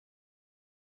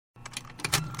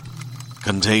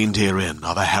Contained herein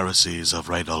are the heresies of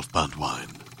Radolf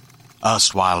Burntwine,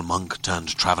 erstwhile monk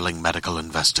turned traveling medical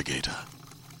investigator.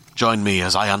 Join me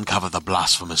as I uncover the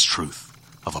blasphemous truth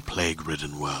of a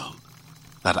plague-ridden world,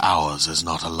 that ours is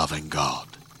not a loving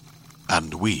God,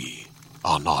 and we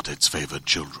are not its favored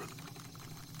children.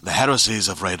 The heresies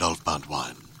of Radolf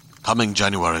Burntwine, coming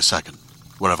January 2nd,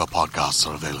 wherever podcasts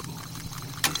are available.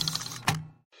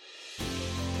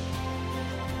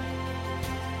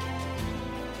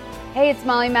 Hey, it's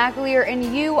Molly McAleer,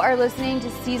 and you are listening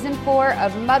to Season 4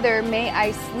 of Mother May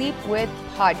I Sleep With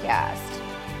podcast.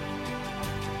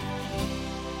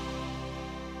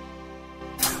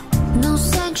 No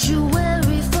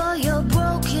sanctuary for your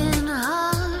broken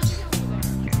heart.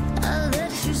 I'll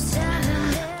let you stand there.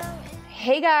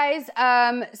 Hey guys,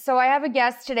 so I have a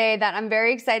guest today that I'm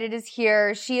very excited is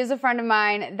here. She is a friend of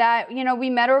mine that, we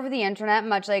met over the internet,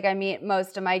 much like I meet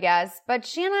most of my guests, but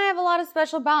she and I have a lot of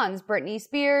special bonds. Britney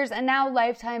Spears and now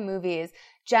Lifetime movies.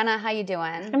 Jenna, how you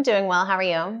doing? I'm doing well. How are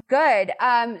you? Good.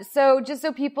 So just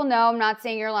so people know, I'm not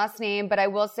saying your last name, but I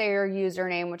will say your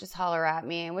username, which is Holler at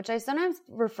Me, which I sometimes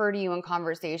refer to you in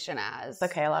conversation as.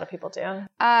 Okay, a lot of people do.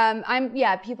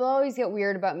 People always get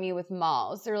weird about me with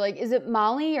Malls. They're like, is it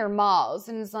Molly or Malls?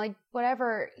 And it's like,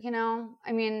 whatever, it's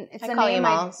I a call name. you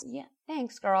Malls. Yeah,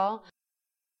 thanks, girl.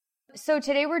 So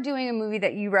today we're doing a movie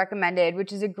that you recommended,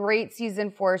 which is a great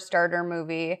season 4 starter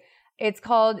movie. It's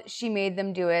called She Made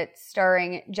Them Do It,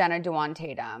 starring Jenna Dewan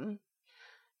Tatum.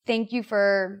 Thank you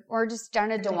or just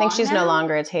Jenna Dewan. I think she's now? no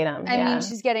longer a Tatum. I mean,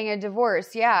 she's getting a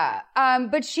divorce, yeah.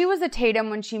 But she was a Tatum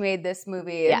when she made this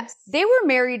movie. Yes. They were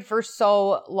married for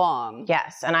so long.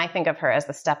 Yes, and I think of her as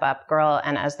the step-up girl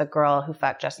and as the girl who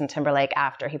fucked Justin Timberlake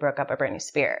after he broke up with Britney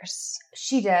Spears.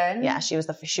 She did? Yeah, she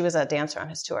was a dancer on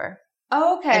his tour.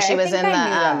 Oh, okay. And she was in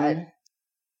the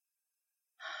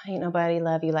Ain't Nobody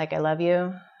Love You Like I Love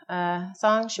You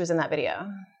song. She was in that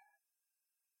video.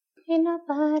 Ain't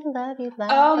nobody love you like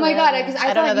Oh my God, because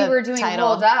I thought you were doing title.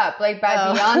 Hold Up, like by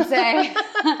Beyonce.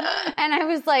 And I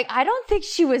was like, I don't think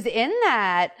she was in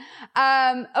that.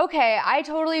 Okay, I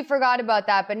totally forgot about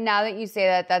that, but now that you say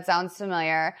that, that sounds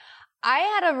familiar. I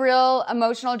had a real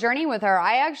emotional journey with her.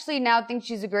 I actually now think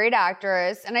she's a great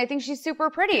actress, and I think she's super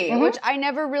pretty, which I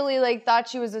never really thought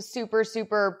she was a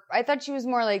super, I thought she was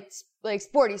more like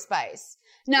Sporty Spice.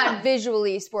 Not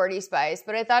visually Sporty Spice,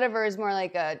 but I thought of her as more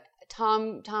like a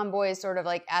tomboy sort of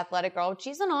like athletic girl.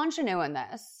 She's an ingenue in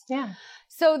this. Yeah.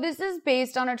 So this is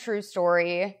based on a true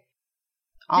story.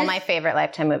 All my favorite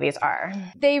Lifetime movies are.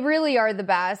 They really are the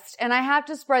best. And I have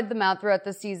to spread them out throughout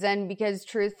the season because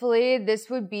truthfully, this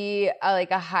would be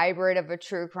a hybrid of a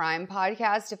true crime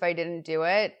podcast if I didn't do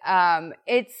it.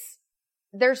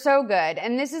 They're so good.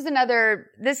 And this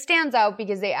stands out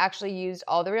because they actually used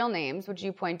all the real names, which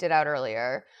you pointed out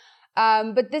earlier.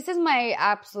 But this is my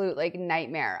absolute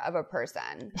nightmare of a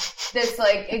person. This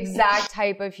exact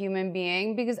type of human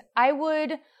being, because I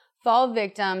would fall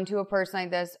victim to a person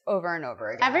like this over and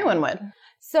over again. Everyone would.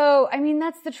 So,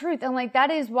 that's the truth. And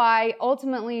that is why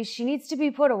ultimately she needs to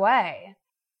be put away.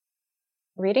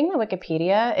 Reading the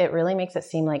Wikipedia, it really makes it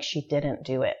seem like she didn't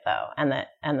do it though. And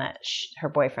that her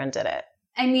boyfriend did it.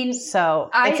 So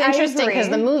it's interesting because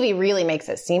the movie really makes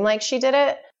it seem like she did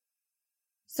it.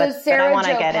 So Sarah I want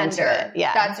to Jo get Pender, into it.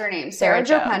 Yeah, that's her name, Sarah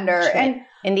Jo Pender, and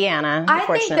Indiana.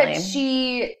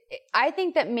 Unfortunately, I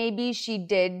think that maybe she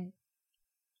didn't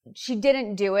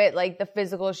do it the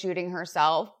physical shooting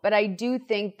herself, but I do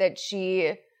think that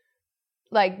she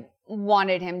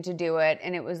wanted him to do it,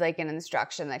 and it was an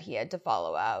instruction that he had to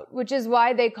follow out, which is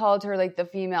why they called her the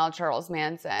female Charles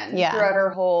Manson throughout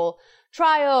her whole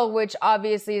trial, which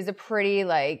obviously is a pretty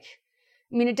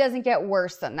it doesn't get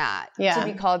worse than that to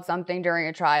be called something during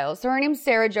a trial. So her name's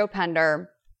Sarah Jo Pender.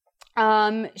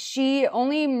 She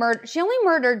only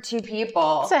murdered 2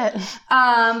 people. That's it.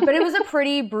 But it was a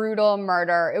pretty brutal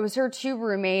murder. It was her 2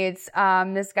 roommates,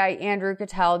 this guy Andrew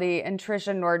Cataldi and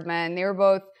Trisha Nordman. They were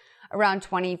both around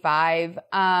 25.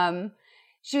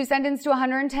 She was sentenced to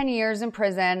 110 years in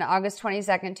prison, August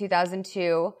 22nd,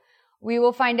 2002. We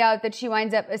will find out that she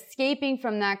winds up escaping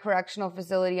from that correctional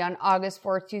facility on August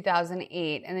 4th,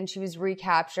 2008, and then she was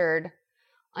recaptured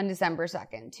on December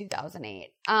 2nd, 2008.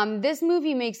 This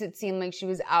movie makes it seem like she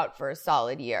was out for a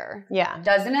solid year. Yeah.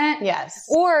 Doesn't it? Yes.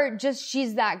 Or just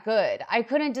she's that good. I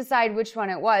couldn't decide which one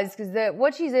it was because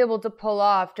what she's able to pull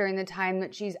off during the time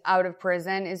that she's out of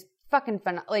prison is fucking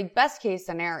fun, best case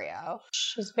scenario.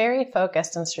 She's very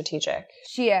focused and strategic.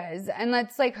 She is. And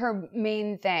that's her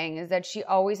main thing is that she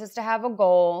always has to have a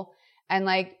goal. And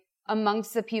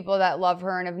amongst the people that love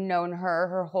her and have known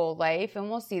her whole life, and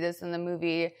we'll see this in the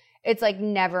movie, it's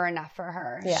never enough for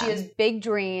her. Yeah. She has big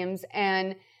dreams,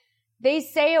 and They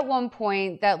say at one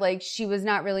point that like she was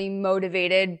not really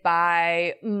motivated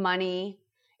by money.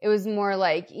 It was more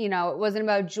like, you know, it wasn't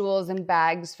about jewels and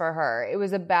bags for her. It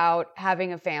was about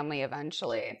having a family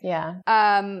eventually. Yeah.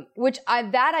 Which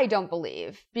I don't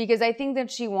believe, because I think that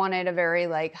she wanted a very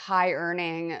like high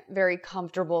earning, very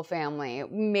comfortable family,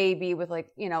 maybe with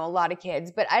like, you know, a lot of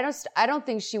kids. But I don't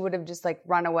think she would have just like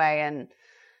run away and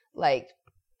like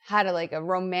had a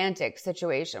romantic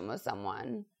situation with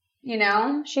someone. You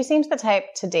know? She seems the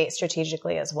type to date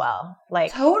strategically as well.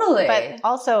 Like totally. But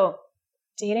also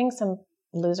dating some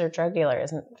loser drug dealer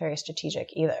isn't very strategic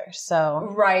either.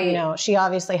 So, right. You know, she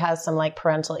obviously has some like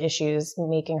parental issues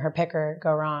making her picker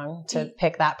go wrong to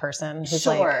pick that person who's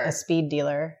like a speed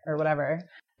dealer or whatever.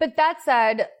 But that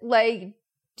said, like,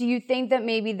 do you think that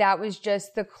maybe that was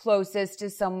just the closest to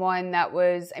someone that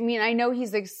was, I mean, I know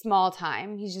he's like small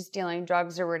time. He's just dealing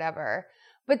drugs or whatever.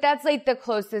 But that's like the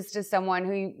closest to someone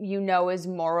who you know is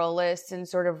moralist and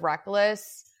sort of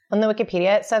reckless. On the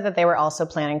Wikipedia, it said that they were also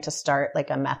planning to start like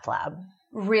a meth lab.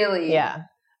 Really? Yeah.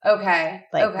 Okay.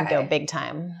 Like go big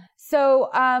time. So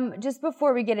just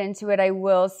before we get into it, I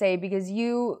will say, because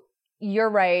you're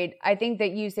right. I think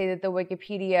that you say that the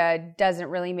Wikipedia doesn't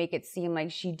really make it seem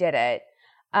like she did it.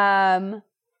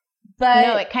 But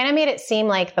no, it kind of made it seem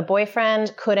like the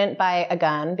boyfriend couldn't buy a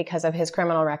gun because of his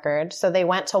criminal record. So they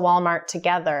went to Walmart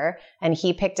together and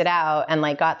he picked it out and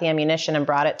like got the ammunition and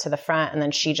brought it to the front, and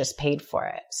then she just paid for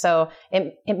it. So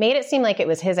it made it seem like it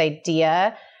was his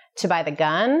idea to buy the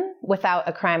gun without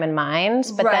a crime in mind.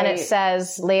 But then it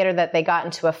says later that they got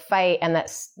into a fight and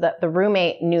that the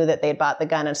roommate knew that they'd bought the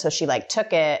gun. And so she like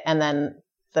took it, and then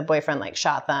the boyfriend like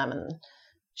shot them and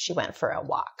she went for a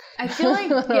walk. I feel like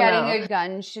getting a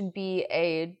gun should be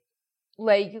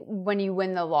like when you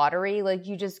win the lottery, like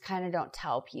you just kind of don't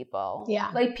tell people.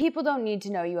 Yeah. Like people don't need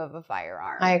to know you have a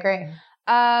firearm. I agree.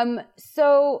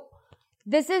 So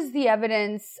this is the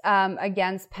evidence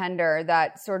against Pender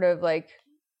that sort of like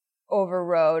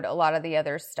overrode a lot of the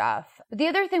other stuff. But the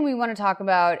other thing we want to talk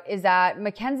about is that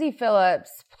Mackenzie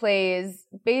Phillips plays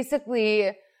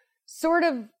basically sort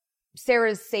of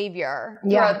Sarah's savior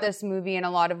throughout this movie in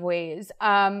a lot of ways.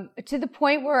 To the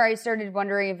point where I started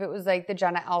wondering if it was like the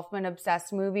Jenna Elfman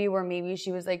obsessed movie where maybe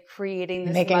she was like creating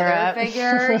this mother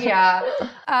figure. Yeah.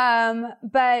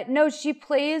 But no, she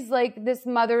plays like this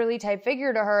motherly type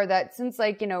figure to her that since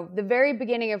like, you know, the very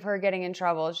beginning of her getting in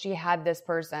trouble, she had this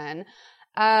person.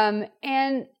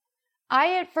 And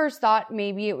I at first thought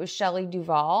maybe it was Shelley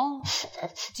Duvall.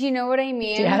 Do you know what I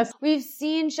mean? Yes. We've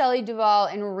seen Shelley Duvall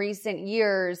in recent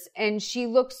years, and she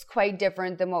looks quite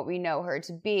different than what we know her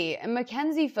to be. And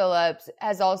Mackenzie Phillips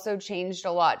has also changed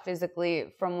a lot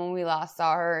physically from when we last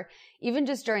saw her, even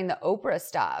just during the Oprah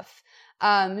stuff.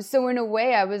 So in a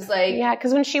way I was like... Yeah,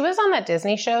 because when she was on that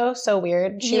Disney show, So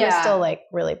Weird, she was still like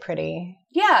really pretty.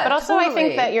 Yeah, but also totally. I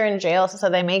think that you're in jail, so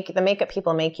the makeup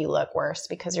people make you look worse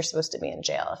because you're supposed to be in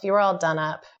jail. If you were all done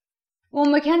up. Well,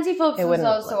 Mackenzie Phillips was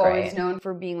also always known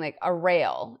for being like a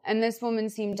rail. And this woman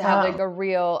seemed to have like a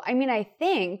real, I mean, I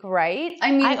think, right?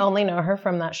 I mean, I only know her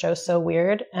from that show So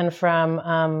Weird and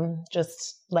from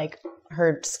just like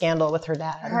her scandal with her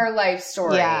dad. Her life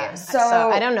story. Yeah. So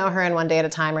I don't know her in One Day at a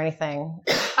Time or anything.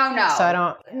 Oh no. So I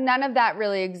don't. None of that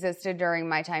really existed during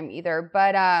my time either.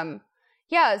 But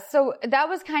yeah, so that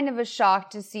was kind of a shock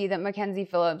to see that Mackenzie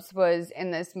Phillips was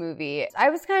in this movie. I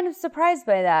was kind of surprised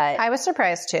by that. I was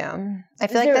surprised too. I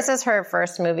feel like this is her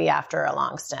first movie after a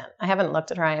long stint. I haven't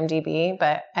looked at her IMDb,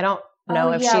 but I don't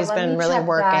know if she's been really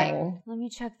working. Let me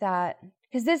check that.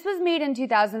 Because this was made in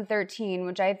 2013,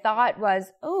 which I thought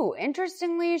was,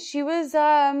 interestingly, she was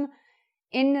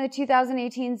in the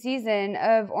 2018 season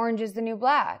of Orange is the New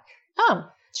Black. Oh,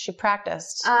 she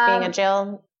practiced being a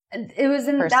jail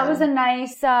that was a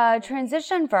nice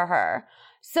transition for her.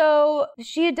 So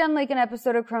she had done like an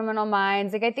episode of Criminal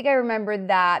Minds. Like I think I remember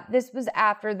that. This was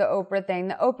after the Oprah thing.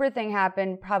 The Oprah thing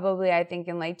happened probably I think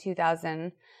in like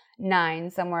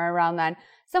 2009, somewhere around then.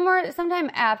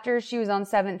 Sometime after she was on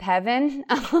Seventh Heaven,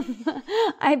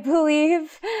 I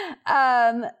believe.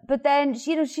 But then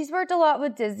she's worked a lot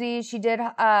with Disney. She did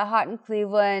Hot in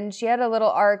Cleveland. She had a little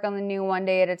arc on the new One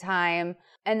Day at a Time.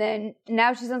 And then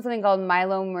now she's on something called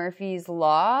Milo Murphy's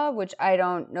Law, which I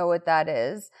don't know what that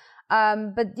is.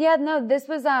 But yeah, no, this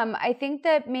was, I think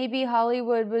that maybe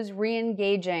Hollywood was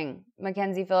re-engaging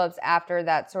Mackenzie Phillips after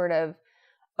that sort of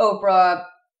Oprah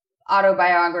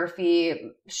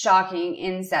autobiography, shocking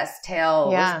incest tale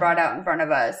was brought out in front of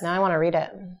us. Now I want to read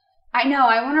it. I know,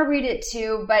 I want to read it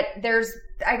too, but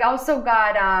I also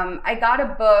got, I got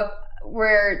a book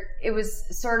where it was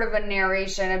sort of a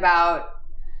narration about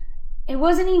it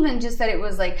wasn't even just that it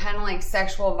was like kind of like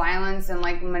sexual violence and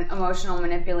like emotional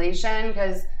manipulation,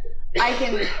 because I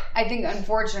think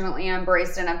unfortunately I'm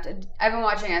braced enough to, I've been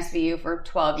watching SVU for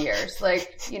 12 years,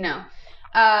 like, so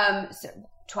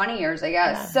 20 years, I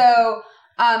guess. Yeah. So,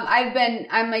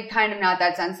 I'm like kind of not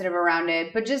that sensitive around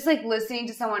it, but just like listening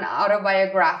to someone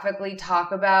autobiographically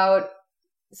talk about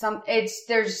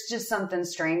there's just something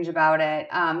strange about it.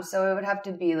 So it would have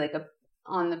to be like a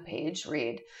on the page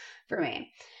read for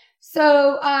me.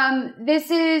 So,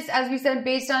 this is, as we said,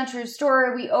 based on a true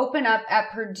story. We open up at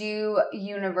Purdue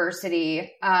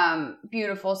University.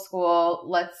 Beautiful school.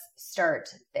 Let's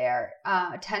start there.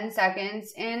 10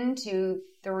 seconds into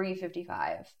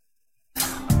 3:55.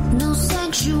 No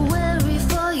sanctuary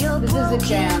for your this is a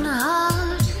jam.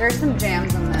 Heart. There's some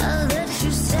jams on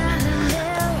this.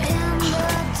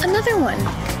 Another one.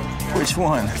 Which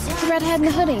one? The redhead in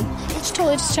the hoodie. She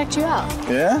totally just checked you out.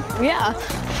 Yeah? Yeah.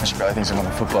 She probably thinks I'm on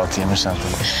the football team or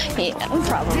something. Yeah,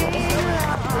 probably.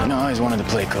 I always wanted to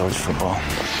play college football.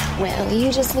 Well,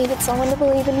 you just needed someone to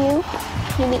believe in you.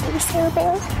 You needed a Sarah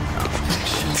Bear.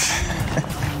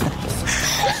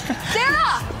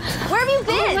 Sarah! Where have you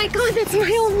been? Oh my God, that's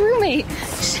my old roommate,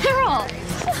 Cheryl.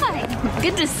 Hi.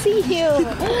 Good to see you.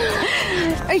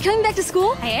 Are you coming back to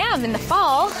school? I am, in the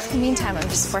fall. In the meantime, I'm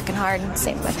just working hard and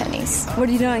saving my pennies. What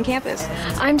are you doing on campus?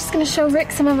 I'm just going to show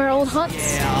Rick some of our old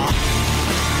haunts.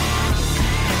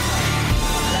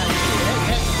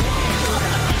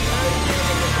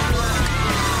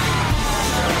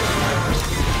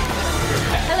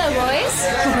 Hello, boys.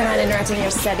 Hope I'm not interrupting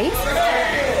your studies.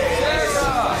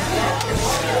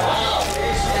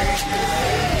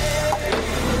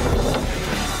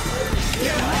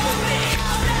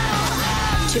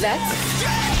 Two bets?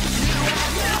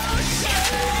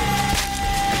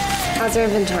 How's our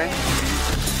inventory?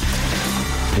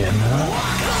 Yeah, no.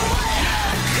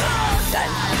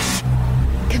 Done.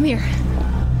 Come here.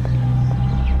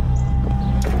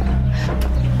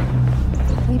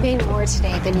 We made more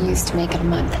today than you used to make in a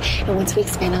month. And once we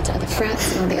expand out to other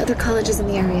frats and all the other colleges in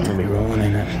the area, We'll be rolling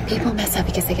in it. people mess up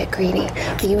because they get greedy.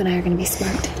 But you and I are going to be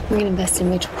smart. We're going to invest in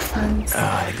mutual funds.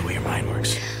 I like the way your mind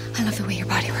works. I love the way your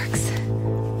body works.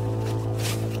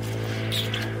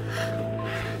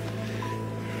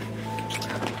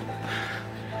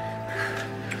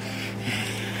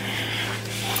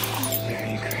 Are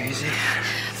you crazy?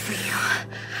 For you.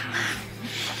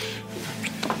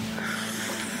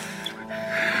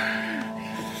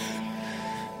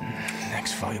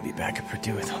 Next fall, you'll be back at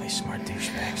Purdue with all these smart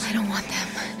douchebags. I don't want them.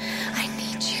 I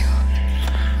need you.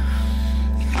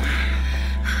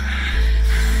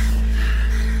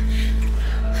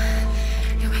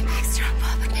 You're my backstrap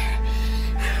puppet.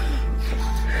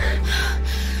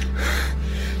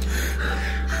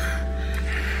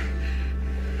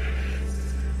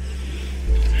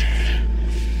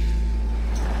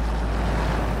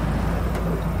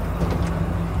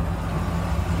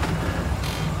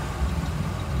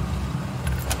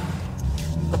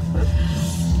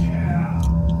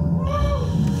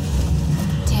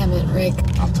 Damn it, Rick.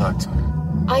 I'll talk to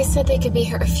him. I said they could be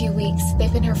here a few weeks.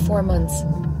 They've been here 4 months.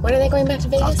 When are they going back to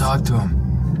Vegas? I'll talk to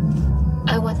him.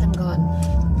 I want them gone.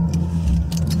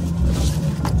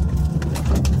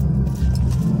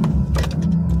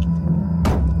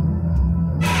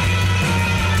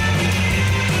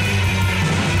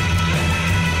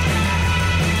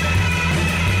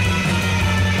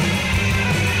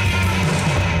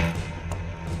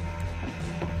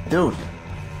 Dude,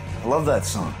 I love that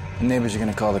song. The neighbors are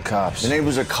gonna call the cops. The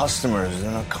neighbors are customers. They're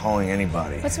not calling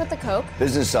anybody. What's with the coke?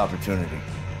 Business opportunity.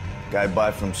 Guy I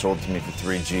buy from sold to me for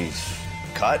 3 G's.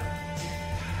 Cut?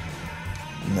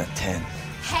 I'm at 10.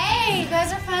 Hey, you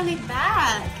guys are finally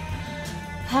back.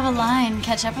 Have a line.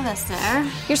 Catch up with us there.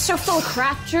 You're so full of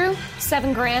crap, Drew.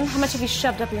 $7 grand. How much have you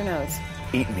shoved up your nose?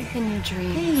 Eat me. In your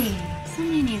dream. Hey,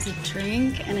 somebody needs a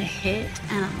drink and a hit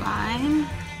and a line.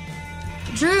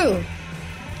 Drew,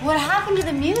 what happened to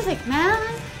the music, man?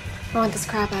 I want this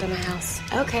crap out of my house.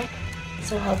 Okay,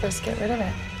 so help us get rid of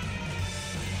it.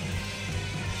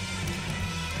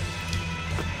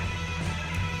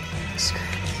 Screw it.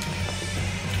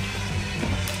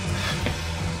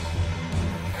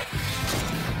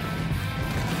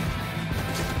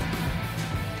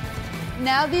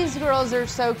 Now these girls are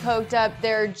so coked up,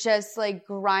 they're just like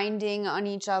grinding on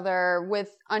each other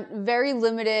with very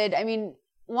limited, I mean,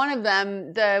 one of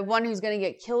them, the one who's going to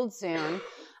get killed soon,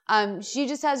 she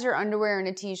just has her underwear and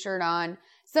a t-shirt on.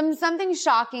 Something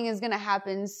shocking is going to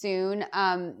happen soon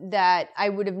that I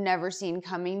would have never seen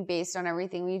coming based on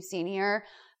everything we've seen here.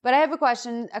 But I have a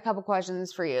couple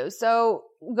questions for you. So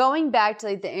going back to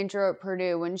like the intro at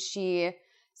Purdue when she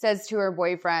says to her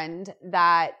boyfriend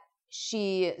that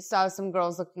she saw some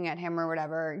girls looking at him or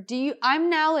whatever. I'm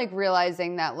now like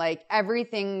realizing that like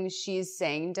everything she's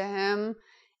saying to him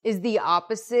is the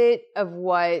opposite of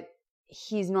what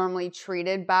he's normally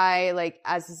treated by like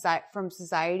from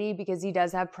society, because he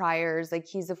does have priors, like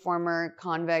he's a former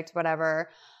convict, whatever.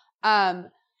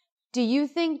 Do you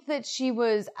think that she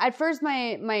was, at first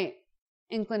my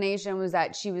inclination was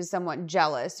that she was somewhat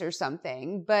jealous or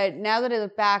something, but now that I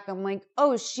look back, I'm like,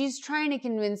 oh, she's trying to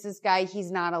convince this guy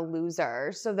he's not a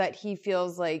loser so that he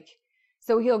feels like,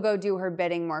 so he'll go do her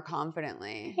bidding more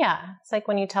confidently. Yeah. It's like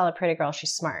when you tell a pretty girl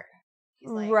she's smart.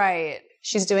 Like, right.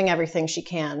 She's doing everything she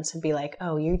can to be like,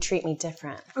 oh, you treat me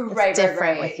different. It's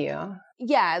different with you.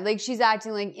 Yeah, like she's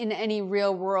acting like in any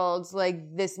real world,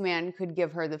 like this man could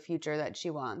give her the future that she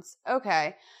wants.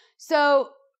 Okay. So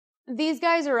these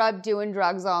guys are up doing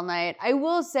drugs all night. I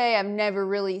will say I've never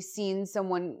really seen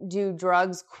someone do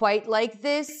drugs quite like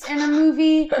this in a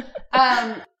movie.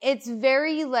 It's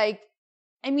very like,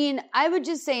 I mean, I would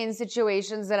just say in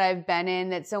situations that I've been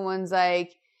in that someone's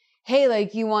like, hey,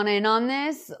 like, you want in on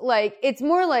this? Like, it's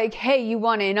more like, hey, you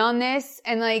want in on this?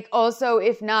 And like, also,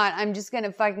 if not, I'm just going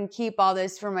to fucking keep all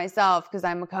this for myself because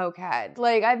I'm a cokehead.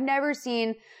 Like, I've never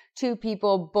seen two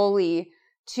people bully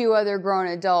two other grown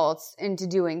adults into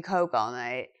doing coke all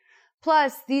night.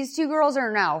 Plus, these two girls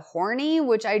are now horny,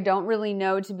 which I don't really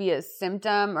know to be a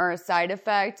symptom or a side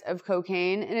effect of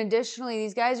cocaine. And additionally,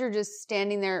 these guys are just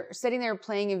sitting there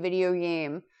playing a video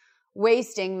game,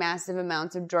 wasting massive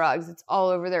amounts of drugs. It's all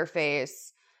over their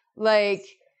face. Like,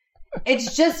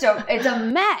 it's a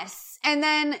mess. And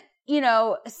then, you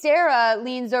know, Sarah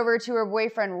leans over to her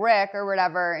boyfriend, Rick, or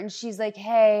whatever, and she's like,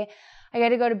 hey, I got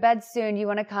to go to bed soon. Do you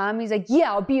want to come? He's like,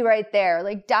 yeah, I'll be right there.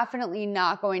 Like, definitely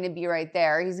not going to be right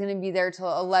there. He's going to be there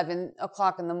till 11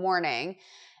 o'clock in the morning.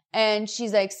 And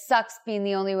she's like, sucks being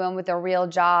the only one with a real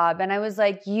job. And I was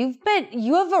like, you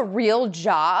have a real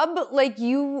job? Like,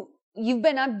 you've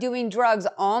been up doing drugs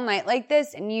all night like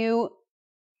this, and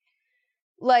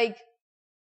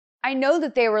I know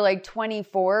that they were like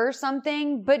 24 or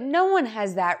something, but no one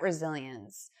has that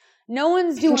resilience. No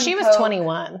one's doing She was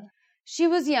 21. She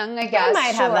was young, I guess. I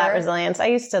might have that resilience. I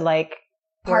used to like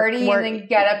party and then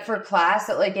get up for class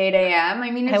at like 8 a.m.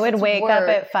 I mean, I would wake up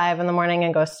at 5 a.m.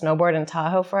 and go snowboard in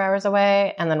Tahoe 4 hours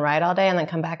away, and then ride all day, and then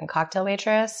come back and cocktail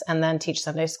waitress, and then teach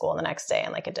Sunday school the next day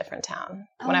in like a different town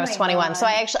when I was 21. God. So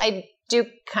I do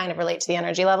kind of relate to the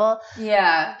energy level.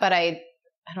 Yeah. But I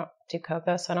don't do coke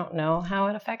though, so I don't know how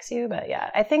it affects you. But yeah,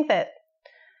 I think that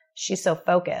she's so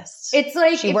focused. It's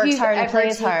like she works hard and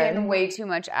plays hard. Taken way too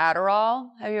much Adderall.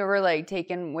 Have you ever like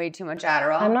taken way too much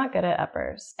Adderall? I'm not good at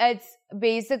uppers. It's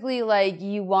basically like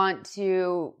you want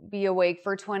to be awake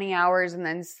for 20 hours and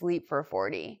then sleep for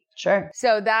 40. Sure.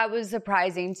 So that was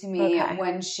surprising to me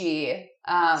when she...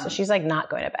 so she's like not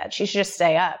going to bed. She should just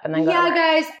stay up and then go to work.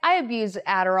 Guys, I abused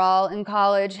Adderall in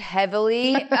college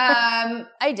heavily.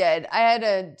 I did. I had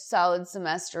a solid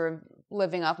semester of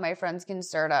living off my friend's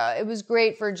Concerta. It was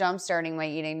great for jumpstarting my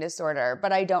eating disorder,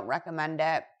 but I don't recommend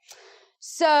it.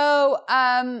 So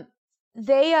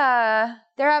they're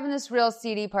having this real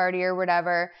seedy party or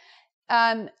whatever.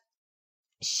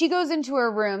 She goes into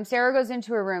her room. Sarah goes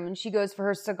into her room and she goes for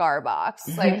her cigar box,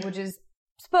 which is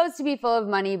supposed to be full of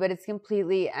money, but it's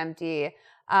completely empty.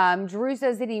 Drew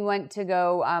says that he went to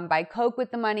go buy coke with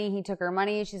the money. He took her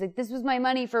money. She's like, this was my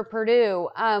money for Purdue,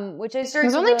 which I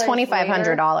started. It was only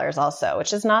 $2,500 also,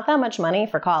 which is not that much money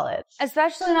for college.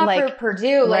 Especially not for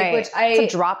Purdue, right. It's a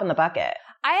drop in the bucket.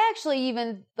 I actually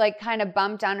even kind of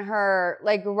bumped on her,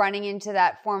 running into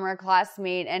that former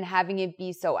classmate and having it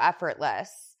be so effortless.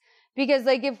 Because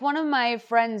if one of my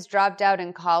friends dropped out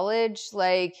in college,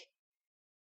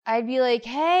 I'd be like,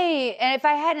 hey, and if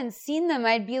I hadn't seen them,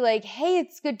 I'd be like, hey,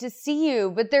 it's good to see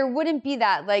you. But there wouldn't be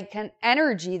that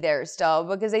energy there still,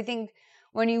 because I think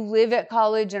when you live at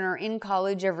college and are in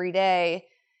college every day,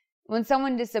 when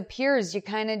someone disappears, you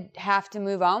kind of have to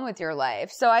move on with your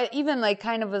life. So I even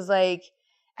kind of was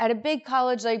at a big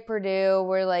college like Purdue,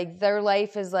 where their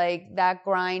life is that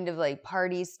grind of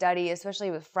party, study,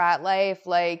 especially with frat life,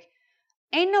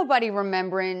 ain't nobody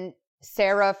remembering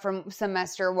Sarah from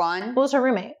semester 1. Who was her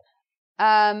roommate?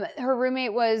 Her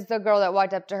roommate was the girl that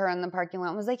walked up to her in the parking lot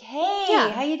and was like, hey,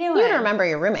 how you doing? You don't remember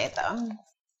your roommate though.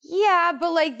 Yeah,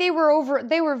 but they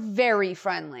were very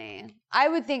friendly. I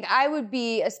would think I would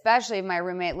be, especially if my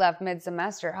roommate left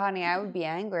mid-semester, honey, I would be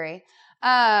angry.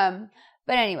 But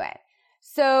anyway,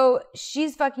 so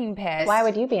she's fucking pissed. Why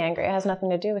would you be angry? It has nothing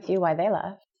to do with you why they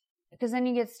left. Because then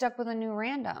you get stuck with a new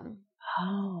random.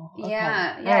 Oh, okay.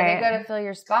 Yeah. All They right. got to fill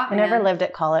your spot, I man. never lived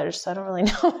at college, so I don't really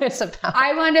know what it's about.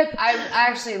 I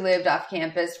actually lived off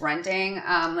campus renting,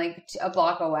 like a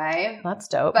block away. That's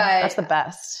dope. But That's the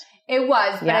best. It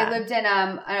was, but Yeah. I lived in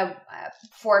a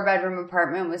 4-bedroom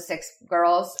apartment with 6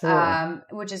 girls,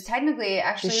 which is technically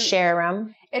actually You share a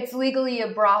room? it's legally a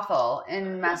brothel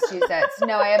in Massachusetts.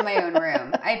 No, I have my own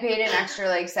room. I paid an extra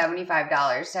like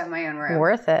 $75 to have my own room.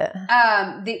 Worth it.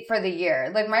 For the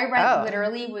year. Like my rent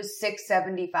literally was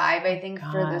 $675, I think,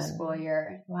 for the school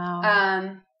year.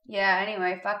 Wow. Yeah,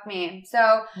 anyway, fuck me.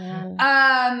 So,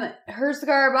 her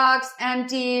cigar box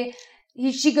empty.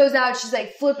 She goes out, she's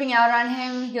like flipping out on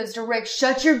him. He goes to Rick,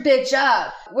 shut your bitch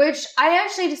up. Which I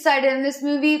actually decided in this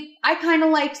movie, I kind of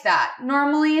liked that.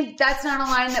 Normally, that's not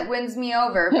a line that wins me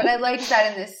over, but I liked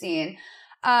that in this scene.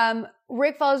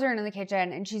 Rick follows her into the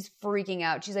kitchen and she's freaking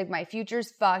out. She's like, my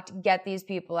future's fucked. Get these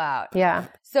people out. Yeah.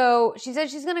 So she said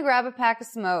she's going to grab a pack of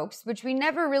smokes, which we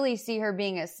never really see her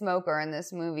being a smoker in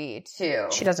this movie too.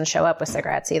 She doesn't show up with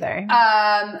cigarettes either.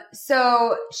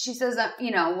 So she says,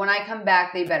 when I come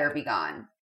back, they better be gone.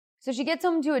 So she gets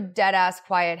home to a dead-ass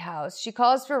quiet house. She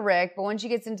calls for Rick, but when she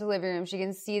gets into the living room, she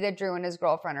can see that Drew and his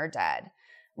girlfriend are dead.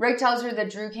 Rick tells her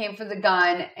that Drew came for the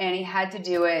gun and he had to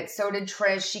do it. So did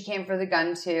Trish. She came for the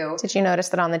gun too. Did you notice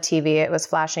that on the TV it was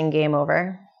flashing game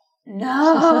over?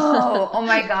 No. Oh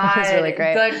my God. It was really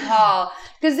great. Good call.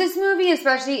 Because this movie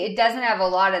especially, it doesn't have a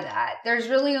lot of that. There's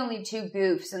really only 2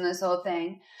 goofs in this whole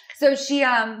thing. So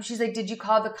she's like, did you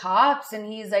call the cops?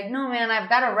 And he's like, no, man, I've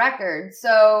got a record.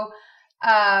 So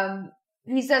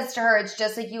he says to her, it's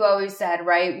just like you always said,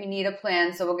 right? We need a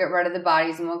plan, so we'll get rid of the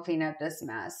bodies and we'll clean up this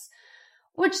mess.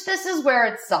 Which this is where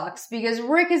it sucks because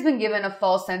Rick has been given a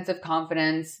false sense of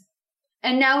confidence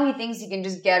and now he thinks he can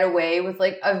just get away with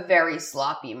like a very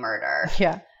sloppy murder.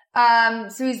 Yeah.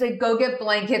 So he's like, go get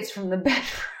blankets from the bedroom.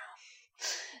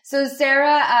 So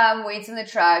Sarah waits in the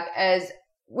truck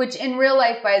which in real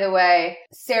life, by the way,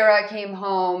 Sarah came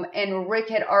home and Rick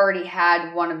had already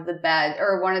had one of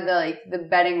the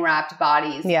bedding wrapped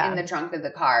bodies in the trunk of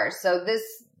the car. So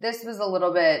this was a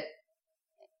little bit,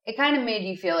 it kind of made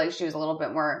you feel like she was a little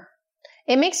bit more.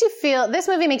 This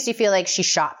movie makes you feel like she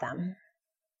shot them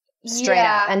straight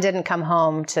up and didn't come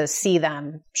home to see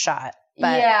them shot.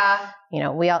 But, we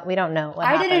don't know what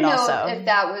happened. I didn't know also. if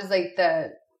that was like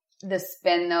the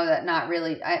spin though, that not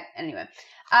really, anyway.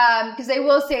 Because I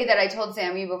will say that I told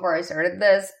Sammy before I started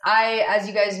this, I, as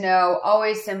you guys know,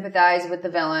 always sympathize with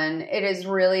the villain. It is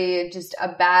really just a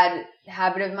bad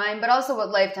habit of mine, but also what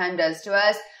Lifetime does to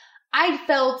us. I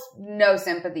felt no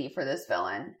sympathy for this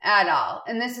villain at all.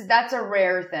 And that's a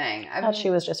rare thing. I thought she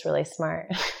was just really smart.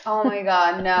 Oh my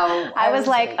God, no. I was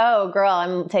like, oh girl,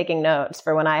 I'm taking notes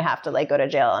for when I have to like go to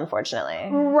jail, unfortunately.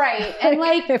 Right. And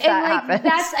like, if that happens.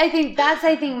 that's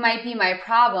I think might be my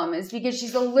problem is because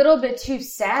she's a little bit too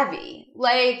savvy.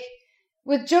 Like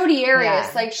with Jodi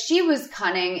Arias, like she was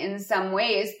cunning in some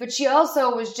ways, but she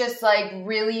also was just like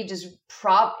really just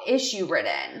prop issue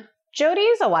ridden.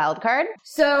 Jodi's a wild card.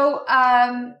 So,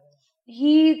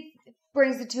 he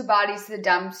brings the 2 bodies to the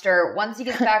dumpster. Once he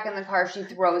gets back in the car, she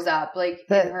throws up, like,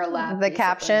 in her lap. The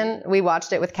caption, we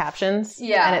watched it with captions.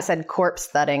 Yeah. And it said corpse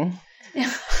thudding.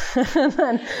 And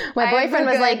then my boyfriend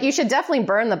was like, you should definitely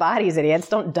burn the bodies, idiots.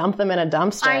 Don't dump them in a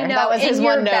dumpster. I know. That was his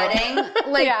one note.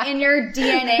 Bedding, like in your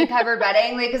DNA covered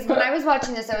bedding. Like, cause when I was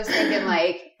watching this, I was thinking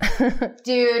like,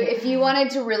 dude, if you wanted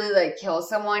to really like kill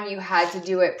someone, you had to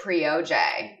do it pre-OJ.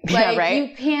 Like right?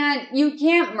 you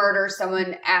can't murder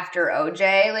someone after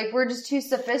OJ. Like we're just too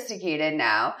sophisticated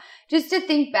now. Just to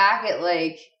think back at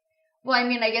like, well, I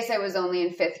mean, I guess I was only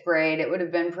in 5th grade. It would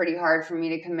have been pretty hard for me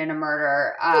to commit a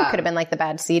murder. You could have been like the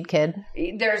bad seed kid.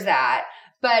 There's that.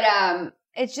 But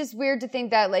it's just weird to think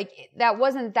that like that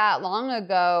wasn't that long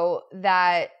ago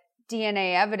that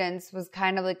DNA evidence was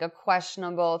kind of like a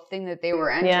questionable thing that they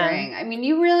were entering. Yeah. I mean,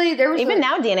 even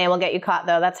now DNA will get you caught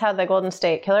though. That's how the Golden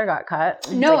State Killer got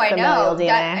caught. No, like, I know.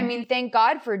 I mean, thank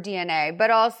God for DNA,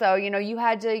 but also, you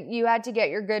had to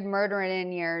get your good murdering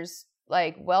in years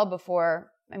like well before.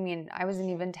 I mean, I wasn't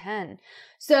even 10.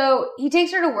 So he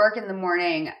takes her to work in the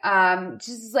morning,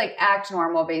 just like act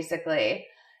normal basically.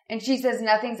 And she says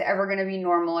nothing's ever going to be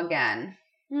normal again.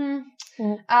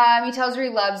 He tells her he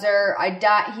loves her.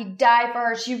 He'd die for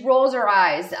her. She rolls her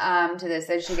eyes to this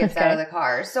as she gets out of the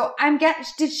car. So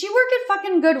did she work at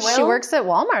fucking Goodwill? She works at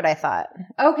Walmart, I thought.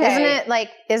 Okay.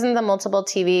 Isn't the multiple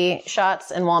TV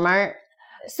shots in Walmart?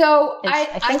 So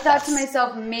I thought to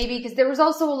myself, maybe, because there was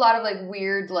also a lot of like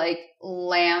weird like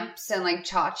lamps and like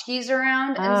tchotchkes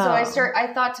around. And so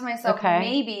I thought to myself,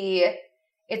 maybe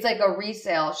it's like a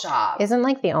resale shop. Isn't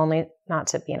like the only, not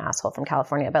to be an asshole from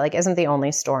California, but like isn't the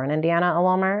only store in Indiana a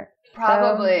Walmart?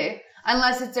 Probably.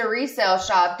 Unless it's a resale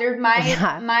shop. There's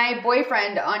my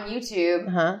boyfriend on YouTube.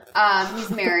 He's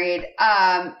married.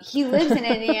 He lives in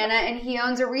Indiana and he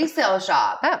owns a resale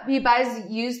shop. Oh. He buys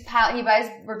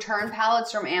return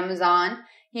pallets from Amazon.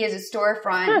 He has a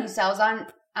storefront. He sells on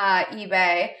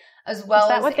eBay as well. Is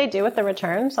that what they do with the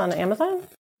returns on Amazon?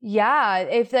 Yeah,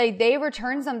 if they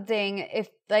return something, if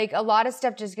like a lot of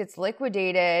stuff just gets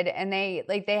liquidated and they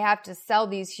have to sell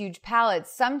these huge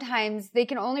pallets, sometimes they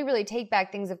can only really take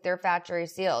back things if they're factory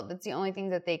sealed. That's the only thing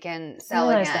that they can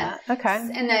sell again. That. Okay.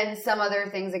 And then some other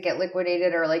things that get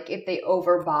liquidated are like if they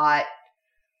overbought,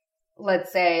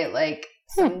 let's say like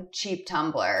some cheap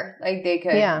tumbler, like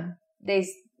they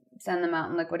send them out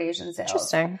in liquidation sales.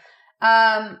 Interesting.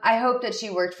 I hope that she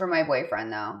worked for my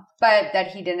boyfriend though, but that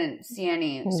he didn't see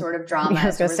any sort of drama. I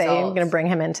was going to say, you're going to bring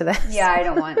him into this. Yeah,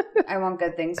 I want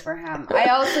good things for him. I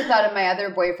also thought of my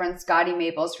other boyfriend, Scotty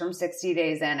Maples from 60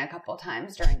 Days In a couple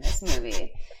times during this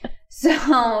movie.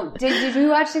 So, did you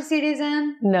watch 60 Days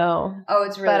In? No. Oh,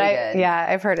 it's really good. Yeah,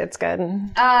 I've heard it's good.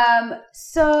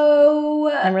 So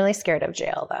I'm really scared of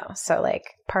jail though. So like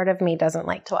part of me doesn't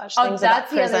like to watch things about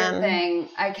prison. That's the other thing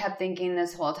I kept thinking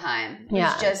this whole time.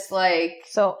 It's just like...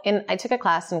 So I took a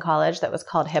class in college that was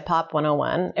called Hip Hop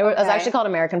 101. It was actually called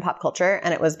American Pop Culture,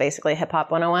 and it was basically Hip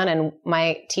Hop 101. And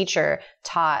my teacher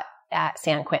taught at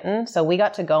San Quentin. So we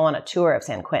got to go on a tour of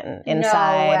San Quentin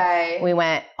inside. No way. We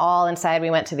went all inside. We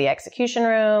went to the execution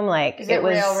room. Like it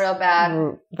was real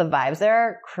bad. The vibes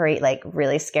there are like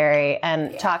really scary.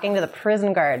 And talking to the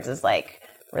prison guards is like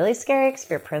really scary. Cause if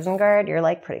you're a prison guard, you're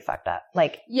like pretty fucked up.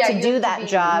 Like to do that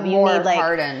job, you need like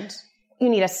hardened. You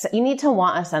need to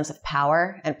want a sense of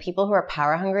power, and people who are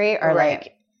power hungry are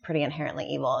like pretty inherently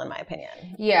evil in my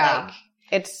opinion. Yeah.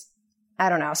 Like I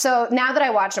don't know. So now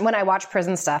that when I watch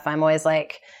prison stuff, I'm always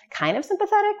like kind of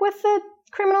sympathetic with the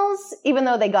criminals, even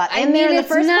though they got in there in the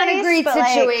first place. It's not a great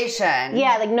situation.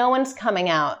 Like no one's coming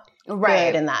out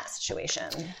good in that situation.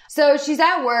 So she's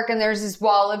at work and there's this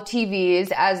wall of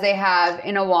TVs as they have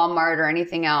in a Walmart or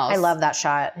anything else. I love that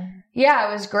shot. Yeah,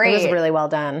 it was great. It was really well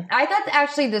done. I thought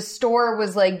actually the store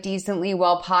was like decently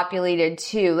well populated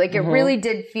too. Like it really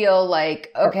did feel like,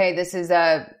 okay, this is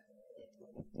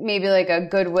maybe like a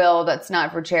Goodwill that's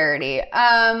not for charity.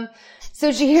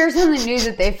 So she hears on the news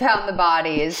that they found the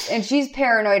bodies and she's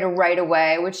paranoid right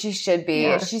away, which she should be.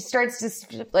 Yeah. She starts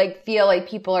to like feel like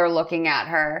people are looking at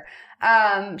her.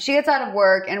 She gets out of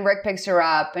work and Rick picks her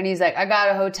up and he's like, I got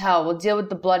a hotel. We'll deal with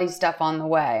the bloody stuff on the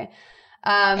way.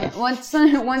 Once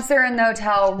they're in the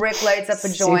hotel, Rick lights up a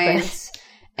joint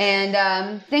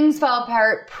and, things fall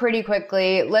apart pretty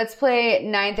quickly. Let's play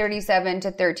 937 to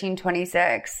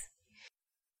 1326.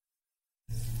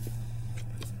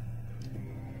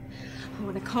 I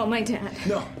want to call my dad.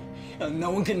 No. No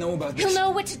one can know about this. He'll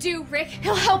know what to do, Rick.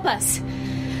 He'll help us.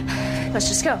 Let's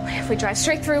just go. If we drive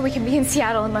straight through, we can be in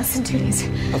Seattle in less than 2 days.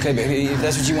 Okay, baby. If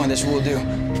that's what you want, that's what we'll do.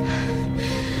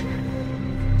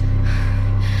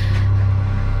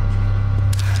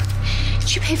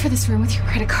 Did you pay for this room with your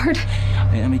credit card?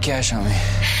 Hey, let me cash on me.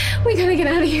 We gotta get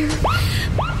out of here. This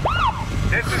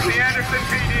is the Anderson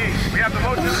PD. We have the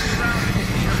motel surrounded.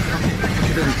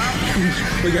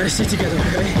 We gotta stick together,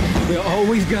 okay? We're all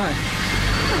we've got.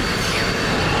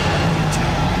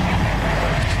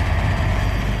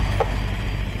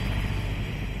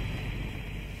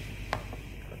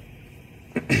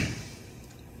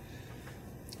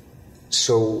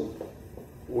 So,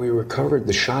 we recovered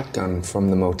the shotgun from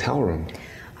the motel room.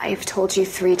 I've told you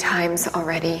 3 times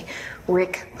already.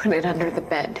 Rick put it under the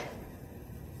bed.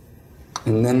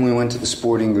 And then we went to the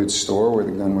sporting goods store where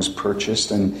the gun was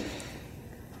purchased, and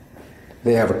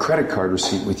they have a credit card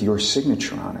receipt with your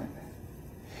signature on it.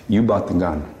 You bought the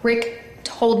gun. Rick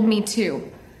told me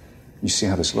to. You see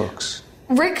how this looks?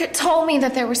 Rick told me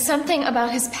that there was something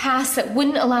about his past that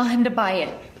wouldn't allow him to buy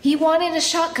it. He wanted a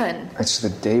shotgun. It's the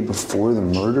day before the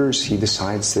murders. He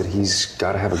decides that he's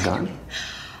got to have a gun.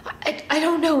 I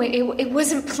don't know. It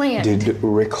wasn't planned. Did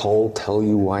Rick Hull tell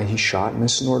you why he shot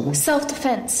Miss Nordman?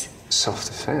 Self-defense.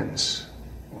 Self-defense?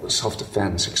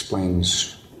 Self-defense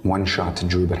explains one shot to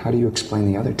Drew, but how do you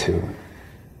explain the other 2?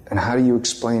 And how do you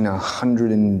explain a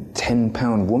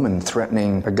 110-pound woman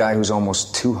threatening a guy who's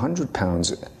almost 200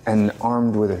 pounds and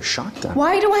armed with a shotgun?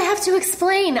 Why do I have to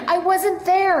explain? I wasn't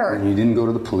there. And you didn't go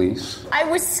to the police? I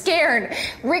was scared.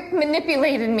 Rick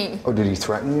manipulated me. Oh, did he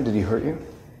threaten you? Did he hurt you?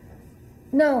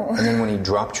 No. And then when he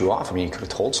dropped you off, I mean, you could have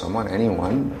told someone,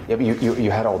 anyone. Yeah, but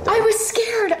you had all day. I was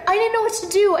scared. I didn't know what to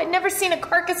do. I'd never seen a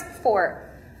carcass before.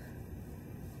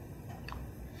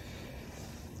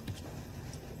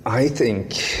 I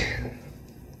think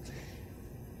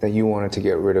that you wanted to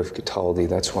get rid of Cataldi.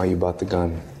 That's why you bought the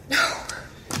gun. No.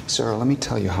 Sarah, let me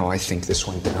tell you how I think this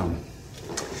went down.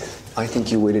 I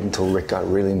think you waited until Rick got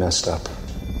really messed up.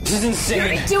 This is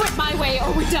insane. Do it my way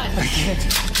or we're done. I can't.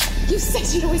 You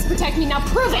said you'd always protect me. Now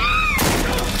prove it.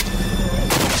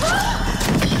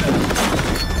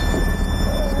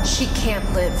 She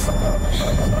can't live.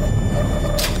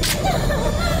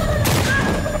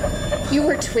 You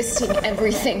were twisting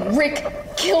everything. Rick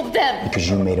killed them. Because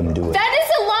you made him do it. That is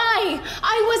a lie.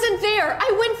 I wasn't there.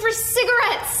 I went for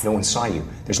cigarettes. No one saw you.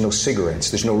 There's no cigarettes.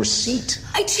 There's no receipt.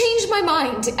 I changed my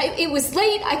mind. It was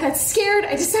late. I got scared.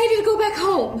 I decided to go back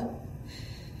home.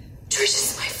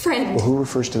 Trisha's my friend. Well, who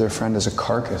refers to their friend as a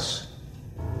carcass?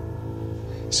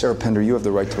 Sarah Pender, you have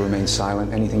the right to remain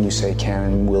silent. Anything you say can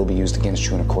and will be used against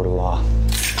you in a court of law.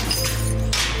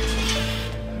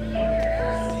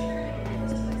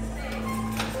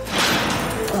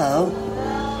 Hello.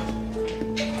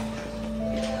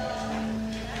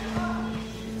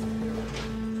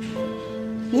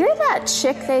 You're that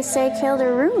chick they say killed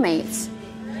her roommates.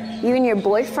 You and your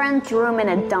boyfriend threw him in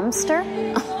a dumpster?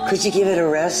 Could you give it a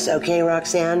rest, okay,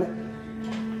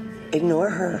 Roxanne? Ignore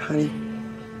her, honey.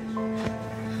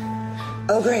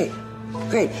 Oh, great.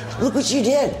 Great. Look what you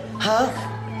did, huh?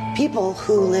 People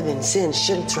who live in sin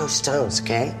shouldn't throw stones,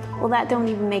 okay? Well, that don't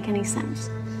even make any sense.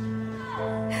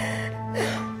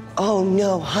 Oh,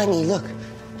 no, honey, look.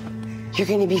 You're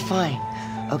gonna be fine,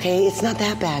 okay? It's not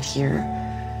that bad here.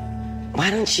 Why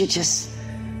don't you just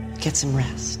get some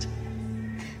rest?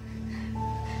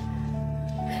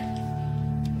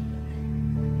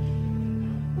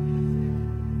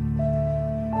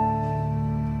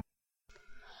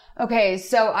 Okay,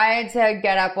 so I had to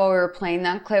get up while we were playing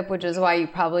that clip, which is why you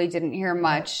probably didn't hear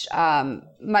much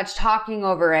talking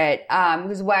over it,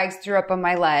 because Wags threw up on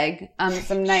my leg,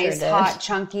 some nice hot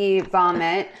chunky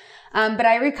vomit. But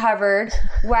I recovered.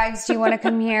 Wags, do you want to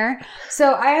come here?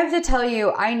 So I have to tell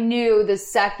you, I knew the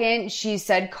second she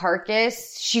said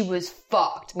carcass, she was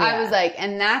fucked. Yeah. I was like,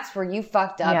 and that's where you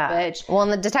fucked up, bitch. Well,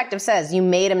 and the detective says you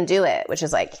made him do it, which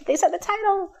is like, they said the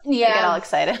title. Yeah. I get all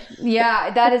excited. Yeah,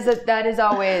 that's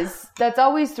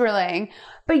always thrilling.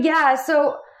 But yeah,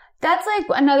 so that's like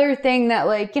another thing that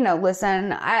like, you know,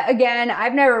 listen,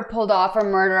 I've never pulled off a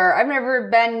murder. I've never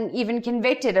been even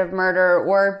convicted of murder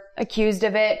or accused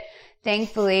of it,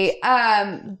 thankfully.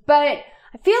 But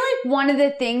I feel like one of the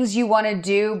things you want to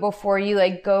do before you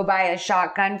like go buy a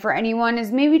shotgun for anyone is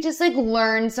maybe just like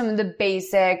learn some of the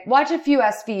basic, watch a few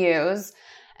SVUs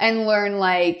and learn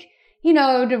like, you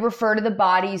know, to refer to the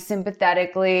body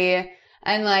sympathetically.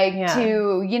 And like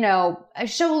to, you know,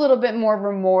 show a little bit more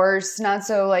remorse, not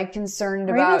so like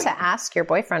concerned or about. Even to ask your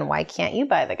boyfriend, why can't you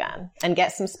buy the gun? And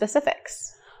get some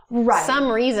specifics. Right.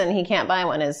 Some reason he can't buy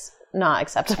one is not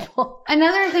acceptable.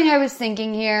 Another thing I was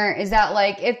thinking here is that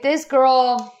like, if this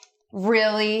girl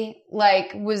really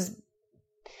like was,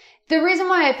 the reason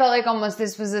why I felt like almost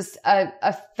this was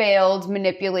a failed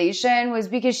manipulation was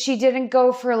because she didn't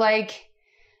go for like,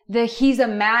 he's a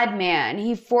madman,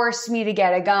 he forced me to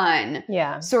get a gun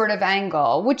sort of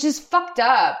angle, which is fucked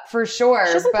up for sure.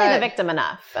 She doesn't play the victim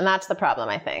enough, and that's the problem,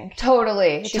 I think.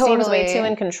 Totally. She seems way too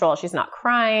in control. She's not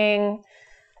crying.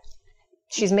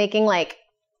 She's making like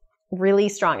really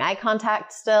strong eye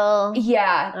contact still.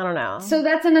 Yeah. I don't know. So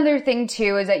that's another thing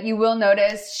too, is that you will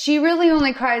notice she really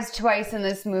only cries twice in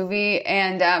this movie,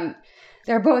 and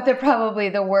they're both at probably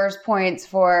the worst points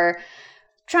for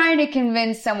trying to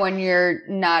convince someone you're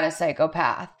not a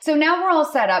psychopath. So now we're all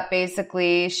set up,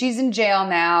 basically. She's in jail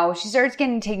now. She starts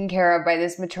getting taken care of by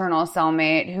this maternal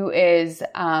cellmate who is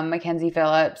Mackenzie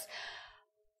Phillips.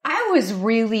 I was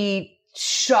really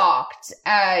shocked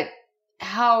at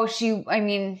how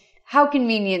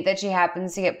convenient that she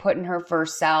happens to get put in her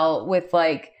first cell with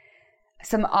like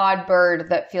some odd bird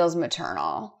that feels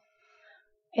maternal.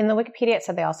 In the Wikipedia, it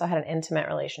said they also had an intimate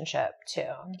relationship, too.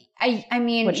 I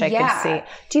mean, which I could see.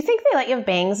 Do you think they let you have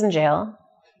bangs in jail?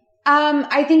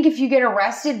 I think if you get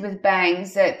arrested with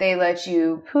bangs, that they let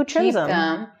you Who trims keep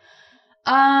them.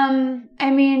 I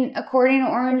mean, according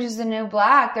to Orange is the New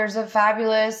Black, there's a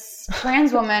fabulous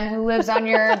trans woman who lives on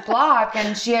your block,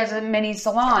 and she has a mini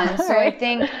salon. So I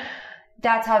think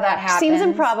that's how that happens. Seems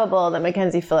improbable that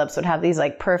Mackenzie Phillips would have these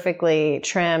like perfectly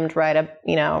trimmed right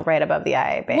above the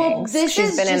eye bangs. Well,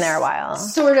 she's been in there a while.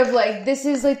 Sort of like, this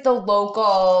is like the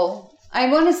local,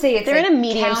 I want to say they're like in a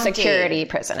medium county. Security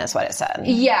prison is what it said.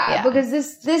 Yeah, because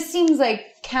this seems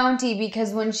like county,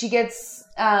 because when she gets,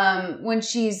 when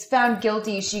she's found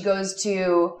guilty, she goes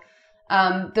to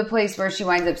the place where she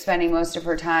winds up spending most of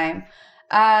her time.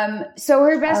 So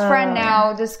her best friend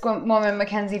now, this woman,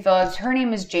 Mackenzie Phillips, her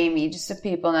name is Jamie, just so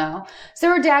people know. So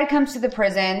her dad comes to the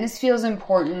prison. This feels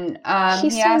important.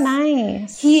 He's so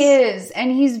nice. He is.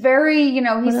 And he's very,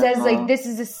 he says, like, this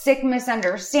is a sick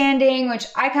misunderstanding, which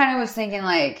I kind of was thinking,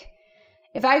 like,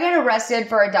 if I get arrested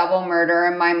for a double murder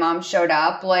and my mom showed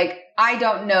up, like, I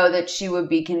don't know that she would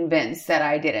be convinced that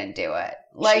I didn't do it.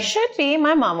 Like, she should be.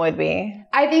 My mom would be.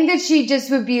 I think that she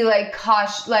just would be, like,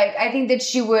 cautious. Like, I think that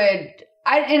she would...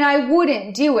 I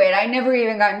wouldn't do it. I never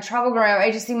even got in trouble growing up.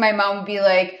 I just think my mom would be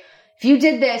like, if you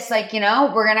did this, like, we're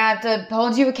going to have to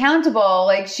hold you accountable.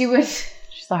 Like, she was...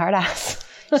 She's a hard ass.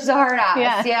 She's a hard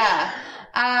ass,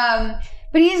 yeah.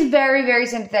 But he's very, very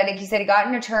sympathetic. He said he got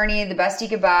an attorney, the best he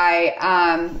could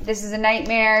buy. This is a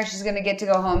nightmare. She's going to get to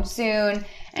go home soon.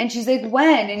 And she's like,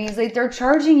 when? And he's like, they're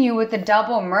charging you with a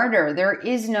double murder. There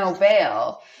is no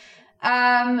bail.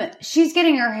 She's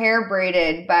getting her hair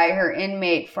braided by her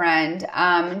inmate friend.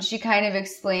 And she kind of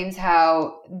explains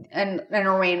how an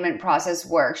arraignment process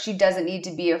works. She doesn't need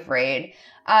to be afraid.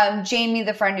 Jamie,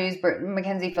 the friend who's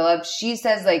Mackenzie Phillips, she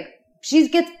says, like, she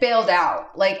gets bailed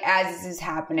out, like, as this is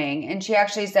happening. And she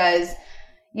actually says,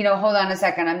 hold on a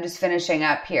second, I'm just finishing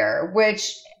up here,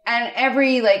 which, and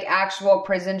every, like, actual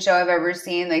prison show I've ever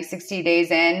seen, like 60 Days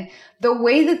In, the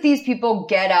way that these people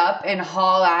get up and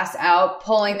haul ass out,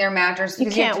 pulling their mattress.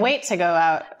 You can't wait to go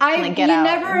out and get You out.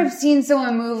 never have seen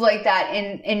someone move like that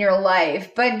in your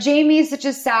life. But Jamie is such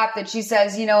a sap that she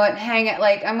says, you know what, hang it,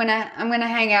 like, I'm gonna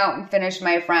hang out and finish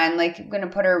my friend. Like, I'm gonna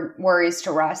put her worries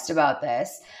to rest about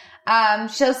this.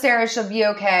 Sarah, she'll be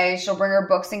okay. She'll bring her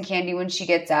books and candy when she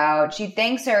gets out. She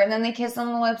thanks her and then they kiss on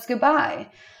the lips goodbye.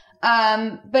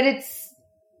 But it's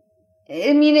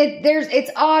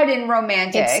odd and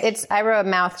romantic. I wrote a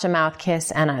mouth-to-mouth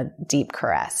kiss and a deep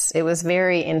caress. It was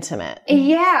very intimate.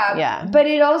 Yeah. Yeah. But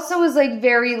it also was, like,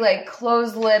 very, like,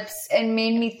 closed lips and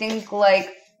made me think, like,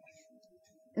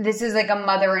 this is like a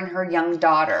mother and her young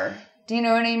daughter. Do you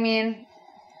know what I mean?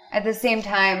 At the same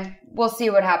time, we'll see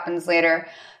what happens later.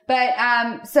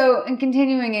 But, so in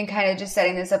continuing and kind of just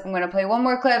setting this up, I'm going to play one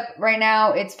more clip right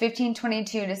now. It's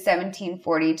 1522 to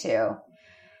 1742.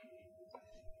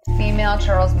 Female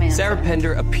Charles Manson. Sarah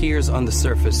Pender appears on the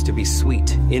surface to be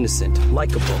sweet, innocent,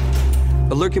 likable.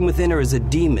 But lurking within her is a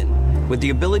demon with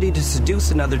the ability to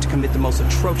seduce another to commit the most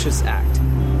atrocious act.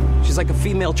 She's like a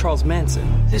female Charles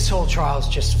Manson. This whole trial's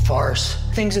just a farce.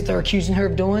 Things that they're accusing her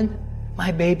of doing,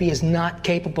 my baby is not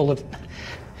capable of...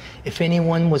 If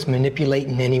anyone was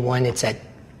manipulating anyone, it's that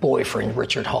boyfriend,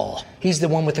 Richard Hall. He's the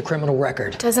one with the criminal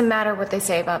record. Doesn't matter what they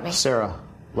say about me. Sarah,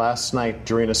 last night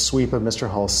during a sweep of Mr.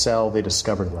 Hall's cell, they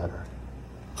discovered a letter.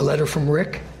 A letter from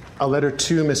Rick? A letter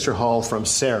to Mr. Hall from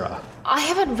Sarah. I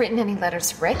haven't written any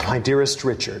letters to Rick. My dearest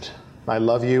Richard, I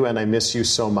love you and I miss you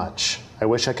so much. I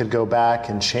wish I could go back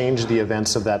and change the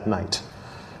events of that night.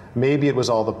 Maybe it was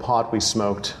all the pot we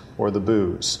smoked or the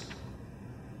booze.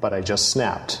 But I just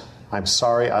snapped. I'm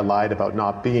sorry I lied about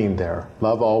not being there.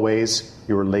 Love always,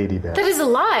 your Lady Bear. That is a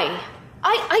lie.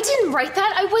 I didn't write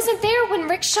that. I wasn't there when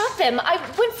Rick shot them. I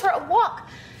went for a walk.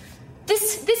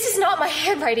 This is not my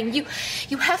handwriting. You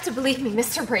have to believe me,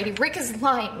 Mr. Brady. Rick is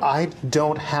lying. I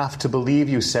don't have to believe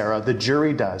you, Sarah. The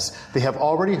jury does. They have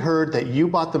already heard that you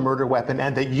bought the murder weapon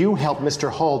and that you helped Mr.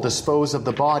 Hall dispose of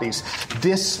the bodies.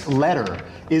 This letter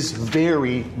is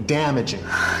very damaging.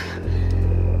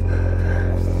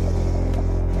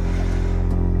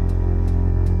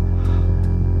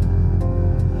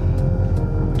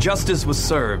 Justice was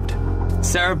served.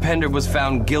 Sarah Pender was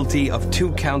found guilty of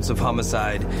 2 counts of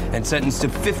homicide and sentenced to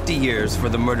 50 years for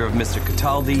the murder of Mr.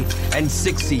 Cataldi and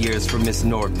 60 years for Miss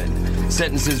Nordman.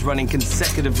 Sentences running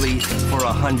consecutively for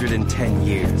 110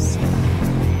 years.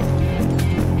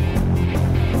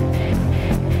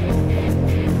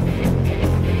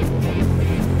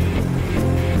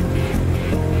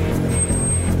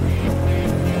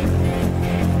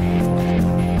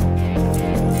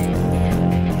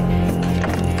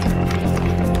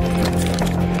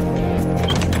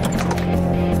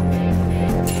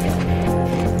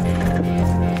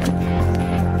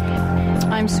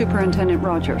 Superintendent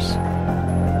Rogers.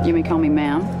 You may call me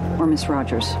ma'am or Miss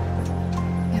Rogers.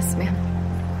 Yes, ma'am.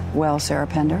 Well, Sarah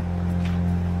Pender,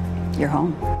 you're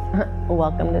home.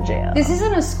 Welcome to jail. This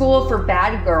isn't a school for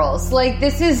bad girls. Like,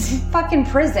 this is fucking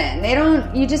prison.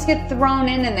 You just get thrown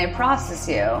in and they process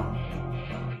you.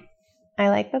 I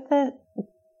like that the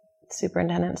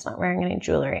superintendent's not wearing any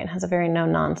jewelry and has a very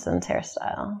no-nonsense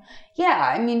hairstyle.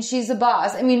 Yeah, I mean, she's a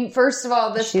boss. I mean, first of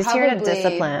all, she's here to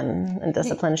discipline, and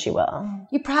discipline she will.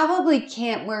 You probably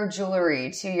can't wear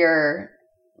jewelry to your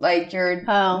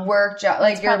work job,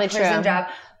 like your prison job.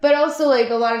 But also,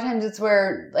 like, a lot of times it's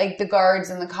where, like, the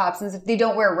guards and the cops and stuff, they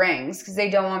don't wear rings because they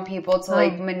don't want people to,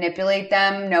 like, manipulate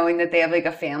them knowing that they have, like,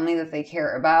 a family that they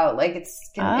care about. Like, it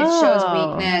shows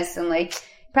weakness and, like,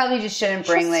 probably just shouldn't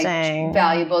bring, like,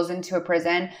 valuables into a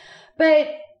prison. But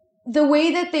the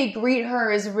way that they greet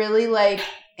her is really, like,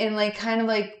 in, like, kind of,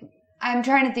 like, I'm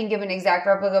trying to think of an exact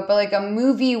replica, but, like, a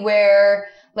movie where,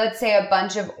 let's say a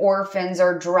bunch of orphans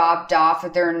are dropped off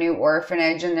at their new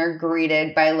orphanage and they're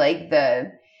greeted by, like,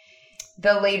 the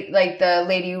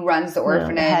lady who runs the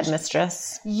orphanage. The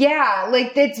headmistress. Yeah.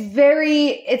 Like,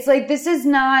 it's like, this is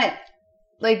not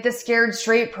like the Scared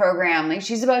Straight program. Like,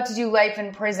 she's about to do life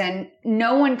in prison.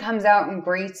 No one comes out and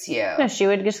greets you. No, she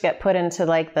would just get put into,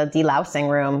 like, the delousing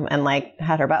room and, like,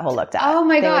 had her butthole looked at. Oh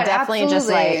my God. They would definitely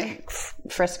absolutely. just,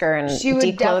 like, frisk her and she would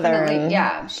declothe her. And...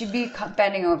 Yeah. She'd be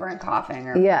bending over and coughing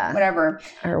or whatever.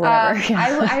 Or whatever.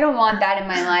 I don't want that in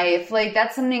my life. Like,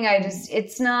 that's something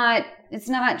it's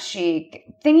not chic.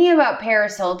 Thinking about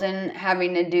Paris Hilton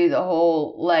having to do the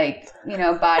whole, like, you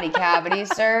know, body cavity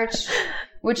search,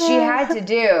 which she had to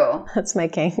do. That's my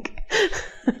kink.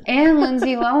 And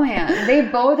Lindsay Lohan. They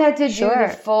both had to do the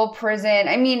full prison.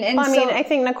 I mean, I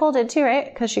think Nicole did too,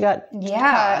 right? Because she got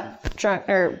drunk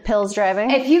or pills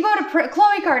driving. If you go to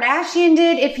Khloe Kardashian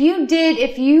did. If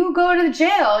you go to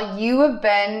jail, you have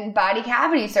been body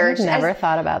cavity searched. Never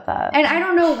thought about that. And I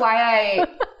don't know why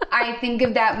I think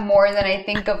of that more than I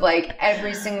think of, like,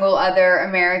 every single other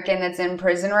American that's in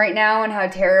prison right now and how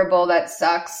terrible that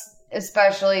sucks,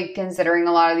 especially considering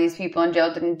a lot of these people in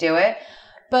jail didn't do it.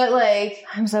 But, like...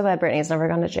 I'm so glad Britney's never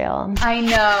gone to jail. I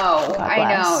know.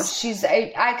 I know. She's...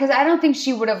 Because I don't think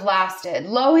she would have lasted.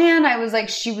 Lohan, I was like,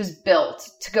 she was built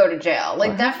to go to jail.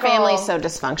 Like, that family's so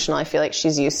dysfunctional. I feel like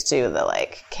she's used to the,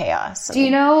 like, chaos. Do you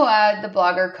know the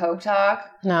blogger Coke Talk?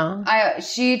 No.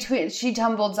 She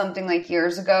tumbled something, like,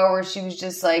 years ago where she was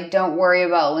just like, don't worry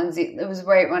about Lindsay. It was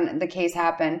right when the case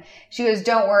happened. She goes,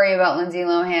 don't worry about Lindsay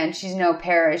Lohan. She's no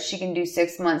Paris. She can do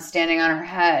 6 months standing on her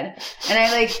head. And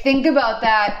I, like, think about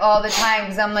that all the time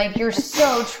because I'm like, you're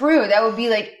so true. That would be,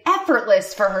 like,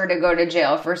 effortless for her to go to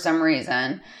jail for some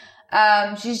reason.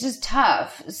 She's just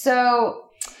tough. So,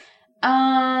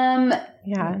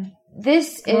 yeah.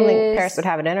 This I don't think Paris would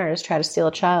have it in her is try to steal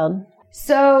a child.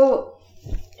 So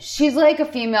she's like a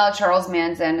female Charles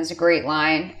Manson is a great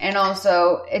line. And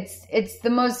also it's the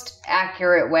most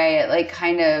accurate way. It, like,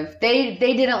 kind of, they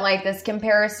didn't like this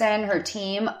comparison, her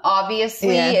team.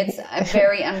 Obviously, it's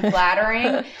very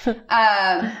unflattering.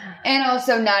 And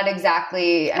also not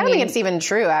exactly, I don't think it's even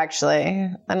true,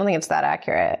 actually. I don't think it's that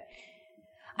accurate.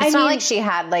 It's not like she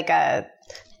had, like, a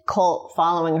cult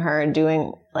following her and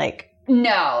doing, like,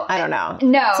 no. I don't know.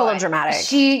 No. It's a little dramatic.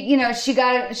 She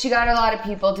got a lot of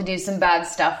people to do some bad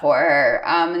stuff for her.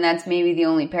 And that's maybe the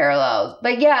only parallel.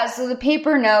 But yeah, so the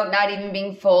paper note not even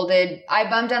being folded, I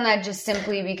bumped on that just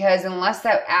simply because unless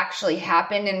that actually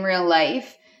happened in real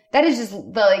life, that is just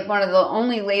one of the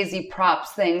only lazy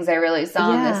props things I really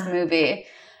saw in this movie.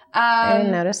 I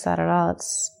didn't notice that at all.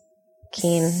 It's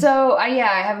keen. So, I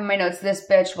have in my notes, this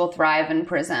bitch will thrive in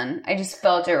prison. I just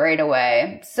felt it right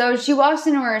away. So she walks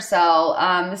into her cell.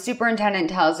 The superintendent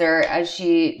tells her, as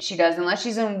she does, unless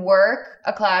she's in work,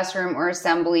 a classroom, or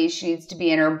assembly, she needs to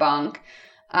be in her bunk.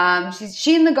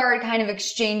 She and the guard kind of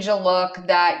exchange a look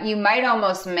that you might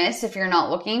almost miss if you're not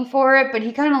looking for it, but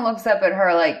he kind of looks up at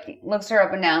her, like, looks her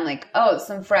up and down, like, oh,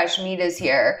 some fresh meat is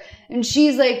here. And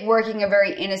she's, like, working a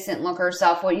very innocent look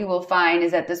herself. What you will find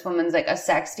is that this woman's, like, a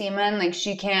sex demon. Like,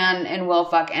 she can and will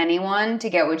fuck anyone to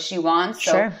get what she wants.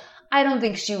 So sure. I don't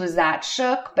think she was that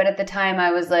shook, but at the time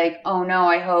I was like, oh no,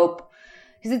 I hope,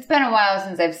 because it's been a while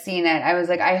since I've seen it. I was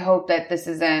like, I hope that this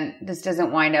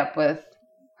doesn't wind up with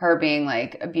her being,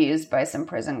 like, abused by some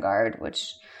prison guard,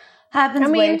 which happens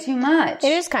way too much.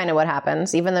 It is kind of what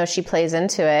happens. Even though she plays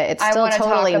into it, it's still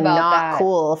totally not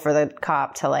cool for the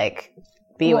cop to, like,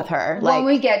 be with her. Like, when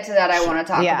we get to that, I want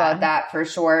to talk about that for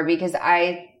sure, because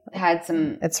I had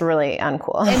some... It's really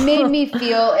uncool. It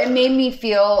made me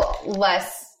feel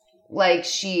less like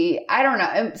I don't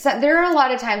know. So there are a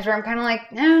lot of times where I'm kind of like,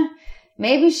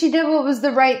 maybe she did what was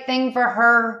the right thing for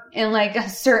her in, like, a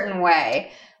certain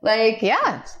way. Like,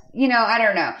 you know, I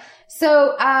don't know.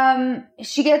 So,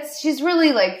 she's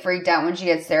really, like, freaked out when she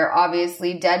gets there.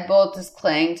 Obviously, deadbolt is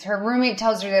clanked. Her roommate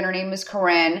tells her that her name is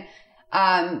Corinne.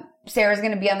 Sarah's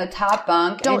going to be on the top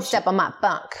bunk. Don't step on my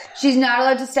bunk. She's not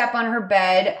allowed to step on her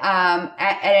bed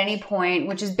at any point,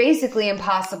 which is basically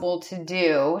impossible to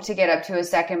do, to get up to a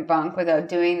second bunk without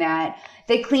doing that.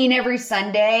 They clean every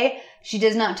Sunday. She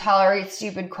does not tolerate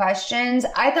stupid questions.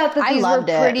 I thought that these were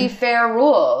pretty fair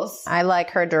rules. I like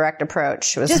her direct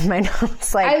approach. Was in my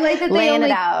notes. I like that they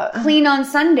only clean on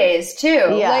Sundays too.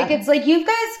 Yeah. Like it's like you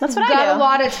guys got a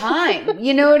lot of time.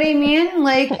 You know what I mean?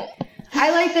 Like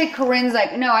I like that Corinne's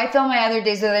like, no, I film my other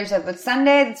days with other stuff, but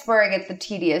Sunday, that's where I get the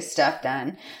tedious stuff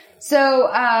done. So,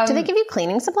 do they give you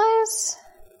cleaning supplies?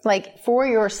 Like for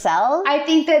yourself? I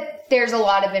think that there's a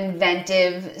lot of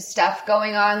inventive stuff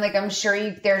going on. Like I'm sure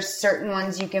there's certain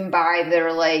ones you can buy that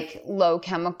are like low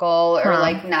chemical or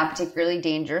like not particularly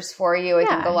dangerous for you. I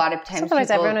think a lot of times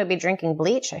otherwise everyone would be drinking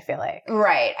bleach, I feel like.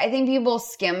 Right. I think people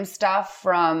skim stuff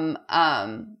from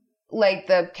like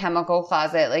the chemical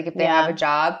closet, like if they have a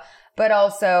job. But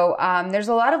also, there's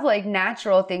a lot of like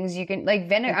natural things you can, like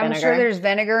vinegar. I'm sure there's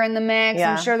vinegar in the mix.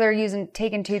 Yeah. I'm sure they're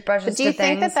taking toothbrushes to things. Do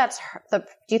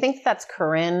you think that's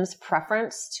Corinne's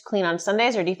preference to clean on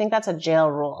Sundays, or do you think that's a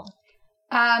jail rule?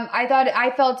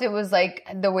 I felt it was like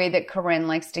the way that Corinne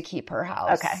likes to keep her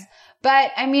house. Okay.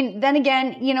 But I mean, then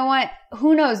again, you know what?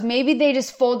 Who knows? Maybe they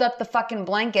just fold up the fucking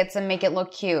blankets and make it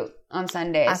look cute on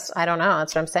Sundays. I don't know.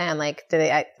 That's what I'm saying. Like,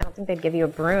 I don't think they'd give you a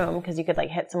broom because you could like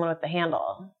hit someone with the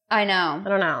handle. I know. I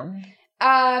don't know.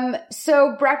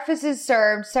 So breakfast is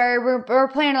served. Sorry, we're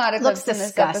playing a lot of clips in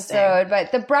this episode,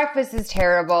 but the breakfast is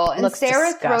terrible. And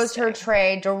Sarah throws her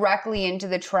tray directly into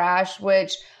the trash,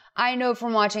 which I know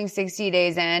from watching 60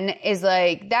 Days In is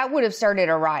like, that would have started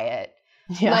a riot.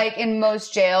 Yeah. Like in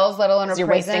most jails, let alone a prison. You're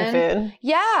wasting food.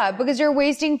 Yeah, because you're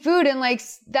wasting food, and like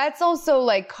that's also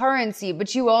like currency.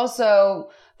 But you also,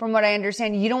 from what I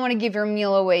understand, you don't want to give your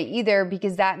meal away either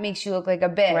because that makes you look like a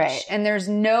bitch. Right. And there's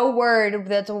no word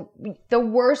the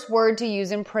worst word to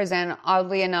use in prison,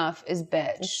 oddly enough, is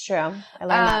bitch. It's true. I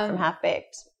learned that from Half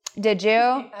Baked. Did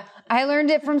you? I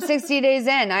learned it from 60 Days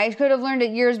In. I could have learned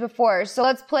it years before. So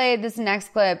let's play this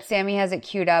next clip. Sammy has it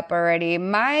queued up already.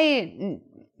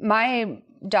 My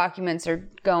documents are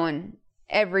going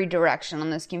every direction on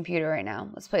this computer right now.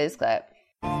 Let's play this clip.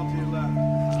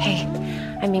 Hey,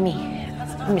 I'm Mimi.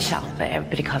 Michelle, but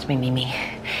everybody calls me Mimi.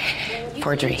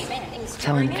 Forgery.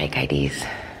 Selling fake IDs.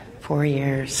 4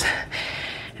 years.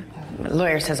 My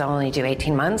lawyer says I'll only do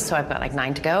 18 months, so I've got like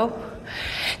 9 to go. Do you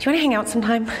want to hang out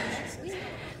sometime?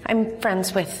 I'm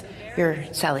friends with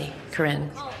your Sally,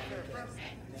 Corinne.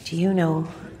 Do you know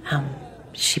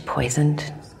she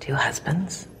poisoned 2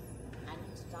 husbands?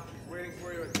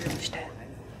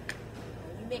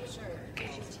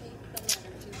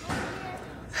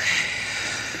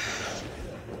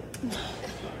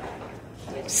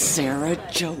 Sarah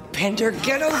Jo Pender,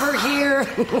 get over here! I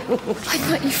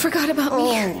thought you forgot about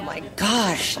me. Oh my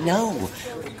gosh, no.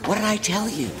 What did I tell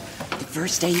you? The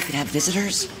first day you could have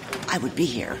visitors, I would be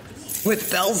here. With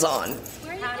bells on.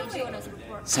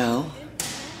 So,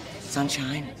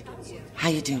 sunshine, how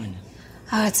you doing?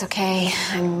 Oh, it's okay.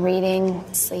 I'm reading,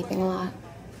 sleeping a lot.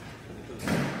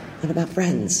 What about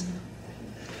friends?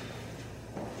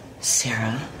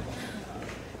 Sarah,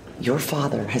 your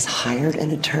father has hired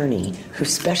an attorney who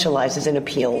specializes in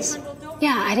appeals.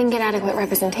 Yeah, I didn't get adequate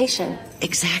representation.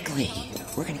 Exactly.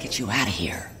 We're gonna get you out of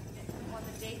here.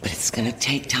 But it's gonna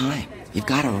take time. You've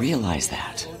got to realize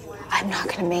that. I'm not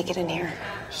gonna make it in here.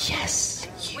 Yes,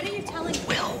 you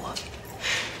will.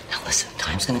 Now listen,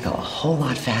 time's gonna go a whole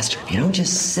lot faster. You don't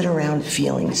just sit around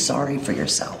feeling sorry for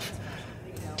yourself.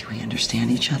 Do we understand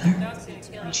each other?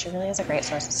 She really is a great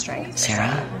source of strength.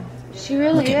 Sarah? She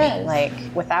really is. Like,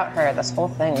 without her, this whole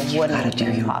thing wouldn't have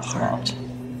been possible.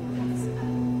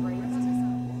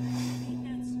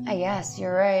 I guess,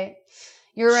 you're right.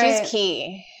 You're right. She's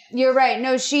key. You're right.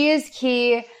 No, she is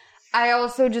key. I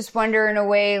also just wonder in a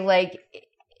way, like,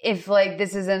 if like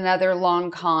this is another long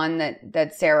con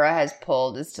that Sarah has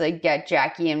pulled is to like get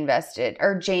Jamie invested.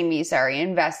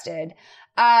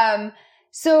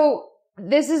 So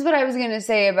this is what I was going to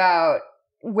say about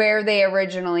where they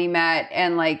originally met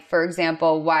and like, for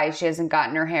example, why she hasn't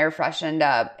gotten her hair freshened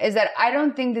up is that I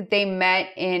don't think that they met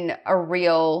in a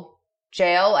real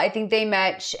jail. I think they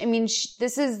met,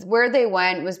 this is where they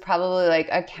went was probably like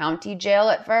a county jail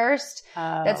at first.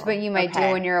 Oh, that's what you might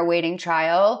do when you're awaiting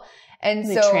trial. And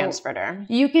they so transferred her.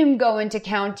 You can go into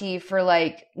county for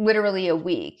like literally a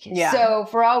week. Yeah. So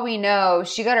for all we know,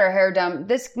 she got her hair done.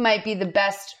 This might be the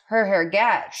best her hair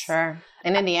gets. Sure.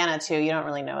 In Indiana too, you don't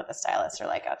really know what the stylists are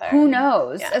like out there. Who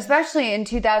knows? Yeah. Especially in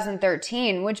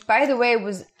 2013, which by the way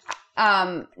was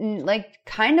like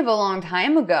kind of a long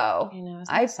time ago. I know,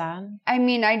 isn't that sad? I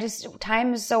mean,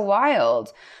 time is so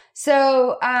wild.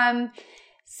 So,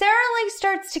 Sarah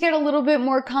starts to get a little bit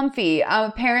more comfy.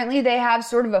 Apparently they have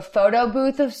sort of a photo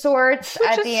booth of sorts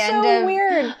at the end of.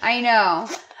 Weird. I know.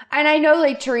 And I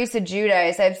know Teresa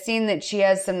Giudice, I've seen that she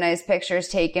has some nice pictures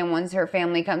taken once her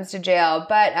family comes to jail,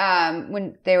 but,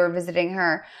 when they were visiting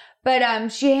her. But,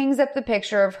 she hangs up the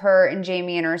picture of her and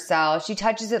Jamie in her cell. She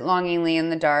touches it longingly in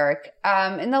the dark.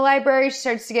 In the library, she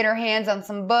starts to get her hands on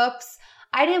some books.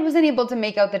 I wasn't able to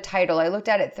make out the title. I looked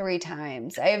at it 3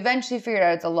 times. I eventually figured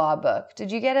out it's a law book. Did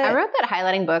you get it? I wrote that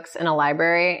highlighting books in a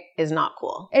library is not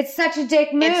cool. It's such a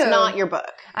dick move. It's not your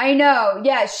book. I know.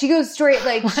 Yeah, she goes straight,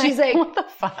 she's like, what the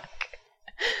fuck?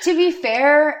 To be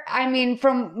fair, I mean,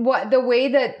 from the way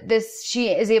that she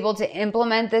is able to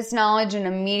implement this knowledge and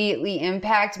immediately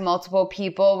impact multiple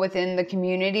people within the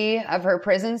community of her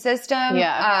prison system.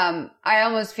 Yeah. I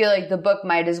almost feel like the book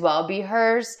might as well be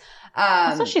hers.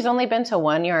 Also, she's only been to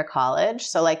 1 year of college.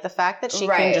 So the fact that she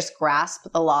can just grasp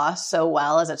the law so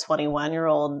well as a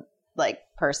 21-year-old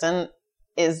person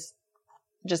is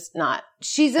just not.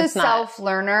 She's a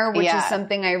self-learner, which is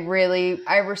something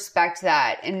I respect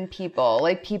that in people.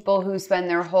 People who spend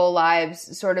their whole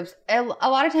lives sort of, a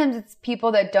lot of times it's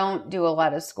people that don't do a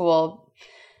lot of school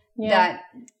that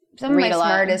some of my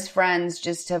smartest friends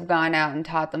just have gone out and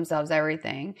taught themselves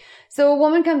everything. So a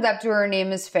woman comes up to her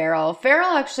name is Farrell.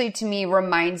 Farrell actually to me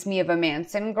reminds me of a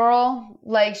Manson girl.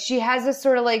 She has this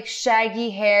sort of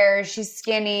shaggy hair. She's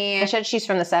skinny. I said she's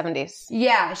from the 70s.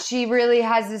 Yeah, she really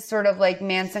has this sort of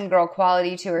Manson girl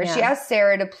quality to her. Yeah. She asked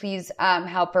Sarah to please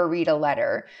help her read a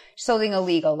letter. She's holding a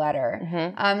legal letter.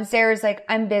 Mm-hmm. Sarah's like,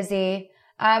 I'm busy.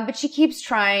 But she keeps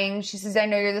trying. She says, I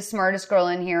know you're the smartest girl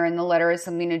in here, and the letter has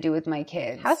something to do with my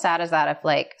kids. How sad is that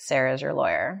if, Sarah's your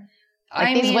lawyer?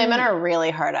 These women are really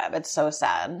hard up. It's so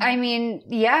sad. I mean,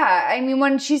 yeah. I mean,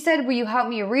 when she said, will you help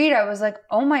me read? I was like,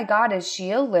 oh my God, is she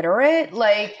illiterate?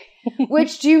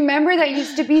 Which, do you remember that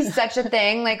used to be such a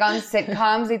thing? On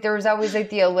sitcoms, there was always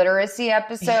the illiteracy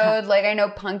episode. Yeah. I know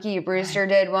Punky Brewster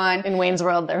did one. In Wayne's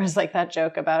World, there was that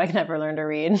joke about I never learned to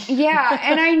read. Yeah.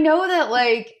 And I know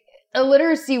that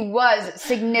illiteracy was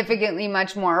significantly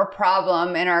much more a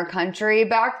problem in our country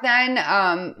back then,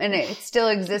 and it still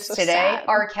exists today. Sad.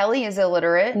 R. Kelly is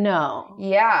illiterate. No.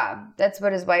 Yeah, that's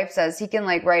what his wife says. He can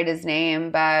write his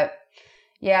name, but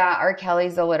yeah, R.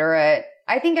 Kelly's illiterate.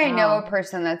 I think I know a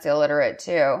person that's illiterate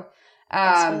too.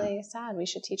 That's really sad. We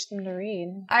should teach them to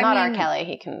read. Not R. Kelly.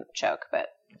 He can choke, but.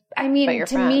 I mean,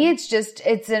 to me, it's just,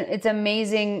 it's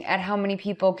amazing at how many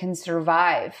people can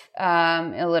survive,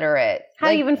 illiterate. How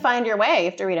do you even find your way? You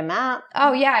have to read a map.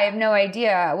 Oh yeah, I have no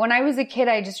idea. When I was a kid,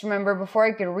 I just remember before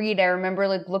I could read, I remember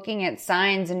looking at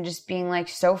signs and just being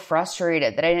so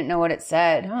frustrated that I didn't know what it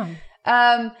said.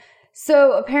 Oh.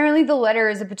 So apparently the letter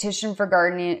is a petition for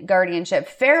guardianship.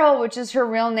 Farrell, which is her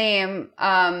real name,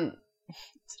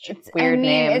 such a weird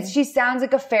name. She sounds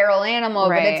like a feral animal,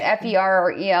 right. But it's F-E-R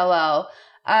or E-L-L.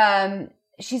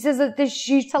 She says that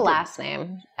she's a last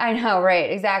name. I know,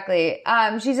 right? Exactly.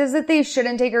 She says that they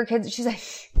shouldn't take her kids. She's like,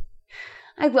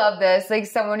 I love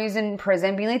this. Someone who's in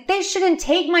prison being like, they shouldn't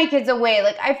take my kids away.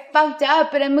 I fucked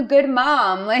up, but I'm a good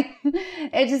mom.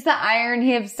 It's just the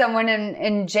irony of someone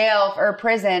in jail or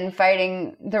prison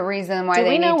fighting the reason why they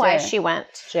need to. Do we know why she went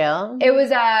to jail?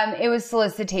 It was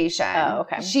solicitation. Oh,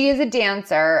 okay. She is a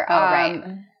dancer. Oh, right.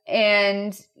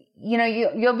 And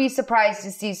you'll be surprised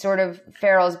to see sort of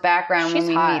Farrell's background when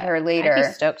we meet her later. I'd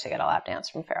be stoked to get a lap dance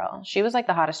from Farrell. She was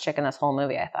the hottest chick in this whole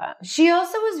movie, I thought. She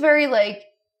also was very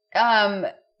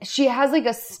she has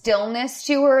a stillness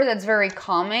to her that's very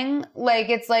calming.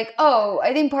 It's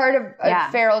I think part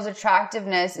of Farrell's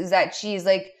attractiveness is that she's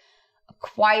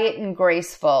quiet and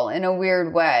graceful in a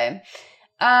weird way.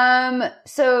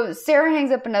 So Sarah hangs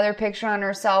up another picture on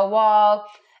her cell wall.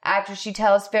 After she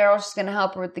tells Farrell she's going to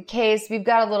help her with the case, we've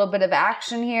got a little bit of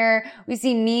action here. We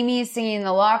see Mimi singing in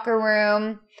the locker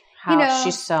room.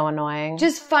 She's so annoying.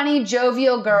 Just funny,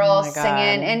 jovial girl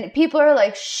singing. And people are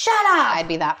like, shut up. I'd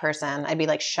be that person. I'd be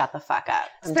like, shut the fuck up.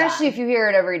 Especially if you hear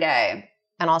it every day.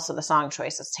 And also the song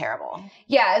choice is terrible.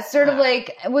 Yeah, it's sort of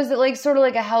was it sort of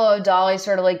a Hello Dolly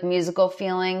sort of musical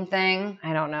feeling thing?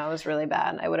 I don't know. It was really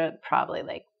bad. I would have probably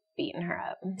beaten her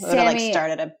up. It would have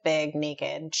started a big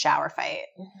naked shower fight.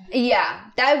 Yeah,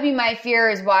 that would be my fear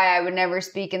is why I would never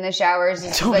speak in the showers.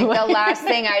 It's totally. The last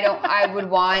thing I would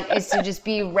want is to just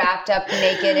be wrapped up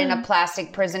naked in a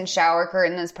plastic prison shower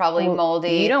curtain that's probably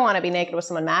moldy. You don't want to be naked with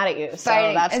someone mad at you. So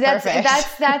that's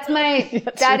perfect. That's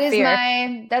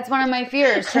my that's one of my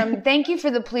fears. Thank you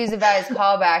for the please advise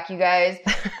callback, you guys.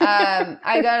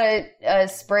 I got a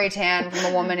spray tan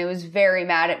from a woman who was very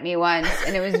mad at me once,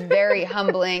 and it was very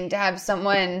humbling to have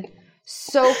someone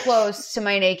so close to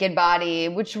my naked body,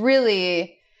 which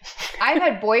really, I've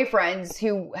had boyfriends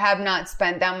who have not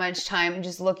spent that much time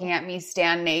just looking at me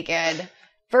stand naked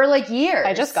for like years.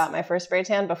 I just got my first spray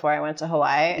tan before I went to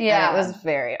Hawaii. Yeah. And it was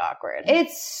very awkward.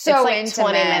 It's so like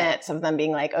intimate. 20 minutes of them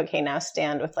being like, okay, now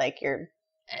stand with like your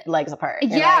legs apart.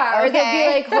 You're yeah. like, Or they'd be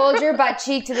like, hold your butt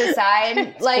cheek to the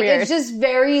side. Like, weird. it's just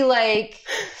very like...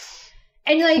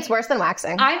 And like, it's worse than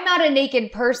waxing. I'm not a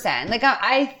naked person. Like,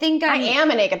 I think I am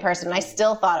a naked person. And I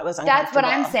still thought it was uncomfortable. That's what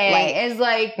I'm saying. Is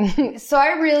like, so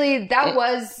I really, that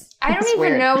was, I don't even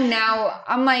weird. know now.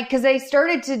 I'm like, cause I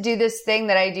started to do this thing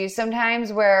that I do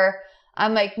sometimes where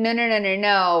I'm like,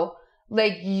 no.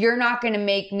 Like, you're not going to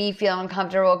make me feel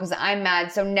uncomfortable because I'm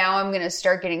mad. So now I'm going to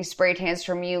start getting spray tans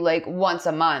from you like once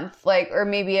a month, like, or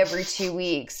maybe every 2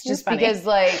 weeks, just because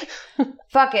like,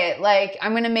 fuck it. Like,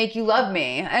 I'm going to make you love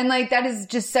me. And like, that is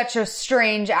just such a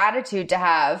strange attitude to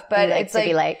have, but it's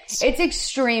like, it's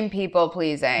extreme people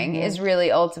pleasing is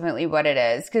really ultimately what it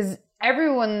is. Cause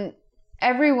everyone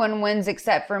wins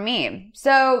except for me.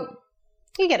 So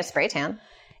you get a spray tan.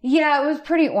 Yeah, it was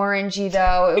pretty orangey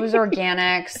though. It was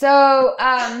organic. So,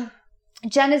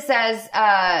 Sarah says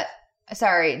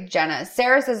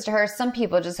to her, some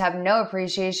people just have no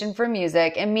appreciation for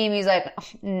music. And Mimi's like, oh,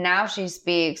 now she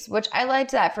speaks, which I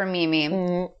liked that for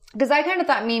Mimi. Because I kind of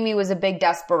thought Mimi was a big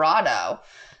desperado,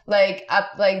 like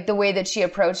the way that she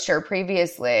approached her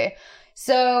previously.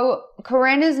 So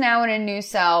Corinne is now in a new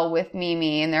cell with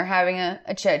Mimi and they're having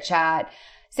a chit chat.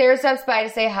 Sarah steps by to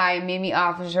say hi and Mimi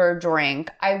offers her a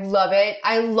drink. I love it.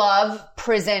 I love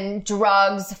prison,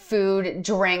 drugs, food,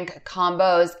 drink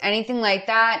combos, anything like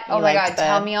that. Oh my God,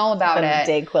 tell me all about it.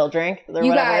 Dayquil drink or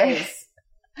you whatever. Guys,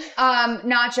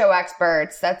 nacho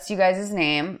experts. That's you guys'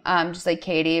 name. Just like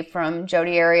Katie from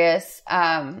Jodi Arias.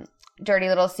 Dirty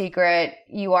Little Secret.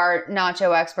 You are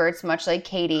nacho experts, much like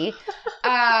Katie.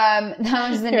 That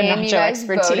was the name you guys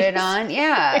voted on.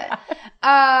 Yeah.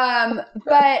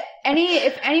 But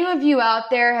if any of you out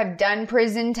there have done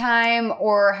prison time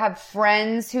or have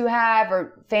friends who have,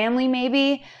 or family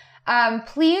maybe,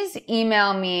 please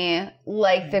email me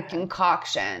like the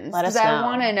concoctions. Let us know. I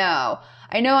want to know.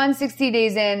 I know on 60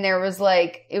 Days In, it was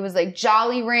like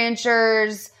Jolly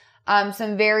Ranchers,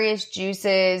 some various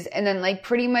juices, and then like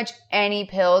pretty much any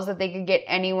pills that they could get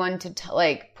anyone to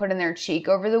like put in their cheek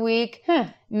over the week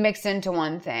mixed into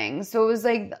one thing. So it was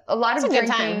like a lot of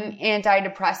drinking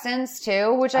antidepressants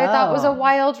too, which I thought was a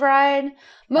wild ride.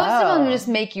 Most of them just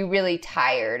make you really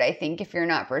tired, I think, if you're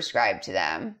not prescribed to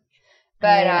them.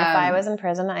 But if I was in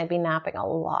prison, I'd be napping a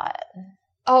lot.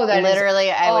 Oh, that literally,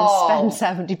 I would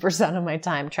spend 70% of my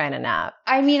time trying to nap.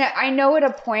 I mean, I know at a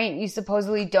point you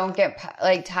supposedly don't get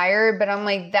like tired, but I'm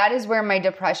like, that is where my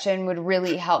depression would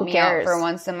really help me out for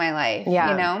once in my life.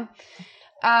 Yeah. You know?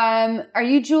 Are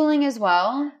you juuling as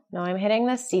well? No, I'm hitting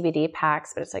the CBD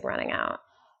packs, but it's like running out.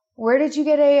 Where did you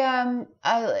get a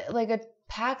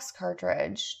PAX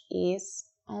cartridge? Ease.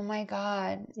 Oh my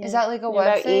God. Yeah. Is that like a You know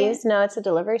website? about Ease? No, it's a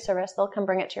delivery service. They'll come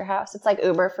bring it to your house. It's like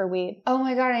Uber for weed. Oh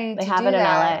my God, I need to do that. They have it in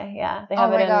LA. Yeah. They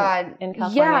have it in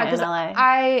California and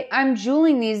LA. I'm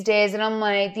juuling these days and I'm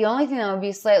like, the only thing that would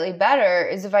be slightly better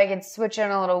is if I could switch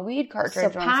in a little weed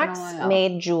cartridge once in a while. So PAX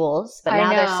made Juuls, but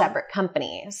now they're separate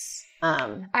companies.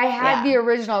 I had the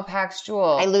original PAX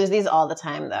Juul. I lose these all the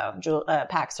time though.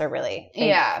 PAX are really,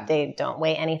 they don't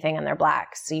weigh anything and they're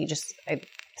black. So you just,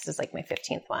 this is like my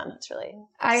 15th one. It's really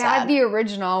I had the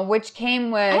original, which came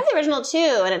with... I have the original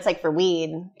too, and it's like for weed.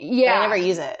 Yeah. But I never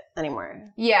use it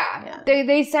anymore. Yeah.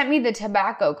 They sent me the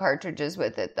tobacco cartridges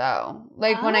with it though.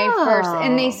 Like when I first...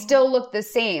 And they still look the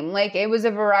same. Like it was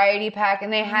a variety pack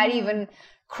and they had even...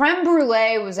 Creme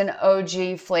brulee was an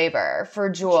OG flavor for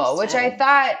Juul, which I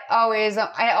thought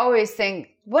I always think,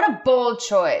 what a bold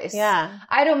choice. Yeah.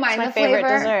 I don't mind the flavor. It's my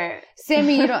favorite dessert.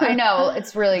 Sammy, you don't, I know,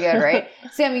 it's really good, right?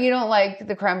 Sammy, you don't like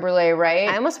the creme brulee, right?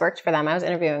 I almost worked for them. I was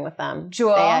interviewing with them.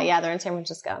 Juul? They're in San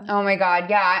Francisco. Oh my God.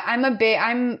 Yeah.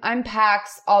 I'm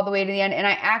PAX all the way to the end. And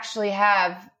I actually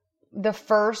have the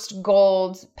first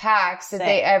gold PAX that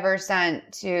they ever sent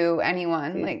to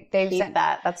anyone. Like they've sent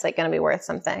that. That's like going to be worth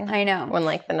something. I know. When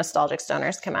like the nostalgic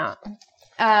stoners come out.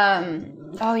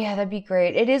 Oh yeah, that'd be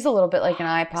great. It is a little bit like an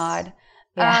iPod.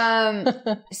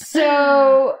 Yeah.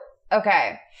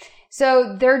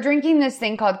 So they're drinking this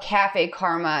thing called Cafe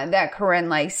Karma that Corinne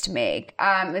likes to make.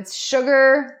 It's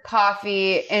sugar,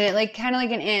 coffee, and it like kind of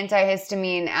like an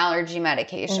antihistamine allergy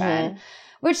medication,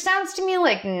 which sounds to me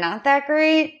like not that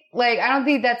great. Like, I don't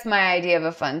think that's my idea of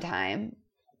a fun time.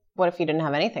 What if you didn't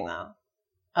have anything though?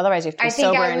 Otherwise you have to be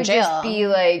sober in jail. Just be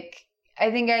like,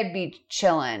 I think I'd be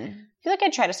chilling. I feel like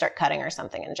I'd try to start cutting or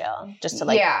something in jail just to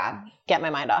like get my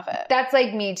mind off it. That's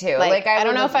like me too. Like I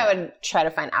don't know if I would try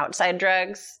to find outside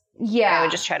drugs Yeah. I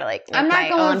would just try to like make I'm not my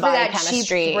going own for body that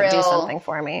chemistry cheap thrill. do something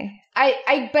for me.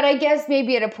 But I guess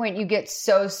maybe at a point you get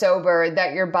so sober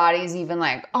that your body's even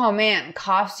like, oh man,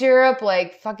 cough syrup,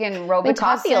 like fucking Robitussin.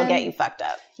 Coffee will get you fucked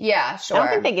up. Yeah, sure. I don't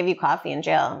think they give you coffee in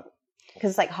jail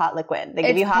because it's like hot liquid. They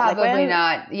give you hot liquid? Probably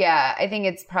not. Yeah, I think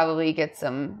it's probably get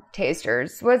some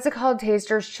tasters. What's it called?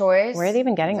 Taster's Choice? Where are they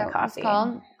even getting the coffee? It's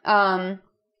called?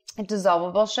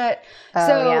 Dissolvable shit.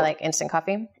 Like instant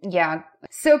coffee? Yeah.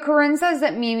 So Corinne says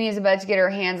that Mimi is about to get her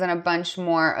hands on a bunch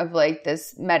more of like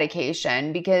this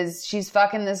medication because she's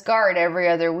fucking this guard every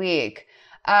other week.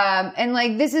 And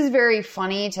like, this is very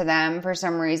funny to them for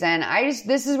some reason.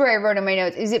 This is where I wrote in my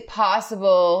notes, is it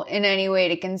possible in any way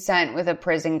to consent with a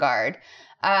prison guard?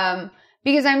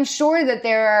 Because I'm sure that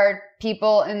there are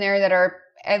people in there that are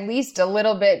at least a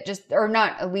little bit or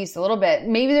not at least a little bit.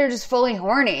 Maybe they're just fully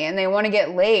horny and they want to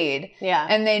get laid. Yeah.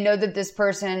 And they know that this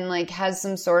person like has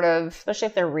some sort of, especially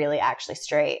if they're really actually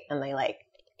straight and they like,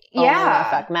 only want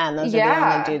to fuck men. Those are the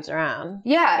only dudes around.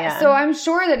 Yeah. So I'm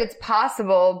sure that it's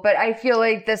possible, but I feel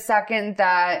like the second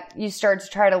that you start to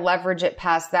try to leverage it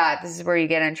past that, this is where you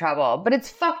get in trouble. But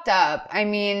it's fucked up. I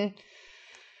mean,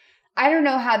 I don't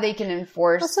know how they can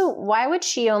enforce. Also, why would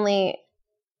she only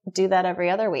do that every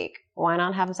other week? Why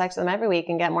not have sex with them every week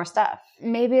and get more stuff?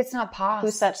 Maybe it's not possible.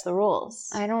 Who sets the rules?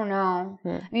 I don't know.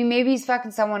 I mean, maybe he's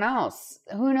fucking someone else.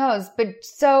 Who knows? But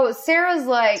so Sarah's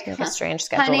like, it's a strange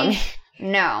schedule. Honey,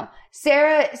 no.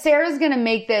 Sarah's going to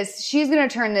make this, she's going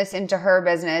to turn this into her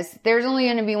business. There's only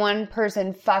going to be one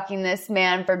person fucking this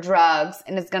man for drugs,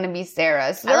 and it's going to be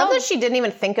Sarah. So I love that she didn't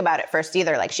even think about it first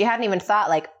either. Like, she hadn't even thought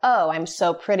like, oh, I'm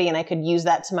so pretty and I could use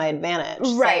that to my advantage.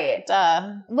 Right. Like,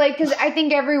 duh. Like, cause I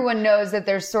think everyone knows that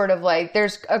there's sort of like,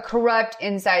 there's a corrupt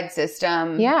inside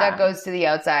system that goes to the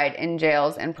outside in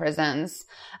jails and prisons.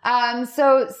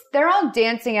 So they're all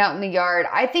dancing out in the yard.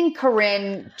 I think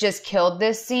Corinne just killed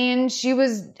this scene. She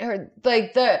was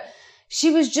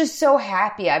just so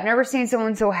happy. I've never seen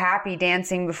someone so happy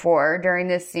dancing before during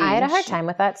this scene. I had a hard time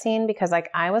with that scene because like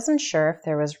I wasn't sure if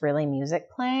there was really music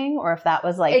playing or if that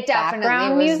was like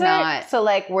background music. Not. So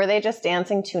like, were they just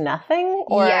dancing to nothing?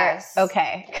 Or, yes.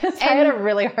 Okay. Cause I had a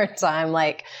really hard time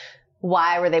like,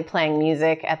 why were they playing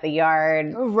music at the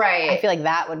yard? Right. I feel like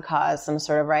that would cause some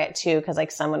sort of riot too, because like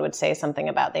someone would say something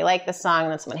about they like the song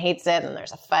and then someone hates it and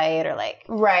there's a fight or like,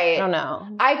 right. I don't know.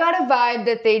 I got a vibe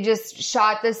that they just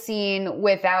shot the scene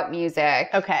without music.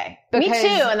 Okay. Me too,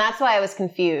 and that's why I was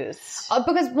confused.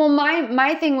 Because, well,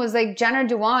 my thing was like Jenna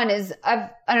Dewan is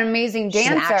an amazing dancer.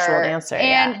 She's an actual dancer,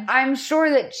 and I'm sure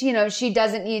that, you know, she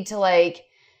doesn't need to like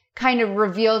kind of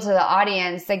reveal to the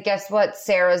audience that guess what,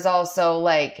 Sarah's also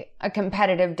like a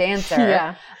competitive dancer.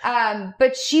 Yeah.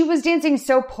 But she was dancing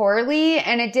so poorly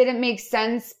and it didn't make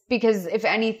sense because if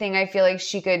anything, I feel like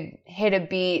she could hit a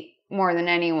beat more than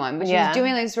anyone, but she was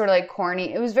doing like sort of like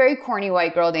corny. It was very corny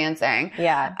white girl dancing.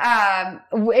 Yeah.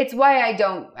 It's why I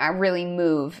don't really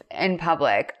move in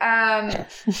public.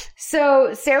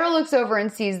 So Sarah looks over and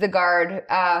sees the guard,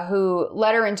 who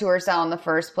let her into her cell in the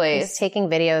first place. He's taking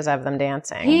videos of them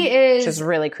dancing. He is. Which is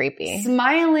really creepy.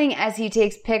 Smiling as he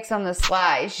takes pics on the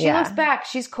sly. She looks back.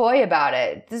 She's coy about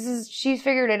it. She's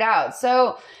figured it out.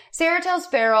 So Sarah tells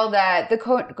Farrell that the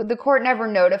court never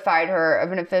notified her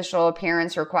of an official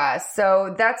appearance request.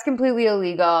 So that's completely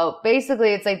illegal.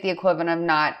 Basically, it's like the equivalent of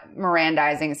not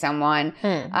Mirandizing someone.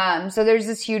 So there's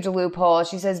this huge loophole.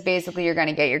 She says basically you're going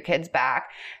to get your kids back.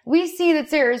 We see that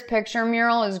Sarah's picture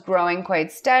mural is growing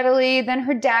quite steadily. Then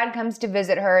her dad comes to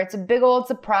visit her. It's a big old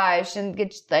surprise.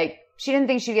 She didn't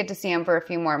think she'd get to see him for a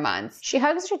few more months. She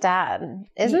hugs her dad.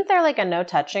 Isn't there like a no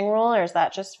touching rule or is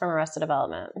that just from Arrested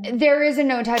Development? There is a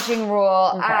no touching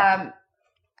rule. Okay.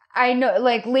 I know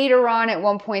like later on at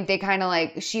one point they kind of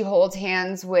like, she holds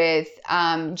hands with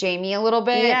Jamie a little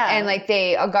bit and like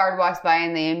a guard walks by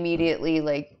and they immediately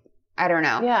like, I don't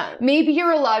know. Yeah. Maybe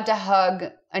you're allowed to hug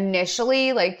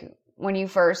initially, like when you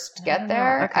first get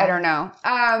there. Okay. I don't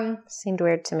know. Seemed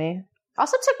weird to me.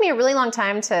 Also took me a really long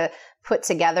time to put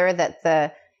together that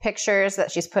the pictures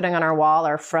that she's putting on our wall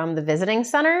are from the visiting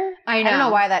center. I know. I don't know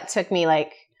why that took me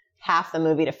like half the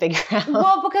movie to figure out.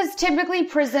 Well, because typically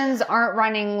prisons aren't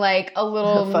running like a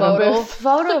little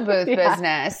photo booth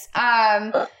business.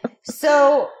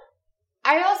 So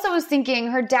I also was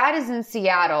thinking her dad is in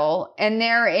Seattle and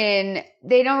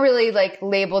they don't really like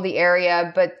label the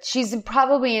area, but she's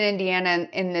probably in Indiana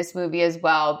in this movie as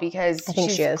well because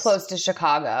she's close to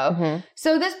Chicago. Mm-hmm.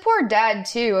 So this poor dad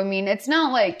too, I mean, it's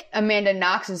not like Amanda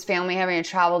Knox's family having to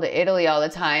travel to Italy all the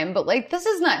time, but like this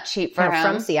is not cheap for him.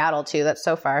 From Seattle too, that's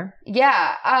so far.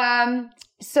 Yeah.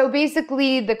 So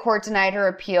basically the court denied her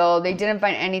appeal. They didn't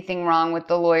find anything wrong with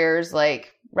the lawyer's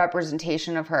like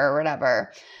representation of her or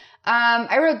whatever.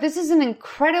 I wrote, this is an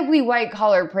incredibly white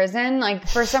collar prison. Like,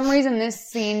 for some reason, this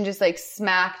scene just like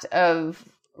smacked of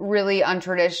really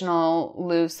untraditional,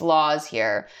 loose laws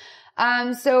here.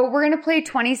 So we're going to play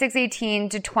 2618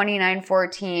 to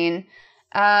 2914.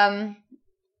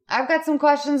 I've got some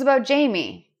questions about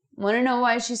Jamie. Want to know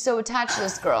why she's so attached to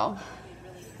this girl.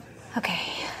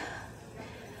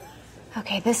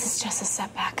 Okay, this is just a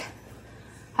setback.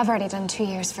 I've already done 2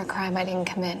 years for a crime I didn't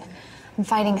commit. I'm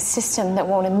fighting a system that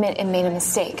won't admit it made a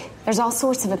mistake. There's all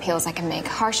sorts of appeals I can make.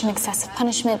 Harsh and excessive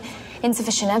punishment,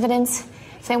 insufficient evidence.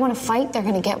 If they want to fight, they're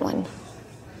going to get one.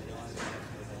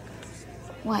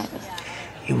 What?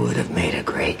 You would have made a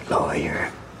great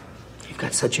lawyer. You've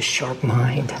got such a sharp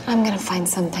mind. I'm going to find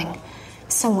something.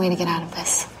 Some way to get out of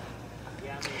this.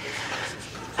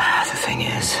 The thing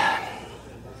is,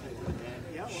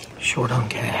 short on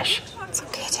cash. It's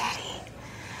okay, Daddy.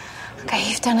 Okay,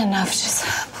 you've done enough. Just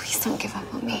please don't give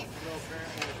up on me.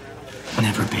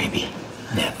 Never, baby.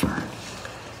 Never.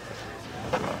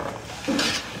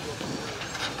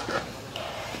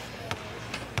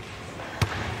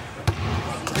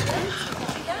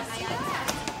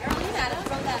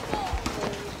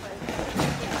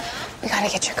 We gotta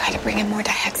get your guy to bring in more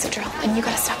dihexadril, and you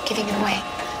gotta stop giving it away.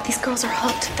 These girls are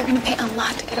hooked. They're gonna pay a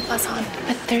lot to get a buzz on.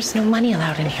 But there's no money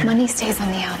allowed in here. Money stays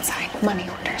on the outside. Money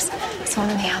orders.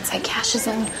 Someone on the outside cashes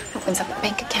in, opens up a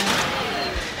bank account.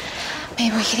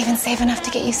 Maybe we could even save enough to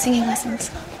get you singing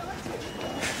lessons.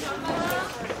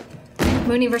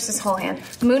 Mooney versus Holland.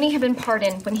 Mooney had been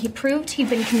pardoned when he proved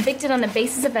he'd been convicted on the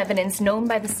basis of evidence known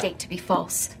by the state to be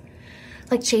false.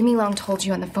 Like Jamie Long told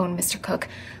you on the phone, Mr. Cook,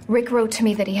 Rick wrote to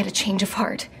me that he had a change of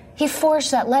heart. He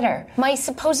forged that letter. My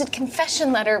supposed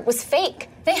confession letter was fake.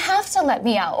 They have to let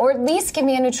me out, or at least give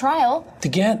me a new trial. To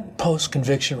get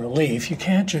post-conviction relief, you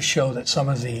can't just show that some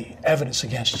of the evidence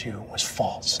against you was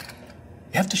false.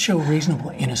 You have to show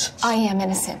reasonable innocence. I am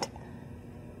innocent.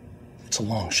 It's a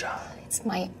long shot. It's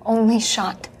my only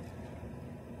shot.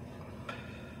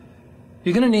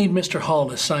 You're going to need Mr. Hall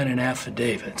to sign an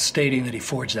affidavit stating that he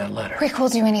forged that letter. Rick will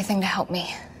do anything to help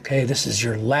me. Okay, this is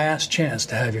your last chance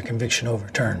to have your conviction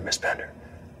overturned, Miss Bender.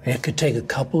 It could take a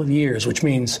couple of years, which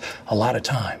means a lot of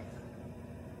time.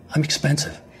 I'm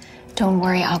expensive. Don't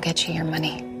worry, I'll get you your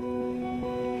money.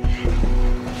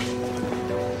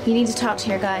 You need to talk to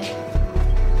your guy.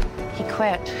 He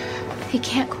quit. He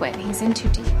can't quit. He's in too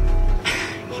deep.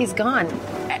 He's gone.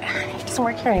 He doesn't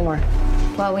work here anymore.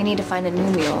 Well, we need to find a new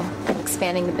mule,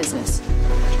 expanding the business.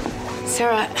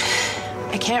 Sarah,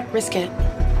 I can't risk it.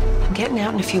 I'm getting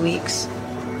out in a few weeks.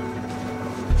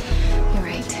 You're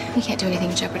right. We can't do anything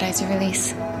to jeopardize your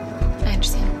release. I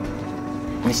understand.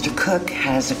 Mr. Cook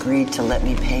has agreed to let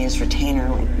me pay his retainer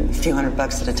like a few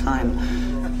 $100 at a time.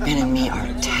 Ben and me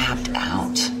are tapped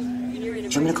out. Do you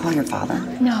want me to call your father?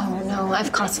 No,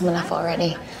 I've cost him enough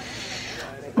already.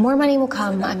 More money will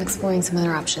come. I'm exploring some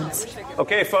other options.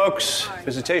 Okay, folks.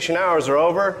 Visitation hours are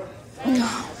over. No,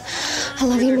 I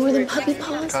love you more than puppy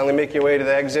paws. Kindly make your way to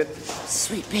the exit.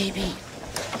 Sweet baby.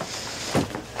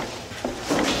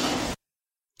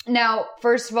 Now,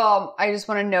 first of all, I just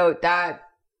want to note that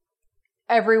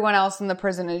everyone else in the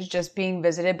prison is just being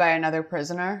visited by another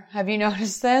prisoner. Have you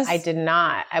noticed this? I did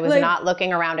not. I was not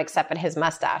looking around except at his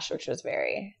mustache, which was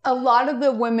very... A lot of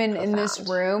the women in this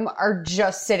room are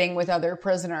just sitting with other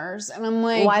prisoners. And I'm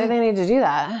like... Why do they need to do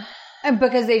that?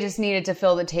 Because they just needed to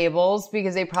fill the tables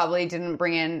because they probably didn't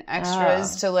bring in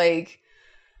extras to like...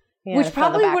 Yeah, which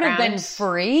probably would have been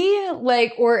free,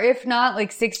 like, or if not,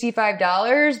 like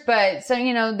 $65. But so,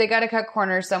 you know, they got to cut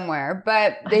corners somewhere.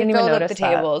 But they filled up the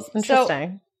tables.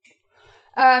 Interesting.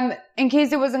 So, in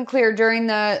case it wasn't clear, during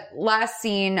the last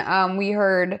scene, we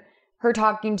heard her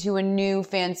talking to a new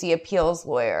fancy appeals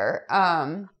lawyer.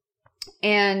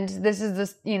 And this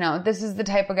is the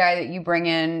type of guy that you bring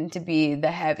in to be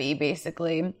the heavy,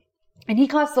 basically. And he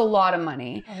costs a lot of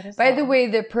money. By the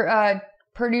way, the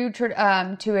Purdue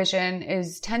tuition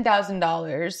is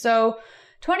 $10,000. So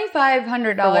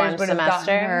 $2,500 would have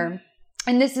gotten her.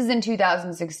 And this is in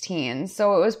 2016.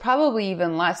 So it was probably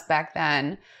even less back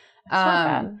then.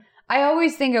 I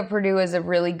always think of Purdue as a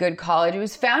really good college. It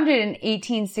was founded in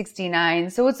 1869.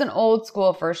 So it's an old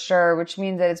school for sure, which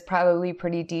means that it's probably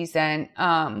pretty decent.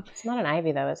 It's not an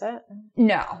Ivy though, is it?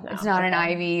 No, it's not an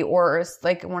Ivy or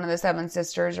like one of the Seven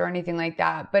Sisters or anything like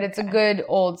that. But it's a good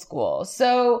old school.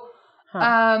 So...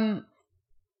 I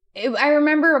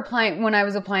remember when I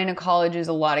was applying to colleges,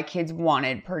 a lot of kids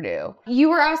wanted Purdue. You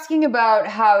were asking about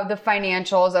how the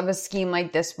financials of a scheme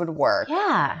like this would work.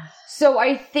 Yeah. So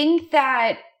I think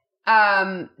that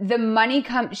the money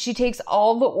she takes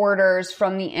all the orders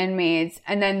from the inmates,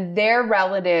 and then their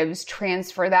relatives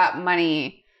transfer that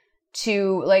money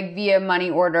to, like, via money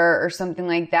order or something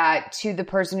like that to the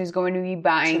person who's going to be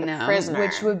buying them, prisoner,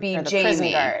 which would be or the Jamie.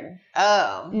 Prison guard.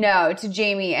 Oh. No, to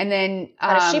Jamie. And then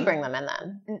how does she bring them in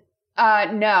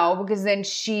then? No, because then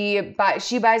she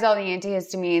buys all the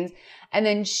antihistamines, and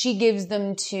then she gives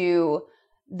them to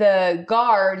the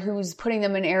guard who's putting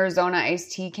them in Arizona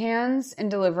iced tea cans and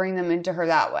delivering them into her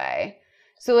that way.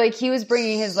 So, like, he was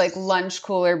bringing his, like, lunch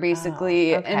cooler,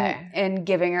 basically, and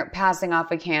passing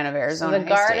off a can of Arizona So the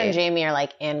guard and Jamie are,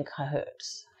 like, in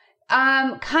cahoots.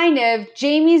 Kind of.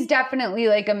 Jamie's definitely,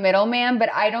 like, a middleman,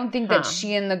 but I don't think that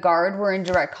she and the guard were in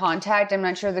direct contact. I'm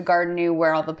not sure the guard knew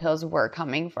where all the pills were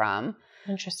coming from.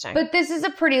 Interesting. But this is a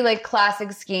pretty, like,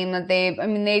 classic scheme that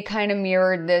they kind of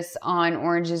mirrored this on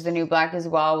Orange is the New Black as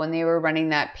well when they were running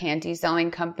that panty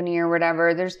selling company or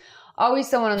whatever. There's always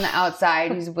someone on the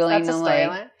outside who's willing to,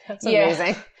 like... That's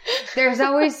amazing. There's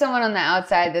always someone on the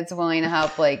outside that's willing to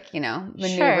help, like,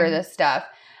 maneuver this stuff.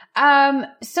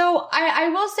 So I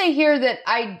will say here that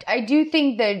I do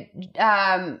think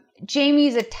that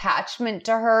Jamie's attachment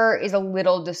to her is a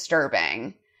little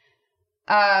disturbing.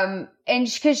 And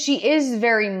because she is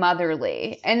very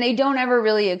motherly, and they don't ever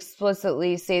really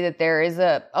explicitly say that there is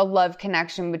a love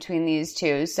connection between these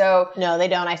two. So no, they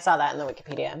don't. I saw that in the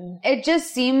Wikipedia. It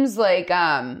just seems like,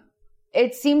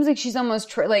 she's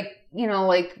almost like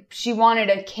she wanted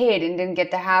a kid and didn't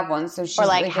get to have one. So she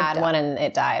had one and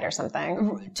it died or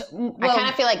something. I kind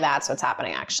of feel like that's what's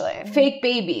happening actually. Fake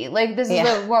baby. Like this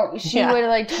is what she would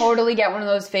like totally get one of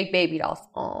those fake baby dolls.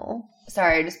 Oh,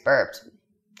 sorry. I just burped.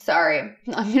 Sorry.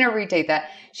 I'm going to retake that.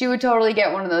 She would totally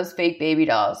get one of those fake baby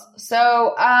dolls.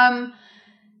 So,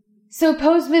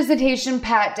 post-visitation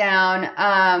pat down,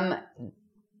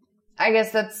 I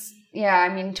guess that's,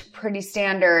 pretty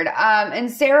standard. And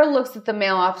Sarah looks at the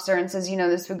male officer and says,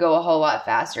 this would go a whole lot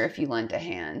faster if you lent a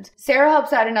hand. Sarah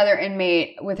helps out another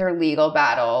inmate with her legal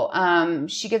battle.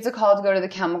 She gets a call to go to the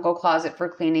chemical closet for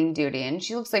cleaning duty, and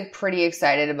she looks like pretty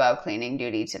excited about cleaning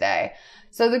duty today.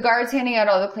 So the guard's handing out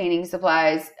all the cleaning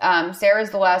supplies.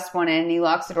 Sarah's the last one in, and he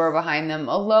locks the door behind them.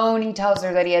 Alone, he tells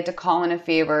her that he had to call in a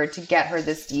favor to get her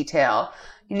this detail,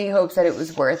 and he hopes that it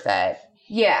was worth it.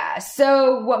 Yeah,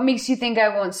 so what makes you think I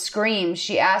won't scream?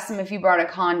 She asked him if he brought a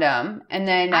condom, and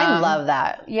then... I love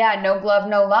that. Yeah, no glove,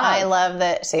 no love. I love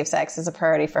that safe sex is a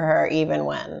priority for her even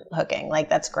when hooking. Like,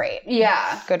 that's great.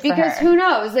 Yeah. Good for her. Because who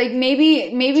knows? Like,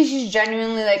 maybe she's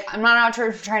genuinely like, I'm not out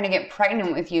here trying to get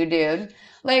pregnant with you, dude.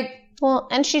 Like... Well,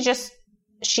 and she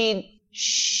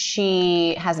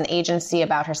has an agency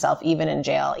about herself, even in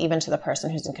jail, even to the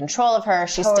person who's in control of her.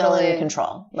 She's still in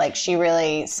control. Like, she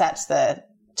really sets the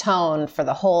tone for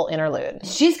the whole interlude.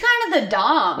 She's kind of the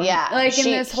dom. Yeah. Like, in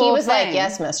this whole He was thing. like,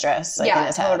 yes, mistress. Like, in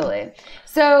his totally. Head.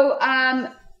 So,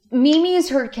 Mimi's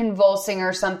heard convulsing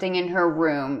or something in her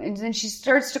room, and then she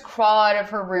starts to crawl out of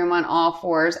her room on all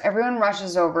fours. Everyone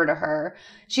rushes over to her.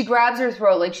 She grabs her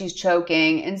throat like she's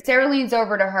choking, and Sarah leans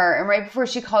over to her, and right before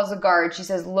she calls the guard, she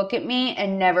says, "Look at me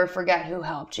and never forget who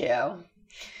helped you."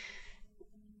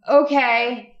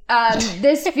 Okay.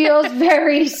 This feels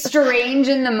very strange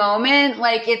in the moment.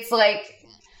 Like, it's like,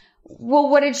 well,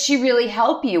 what did she really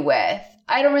help you with?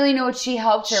 I don't really know what she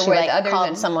helped her with. Other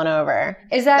called someone over.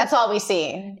 That's all we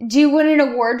see. Do you win an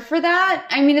award for that?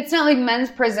 I mean, it's not like men's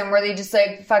prison where they just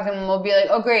like fucking will be like,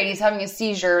 oh great, he's having a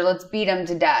seizure, let's beat him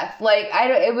to death. Like,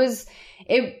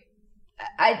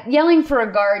 yelling for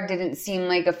a guard didn't seem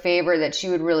like a favor that she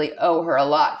would really owe her a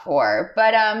lot for.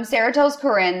 But Sarah tells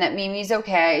Corinne that Mimi's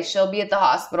okay. She'll be at the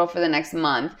hospital for the next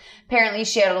month. Apparently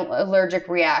she had an allergic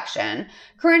reaction.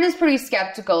 Corinne is pretty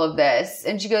skeptical of this,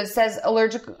 and she says,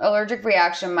 allergic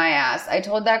reaction, my ass. I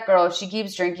told that girl if she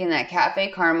keeps drinking that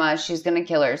Cafe Karma, she's gonna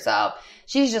kill herself.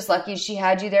 She's just lucky she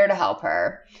had you there to help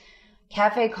her.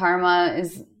 Cafe Karma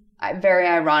is very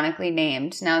ironically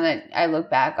named now that I look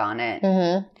back on it.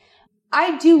 Mm-hmm.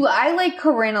 I like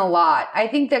Corinne a lot. I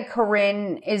think that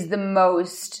Corinne is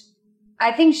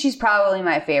I think she's probably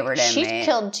my favorite inmate. She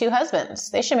killed 2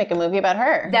 husbands. They should make a movie about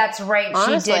her. That's right.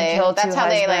 Honestly, she did kill 2 husbands. That's how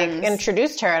they like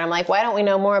introduced her. And I'm like, why don't we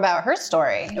know more about her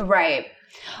story? Right.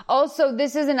 Also,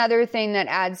 this is another thing that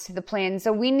adds to the plan.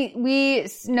 So we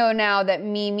know now that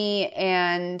Mimi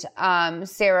and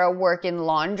Sarah work in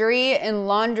laundry, and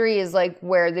laundry is like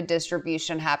where the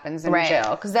distribution happens in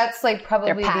jail, because that's like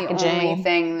probably the only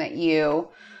thing that you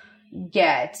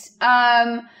get. So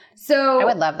I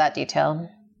would love that detail.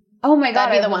 Oh my God,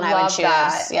 that'd be the one I would choose.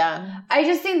 That. Yeah. I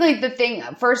just think like the thing,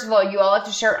 first of all, you all have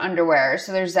to share underwear.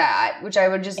 So there's that, which I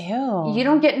would just, you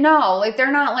don't get, like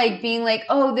they're not like being like,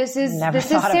 oh, this is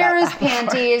Sarah's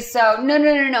panties. So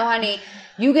no, honey.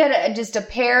 You get just a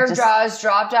pair of drawers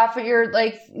dropped off at your,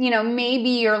 like, maybe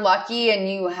you're lucky and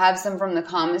you have some from the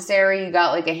commissary. You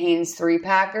got like a Hanes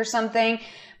 3-pack or something.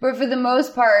 But for the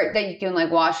most part, that you can like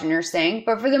wash in your sink.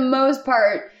 But for the most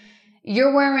part,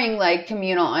 you're wearing like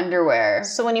communal underwear.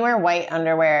 So when you wear white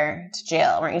underwear to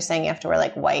jail, weren't you saying you have to wear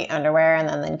like white underwear and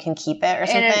then can keep it or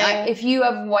something? And if you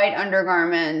have white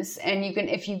undergarments and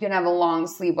if you can have a long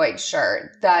sleeve white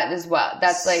shirt, that as well.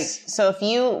 That's like. So if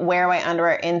you wear white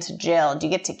underwear into jail, do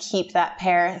you get to keep that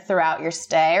pair throughout your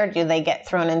stay, or do they get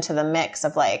thrown into the mix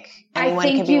of like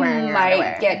anyone could be wearing your underwear? I think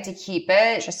you might get to keep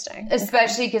it. Interesting.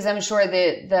 Especially because I'm sure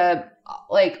the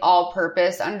like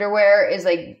all-purpose underwear is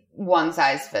like one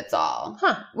size fits all,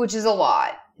 which is a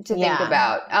lot to think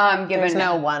about. There's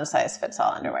no one size fits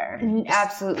all underwear.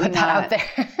 Absolutely put not. That out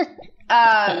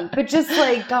there. But just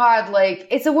like, God, like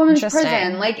it's a woman's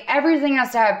prison. Like everything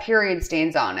has to have period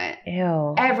stains on it.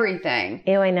 Ew. Everything.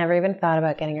 Ew, I never even thought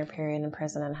about getting your period in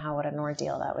prison and what an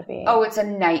ordeal that would be. Oh, it's a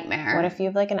nightmare. What if you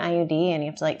have like an IUD and you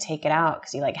have to like take it out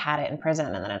because you like had it in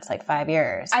prison and then it's like 5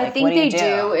 years? I like, think they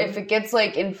do. If it gets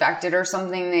like infected or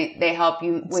something, they help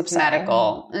you with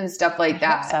medical and stuff like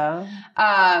that. So.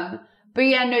 But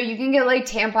yeah, no, you can get like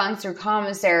tampons through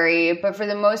commissary, but for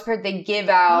the most part, they give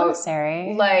out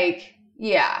commissary. Like,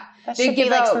 yeah. That should be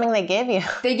like something they give you.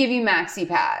 They give you maxi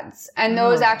pads. And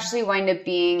those actually wind up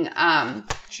being,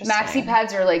 maxi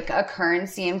pads are like a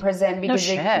currency in prison because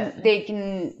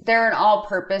they're an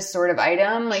all-purpose sort of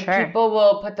item. Like people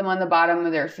will put them on the bottom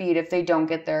of their feet if they don't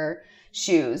get their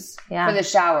shoes for the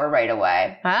shower right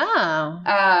away. Oh.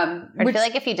 I feel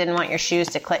like if you didn't want your shoes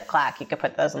to click clack, you could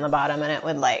put those on the bottom and it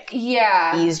would like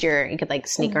ease you could like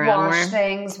sneak around wash more.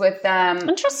 Things with them.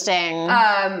 Interesting.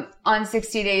 On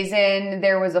 60 Days In,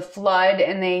 there was a flood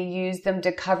and they used them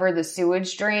to cover the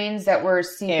sewage drains that were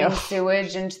seeping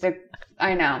sewage into the,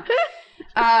 I know.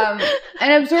 An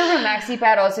absorbent maxi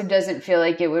pad also doesn't feel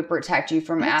like it would protect you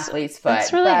from athlete's foot.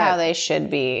 That's really how they should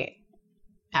be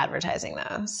advertising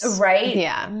those. Right?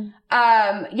 Yeah.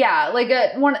 Like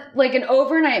an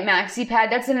overnight maxi pad,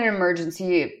 that's an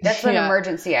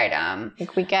emergency item.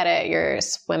 Like we get it, you're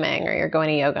swimming or you're going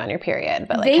to yoga on your period,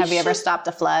 but like have you ever stopped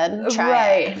a flood?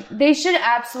 Try it. They should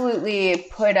absolutely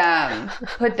put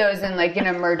those in like an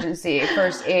emergency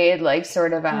first aid, like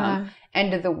sort of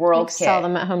end of the world kit. Sell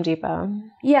them at Home Depot.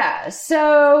 Yeah.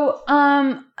 So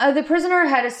the prisoner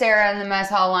head of Sarah in the mess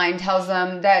hall line tells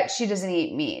them that she doesn't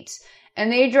eat meat. And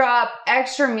they drop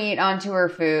extra meat onto her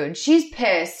food. She's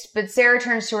pissed, but Sarah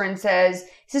turns to her and says,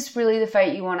 is this really the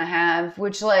fight you want to have?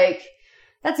 Which, like,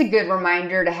 that's a good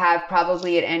reminder to have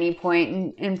probably at any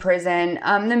point in prison.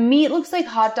 The meat looks like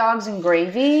hot dogs and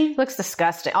gravy. Looks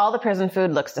disgusting. All the prison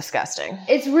food looks disgusting.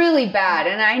 It's really bad.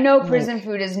 And I know prison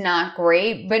food is not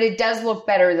great, but it does look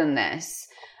better than this.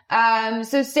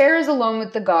 So Sarah's alone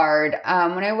with the guard.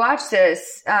 When I watched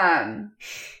this,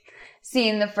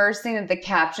 scene, the first thing that the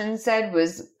caption said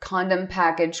was condom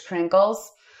package crinkles.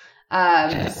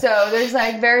 So there's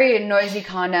like very noisy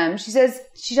condom. She says,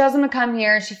 she tells him to come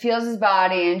here. She feels his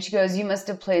body and she goes, you must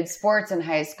have played sports in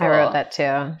high school. I wrote that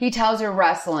too. He tells her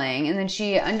wrestling and then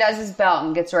she undoes his belt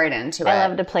and gets right into it. I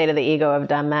love to play to the ego of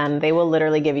dumb men. They will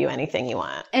literally give you anything you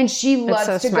want. And she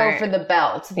loves to go for the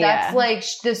belt. That's like,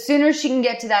 the sooner she can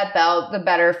get to that belt, the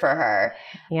better for her.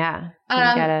 Yeah. You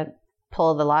gotta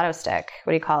pull the lotto stick.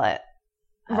 What do you call it?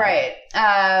 Right.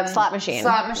 Slot machine.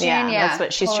 Yeah. That's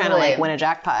what she's trying to like win a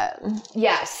jackpot.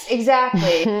 Yes,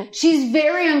 exactly. She's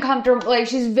very uncomfortable. Like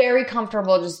she's very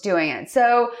comfortable just doing it.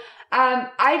 So,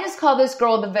 I just call this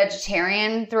girl the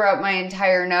vegetarian throughout my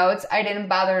entire notes. I didn't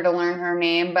bother to learn her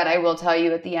name, but I will tell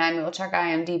you at the end. We'll check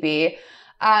IMDb.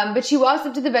 But she walks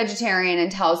up to the vegetarian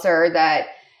and tells her that,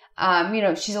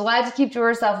 she's allowed to keep to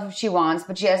herself if she wants,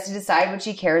 but she has to decide what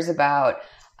she cares about.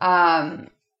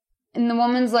 And the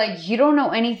woman's like, you don't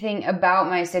know anything about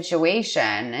my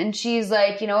situation. And she's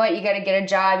like, you know what? You got to get a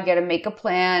job. You got to make a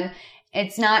plan.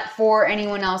 It's not for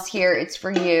anyone else here. It's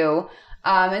for you.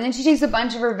 And then she takes a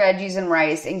bunch of her veggies and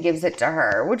rice and gives it to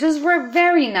her, which is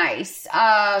very nice.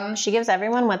 She gives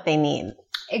everyone what they need.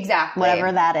 Exactly.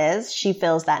 Whatever that is, she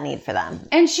fills that need for them.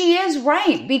 And she is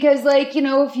right. Because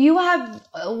if you have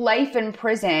life in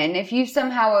prison, if you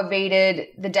somehow evaded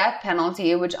the death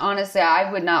penalty, which honestly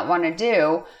I would not want to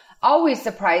do, always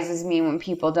surprises me when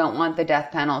people don't want the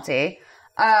death penalty.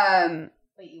 But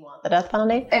you want the death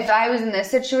penalty? If I was in this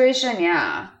situation,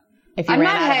 yeah. If you ran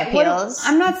out of appeals?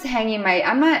 I'm not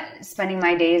spending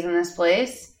my days in this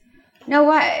place. No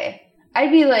way.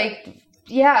 I'd be like,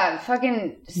 yeah,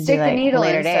 fucking stick the needle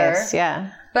in, sir.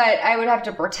 Yeah. But I would have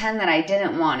to pretend that I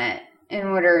didn't want it in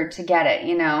order to get it,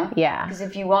 you know? Yeah. Because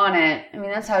if you want it, I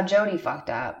mean, that's how Jody fucked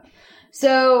up.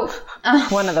 So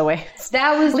one of the ways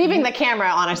that was leaving the camera,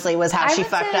 honestly, was how she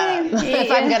fucked up.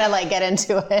 If I'm gonna like get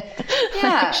into it,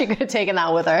 yeah, she could have taken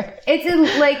that with her. It's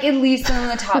at least in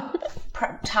the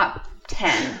top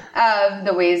 10 of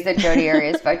the ways that Jodi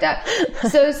Arias fucked up.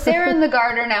 So Sarah and the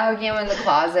guard are now hooking him in the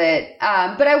closet.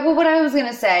 But what I was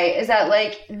gonna say is that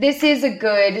like this is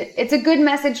it's a good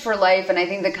message for life, and I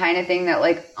think the kind of thing that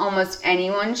like almost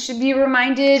anyone should be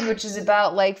reminded, which is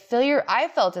about like failure. I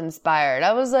felt inspired.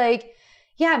 I was like,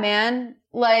 yeah, man,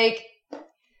 like,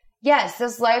 yes,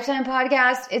 this Lifetime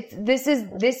podcast, this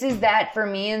is that for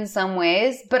me in some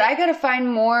ways, but I gotta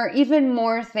find even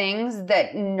more things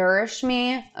that nourish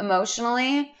me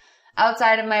emotionally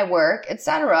outside of my work,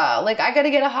 etc. Like, I gotta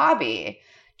get a hobby,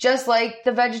 just like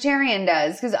the vegetarian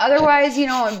does, because otherwise, you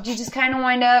know, you just kind of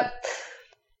wind up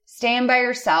staying by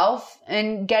yourself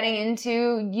and getting into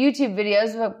YouTube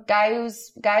videos of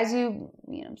guys who,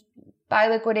 you know, buy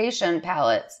liquidation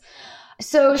pallets.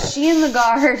 So she and the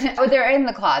guard, they're in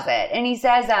the closet, and he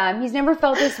says he's never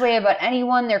felt this way about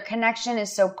anyone. Their connection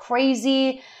is so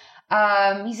crazy.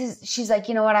 He says, she's like,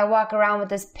 you know what? I walk around with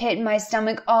this pit in my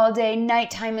stomach all day.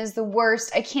 Nighttime is the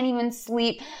worst. I can't even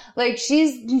sleep. Like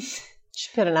she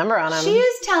put a number on him. She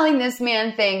is telling this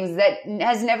man things that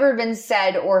has never been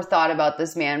said or thought about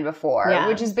this man before,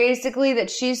 which is basically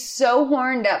that she's so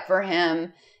horned up for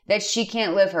him that she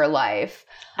can't live her life.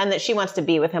 And that she wants to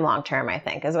be with him long term, I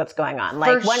think, is what's going on.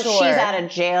 Like, once she's out of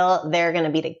jail, they're going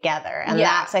to be together. And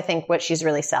that's, I think, what she's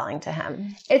really selling to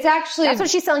him. It's actually... That's what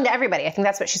she's selling to everybody. I think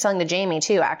that's what she's selling to Jamie,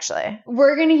 too, actually.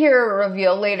 We're going to hear a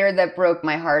reveal later that broke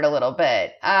my heart a little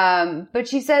bit. But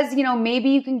she says, you know, maybe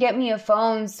you can get me a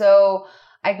phone so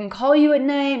I can call you at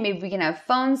night. Maybe we can have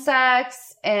phone sex.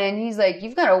 And he's like,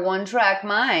 you've got a one-track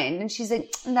mind. And she's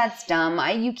like, that's dumb.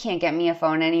 You can't get me a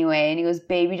phone anyway. And he goes,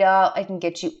 baby doll, I can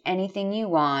get you anything you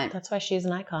want. That's why she's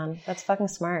an icon. That's fucking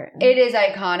smart. It is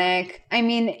iconic. I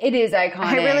mean, it is iconic.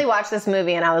 I really watched this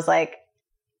movie and I was like,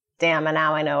 damn, and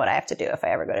now I know what I have to do if I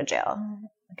ever go to jail.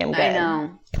 Like, I'm good. I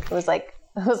know. It was like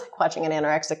watching an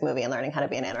anorexic movie and learning how to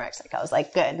be an anorexic. I was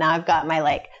like, good. Now I've got my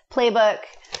like playbook.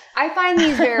 I find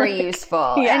these very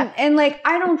useful. And like,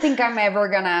 I don't think I'm ever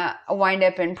gonna wind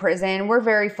up in prison. We're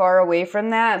very far away from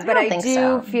that. But I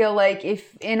do feel like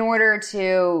if you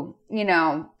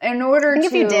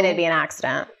did, it'd be an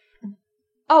accident.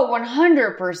 Oh,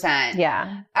 100%.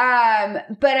 Yeah.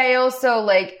 But I also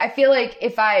I feel like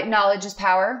knowledge is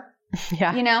power.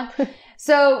 Yeah. You know?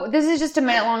 So this is just a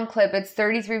minute-long clip. It's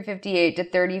 33:58 to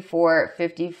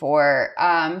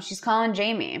 34:54. She's calling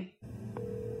Jamie.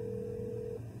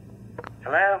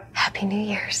 Hello? Happy New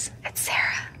Year's. It's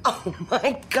Sarah. Oh,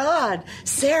 my God.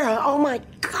 Sarah, oh, my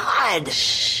God.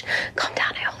 Shh. Calm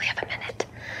down. I only have a minute.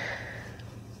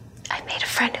 I made a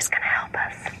friend who's going to help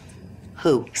us.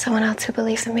 Who? Someone else who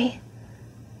believes in me.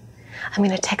 I'm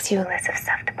going to text you a list of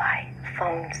stuff to buy.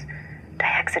 Phones,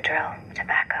 dihexadril,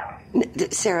 tobacco.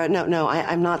 Sarah, no.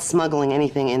 I'm not smuggling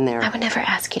anything in there. I would never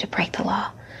ask you to break the law.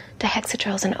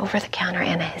 Dihexadril is an over-the-counter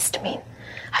antihistamine.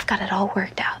 I've got it all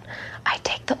worked out. I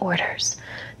take the orders.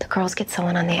 The girls get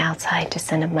someone on the outside to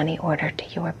send a money order to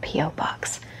your P.O.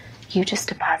 box. You just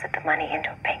deposit the money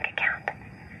into a bank account.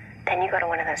 Then you go to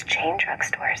one of those chain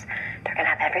drugstores. They're going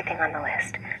to have everything on the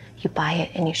list. You buy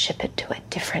it and you ship it to a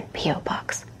different P.O.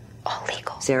 box. All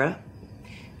legal. Sarah,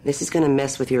 this is going to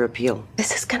mess with your appeal.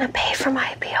 This is going to pay for my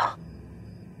appeal.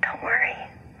 Don't worry.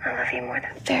 I love you more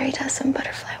than fairy dust and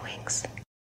butterfly wings.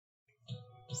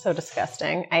 So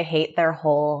disgusting. I hate their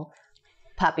whole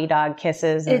puppy dog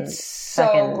kisses and it's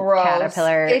so gross.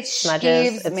 Caterpillar it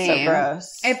smudges. It's me. So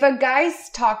gross. If a guy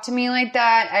talked to me like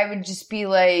that, I would just be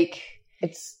like,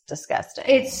 it's disgusting.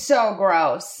 It's so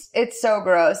gross. It's so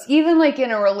gross. Even in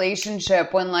a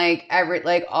relationship when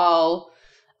all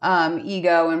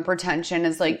ego and pretension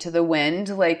is to the wind,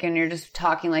 and you're just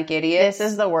talking like idiots.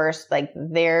 This is the worst.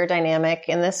 Their dynamic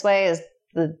in this way is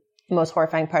the most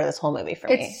horrifying part of this whole movie for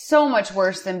me. It's so much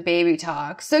worse than baby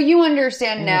talk. So you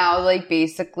understand now,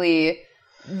 basically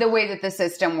the way that the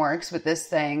system works with this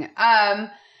thing. I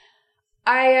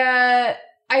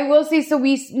will say, so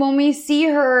when we see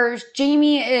her,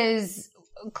 Jamie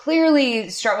clearly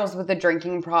struggles with a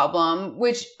drinking problem,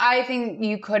 which I think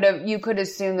you could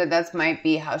assume that might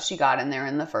be how she got in there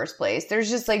in the first place. There's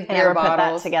just beer bottles. Put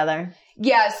that together.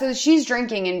 Yeah, so she's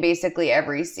drinking in basically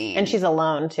every scene. And she's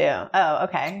alone too. Oh,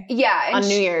 okay. Yeah. On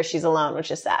New Year's, she's alone, which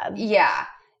is sad. Yeah.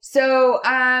 So,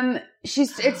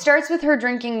 it starts with her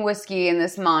drinking whiskey in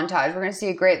this montage. We're going to see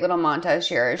a great little montage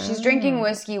here. She's drinking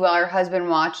whiskey while her husband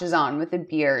watches on with a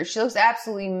beer. She looks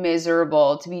absolutely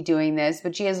miserable to be doing this,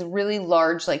 but she has really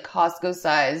large, like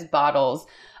Costco-sized bottles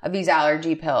of these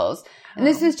allergy pills. And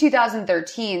this is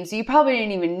 2013, so you probably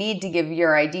didn't even need to give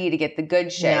your ID to get the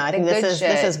good shit. No, I think this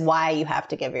is why you have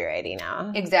to give your ID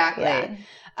now. Exactly.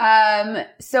 Yeah.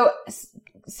 So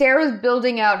Sarah's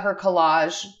building out her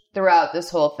collage throughout this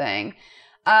whole thing.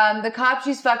 The cop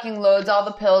she's fucking loads all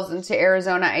the pills into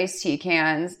Arizona iced tea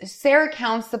cans. Sarah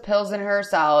counts the pills in her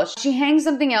cell. She hangs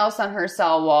something else on her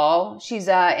cell wall. She's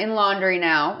in laundry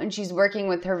now, and she's working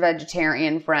with her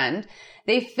vegetarian friend.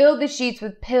 They filled the sheets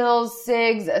with pills,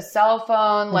 cigs, a cell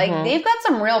phone. Like, they've got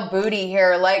some real booty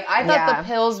here. Like, I thought the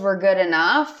pills were good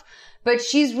enough, but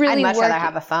she's really I'd much rather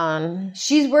have a phone.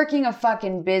 She's working a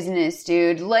fucking business,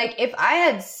 dude. Like, if I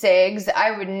had cigs,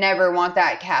 I would never want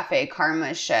that Cafe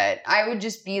Karma shit. I would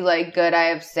just be like, good, I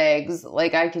have cigs.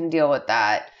 Like, I can deal with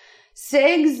that.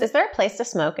 Cigs. Is there a place to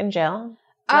smoke in jail?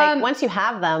 Like, once you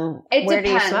have them, where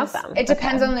do you smoke them? It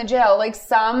depends on the jail. Like,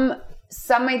 some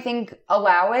I think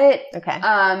allow it. Okay.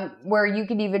 Where you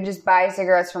could even just buy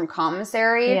cigarettes from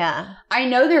commissary. Yeah. I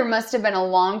know there must have been a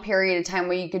long period of time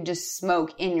where you could just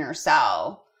smoke in your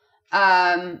cell.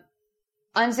 On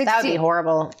 16, that would be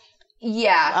horrible.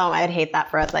 Yeah. Oh, I'd hate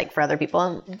that for other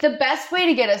people. The best way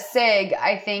to get a cig,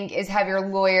 I think, is have your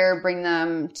lawyer bring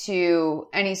them to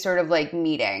any sort of like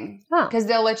meeting. Because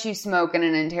they'll let you smoke in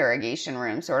an interrogation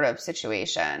room sort of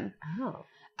situation. Oh.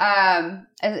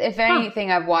 If anything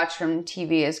I've watched from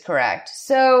TV is correct.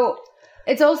 So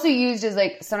it's also used as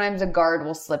like, sometimes a guard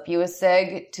will slip you a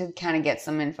cig to kind of get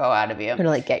some info out of you. To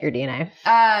like get your DNA.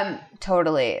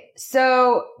 Totally.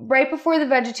 So right before the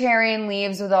vegetarian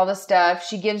leaves with all the stuff,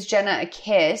 she gives Jenna a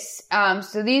kiss.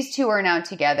 So these two are now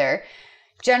together.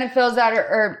 Sarah fills out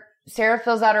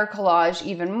her collage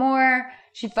even more.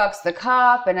 She fucks the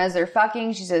cop, and as they're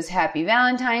fucking, she says, Happy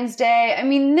Valentine's Day. I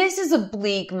mean, this is a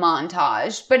bleak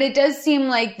montage, but it does seem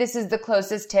like this is the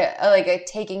closest to, like, a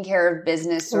taking care of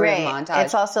business sort of montage.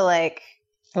 It's also like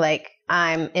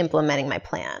I'm implementing my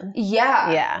plan.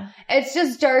 Yeah. Yeah. It's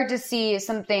just dark to see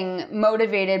something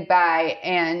motivated by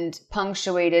and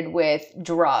punctuated with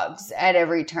drugs at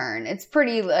every turn. It's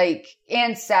pretty, like,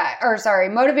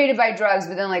 motivated by drugs,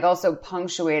 but then, like, also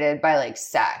punctuated by, like,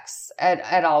 sex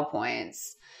at all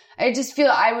points. I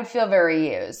would feel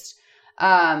very used.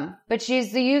 But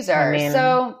she's the user.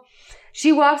 So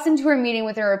she walks into her meeting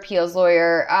with her appeals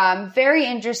lawyer. Very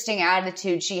interesting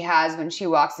attitude she has when she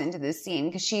walks into this scene,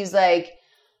 because she's like,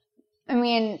 I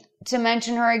mean, to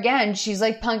mention her again, she's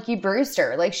like Punky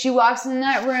Brewster. Like, she walks in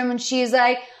that room and she's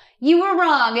like, you were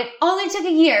wrong. It only took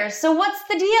a year. So what's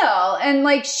the deal? And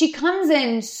like, she comes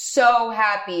in so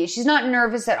happy. She's not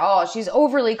nervous at all. She's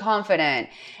overly confident.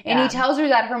 And he tells her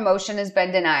that her motion has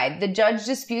been denied. The judge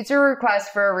disputes her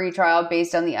request for a retrial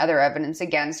based on the other evidence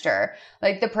against her,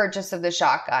 like the purchase of the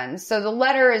shotgun. So the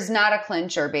letter is not a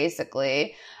clincher,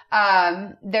 basically.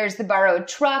 There's the borrowed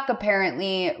truck.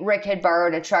 Apparently, Rick had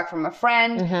borrowed a truck from a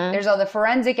friend. There's all the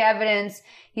forensic evidence.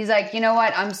 He's like, you know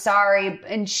what? I'm sorry.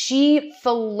 And she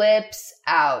flips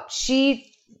out.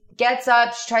 She gets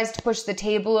up. She tries to push the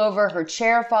table over. Her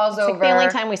chair falls over. It's like the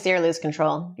only time we see her lose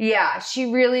control. Yeah,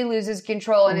 she really loses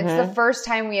control. And it's the first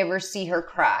time we ever see her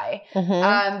cry.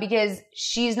 Because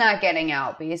she's not getting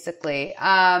out, basically.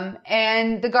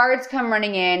 And the guards come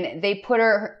running in. They put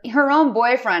her own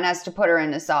boyfriend has to put her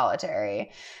into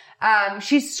solitary.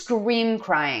 She's scream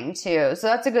crying, too. So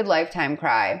that's a good lifetime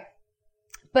cry.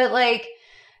 But like,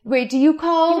 wait, do you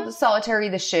call solitary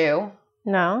the shoe?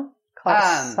 No. Call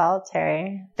it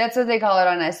solitary. That's what they call it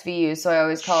on SVU, so I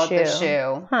always call it the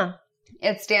shoe. Huh.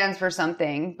 It stands for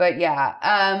something, but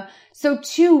yeah. So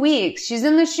 2 weeks. She's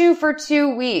in the shoe for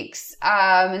 2 weeks.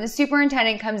 And the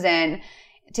superintendent comes in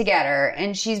to get her,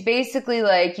 and she's basically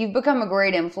like, you've become a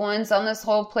great influence on this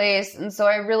whole place, and so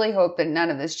I really hope that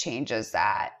none of this changes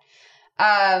that.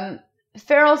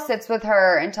 Farrell sits with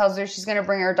her and tells her she's going to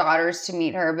bring her daughters to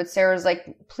meet her, but Sarah's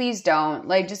like, please don't.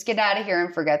 Like, just get out of here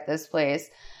and forget this place.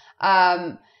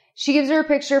 She gives her a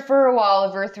picture for her wall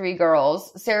of her 3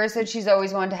 girls. Sarah said she's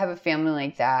always wanted to have a family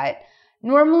like that.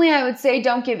 Normally, I would say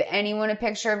don't give anyone a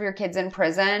picture of your kids in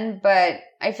prison, but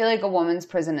I feel like a woman's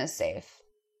prison is safe.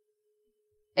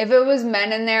 If it was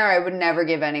men in there, I would never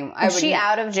give anyone. Is she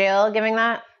out of jail giving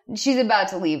that? She's about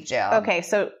to leave jail. Okay,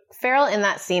 so Farrell in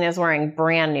that scene is wearing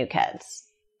brand new Keds.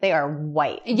 They are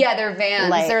white. Yeah, they're Vans.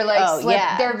 They're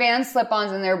like they're Van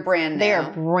slip-ons, and they're brand new. They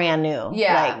are brand new.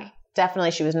 Yeah. Like,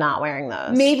 definitely she was not wearing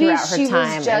those Maybe throughout her she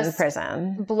time was just in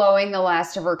prison. Blowing the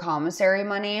last of her commissary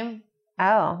money.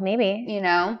 Oh, maybe. You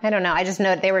know? I don't know. I just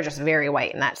know they were just very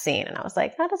white in that scene. And I was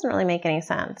like, that doesn't really make any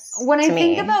sense. When I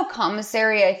think about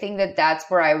commissary, I think that that's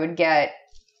where I would get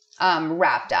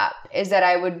wrapped up, is that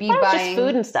I would be buying just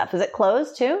food and stuff. Is it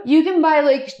clothes too? You can buy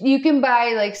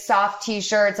like soft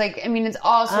t-shirts. Like, I mean, it's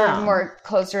all sort of more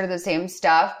closer to the same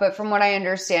stuff. But from what I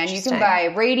understand, you can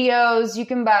buy radios. You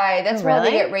can buy, that's where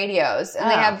they get radios. And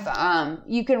they have,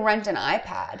 you can rent an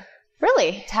iPad.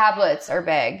 Really? Tablets are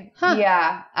big. Huh.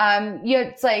 Yeah.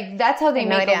 It's like, that's how they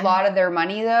make a lot of their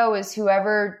money though, is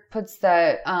whoever puts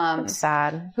the,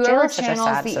 sad. Whoever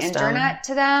channels the internet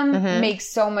to them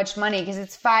makes so much money, because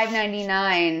it's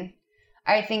 $5.99,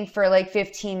 I think, for like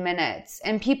 15 minutes.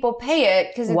 And people pay it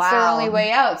because it's their only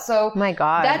way out. So my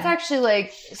God, that's actually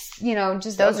like,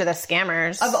 just those are the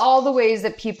scammers. Of all the ways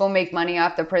that people make money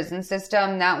off the prison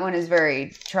system, that one is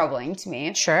very troubling to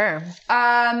me. Sure.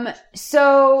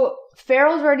 So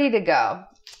Farrell's ready to go.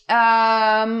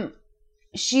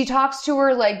 She talks to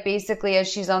her like basically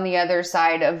as she's on the other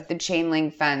side of the chain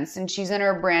link fence, and she's in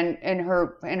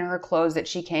her clothes that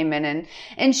she came in,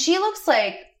 and she looks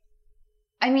like,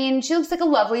 she looks like a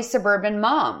lovely suburban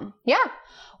mom. Yeah.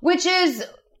 Which is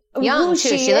young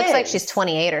too. She looks like she's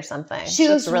 28 or something. She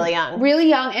looks really young. Really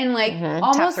young and like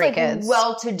almost like kids.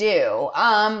 Well-to-do,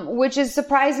 which is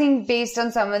surprising based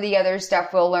on some of the other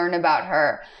stuff we'll learn about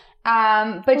her.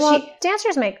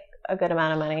 Dancers make a good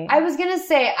amount of money. I was gonna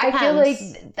say, I feel like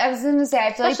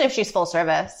especially if she's full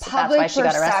service. That's why she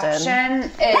got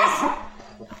arrested.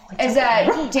 Is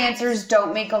that dancers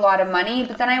don't make a lot of money,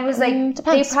 but then I was like,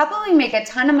 they probably make a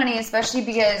ton of money, especially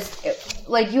because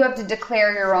you have to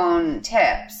declare your own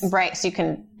tips, right? So you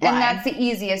can lie. And that's the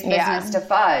easiest business to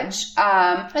fudge.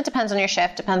 It depends on your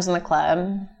shift, depends on the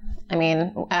club.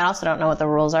 I also don't know what the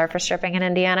rules are for stripping in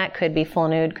Indiana. It could be full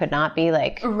nude, could not be.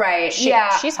 Right.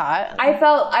 She's hot. I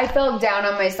felt down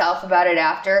on myself about it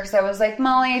after, because I was like,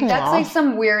 Molly, that's like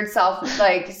some weird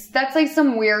that's like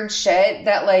some weird shit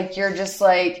that you're just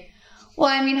like, well,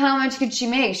 how much could she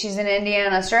make? She's an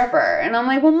Indiana stripper. And I'm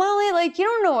like, well, Molly, you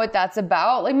don't know what that's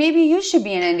about. Maybe you should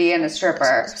be an Indiana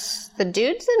stripper. The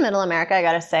dudes in Middle America, I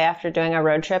gotta say, after doing a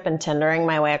road trip and Tindering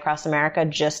my way across America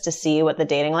just to see what the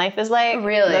dating life is like.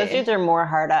 Really? Those dudes are more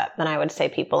hard up than I would say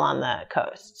people on the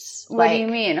coasts. What do you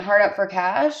mean? Hard up for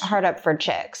cash? Hard up for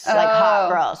chicks. Hot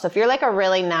girls. So if you're a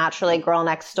really naturally girl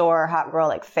next door, hot girl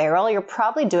like Farrell, you're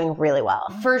probably doing really well.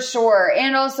 For sure.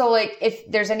 And also if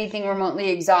there's anything remotely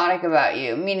exotic about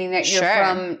you, meaning that you're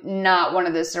from not one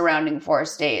of the surrounding 4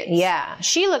 states. Yeah.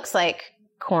 She looks like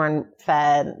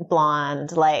corn-fed, blonde,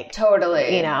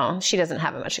 totally. She doesn't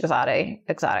have much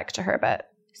exotic to her, but.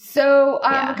 So,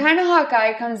 kind of hot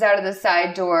guy comes out of the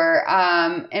side door,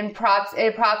 and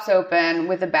props open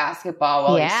with a basketball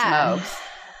while he smokes.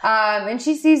 And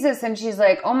she sees this and she's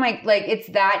like, oh my, it's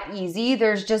that easy.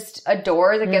 There's just a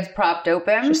door that gets propped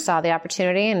open. She saw the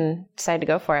opportunity and decided to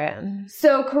go for it.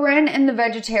 So Corinne and the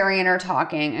vegetarian are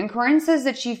talking, and Corinne says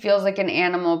that she feels like an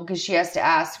animal because she has to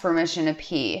ask permission to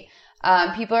pee.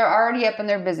 People are already up in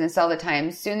their business all the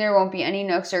time. Soon there won't be any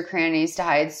nooks or crannies to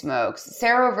hide smokes.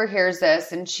 Sarah overhears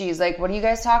this and she's like, what are you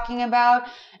guys talking about?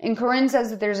 And Corinne says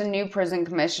that there's a new prison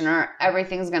commissioner.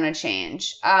 Everything's going to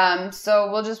change. So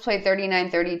we'll just play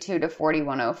 3932 to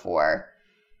 4104.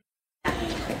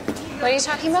 What are you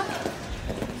talking about?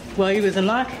 While he was in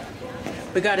lock,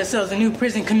 we got ourselves a new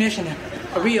prison commissioner.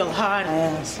 A real hard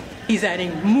ass. He's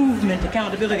adding movement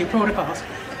accountability protocols.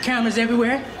 Cameras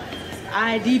everywhere.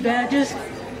 ID badges,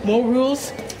 more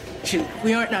rules. Shoot,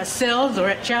 we aren't in our cells or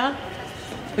at chow.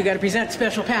 We got to present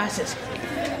special passes.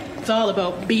 It's all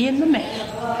about being the man.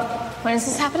 When is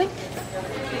this happening?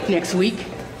 Next week.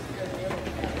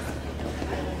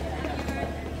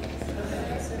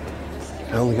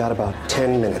 I only got about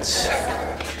 10 minutes.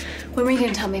 When were you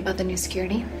going to tell me about the new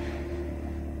security?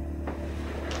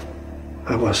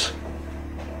 I was.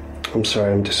 I'm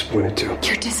sorry, I'm disappointed too.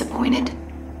 You're disappointed?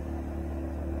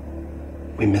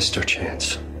 We missed our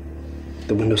chance.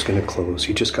 The window's gonna close.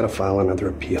 You just gotta file another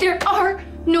appeal. There are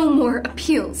no more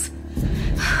appeals.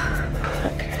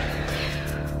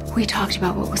 We talked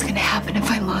about what was gonna happen if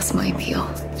I lost my appeal.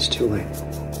 It's too late.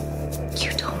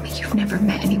 You told me you've never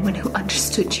met anyone who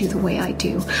understood you the way I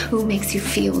do, who makes you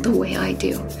feel the way I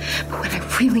do. But when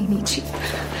I really need you...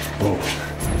 Oh.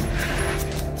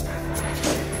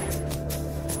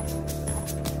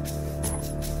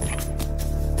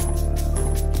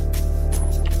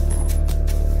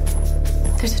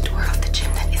 There's a door off the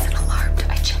gym that isn't alarmed.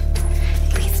 I checked.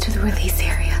 It leads to the release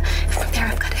area. And from there,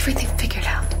 I've got everything figured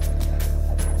out.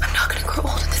 I'm not going to grow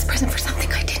old in this prison for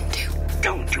something I didn't do.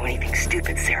 Don't do anything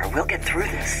stupid, Sarah. We'll get through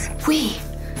this.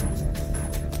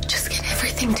 Just get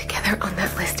everything together on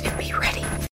that list and be ready.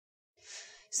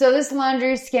 So this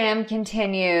laundry scam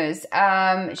continues.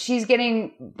 She's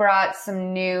getting brought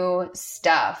some new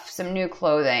stuff, some new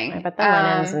clothing. But the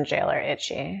linens in jail are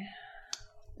itchy.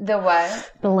 The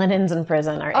what? The linens in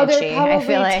prison are itchy. They're probably I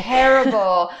feel like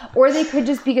terrible. Or they could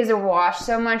just, because they're washed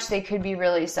so much, they could be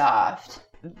really soft.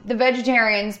 The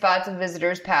vegetarian spots a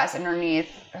visitor's pass underneath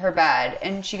her bed,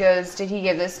 and she goes, "Did he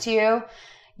give this to you?"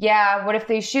 "Yeah, what if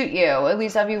they shoot you? At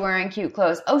least I'll be wearing cute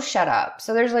clothes." "Oh, shut up."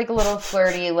 So there's like a little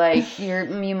flirty, like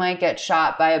you might get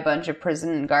shot by a bunch of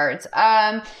prison guards.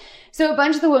 So a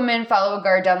bunch of the women follow a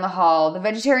guard down the hall. The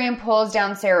vegetarian pulls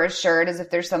down Sarah's shirt as if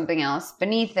there's something else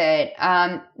beneath it.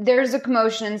 There's a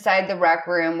commotion inside the rec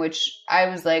room, which I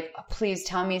was like, please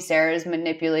tell me Sarah's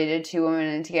manipulated two women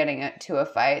into getting into a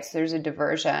fight. So there's a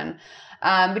diversion.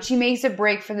 But she makes a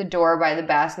break for the door by the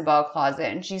basketball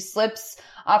closet, and she slips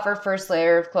off her first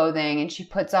layer of clothing, and she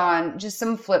puts on just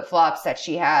some flip-flops that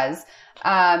she has.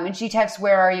 And she texts,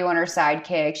 "Where are you?" on her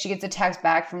sidekick. She gets a text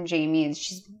back from Jamie, and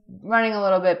she's running a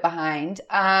little bit behind.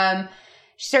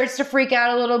 She starts to freak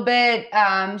out a little bit.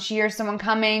 She hears someone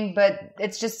coming, but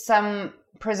it's just some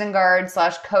prison guard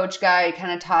 / coach guy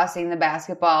kind of tossing the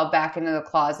basketball back into the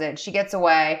closet. She gets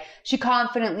away. She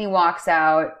confidently walks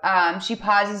out. She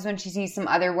pauses when she sees some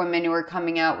other women who are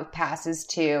coming out with passes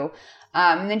too.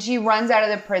 And then she runs out of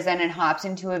the prison and hops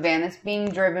into a van that's being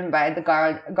driven by the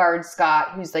guard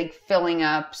Scott, who's like filling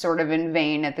up sort of in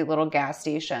vain at the little gas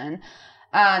station.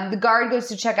 The guard goes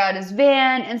to check out his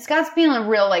van, and Scott's being a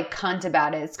real like cunt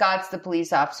about it. Scott's the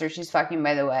police officer she's fucking,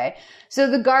 by the way. So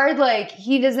the guard, like,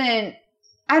 he doesn't,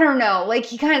 I don't know, like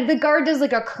the guard does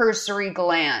like a cursory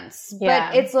glance,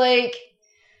 but it's like,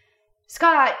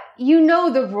 Scott, you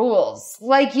know the rules.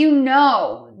 Like, you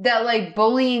know that, like,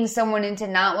 bullying someone into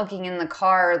not looking in the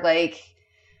car, like...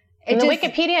 In the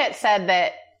Wikipedia, it said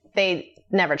that they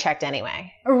never checked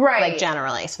anyway. Right. Like,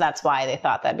 generally. So that's why they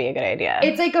thought that'd be a good idea.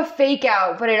 It's like a fake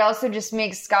out, but it also just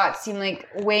makes Scott seem like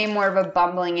way more of a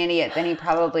bumbling idiot than he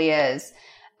probably is.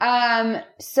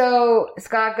 So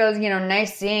Scott goes,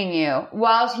 "Nice seeing you."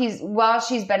 While she's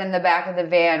been in the back of the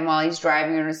van while he's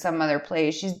driving her to some other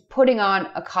place, she's putting on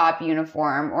a cop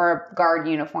uniform or a guard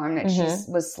uniform that she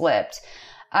was slipped.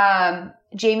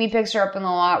 Jamie picks her up in the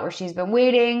lot where she's been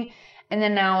waiting, and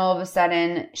then now all of a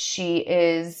sudden she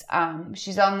is,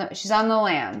 she's on the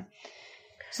lam.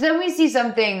 So then we see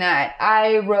something that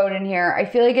I wrote in here. I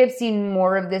feel like I've seen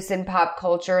more of this in pop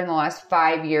culture in the last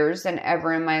 5 years than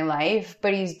ever in my life,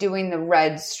 but he's doing the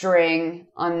red string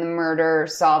on the murder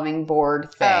solving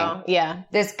board thing. Oh, yeah.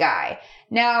 This guy.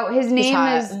 Now, his name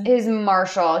is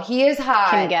Marshall. He is hot.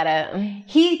 Can get it.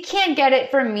 He can't get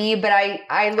it from me, but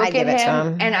I look at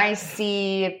him and I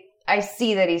see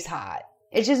that he's hot.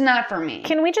 It's just not for me.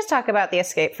 Can we just talk about the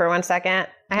escape for 1 second?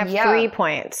 I have 3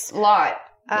 points. Lot.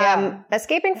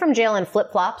 Escaping from jail in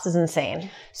flip-flops is insane.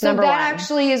 So Number that 1.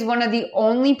 Actually is one of the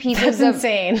only pieces That's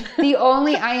insane. The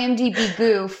only IMDb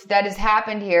goof that has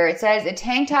happened here. It says a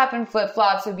tank top and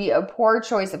flip-flops would be a poor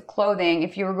choice of clothing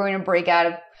if you were going to break out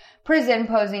of prison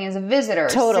posing as a visitor.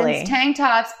 Totally. Since tank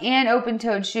tops and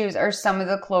open-toed shoes are some of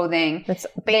the clothing it's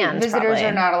banned, visitors probably.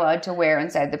 are not allowed to wear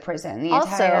inside the prison.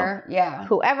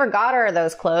 Whoever got her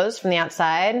those clothes from the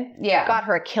outside got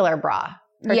her a killer bra.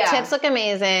 Her tits look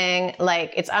amazing.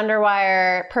 Like, it's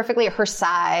underwire, perfectly her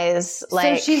size.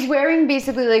 Like, so she's wearing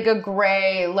basically like a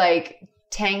gray, like,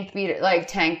 tank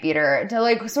beater, to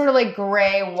like sort of like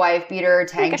gray wife beater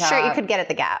tank top. Like a shirt you could get at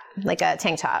the Gap, like a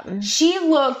tank top. She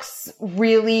looks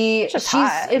really,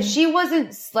 hot. If she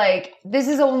wasn't like, this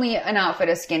is only an outfit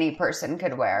a skinny person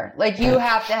could wear. Like, you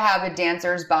have to have a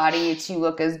dancer's body to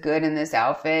look as good in this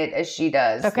outfit as she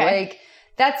does. Okay. Like,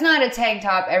 that's not a tank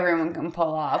top everyone can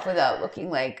pull off without looking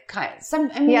like it's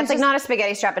like not a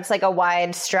spaghetti strap. It's like a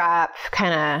wide strap,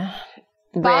 kind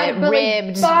of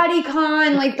ribbed. Like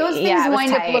bodycon, like those things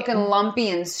wind tight. up looking lumpy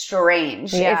and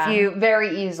strange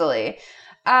very easily.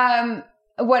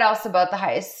 What else about the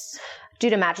heist?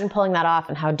 Dude, imagine pulling that off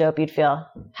and how dope you'd feel.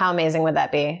 How amazing would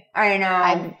that be? I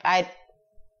know. I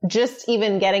just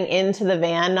even getting into the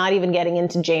van, not even getting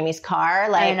into Jamie's car,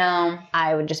 like, I know.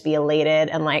 I would just be elated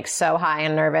and like so high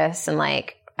and nervous and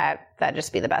like, that'd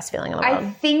just be the best feeling in the world. I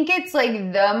think it's like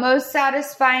the most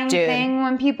satisfying thing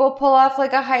when people pull off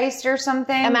like a heist or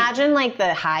something. Imagine like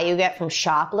the high you get from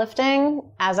shoplifting,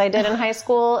 as I did in high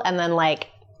school, and then like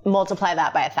multiply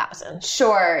that by 1,000.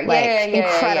 Sure. Like, yeah.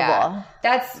 incredible.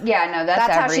 That's how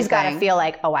everything. She's got to feel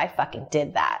like, oh, I fucking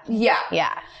did that.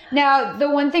 Yeah. Now, the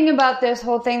one thing about this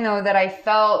whole thing, though, that I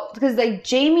felt, because, like,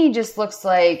 Jamie just looks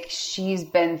like she's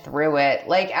been through it.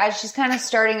 Like, as she's kind of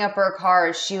starting up her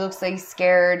car, she looks, like,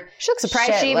 scared. She looks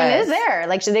surprised she even is there.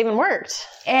 Like, they even worked.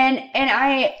 And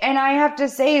I have to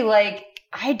say, like,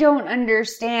 I don't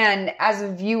understand as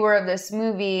a viewer of this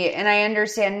movie, and I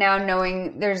understand now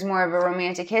knowing there's more of a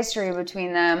romantic history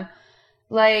between them.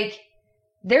 Like,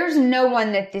 there's no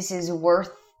one that this is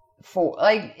worth for.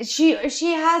 Like,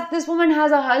 this woman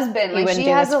has a husband. You wouldn't do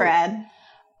this for Ed?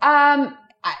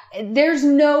 There's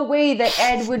no way that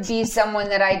Ed would be someone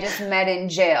that I just met in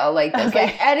jail like this. Okay.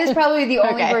 Like, Ed is probably the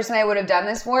only person I would have done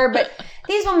this for, but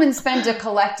these women spent a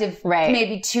collective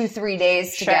maybe 2-3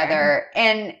 days together,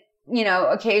 and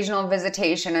occasional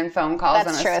visitation and phone calls.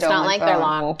 That's on a true. It's stolen not like phone. they're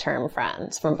long-term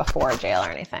friends from before jail or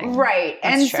anything. Right.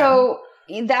 That's and true. so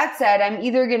that said, I'm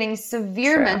either getting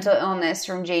severe mental illness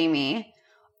from Jamie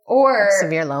or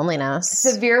severe loneliness,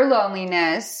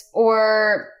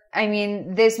 or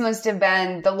this must have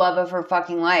been the love of her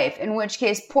fucking life, in which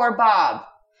case, poor Bob.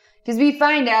 Because we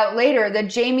find out later that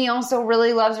Jamie also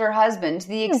really loves her husband to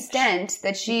the extent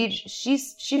that she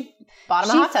bought him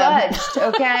a hot tub.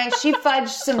 Fudged, okay? She fudged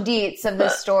some deets of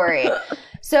this story.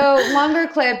 So, longer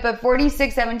clip, but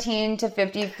 46:17 to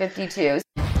 50:52.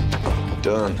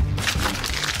 Done.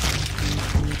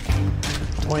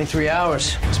 23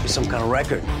 hours. Must be some kind of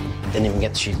record. Didn't even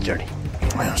get the sheets dirty.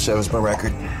 Well, so was my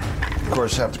record. Of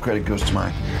course, half the credit goes to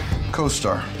my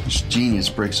co-star. This genius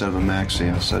breaks out of a maxi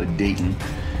outside of Dayton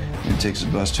and takes a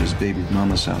bus to his baby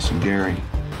mama's house in Gary.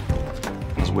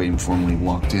 I was waiting for him when he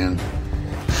walked in.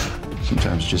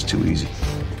 Sometimes it's just too easy.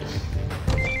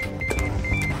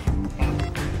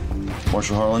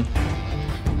 Marshal Harlan?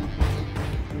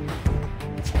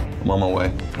 I'm on my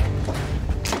way.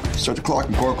 Start the clock,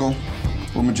 McCorkle.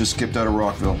 Woman just skipped out of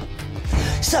Rockville.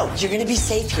 So, you're gonna be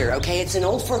safe here, okay? It's an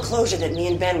old foreclosure that me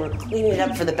and Ben were cleaning it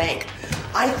up for the bank.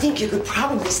 I think you could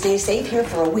probably stay safe here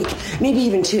for a week, maybe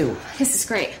even 2. This is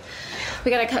great.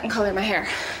 We gotta cut and color my hair.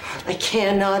 I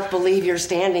cannot believe you're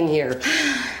standing here.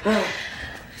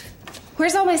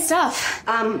 Where's all my stuff?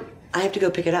 I have to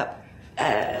go pick it up.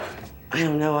 I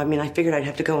don't know. I figured I'd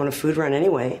have to go on a food run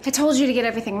anyway. I told you to get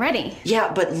everything ready.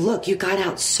 Yeah, but look, you got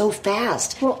out so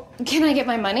fast. Well, can I get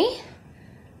my money?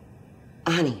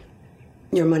 Honey,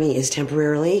 your money is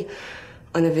temporarily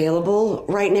unavailable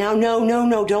right now.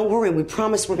 No, don't worry. We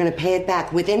promise we're going to pay it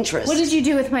back with interest. What did you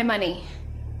do with my money?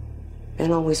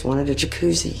 Ben always wanted a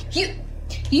jacuzzi. You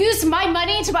used my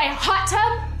money to buy a hot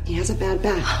tub? He has a bad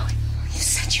back. Oh, you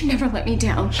said you'd never let me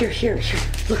down. Here.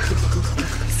 Look.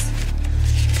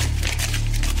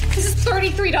 This is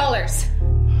 $33.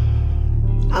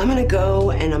 I'm going to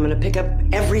go and I'm going to pick up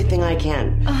everything I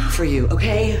can for you,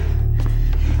 okay?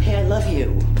 Hey, I love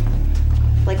you.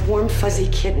 Like warm, fuzzy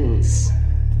kittens.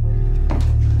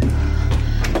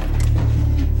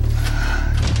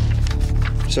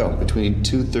 So, between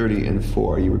 2:30 and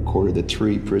 4, you recorded that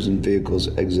 3 prison vehicles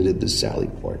exited the Sally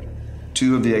Port.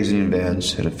 2 of the exiting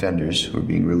vans had offenders who were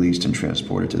being released and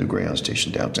transported to the Greyhound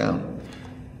station downtown.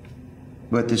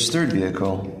 But this third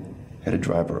vehicle had a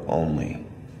driver only.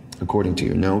 According to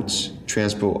your notes,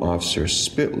 Transpo Officer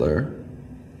Spittler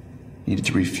needed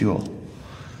to refuel.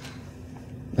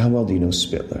 How well do you know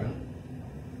Spittler?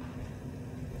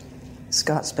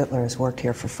 Scott Spittler has worked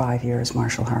here for 5 years,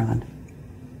 Marshal Harlan.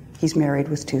 He's married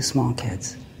with 2 small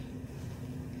kids.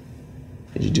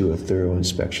 Did you do a thorough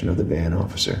inspection of the van,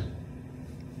 officer?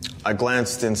 I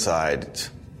glanced inside,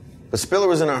 but Spiller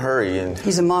was in a hurry and...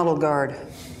 He's a model guard.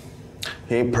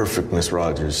 He ain't perfect, Miss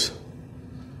Rogers.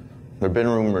 There've been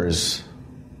rumors.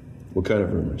 What kind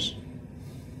of rumors?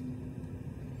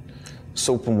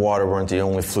 Soap and water weren't the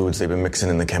only fluids they've been mixing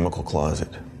in the chemical closet.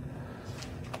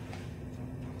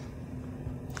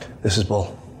 This is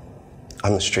Bull.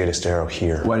 I'm the straightest arrow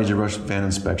here. Why did you rush van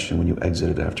inspection when you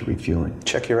exited after refueling?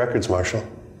 Check your records, Marshal.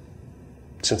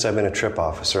 Since I've been a trip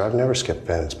officer, I've never skipped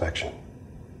van inspection.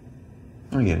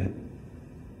 I get it.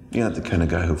 You're not the kind of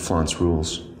guy who flaunts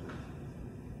rules.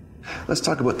 Let's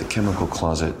talk about the chemical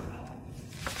closet.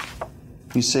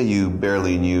 You say you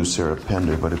barely knew Sarah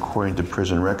Pender, but according to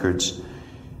prison records,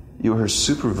 you were her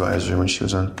supervisor when she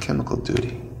was on chemical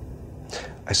duty.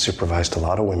 I supervised a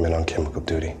lot of women on chemical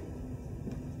duty.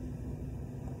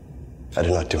 I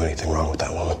did not do anything wrong with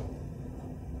that woman.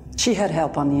 She had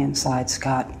help on the inside,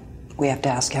 Scott. We have to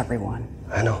ask everyone.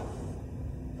 I know.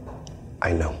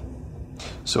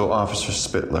 So, Officer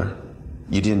Spittler,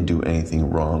 you didn't do anything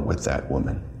wrong with that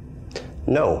woman?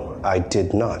 No, I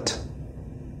did not.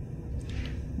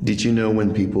 Did you know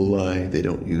when people lie, they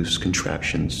don't use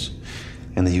contractions,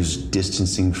 and they use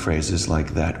distancing phrases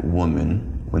like that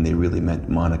woman when they really meant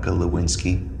Monica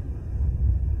Lewinsky?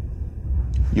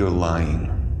 You're lying.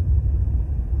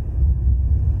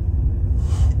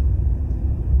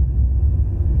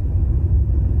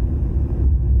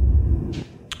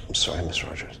 I'm sorry, Miss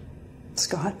Rogers.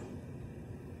 Scott?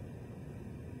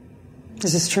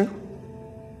 Is this true?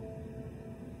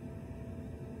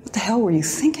 What the hell were you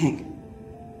thinking?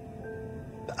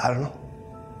 I don't know.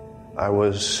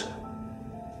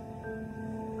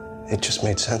 It just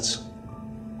made sense.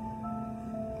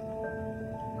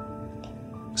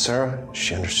 Sarah,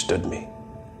 she understood me.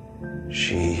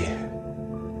 She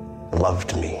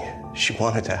loved me. She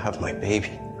wanted to have my baby.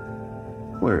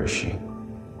 Where is she?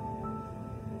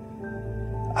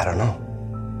 I don't know.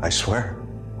 I swear.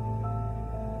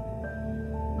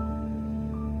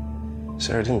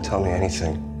 Sarah didn't tell me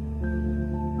anything.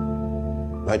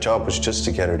 My job was just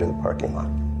to get her to the parking lot.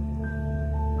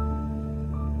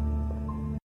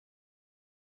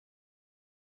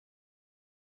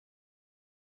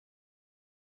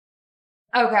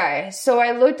 Okay, so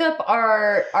I looked up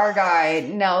our guy,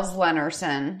 Nels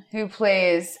Lennerson, who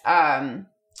plays the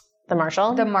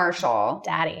Marshal? The Marshal.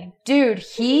 Daddy. Dude,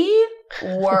 he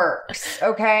works,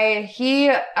 okay?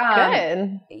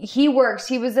 Good. He works.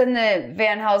 He was in the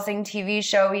Van Helsing TV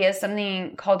show. He has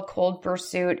something called Cold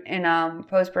Pursuit in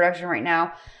post-production right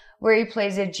now where he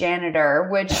plays a janitor,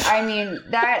 which, I mean,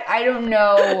 that, I don't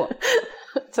know.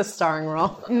 It's a starring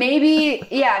role. Maybe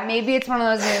it's one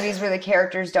of those movies where the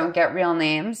characters don't get real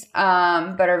names, but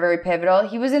are very pivotal.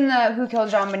 He was in the Who Killed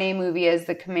Jean Bonnet movie as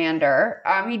the commander.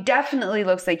 He definitely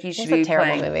looks like he should be playing. It's a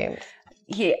terrible movie.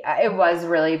 It was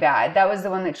really bad. That was the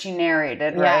one that she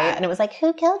narrated, right? Yeah, and it was like,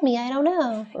 who killed me? I don't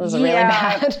know. It was really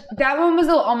bad. That one was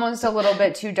almost a little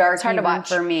bit too dark. It's hard to watch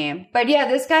for me. But yeah,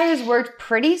 this guy has worked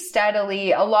pretty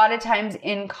steadily, a lot of times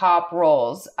in cop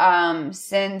roles,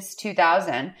 since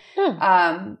 2000.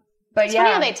 But it's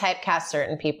funny how they typecast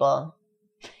certain people.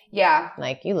 Yeah.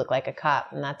 Like, you look like a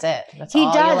cop, and that's it. That's all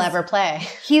you'll ever play.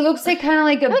 He looks like kind of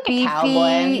like a beefy... a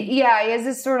cowboy. Yeah, he has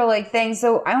this sort of like thing.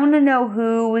 So I want to know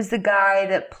who was the guy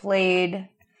that played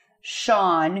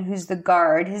Sean, who's the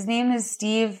guard. His name is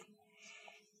Steve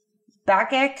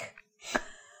Bakic.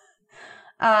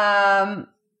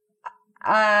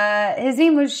 His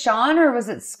name was Sean, or was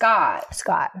it Scott?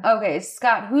 Scott. Okay,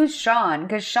 Scott. Who's Sean?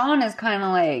 Because Sean is kind of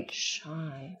like...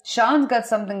 Sean's got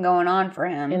something going on for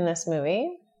him. In this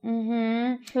movie?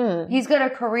 Mm-hmm. He's got a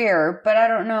career, but I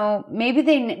don't know. Maybe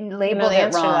they labeled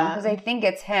it wrong because I think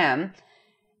it's him.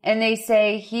 And they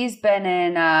say he's been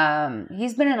in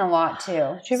a lot too.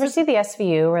 Did you ever see the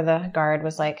SVU where the guard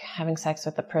was like having sex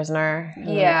with the prisoner?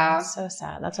 Yeah. So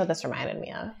sad. That's what this reminded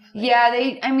me of. Yeah,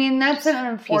 that's an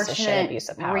unfortunate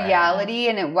reality,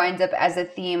 and it winds up as a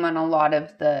theme on a lot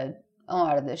of the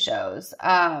shows.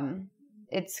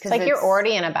 It's like you're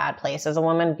already in a bad place as a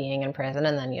woman being in prison,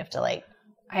 and then you have to like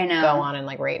I know. Go on and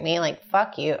like rape me. Like,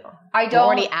 fuck you. I'm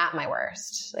already at my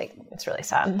worst. Like, it's really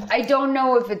sad. I don't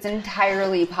know if it's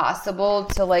entirely possible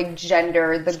to like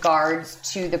gender the guards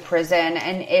to the prison,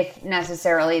 and if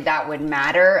necessarily that would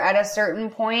matter at a certain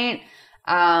point.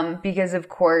 Because of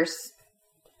course,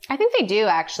 I think they do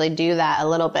actually do that a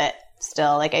little bit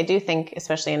still. Like, I do think,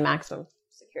 especially in maximum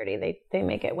security, they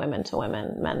make it women to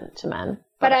women, men to men.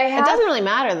 But it doesn't really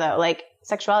matter though. Like,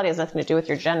 sexuality has nothing to do with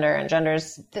your gender, and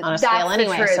gender's on a scale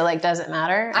anyway. So, like, does it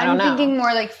matter? I don't know. I'm thinking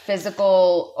more like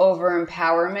physical over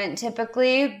empowerment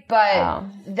typically. But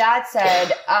that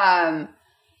said, I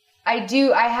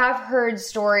have heard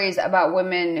stories about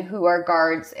women who are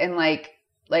guards in like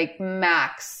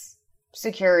max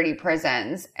security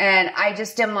prisons, and I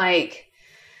just am like,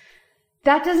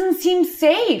 that doesn't seem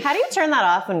safe. How do you turn that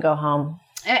off and go home?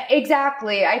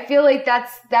 Exactly. I feel like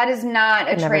that is not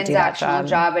a transactional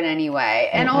job in any way.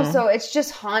 And also, it's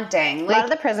just haunting. Like, a lot of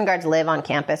the prison guards live on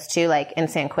campus too, like in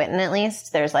San Quentin at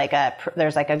least. There's like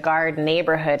a guard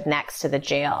neighborhood next to the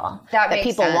jail that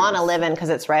people want to live in because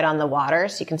it's right on the water,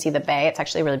 so you can see the bay. It's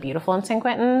actually really beautiful in San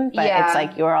Quentin, but it's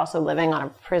like you're also living on a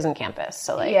prison campus.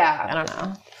 So like, I don't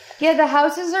know. Yeah, the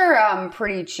houses are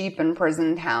pretty cheap in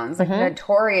prison towns, like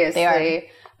notoriously. They are.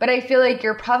 But I feel like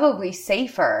you're probably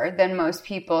safer than most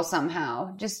people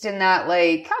somehow. Just in that,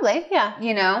 like... Probably, yeah.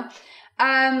 You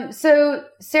know? So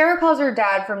Sarah calls her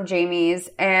dad from Jamie's,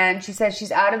 and she says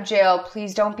she's out of jail.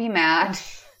 Please don't be mad.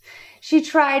 She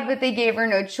tried, but they gave her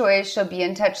no choice. She'll be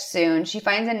in touch soon. She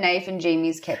finds a knife in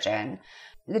Jamie's kitchen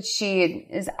that she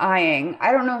is eyeing.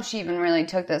 I don't know if she even really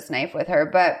took this knife with her,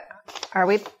 but... Are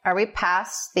we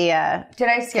past the did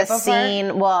I skip the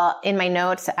scene? Well, in my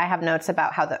notes, I have notes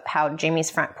about how Jamie's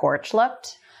front porch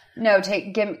looked. No,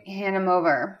 hand him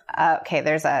over. Okay,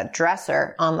 there's a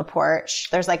dresser on the porch.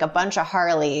 There's like a bunch of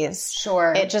Harleys.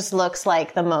 Sure. It just looks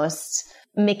like the most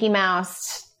Mickey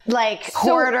Mouse, like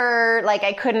hoarder, like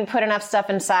I couldn't put enough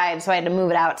stuff inside, so I had to move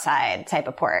it outside type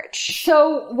of porch.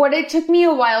 So what it took me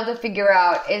a while to figure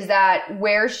out is that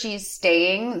where she's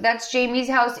staying, that's Jamie's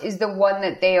house, is the one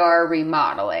that they are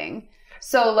remodeling.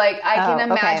 So, like, I can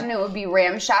imagine it would be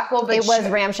ramshackle. But it was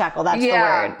ramshackle. That's the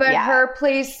word. But her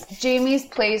place, Jamie's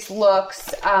place,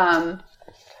 looks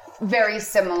very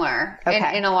similar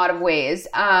in a lot of ways.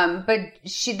 But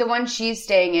the one she's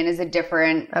staying in is a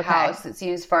different house that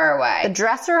seems far away. The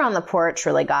dresser on the porch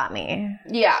really got me.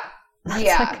 Yeah.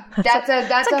 That's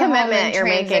a commitment you're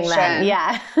making then.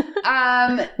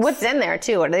 Yeah. What's in there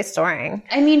too? What are they storing?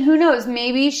 I mean, who knows?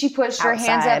 Maybe she pushed her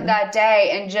hands up that day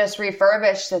and just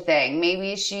refurbished the thing.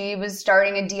 Maybe she was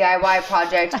starting a DIY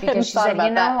project because she said,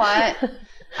 you know what?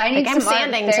 I need some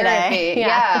sanding art therapy. today.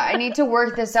 Yeah, I need to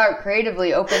work this out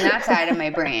creatively, open that side of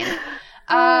my brain.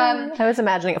 I was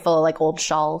imagining it full of like old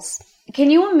shawls.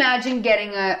 Can you imagine getting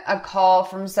a call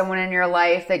from someone in your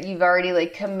life that you've already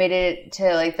like committed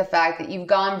to like the fact that you've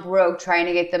gone broke trying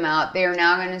to get them out? They are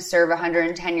now going to serve a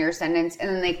 110-year sentence, and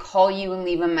then they call you and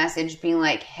leave a message being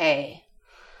like, hey,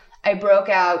 I broke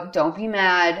out. Don't be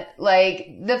mad. Like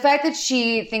the fact that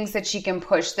she thinks that she can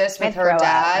push this with her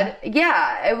dad.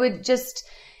 Yeah, it would just,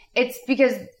 it's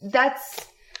because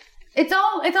it's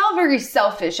all very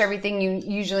selfish, everything you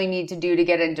usually need to do to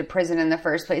get into prison in the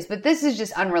first place. But this is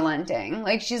just unrelenting.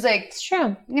 Like, she's like, it's true.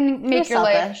 I'm going to make your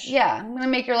life, I'm going to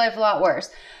make your life a lot worse.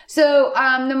 So,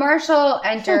 the marshal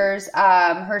enters,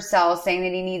 her cell saying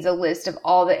that he needs a list of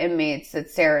all the inmates that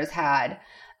Sarah's had.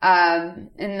 And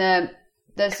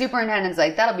the superintendent's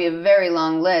like, that'll be a very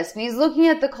long list. And he's looking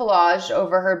at the collage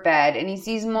over her bed and he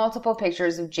sees multiple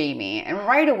pictures of Jamie. And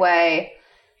right away,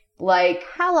 like,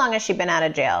 how long has she been out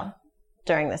of jail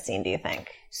during this scene, do you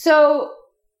think? So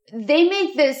they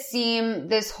make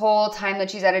this whole time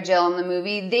that she's out of jail in the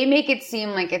movie, they make it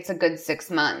seem like it's a good 6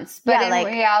 months. But in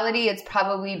reality, it's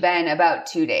probably been about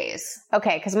 2 days.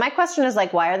 Okay, because my question is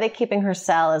like, why are they keeping her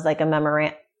cell as like a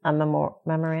memorandum?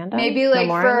 Maybe like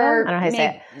memorandum? I don't know how to say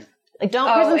it. Like,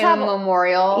 don't prisons have a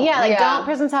memorial? Yeah, like don't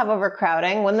prisons have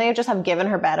overcrowding? Wouldn't they just have given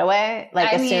her bed away,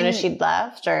 like as soon as she'd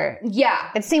left? Or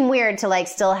it seemed weird to like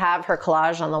still have her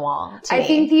collage on the wall. I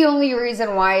think the only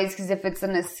reason why is because if it's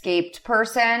an escaped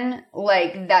person,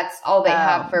 like that's all they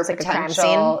have for potential. Like a crime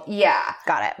scene? Yeah,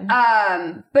 got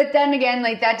it. But then again,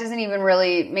 like that doesn't even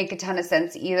really make a ton of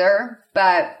sense either.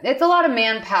 But it's a lot of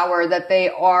manpower that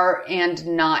they are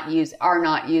not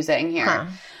using here.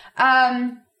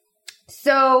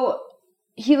 So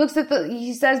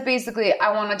he says basically,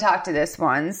 I want to talk to this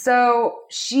one. So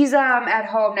she's at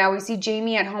home now. We see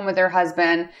Jamie at home with her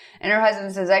husband, and her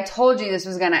husband says, I told you this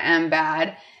was going to end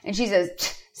bad. And she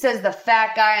says the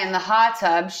fat guy in the hot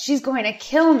tub, she's going to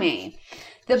kill me.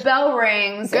 The bell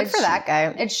rings. Good for that guy.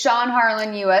 It's Sean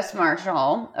Harlan, U.S.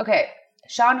 Marshal. Okay.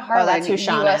 Sean Harlan. Oh, that's who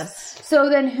Sean is.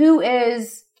 So then who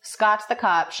is? Scott's the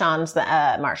cop. Sean's the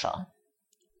marshal.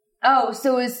 Oh,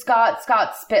 so is Scott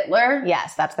Spittler?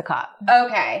 Yes, that's the cop.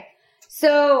 Okay.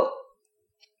 So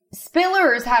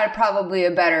Spittler's had probably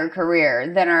a better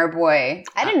career than our boy.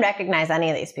 I didn't recognize any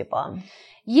of these people.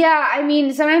 Yeah, I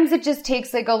mean, sometimes it just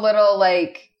takes like a little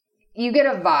like, you get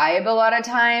a vibe a lot of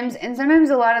times. And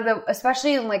sometimes a lot of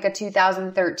especially in like a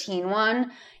 2013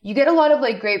 one, you get a lot of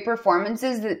like great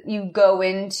performances that you go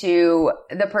into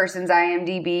the person's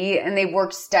IMDb and they've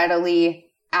worked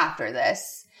steadily after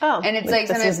this. Oh, and it's like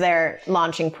this is their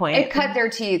launching point. It cut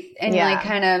their teeth and like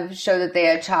kind of show that they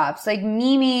had chops. Like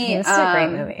Mimi, it's a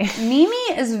great movie.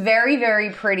 Mimi is very,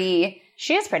 very pretty.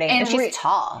 She is pretty, and she's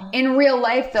tall. In real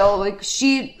life, though, like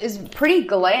she is pretty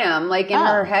glam. Like in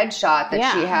her headshot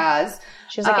that she has,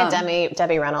 she's like a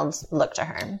Debbie Reynolds look to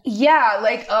her. Yeah,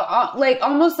 like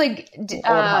almost like old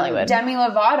Hollywood. Demi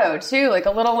Lovato too, like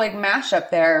a little like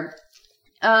mashup there.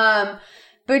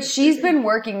 But she's been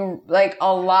working like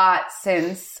a lot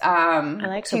since I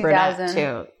like her brunette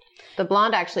too. The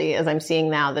blonde actually, as I'm seeing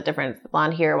now, the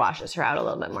blonde here washes her out a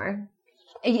little bit more.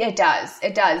 It does.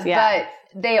 Yeah.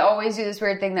 But they always do this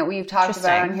weird thing that we've talked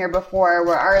about on here before,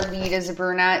 where our lead is a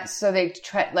brunette, so they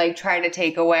try to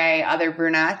take away other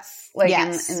brunettes in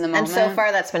the moment. And so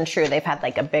far that's been true. They've had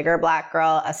like a bigger black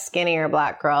girl, a skinnier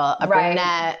black girl, a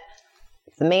brunette.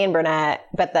 The main brunette,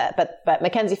 but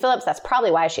Mackenzie Phillips, that's probably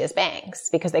why she has bangs,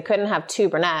 because they couldn't have two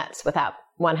brunettes without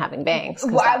one having bangs.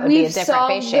 That would be a different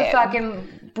face shape. The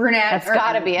fucking brunette. That's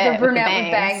got to be it. The brunette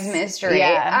with bangs mystery.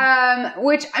 Yeah.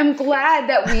 Which I'm glad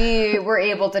that we were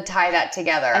able to tie that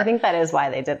together. I think that is why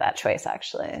they did that choice,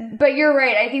 actually. But you're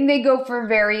right. I think they go for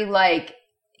very like,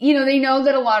 you know, they know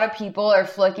that a lot of people are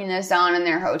flicking this on in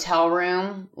their hotel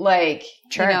room, like,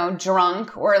 you know,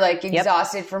 drunk or like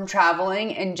exhausted from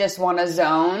traveling and just want to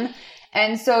zone.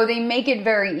 And so they make it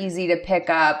very easy to pick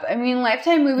up. I mean,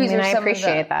 Lifetime movies are some of the... I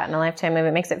appreciate that. In a Lifetime movie,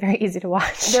 it makes it very easy to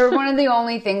watch. They're one of the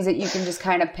only things that you can just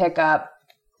kind of pick up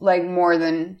like more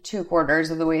than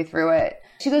 2/4 of the way through it.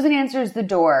 She goes and answers the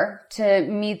door to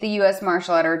meet the U.S.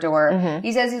 Marshal at her door. Mm-hmm.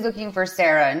 He says he's looking for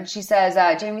Sarah. And she says,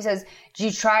 Jamie says, did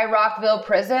you try Rockville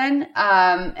Prison?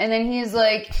 And then he's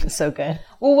like... So good.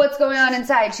 Well, what's going on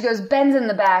inside? She goes, Ben's in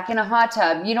the back in a hot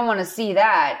tub. You don't want to see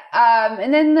that.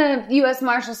 And then the U.S.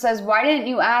 Marshal says, why didn't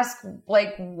you ask,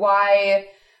 like, why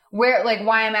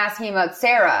I'm asking about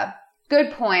Sarah?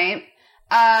 Good point.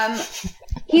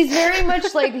 He's very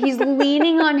much like, he's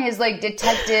leaning on his like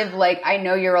detective, like, I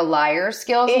know you're a liar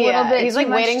skills a little bit. He's like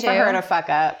waiting for her to fuck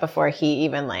up before he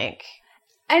even like,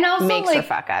 and also makes like, her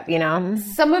fuck up, you know?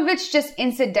 Some of it's just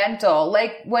incidental.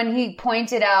 Like when he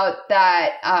pointed out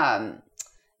that,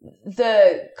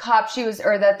 the cop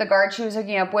that the guard she was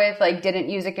hooking up with, like, didn't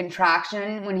use a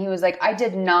contraction when he was like, I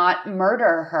did not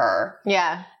murder her.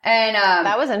 Yeah. And,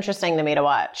 that was interesting to me to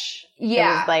watch.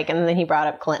 Yeah. It was like, and then he brought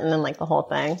up Clinton and like the whole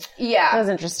thing. Yeah. That was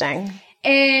interesting.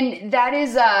 And that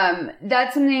is,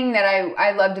 that's something that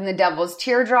I loved in The Devil's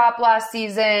Teardrop last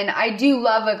season. I do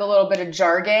love like a little bit of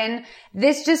jargon.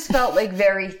 This just felt like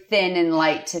very thin and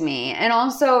light to me. And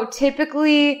also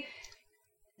typically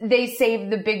they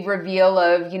save the big reveal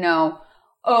of, you know,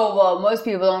 oh, well, most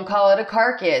people don't call it a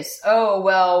carcass. Oh,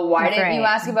 well, why didn't you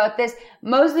ask about this?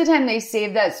 Most of the time they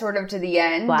save that sort of to the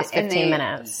end. Last 15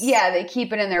 minutes. Yeah, they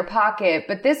keep it in their pocket.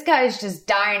 But this guy's just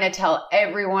dying to tell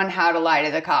everyone how to lie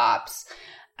to the cops.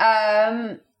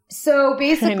 So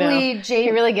basically, Jamie... He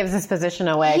really gives his position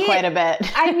away quite a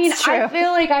bit. I mean, I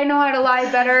feel like I know how to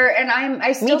lie better, and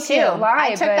I still can't lie.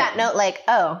 I took that note like,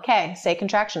 oh, okay, say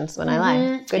contractions when I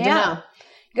lie. Good to know.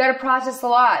 You got to process a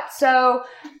lot. So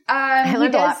he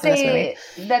does say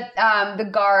that the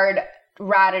guard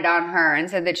ratted on her and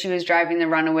said that she was driving the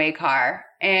runaway car.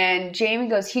 And Jamie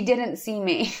goes, he didn't see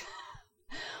me.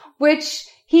 Which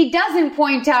he doesn't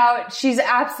point out. She's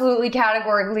absolutely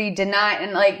categorically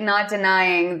not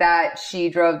denying that she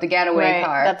drove the getaway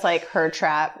car. That's like her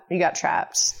trap. You got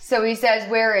trapped. So he says,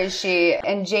 where is she?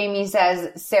 And Jamie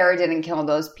says, Sarah didn't kill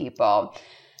those people.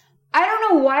 I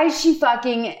don't know why she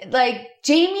fucking, like,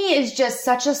 Jamie is just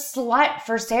such a slut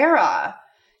for Sarah.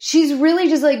 She's really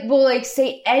just like, will like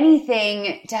say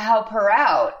anything to help her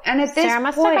out. And at this Sarah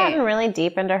must have gotten really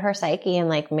deep into her psyche and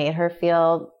like made her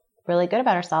feel really good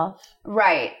about herself.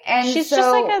 Right. And she's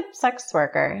just like a sex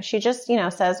worker. She just, you know,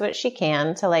 says what she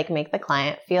can to like make the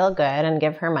client feel good and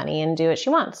give her money and do what she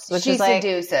wants. Which she is like,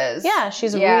 seduces. Yeah,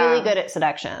 she's really good at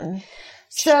seduction.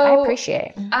 So I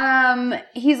appreciate.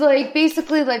 He's like,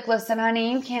 basically like, listen,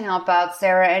 honey, you can't help out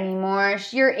Sarah anymore.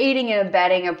 You're aiding and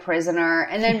abetting a prisoner.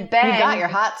 And then Ben... You got your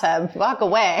hot tub. Walk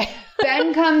away.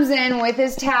 Ben comes in with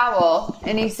his towel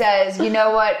and he says, you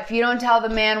know what? If you don't tell the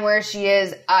man where she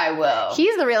is, I will.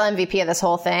 He's the real MVP of this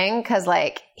whole thing because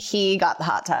like he got the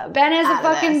hot tub. Ben has a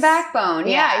fucking backbone.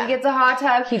 Yeah, he gets a hot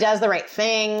tub. He does the right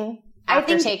thing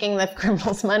after taking the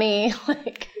criminal's money.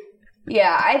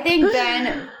 Yeah, I think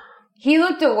Ben... He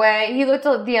looked away. He looked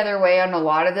the other way on a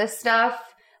lot of this stuff.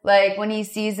 Like when he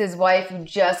sees his wife who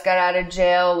just got out of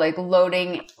jail, like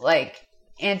loading like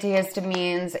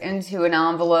antihistamines into an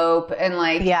envelope and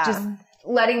like just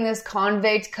letting this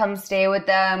convict come stay with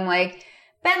them. Like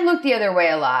Ben looked the other way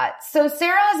a lot. So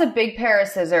Sarah has a big pair of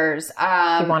scissors. He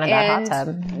wanted that hot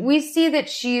tub. We see that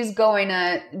she's going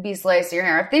to be slicing her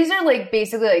hair. If these are like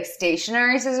basically like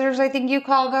stationary scissors, I think you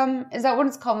call them. Is that what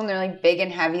it's called when they're like big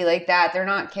and heavy like that? They're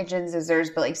not kitchen scissors,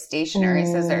 but like stationary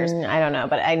scissors. I don't know,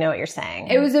 but I know what you're saying.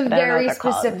 It was a very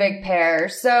specific pair.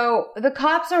 So the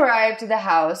cops arrived to the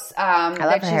house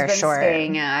that she's been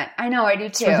staying at. I know, I do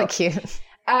too. It's really cute.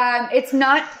 It's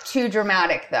not too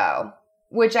dramatic though,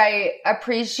 which I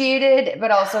appreciated,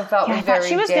 but also felt was very I thought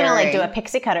she was going to like do a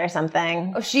pixie cut or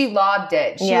something. Oh, she lobbed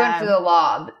it. She went for the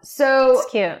lob. So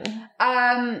it's cute.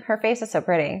 Her face is so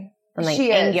pretty and like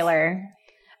she angular.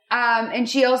 And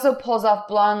she also pulls off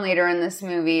blonde later in this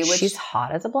movie. Which she's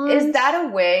hot as a blonde. Is that a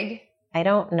wig? I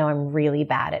don't know. I'm really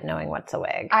bad at knowing what's a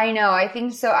wig. I know. I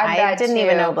think so. I didn't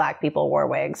even know black people wore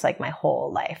wigs like my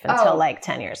whole life until like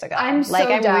 10 years ago. I'm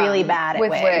really bad at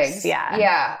wigs. Yeah.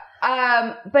 Yeah.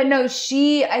 But no,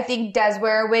 I think does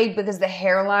wear a wig because the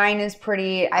hairline is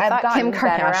pretty. I thought Kim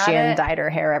Kardashian dyed her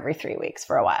hair every 3 weeks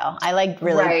for a while. I'm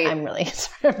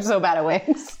so bad at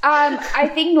wigs. I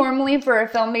think normally for a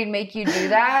film they'd make you do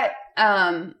that.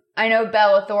 I know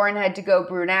Bella Thorne had to go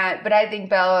brunette, but I think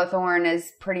Bella Thorne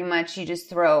is pretty much you just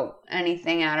throw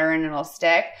anything at her and it'll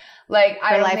stick. Like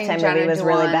I don't think Jenna movie was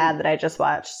really bad that I just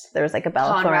watched. There was like a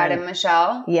Bella Conrad Thorne and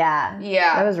Michelle. Yeah.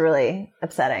 That was really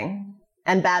upsetting.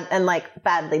 And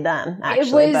badly done,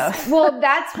 actually. It was, both. Well,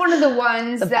 that's one of the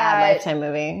ones a bad Lifetime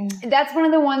movie. That's one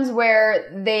of the ones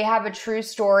where they have a true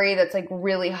story that's like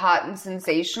really hot and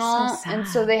sensational. So sad. And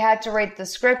so they had to write the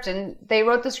script, and they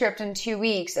wrote the script in 2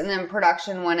 weeks, and then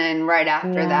production went in right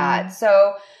after that.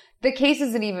 So the case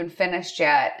isn't even finished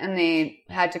yet, and they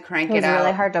had to crank it out. It was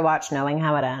really hard to watch knowing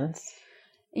how it ends.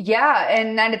 Yeah,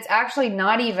 and that it's actually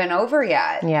not even over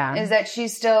yet. Yeah. Is that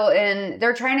she's still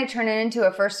they're trying to turn it into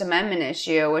a First Amendment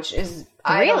issue, which is...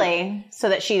 Really? So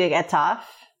that she gets off?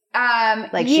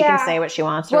 She can say what she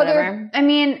wants or whatever? I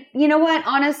mean, you know what?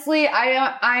 Honestly,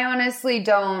 I honestly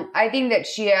don't. I think that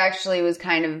she actually was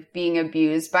kind of being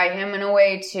abused by him in a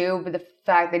way, too, but the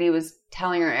fact that he was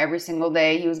telling her every single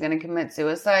day he was going to commit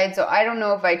suicide. So I don't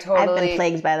know if I totally... I've been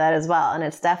plagued by that as well, and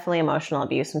it's definitely emotional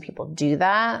abuse when people do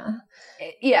that.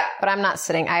 Yeah. But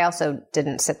I also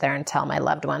didn't sit there and tell my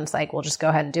loved ones, like, well, just go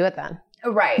ahead and do it then.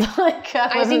 Right.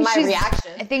 That wasn't my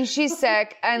reaction. I think she's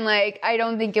sick, and I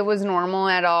don't think it was normal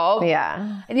at all.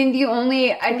 Yeah. I think the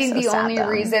only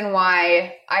reason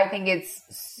why I think it's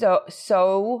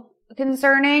so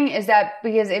concerning is that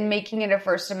because in making it a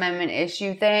First Amendment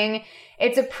issue thing,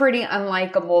 it's a pretty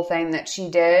unlikable thing that she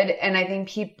did. And I think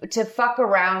to fuck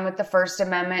around with the First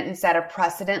Amendment and set a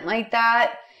precedent like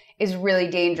that is really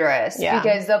dangerous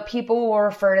because the people will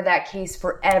refer to that case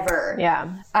forever.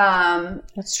 Yeah.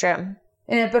 That's true.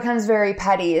 And it becomes very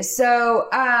petty. So,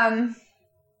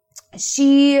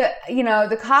 she,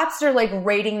 the cops are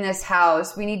raiding this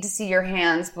house. We need to see your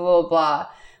hands, blah, blah, blah.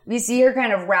 We see her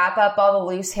kind of wrap up all the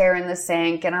loose hair in the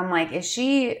sink. And I'm like, is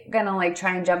she gonna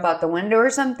try and jump out the window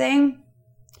or something?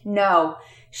 No.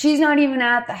 She's not even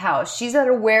at the house. She's at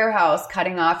a warehouse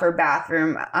cutting off her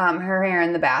bathroom, her hair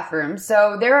in the bathroom.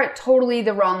 So they're at totally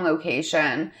the wrong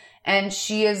location. And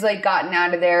she has gotten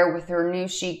out of there with her new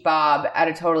chic bob at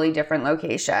a totally different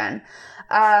location.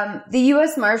 The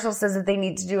U.S. Marshal says that they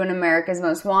need to do an America's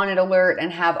Most Wanted alert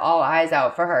and have all eyes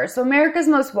out for her. So America's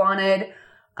Most Wanted,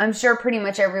 I'm sure pretty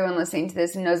much everyone listening to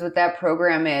this knows what that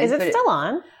program is. Is it still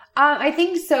on? I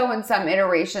think so in some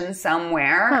iteration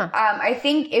somewhere. Huh. I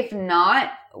think if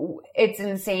not, it's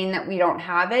insane that we don't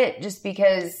have it just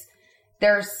because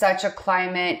there's such a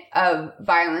climate of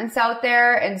violence out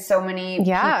there and so many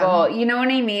people, you know what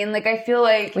I mean? I feel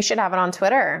like we should have it on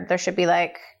Twitter. There should be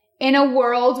in a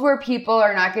world where people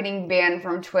are not getting banned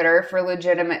from Twitter for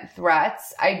legitimate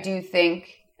threats, I do think,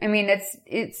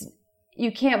 it's,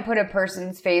 you can't put a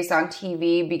person's face on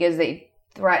TV because they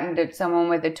threatened someone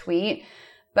with a tweet.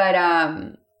 But,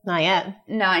 not yet.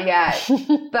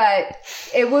 But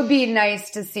it would be nice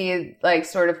to see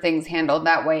sort of things handled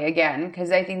that way again.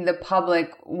 Cause I think the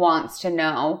public wants to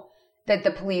know that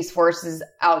the police forces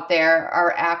out there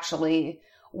are actually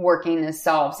working to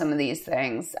solve some of these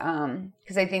things.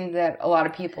 Cause I think that a lot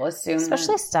of people assume.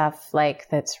 Especially stuff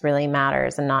that's really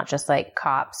matters and not just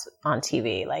cops on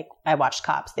TV. I watched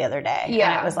Cops the other day.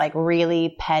 Yeah. And it was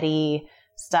really petty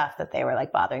stuff that they were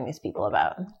bothering these people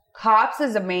about. Cops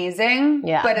is amazing,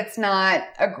 but it's not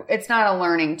a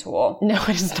learning tool. No,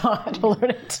 it's not a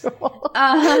learning tool.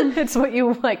 It's what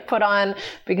you put on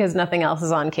because nothing else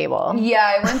is on cable.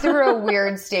 Yeah, I went through a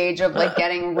weird stage of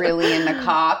getting really into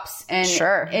Cops, and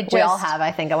we all have,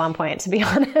 I think, at one point, to be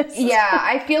honest. Yeah,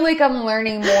 I feel like I'm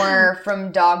learning more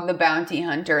from Dog the Bounty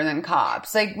Hunter than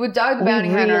Cops. With Dog the Bounty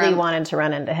Hunter, we really wanted to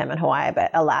run into him in Hawaii,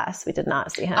 but alas, we did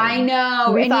not see him. I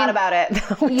know. We thought about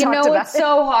it. You know what's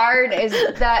so hard is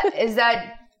that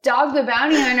Dog the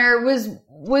Bounty Hunter was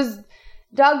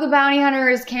Dog the Bounty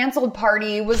Hunter's canceled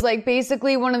party was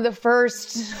basically one of the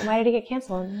first. Why did he get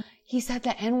canceled? He said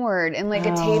the N-word in a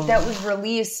tape that was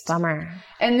released. Bummer.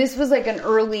 And this was an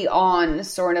early on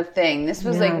sort of thing. This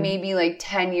was maybe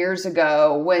 10 years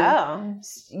ago when. Oh.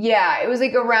 Yeah, it was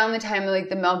around the time of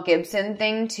the Mel Gibson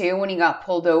thing too when he got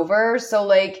pulled over.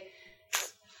 So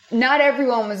not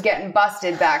everyone was getting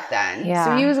busted back then. Yeah.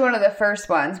 So he was one of the first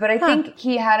ones. But I think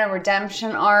he had a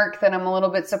redemption arc that I'm a little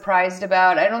bit surprised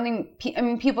about. I don't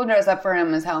think... people dress up for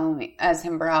him as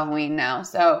him for Halloween now.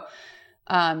 So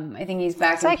I think he's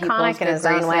back in people's iconic in his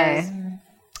own way.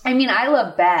 I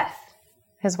love Beth.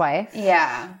 His wife?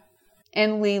 Yeah.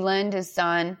 And Leland, his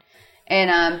son.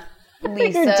 And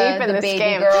Lisa, You're deep in the this baby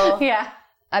game. girl. Yeah.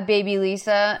 Baby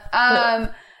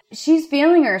Lisa. She's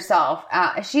feeling herself.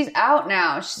 She's out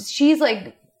now. She's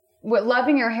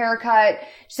loving her haircut.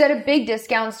 She's at a big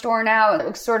discount store now. It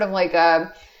looks sort of like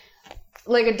a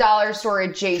like a dollar store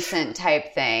adjacent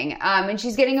type thing. And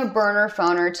she's getting a burner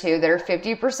phone or two that are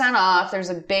 50% off. There's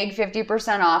a big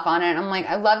 50% off on it. I'm like,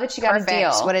 I love that she got a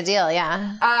deal. What a deal,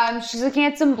 yeah. She's looking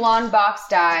at some blonde box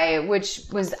dye, which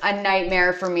was a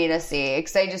nightmare for me to see.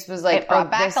 Because I just was like, it brought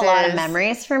back a lot of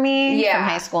memories for me from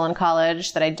high school and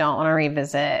college that I don't want to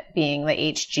revisit, being the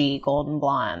HG golden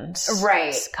blonde.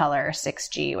 Right. Color,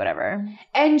 6G, whatever.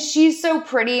 And she's so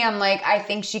pretty. I'm like, I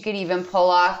think she could even pull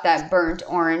off that burnt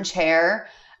orange hair.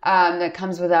 That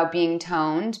comes without being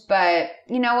toned, but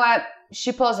you know what?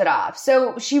 She pulls it off.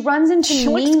 So she runs into Mimi. She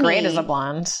looks great as a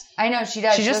blonde. I know she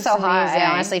does. She's just so hot.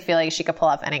 I honestly feel like she could pull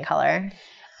off any color.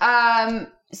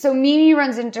 So Mimi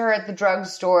runs into her at the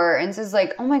drugstore and says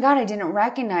like, "Oh my God, I didn't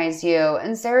recognize you."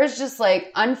 And Sarah's just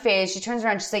like unfazed. She turns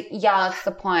around. She's like, "Yeah, that's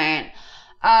the point.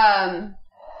 Can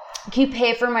you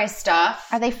pay for my stuff?"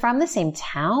 Are they from the same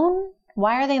town?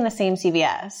 Why are they in the same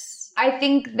CVS? I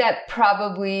think that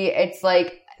probably it's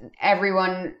like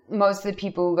most of the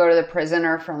people who go to the prison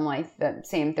are from like the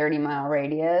same 30-mile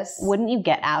radius. Wouldn't you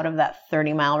get out of that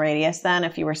 30-mile radius then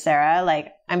if you were Sarah?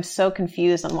 Like, I'm so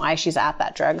confused on why she's at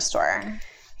that drugstore.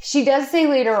 She does say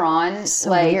later on, so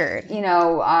like, weird. You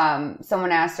know,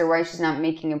 someone asked her why she's not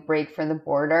making a break for the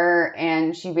border.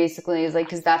 And she basically is like,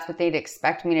 because that's what they'd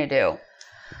expect me to do.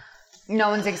 No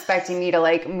one's expecting me to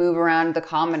like move around the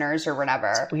commoners or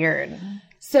whatever. It's weird.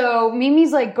 So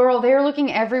Mimi's like, girl, they're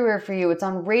looking everywhere for you. It's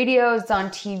on radio. It's on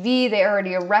TV. They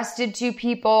already arrested 2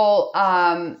 people.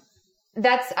 I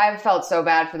felt so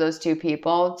bad for those 2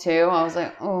 people too. I was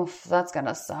like, oof, that's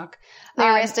gonna suck. They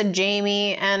arrested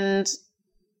Jamie and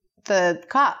the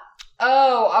cop.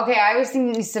 Oh, okay. I was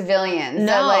thinking civilians.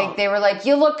 No. So, like, they were like,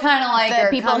 you look kind of like her. The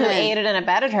people who aided and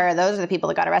abetted her, those are the people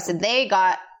that got arrested. They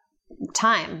got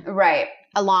time. Right.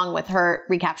 Along with her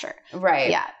recapture.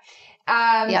 Right. Yeah.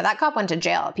 Yeah, that cop went to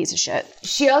jail, a piece of shit.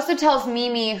 She also tells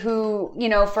Mimi, who, you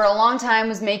know, for a long time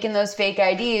was making those fake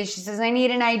IDs, she says, I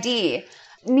need an ID.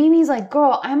 Mimi's like,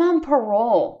 girl, I'm on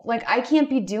parole. Like, I can't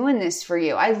be doing this for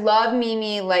you. I love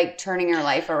Mimi, like, turning her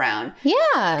life around.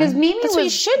 Yeah. Because Mimi That's what you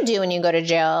should do when you go to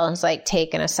jail, is, like,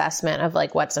 take an assessment of,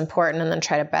 like, what's important and then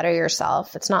try to better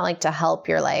yourself. It's not, like, to help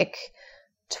your, like,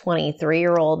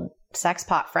 23-year-old sex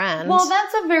pot friend. Well,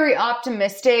 that's a very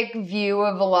optimistic view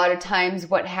of a lot of times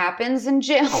what happens in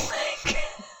jail.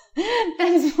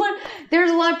 There's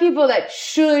a lot of people that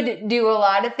should do a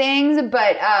lot of things,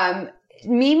 but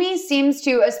Mimi seems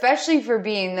to, especially for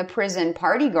being the prison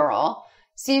party girl,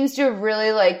 seems to have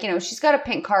really, like, you know, she's got a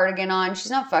pink cardigan on. She's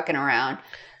not fucking around.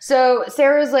 So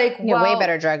Sarah's like, well, way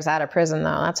better drugs out of prison,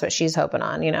 though. That's what she's hoping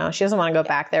on, you know. She doesn't want to go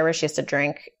back there where she has to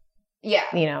drink, you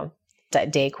know,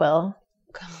 Dayquil.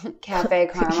 Cafe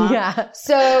Karma. Yeah.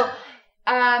 So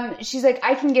she's like,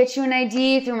 I can get you an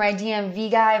ID through my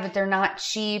DMV guy, but they're not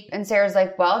cheap. And Sarah's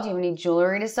like, well, do you need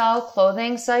jewelry to sell,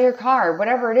 clothing, sell your car,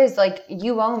 whatever it is, like,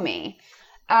 you owe me.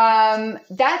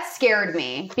 That scared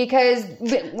me because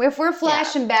if we're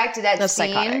flashing back to that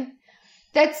scene, psychotic.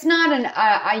 That's not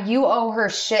an you owe her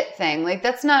shit thing. Like,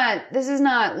 this is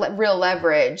not real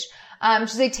leverage.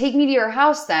 She's like, take me to your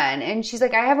house then. And she's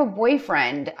like, I have a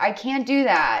boyfriend. I can't do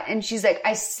that. And she's like,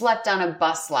 I slept on a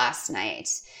bus last night.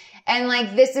 And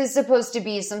like, this is supposed to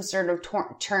be some sort of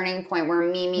turning point where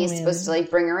Mimi is supposed to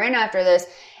like bring her in after this.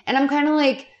 And I'm kind of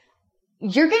like,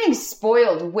 you're getting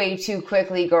spoiled way too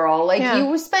quickly, girl. Like,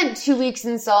 you spent 2 weeks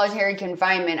in solitary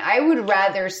confinement. I would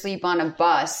rather sleep on a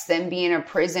bus than be in a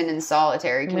prison in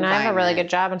solitary confinement. I have a really good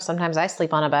job, and sometimes I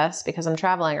sleep on a bus because I'm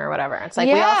traveling or whatever. It's like,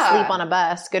 we all sleep on a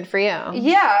bus. Good for you.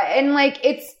 Yeah, and like,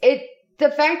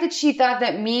 the fact that she thought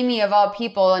that Mimi, of all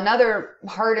people, another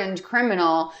hardened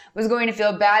criminal, was going to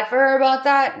feel bad for her about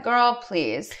that, girl,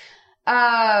 please.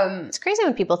 It's crazy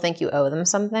when people think you owe them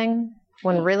something.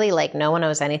 When really, like, no one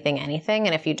owes anything. And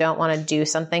if you don't want to do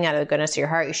something out of the goodness of your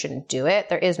heart, you shouldn't do it.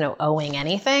 There is no owing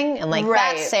anything. And, like,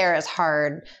 that's Sarah's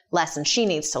hard lesson she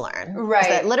needs to learn. Right.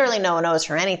 That literally no one owes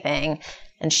her anything.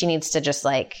 And she needs to just,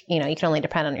 like, you know, you can only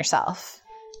depend on yourself.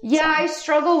 Yeah, I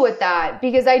struggle with that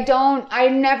because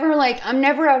I'm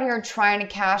never out here trying to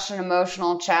cash an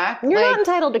emotional check. You're not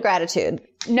entitled to gratitude.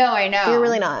 No, I know. You're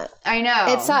really not. I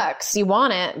know. It sucks. You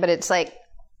want it, but it's like,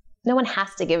 no one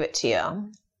has to give it to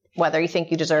you. Whether you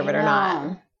think you deserve it or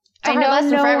not. I know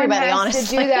no for everybody, one has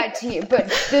honestly. to do that to you, but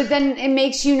then it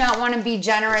makes you not want to be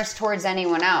generous towards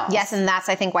anyone else. Yes, and that's,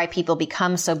 I think, why people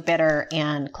become so bitter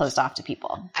and closed off to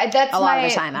people. That's a lot of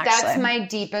the time, actually. That's my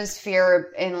deepest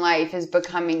fear in life, is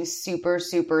becoming super,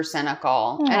 super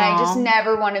cynical. Aww. And I just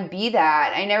never want to be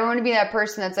that. I never want to be that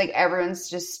person that's like, everyone's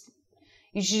just,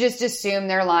 you should just assume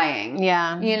they're lying.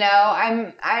 Yeah. You know,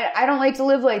 I don't like to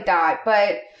live like that,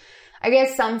 but I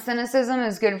guess some cynicism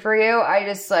is good for you. I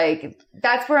just like,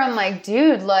 that's where I'm like,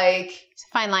 dude, like. It's a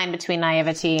fine line between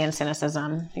naivety and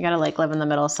cynicism. You gotta like live in the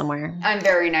middle somewhere. I'm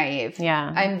very naive.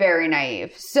 Yeah. I'm very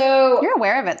naive. So. You're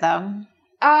aware of it though.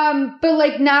 But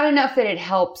like not enough that it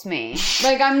helps me.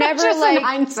 Like I'm never just like. in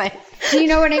hindsight. Do you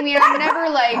know what I mean? I'm never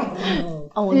like.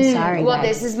 Oh, I'm sorry. Well,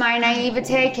 guys. this is my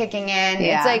naivete kicking in.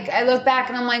 Yeah. It's like I look back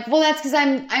and I'm like, well, that's because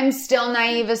I'm still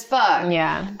naive as fuck.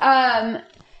 Yeah.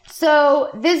 So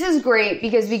this is great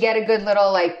because we get a good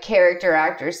little like character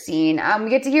actor scene. We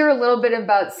get to hear a little bit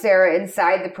about Sarah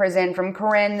inside the prison from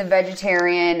Corinne, the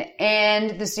vegetarian,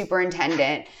 and the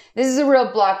superintendent. This is a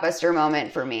real blockbuster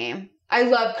moment for me. I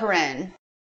love Corinne.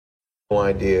 No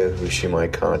idea who she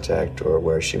might contact or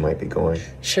where she might be going.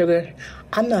 Sugar,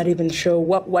 I'm not even sure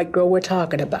what white girl we're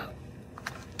talking about.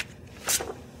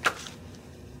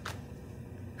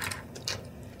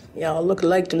 Y'all look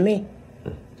alike to me.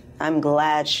 I'm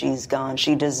glad she's gone.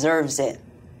 She deserves it.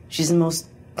 She's the most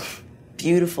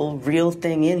beautiful, real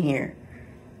thing in here.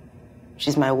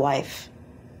 She's my wife.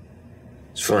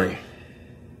 It's funny,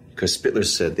 because Spittler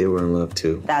said they were in love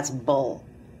too. That's bull.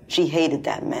 She hated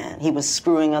that man. He was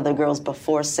screwing other girls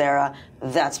before Sarah.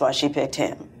 That's why she picked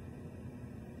him.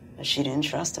 But she didn't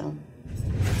trust him.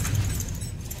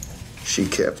 She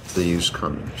kept the used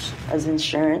condoms. As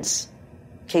insurance,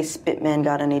 in case Spitman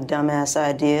got any dumbass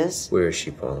ideas. Where is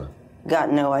she, Paula?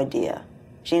 Got no idea.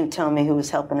 She didn't tell me who was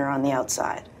helping her on the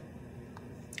outside.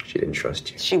 She didn't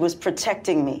trust you. She was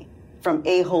protecting me from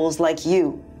a-holes like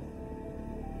you.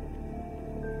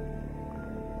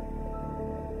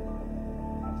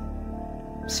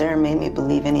 Sarah made me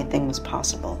believe anything was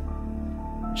possible.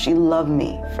 She loved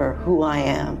me for who I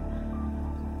am.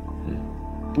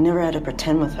 Never had to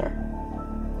pretend with her.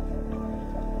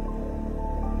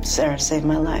 Sarah saved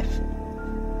my life.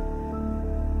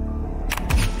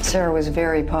 Sarah was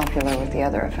very popular with the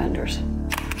other offenders.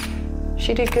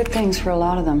 She did good things for a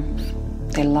lot of them.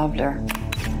 They loved her.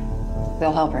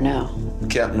 They'll help her now.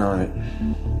 Counting on it.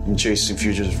 Been chasing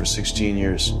fugitives for 16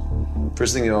 years.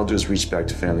 First thing I'll do is reach back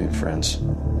to family and friends.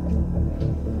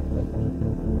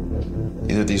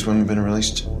 Either of these women been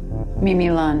released?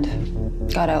 Mimi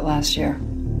Lund got out last year.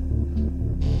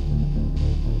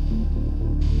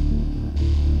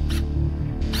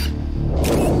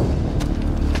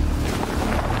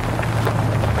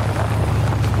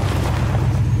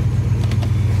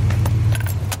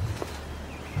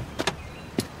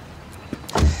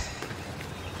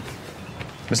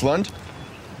 Miss Lund?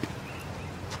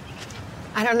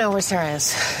 I don't know where Sarah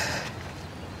is.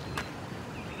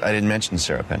 I didn't mention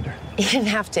Sarah Pender. You didn't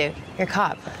have to. You're a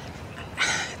cop.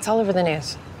 It's all over the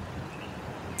news.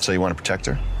 So you want to protect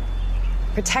her?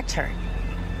 Protect her.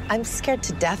 I'm scared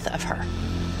to death of her.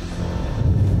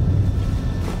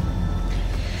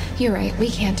 You're right. We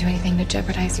can't do anything to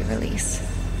jeopardize your release.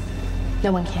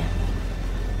 No one can.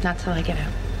 Not till I get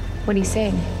out. What are you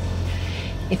saying?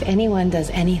 If anyone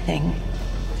does anything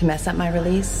to mess up my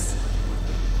release,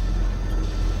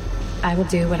 I will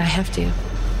do what I have to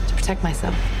protect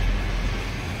myself.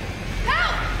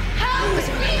 Help! Help!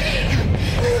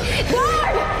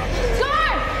 Guard!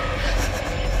 Guard!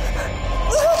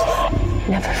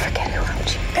 Never forget who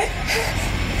wrote you.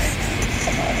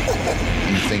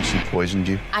 You think she poisoned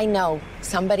you? I know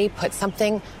somebody put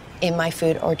something in my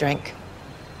food or drink.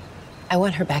 I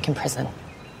want her back in prison.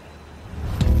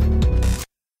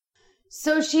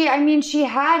 So she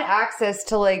had access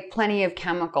to like plenty of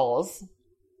chemicals,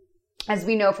 as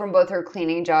we know from both her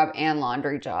cleaning job and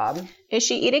laundry job. Is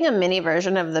she eating a mini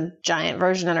version of the giant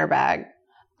version in her bag?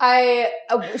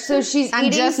 So she's I'm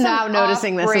eating just some now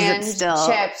noticing this. Is it still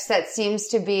chips that seems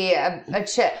to be a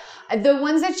chip. The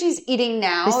ones that she's eating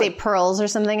now, they say pearls or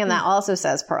something, and that also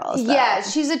says pearls. Though. Yeah,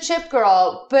 she's a chip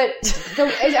girl, but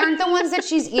aren't the ones that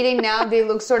she's eating now? They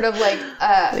look sort of like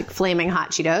flaming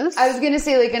hot Cheetos. I was gonna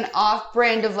say like an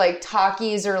off-brand of like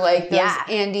Takis or like those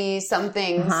Andy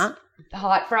somethings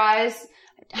hot fries.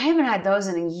 I haven't had those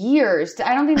in years.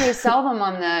 I don't think they sell them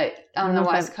on the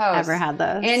West Coast. Ever had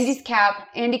those? Andy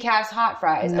Cap's hot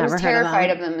fries. I was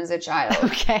terrified of them as a child.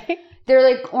 Okay, they're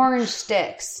like orange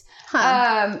sticks.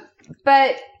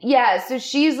 But yeah, so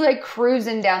she's like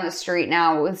cruising down the street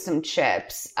now with some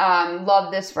chips.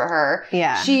 Love this for her.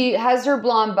 Yeah. She has her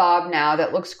blonde bob now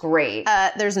that looks great.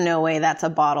 There's no way that's a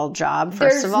bottled job.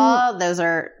 First of all, those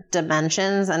are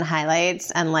dimensions and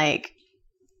highlights and like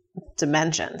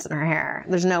dimensions in her hair.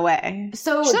 There's no way.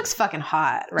 So she looks fucking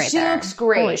hot there. She looks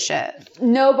great. Holy shit.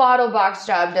 No bottle box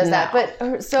job does that. But I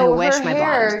wish my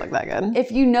blondes looked that good.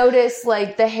 If you notice,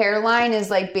 like, the hairline is,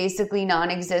 like, basically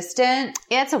non-existent.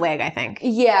 Yeah, it's a wig, I think.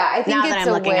 Yeah, I think now it's that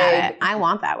I'm looking at it, I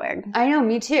want that wig. I know,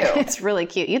 me too. It's really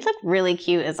cute. You'd look really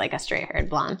cute as, like, a straight-haired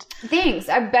blonde. Thanks.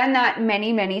 I've been that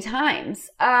many, many times.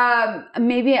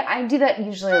 Maybe I do that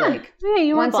usually, like,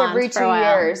 once every 2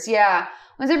 years. Yeah.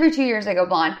 Once every 2 years I go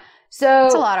blonde. So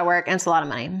it's a lot of work and it's a lot of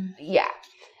money. Yeah.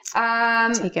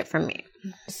 Take it from me.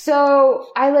 So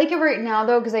I like it right now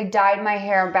though because I dyed my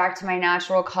hair back to my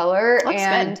natural color. Looks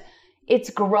and good. It's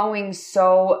growing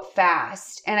so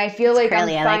fast. And I feel like I'm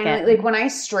curly, finally like when I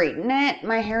straighten it,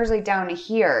 my hair's like down to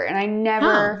here. And I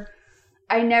never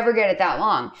get it that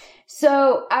long.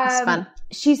 So it's fun.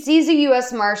 She sees a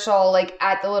U.S. Marshal like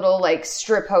at the little like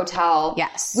strip hotel.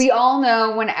 Yes. We all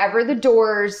know whenever the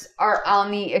doors are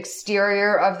on the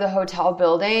exterior of the hotel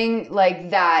building, like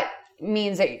that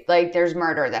means that like there's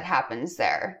murder that happens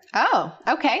there. Oh,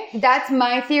 okay. That's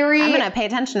my theory. I'm going to pay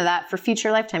attention to that for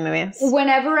future Lifetime movies.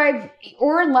 Whenever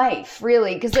or life,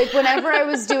 really. Because like whenever I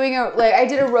was doing I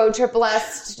did a road trip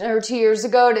 2 years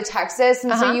ago to Texas.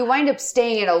 And so you wind up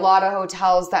staying at a lot of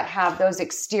hotels that have those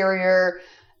exterior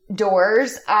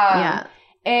doors. And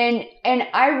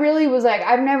I really was like,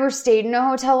 I've never stayed in a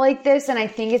hotel like this. And I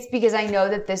think it's because I know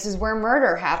that this is where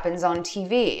murder happens on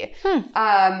TV.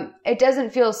 It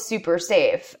doesn't feel super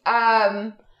safe.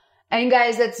 And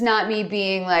guys, that's not me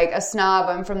being like a snob.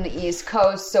 I'm from the East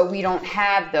Coast, so we don't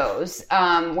have those,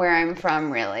 where I'm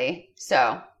from really.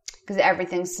 So, cause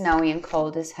everything's snowy and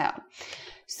cold as hell.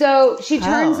 So she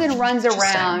turns and runs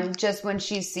around just when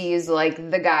she sees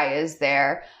like the guy is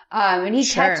there. And he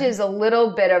catches a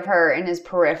little bit of her in his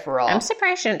peripheral. I'm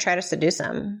surprised she didn't try to seduce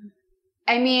him.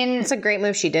 I mean, it's a great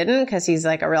move she didn't because he's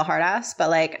like a real hard ass, but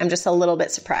like I'm just a little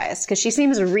bit surprised because she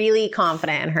seems really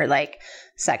confident in her like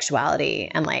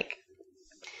sexuality and like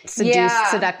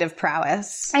seductive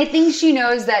prowess. I think she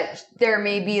knows that there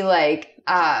may be like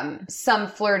some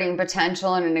flirting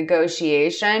potential in a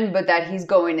negotiation, but that he's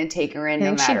going to take her in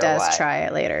no matter what. She does try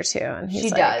it later too. And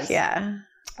he's does. Yeah.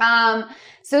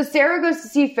 So Sarah goes to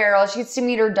see Farrell. She gets to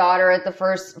meet her daughter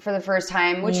for the first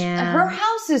time, which her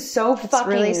house is so fucking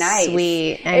really nice.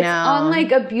 Sweet. I know. It's on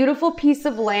like a beautiful piece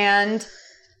of land.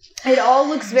 It all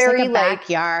looks very like a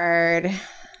backyard.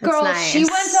 Girl, nice. She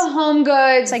went to Home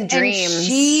Goods. It's like dreams. And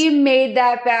she made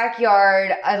that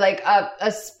backyard like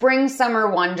a spring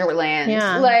summer wonderland.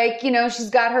 Yeah. Like, you know,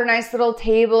 she's got her nice little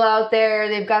table out there.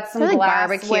 They've got some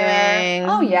glassware. Barbecuing.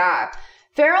 Oh yeah.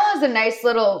 Farrell has a nice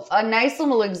little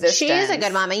existence. She is a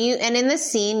good mom. And in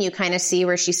this scene, you kind of see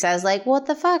where she says like, what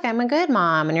the fuck? I'm a good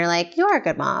mom. And you're like, you're a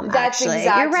good mom. That's actually.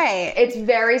 Exactly. You're right. It's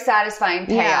very satisfying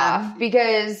payoff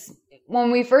because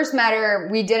when we first met her,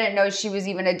 we didn't know she was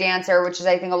even a dancer, which is,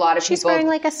 I think, a lot of people. She's wearing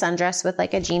like a sundress with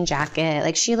like a jean jacket.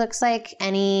 Like she looks like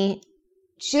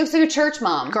she looks like a church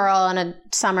mom. Girl on a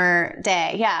summer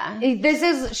day. Yeah.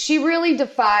 She really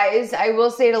defies, I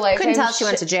will say to Lifetime. Couldn't tell she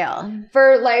went to jail.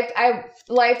 For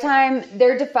Lifetime,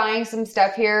 they're defying some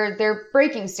stuff here. They're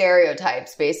breaking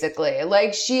stereotypes, basically.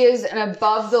 Like, she is an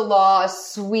above the law,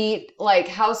 sweet, like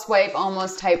housewife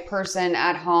almost type person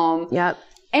at home. Yep.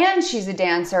 And she's a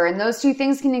dancer, and those two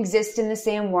things can exist in the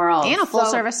same world. And a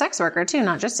full-service sex worker, too,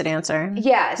 not just a dancer.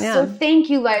 Yes. Yeah. So thank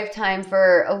you, Lifetime,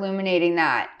 for illuminating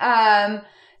that.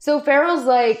 So Farrell's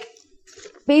like,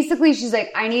 basically, she's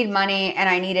like, I need money, and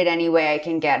I need it any way I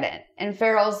can get it. And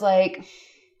Farrell's like,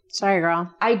 sorry, girl.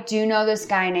 I do know this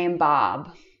guy named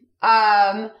Bob.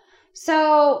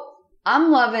 So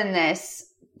I'm loving this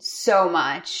so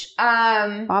much.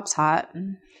 Bob's hot.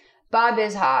 Bob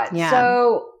is hot. Yeah.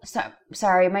 So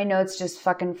sorry, my notes just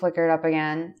fucking flickered up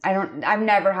again. I've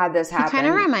never had this happen. It kind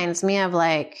of reminds me of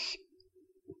like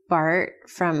Bart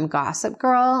from Gossip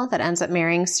Girl that ends up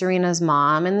marrying Serena's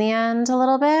mom in the end a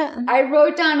little bit. I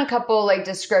wrote down a couple like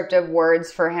descriptive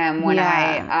words for him when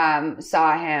I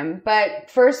saw him. But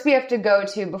first we have to go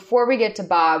to, before we get to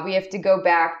Bob, we have to go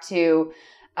back to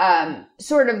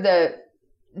sort of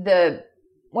the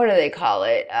what do they call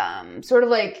it? Sort of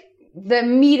like the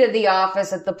meat of the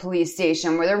office at the police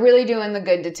station where they're really doing the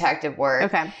good detective work.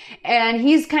 Okay. And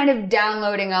he's kind of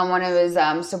downloading on one of his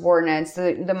subordinates,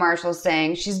 the marshal,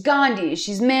 saying, she's Gandhi,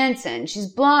 she's Manson, she's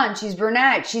blonde, she's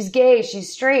brunette, she's gay,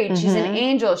 she's straight, she's an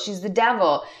angel, she's the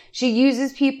devil. She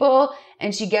uses people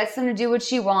and she gets them to do what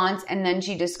she wants and then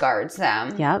she discards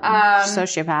them. Yep.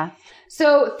 Sociopath.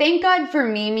 So thank God for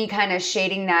Mimi kind of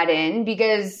shading that in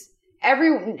because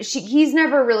he's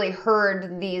never really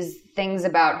heard these things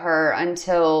about her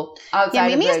until outside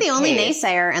of the Mimi's the only case.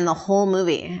 naysayer in the whole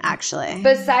movie, actually.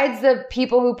 Besides the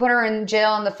people who put her in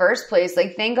jail in the first place,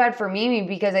 like, thank God for Mimi,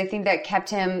 because I think that kept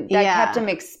him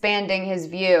expanding his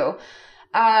view.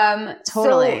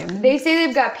 Totally. So they say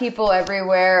they've got people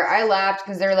everywhere. I laughed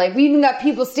because they're like, we even got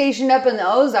people stationed up in the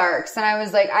Ozarks. And I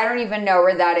was like, I don't even know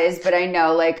where that is, but I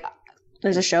know, like,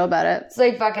 there's a show about it. It's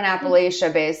like fucking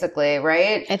Appalachia, basically,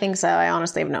 right? I think so. I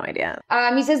honestly have no idea.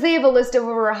 He says they have a list of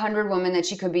over 100 women that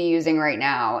she could be using right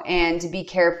now, and to be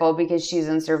careful because she's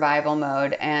in survival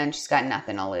mode and she's got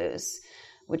nothing to lose,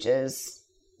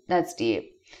 that's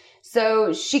deep.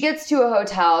 So she gets to a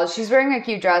hotel. She's wearing a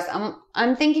cute dress.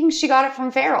 I'm thinking she got it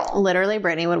from Farrell. Literally,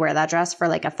 Brittany would wear that dress for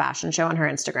like a fashion show on her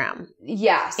Instagram.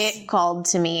 Yes. It called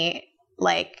to me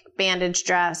like bandage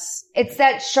dress. It's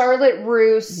that Charlotte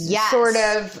Russe sort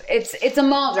of, it's a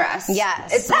mall dress.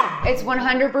 Yes. It's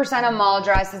 100% a mall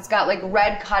dress. It's got like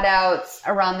red cutouts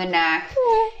around the neck.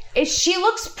 She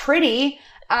looks pretty.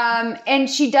 And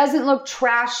she doesn't look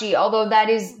trashy, although that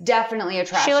is definitely a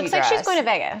trashy dress. She looks like she's going to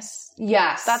Vegas.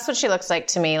 Yes. That's what she looks like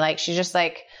to me. Like, she's just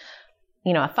like,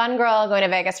 you know, a fun girl going to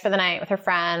Vegas for the night with her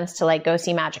friends to like go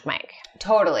see Magic Mike.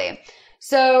 Totally.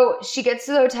 So she gets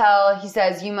to the hotel. He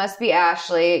says, you must be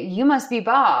Ashley. You must be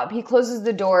Bob. He closes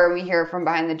the door and we hear from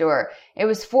behind the door. It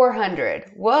was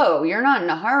 $400. Whoa, you're not in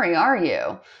a hurry, are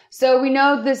you? So we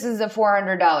know this is a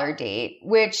 $400 date,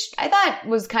 which I thought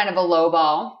was kind of a low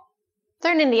ball.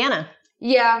 They're in Indiana.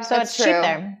 Yeah, so that's it's true. cheap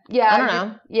there. Yeah. I don't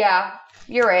know. Yeah,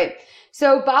 you're right.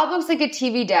 So Bob looks like a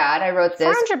TV dad. I wrote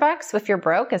this. $400 if you're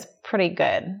broke is pretty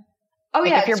good. Oh, like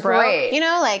yeah, if you're it's broke, great. you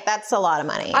know, like that's a lot of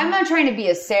money. I'm not trying to be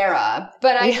a Sarah,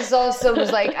 but I just also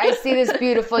was like, I see this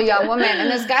beautiful young woman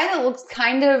and this guy that looks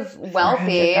kind of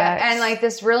wealthy and like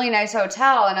this really nice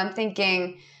hotel. And I'm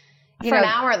thinking, for an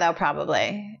hour though,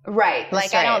 probably. Right.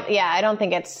 Like I don't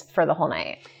think it's for the whole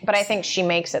night, but I think she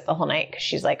makes it the whole night because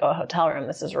she's like, oh, a hotel room.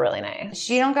 This is really nice.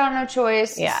 She don't got no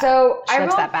choice. Yeah. So she I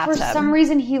likes wrote, that bathtub. for some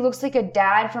reason, he looks like a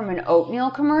dad from an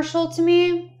oatmeal commercial to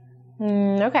me.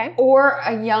 Okay. Or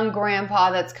a young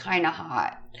grandpa that's kind of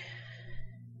hot.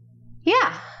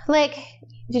 Yeah. Like,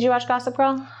 did you watch Gossip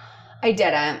Girl? I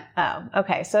didn't. Oh,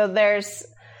 okay. So there's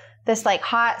this like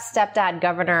hot stepdad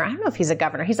governor. I don't know if he's a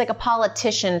governor. He's like a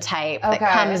politician type that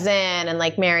comes in and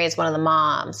like marries one of the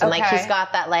moms. And like he's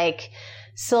got that like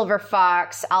silver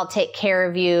fox, I'll take care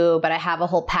of you, but I have a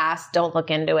whole past, don't look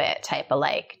into it type of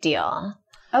like deal.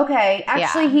 Okay.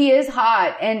 Actually, he is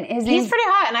hot. And he's pretty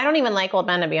hot. And I don't even like old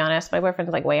men, to be honest. My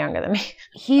boyfriend's like way younger than me.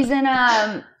 He's in,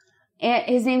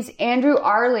 his name's Andrew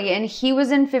Arley, and he was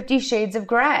in 50 Shades of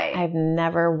Grey. I've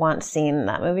never once seen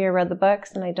that movie or read the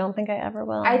books, and I don't think I ever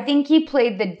will. I think he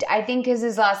played I think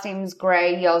his last name's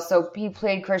Grey. He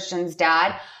played Christian's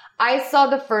dad. I saw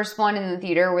the first one in the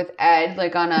theater with Ed,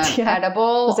 like on a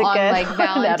edible. Was it on good?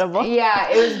 Like edible? Yeah,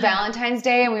 it was Valentine's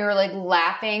Day, and we were like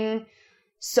laughing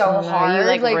so hard. You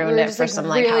like ruined we it for some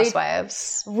like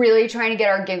housewives. Really trying to get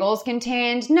our giggles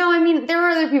contained. No, I mean, there were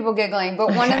other people giggling,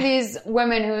 but one of these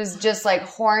women who's just like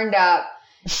horned up,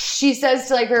 she says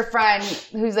to like her friend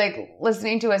who's like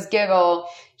listening to us giggle,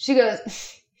 she goes,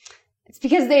 it's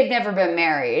because they've never been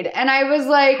married. And I was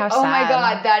like, oh my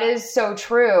God, that is so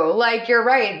true. Like, you're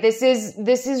right. This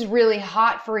is really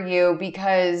hot for you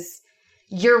because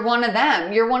you're one of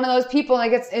them. You're one of those people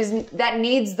like that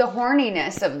needs the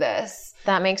horniness of this.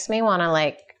 That makes me want to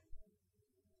like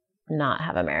not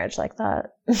have a marriage like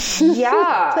that.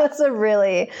 Yeah. That's a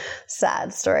really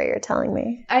sad story you're telling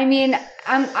me. I mean,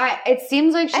 it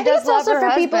seems like she does love her husband.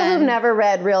 I think it's also for people who've never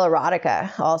read real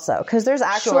erotica also, because there's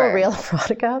actual real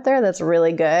erotica out there that's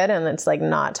really good and it's like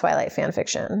not Twilight fan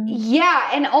fiction.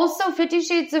 Yeah, and also 50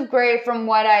 Shades of Grey, from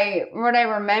what I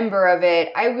remember of it,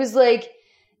 I was like,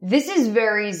 this is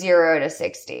very 0 to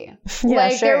 60. Yeah,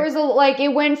 like there was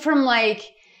it went from like,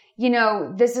 you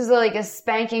know, this is like a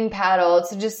spanking paddle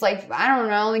to just like, I don't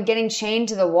know, like getting chained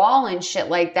to the wall and shit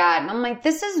like that. And I'm like,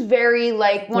 this is very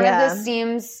like, one of this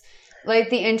seems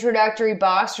like the introductory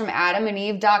box from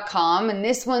adamandeve.com. And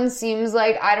this one seems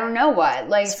like, I don't know what.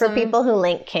 Like it's for people who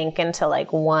link kink into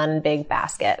like one big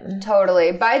basket.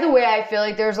 Totally. By the way, I feel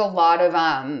like there's a lot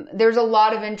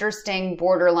of interesting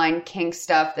borderline kink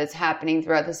stuff that's happening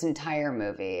throughout this entire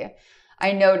movie.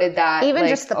 I noted that. Even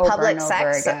just the public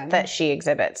sex that she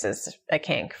exhibits is a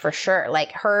kink for sure.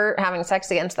 Like her having sex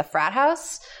against the frat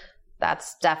house,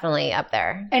 that's definitely up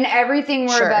there. And everything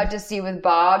we're about to see with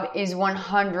Bob is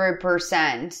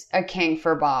 100% a kink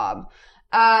for Bob.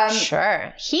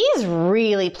 Sure. He's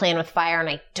really playing with fire and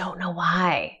I don't know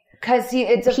why. Because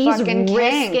he's fucking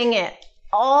risking kink. it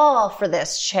all for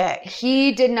this chick.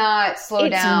 He did not slow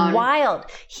down. It's wild.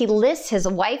 He lists his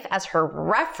wife as her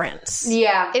reference.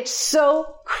 Yeah. It's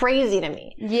so crazy to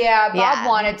me. Yeah, Bob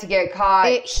wanted to get caught.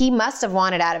 He must have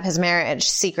wanted out of his marriage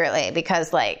secretly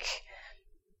because, like,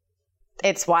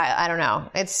 it's wild. I don't know.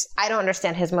 I don't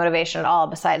understand his motivation at all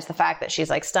besides the fact that she's,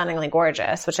 like, stunningly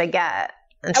gorgeous, which I get.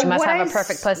 And she must have a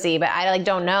perfect pussy, but I, like,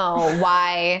 don't know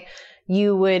why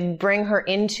you would bring her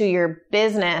into your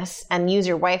business and use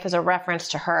your wife as a reference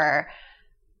to her.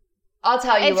 I'll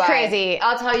tell you why. It's crazy.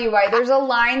 I'll tell you why. There's a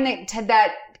line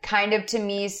that kind of to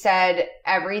me said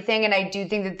everything, and I do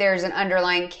think that there's an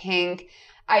underlying kink.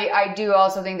 I do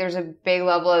also think there's a big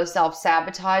level of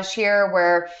self-sabotage here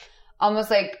where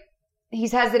almost like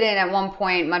he's hesitant at one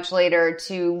point much later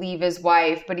to leave his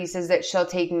wife, but he says that she'll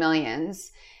take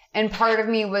millions. And part of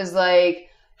me was like,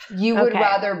 you would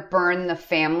rather burn the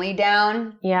family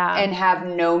down and have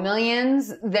no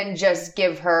millions than just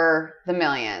give her the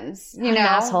millions. You know? An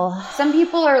asshole. Some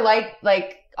people are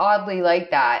like oddly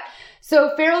like that.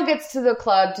 So Farrell gets to the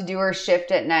club to do her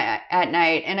shift at night,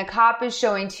 and a cop is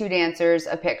showing two dancers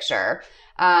a picture.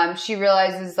 She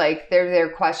realizes like they're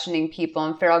questioning people,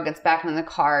 and Farrell gets back in the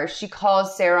car. She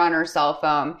calls Sarah on her cell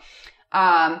phone.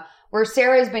 Where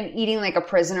Sarah's been eating like a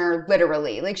prisoner,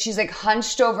 literally. Like she's like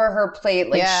hunched over her plate,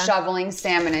 like shoveling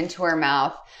salmon into her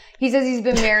mouth. He says he's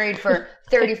been married for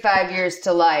 35 years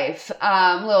to life.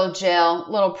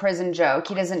 Little prison joke.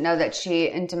 He doesn't know that she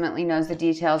intimately knows the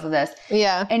details of this.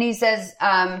 Yeah. And he says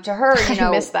to her, you know,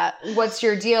 I missed that. What's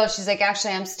your deal? She's like,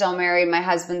 actually, I'm still married. My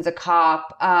husband's a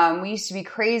cop. We used to be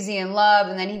crazy in love,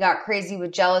 and then he got crazy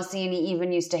with jealousy, and he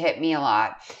even used to hit me a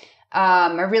lot.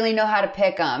 I really know how to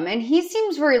pick him. And he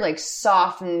seems very like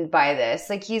softened by this.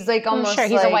 Like he's like almost sure,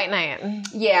 he's a white knight.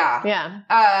 Yeah.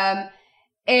 Yeah.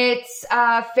 It's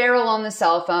Farrell on the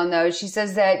cell phone though. She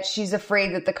says that she's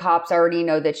afraid that the cops already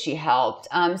know that she helped.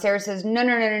 Sarah says,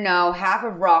 no. Half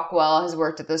of Rockwell has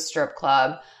worked at the strip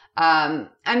club.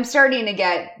 I'm starting to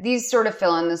get these sort of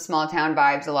fill in the small town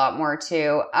vibes a lot more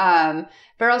too.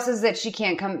 Farrell says that she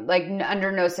can't come, like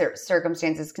under no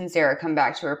circumstances can Sarah come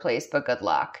back to her place, but good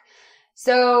luck.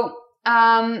 So,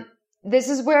 this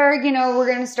is where, you know, we're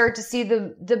going to start to see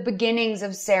the beginnings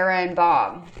of Sarah and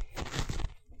Bob.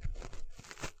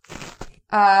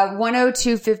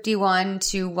 102:51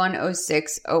 to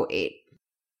 106:08.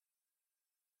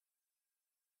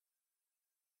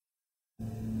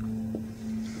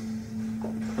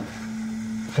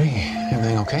 Hey,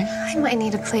 everything okay? I might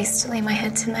need a place to lay my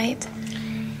head tonight.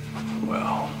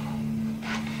 Well,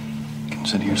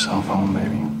 consider yourself home,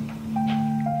 baby.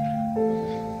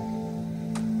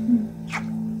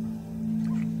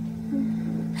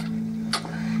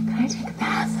 Can I take a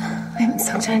bath? I haven't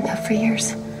soaked in a tub for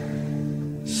years.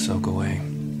 Soak away.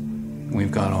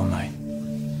 We've got all night.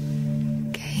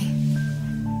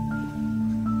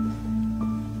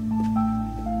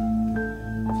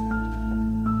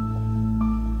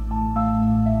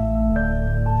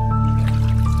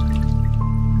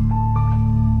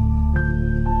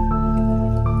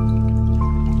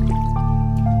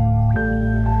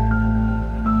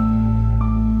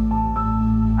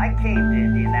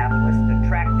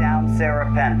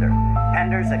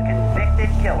 Pender's a convicted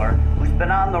killer who's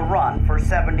been on the run for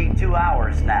 72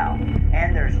 hours now,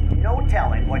 and there's no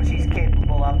telling what she's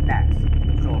capable of next.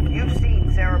 So if you've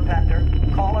seen Sarah Pender,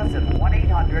 call us at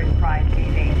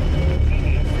 1-800-CRIME-TV. She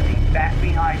needs to be back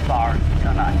behind bars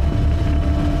tonight.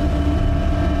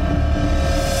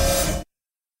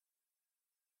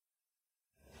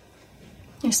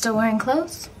 You're still wearing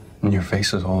clothes? And your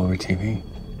face is all over TV.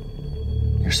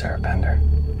 You're Sarah Pender.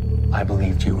 I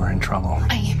believed you were in trouble.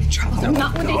 I am in trouble. I'm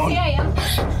not what they say I am.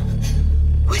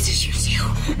 What did you do?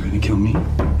 You're gonna kill me?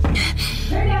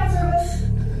 Turn down service.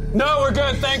 No, we're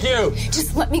good, thank you.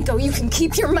 Just let me go. You can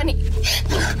keep your money.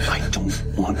 I don't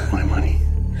want my money.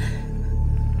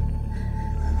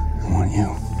 I want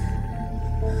you.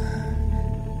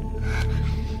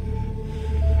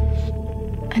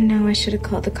 I know I should have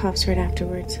called the cops right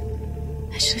afterwards.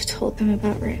 I should have told them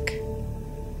about Rick.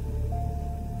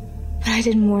 But I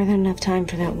did more than enough time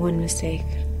for that one mistake.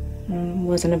 I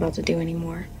wasn't about to do any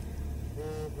more.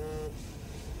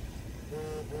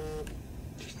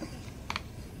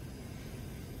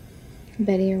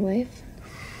 Betty, your wife?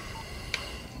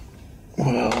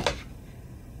 Well,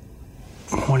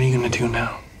 what are you gonna do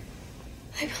now?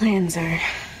 My plans are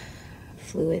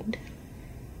fluid.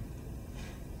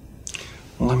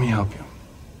 Well, let me help you.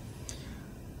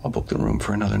 I'll book the room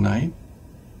for another night.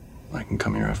 I can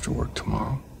come here after work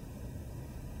tomorrow.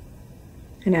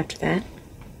 And after that?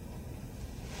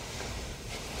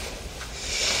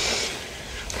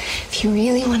 If you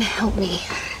really want to help me,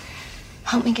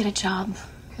 Help me get a job.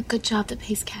 A good job that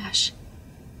pays cash.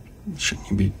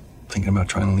 Shouldn't you be thinking about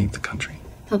trying to leave the country?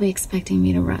 They'll be expecting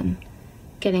me to run.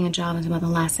 Getting a job is about the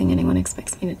last thing anyone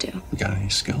expects me to do. You got any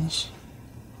skills?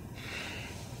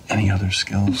 Any other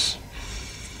skills?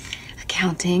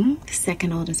 Accounting, the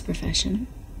second oldest profession.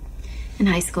 In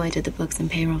high school, I did the books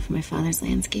and payroll for my father's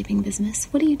landscaping business.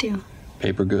 What do you do?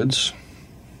 Paper goods,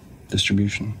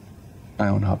 distribution, my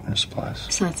own hardware supplies.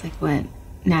 So that's like what?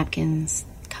 Napkins,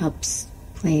 cups,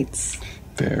 plates.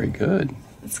 Very good.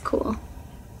 That's cool.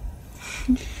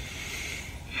 You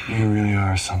really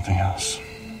are something else.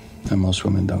 And most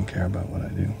women don't care about what I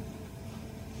do.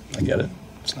 I get it.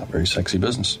 It's not very sexy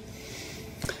business.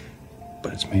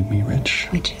 But it's made me rich.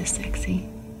 Which is sexy.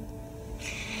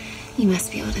 You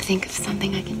must be able to think of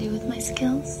something I can do with my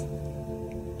skills.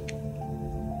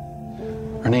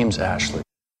 Her name's Ashley.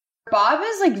 Bob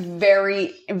is like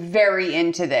very, very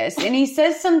into this. And he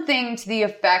says something to the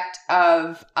effect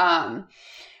of,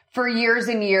 for years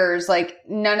and years, like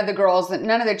none of the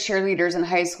cheerleaders in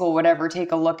high school would ever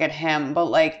take a look at him. But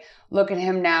like, look at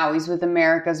him now. He's with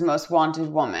America's Most Wanted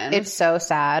Woman. It's so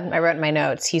sad. I wrote in my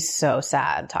notes, he's so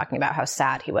sad, talking about how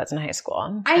sad he was in high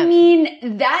school. I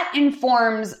mean, that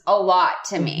informs a lot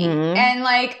to me. Mm-hmm. And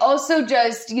like, also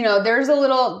just, there's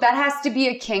that has to be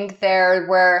a kink there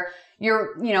where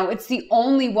it's the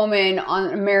only woman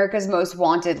on America's Most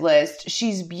Wanted list.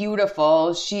 She's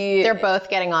beautiful. They're both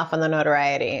getting off on the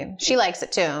notoriety. She likes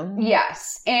it too.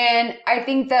 Yes. And I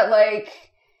think that like,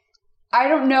 I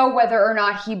don't know whether or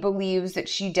not he believes that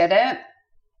she did it.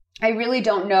 I really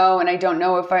don't know. And I don't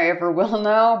know if I ever will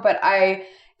know, but I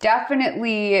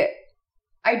definitely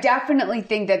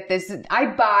think that I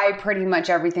buy pretty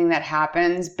much everything that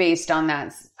happens based on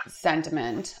that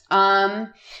sentiment.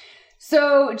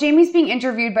 So Jamie's being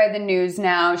interviewed by the news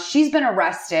now. She's been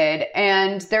arrested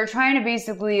and they're trying to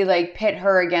basically like pit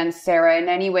her against Sarah in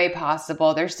any way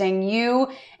possible. They're saying you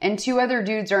and 2 other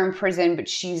dudes are in prison, but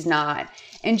she's not.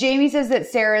 And Jamie says that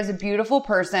Sarah is a beautiful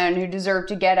person who deserved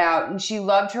to get out and she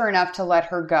loved her enough to let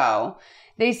her go.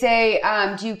 They say,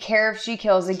 do you care if she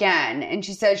kills again? And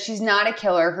she says she's not a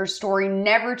killer. Her story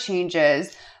never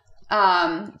changes.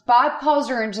 Bob calls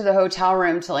her into the hotel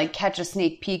room to like catch a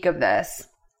sneak peek of this.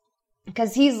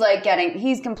 Because he's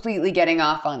completely getting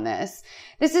off on this.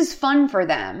 This is fun for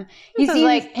them. This is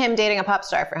like him dating a pop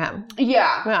star for him.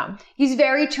 Yeah. He's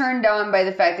very turned on by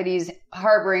the fact that he's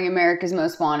harboring America's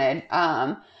Most Wanted.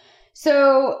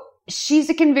 So she's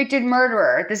a convicted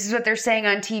murderer. This is what they're saying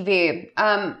on TV.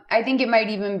 I think it might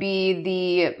even be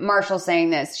the marshal saying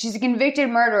this. She's a convicted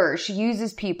murderer. She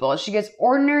uses people. She gets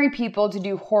ordinary people to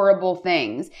do horrible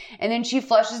things. And then she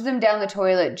flushes them down the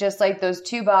toilet just like those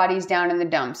 2 bodies down in the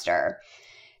dumpster.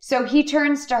 So Bob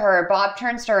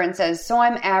turns to her and says, so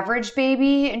I'm average,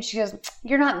 baby? And she goes,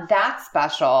 you're not that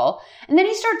special. And then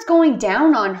he starts going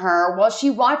down on her while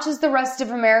she watches the rest of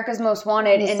America's Most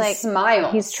Wanted and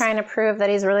smiles. He's trying to prove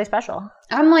that he's really special.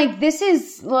 I'm like, this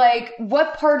is like,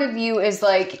 what part of you is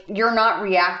like, you're not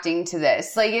reacting to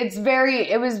this? Like,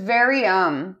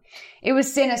 it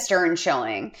was sinister and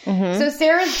chilling. Mm-hmm. So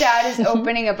Sarah's dad is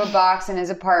opening up a box in his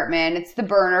apartment. It's the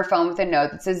burner phone with a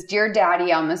note that says, Dear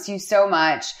Daddy, I'll miss you so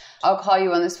much. I'll call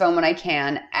you on this phone when I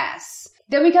can. S.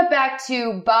 Then we cut back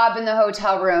to Bob in the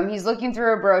hotel room. He's looking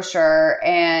through a brochure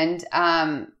and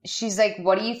she's like,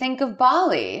 what do you think of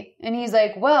Bali? And he's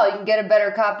like, well, you can get a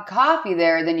better cup of coffee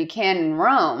there than you can in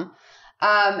Rome.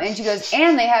 And she goes,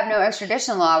 and they have no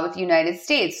extradition law with the United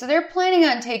States. So they're planning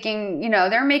on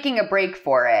they're making a break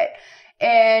for it.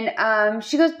 And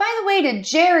she goes, by the way, to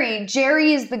Jerry.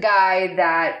 Jerry is the guy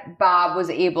that Bob was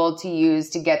able to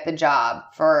use to get the job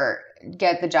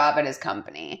at his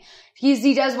company.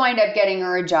 He does wind up getting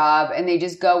her a job, and they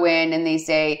just go in and they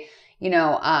say,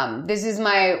 this is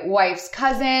my wife's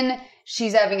cousin.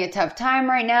 She's having a tough time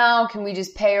right now. Can we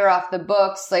just pay her off the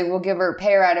books? Like, we'll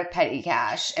pay her out of petty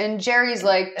cash. And Jerry's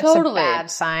like, totally. It's a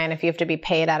bad sign if you have to be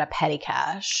paid out of petty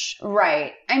cash.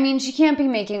 Right. I mean, she can't be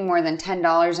making more than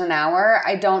 $10 an hour.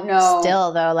 I don't know.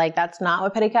 Still, though, like, that's not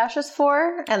what petty cash is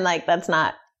for. And, like, that's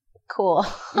not cool.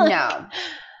 No.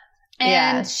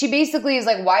 And she basically is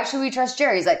like, why should we trust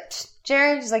Jerry? He's like,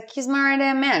 Jerry? She's like, he's my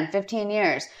right-hand man, 15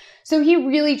 years. So he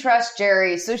really trusts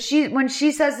Jerry. So when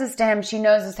she says this to him, she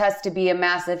knows this has to be a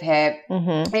massive hit.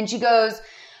 Mm-hmm. And she goes,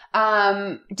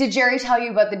 did Jerry tell you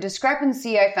about the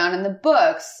discrepancy I found in the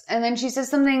books? And then she says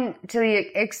something to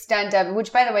the extent of,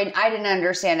 which by the way, I didn't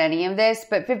understand any of this,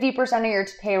 but 50% of your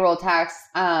payroll tax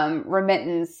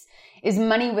remittance is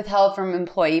money withheld from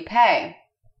employee pay.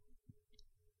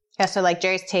 Yeah, so like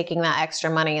Jerry's taking that extra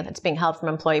money that's being held from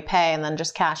employee pay and then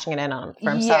just cashing it in on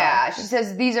for himself. Yeah, she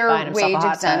says these are wage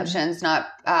exemptions, not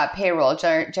payroll.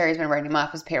 Jerry's been writing them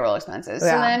off as payroll expenses.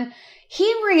 Yeah. So then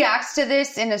he reacts to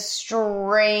this in a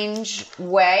strange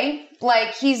way.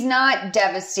 Like, he's not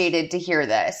devastated to hear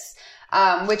this.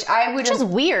 Which is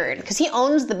weird because he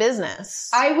owns the business.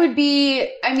 I would be,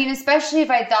 I mean, especially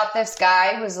if I thought this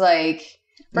guy was like,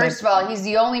 first of all, he's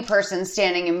the only person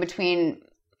standing in between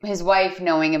his wife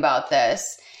knowing about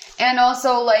this. And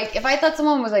also, like, if I thought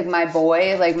someone was like my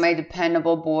boy, like my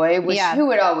dependable boy, which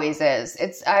who it always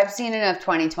is. I've seen enough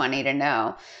 2020 to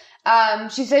know.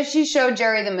 She says she showed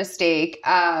Jerry the mistake.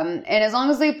 And as long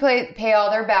as they pay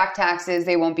all their back taxes,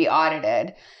 they won't be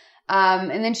audited.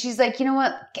 And then she's like, you know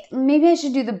what? Maybe I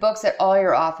should do the books at all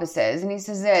your offices. And he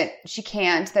says that she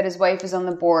can't, that his wife is on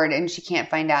the board and she can't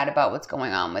find out about what's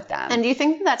going on with them. And do you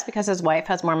think that's because his wife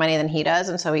has more money than he does?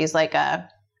 And so he's like a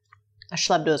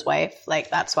schlub to his wife? Like,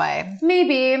 that's why?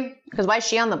 Maybe. Because why is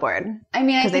she on the board? I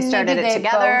mean, I think they started maybe it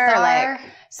together. Like,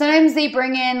 sometimes they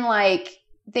bring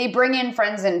in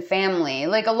friends and family.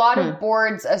 Like, a lot of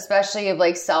boards, especially of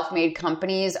like self-made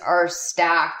companies, are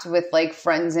stacked with like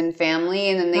friends and family,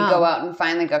 and then they go out and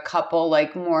find like a couple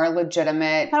like more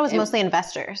legitimate. I thought it was mostly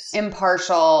investors.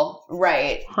 Impartial,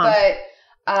 right. But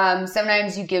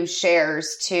sometimes you give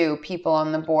shares to people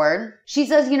on the board. She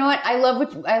says, you know what? I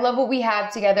love what we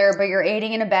have together, but you're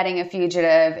aiding and abetting a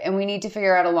fugitive, and we need to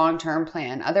figure out a long-term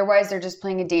plan. Otherwise, they're just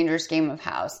playing a dangerous game of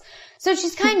house. So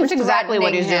she's kind of exactly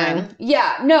what he's doing.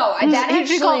 Yeah, no, that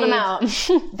actually called him out.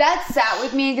 That sat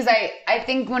with me because I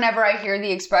think whenever I hear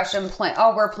the expression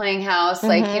we're playing house,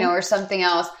 like, you know, or something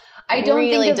else, I don't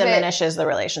really think diminishes the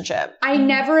relationship. I've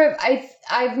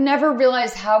never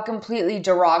realized how completely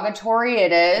derogatory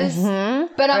it is.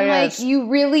 But I'm like, you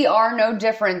really are no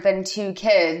different than two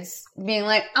kids being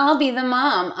like, I'll be the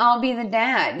mom, I'll be the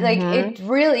dad. Like, it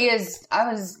really is.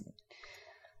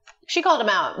 She called him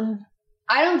out.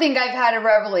 I don't think I've had a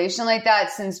revelation like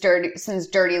that since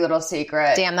Dirty Little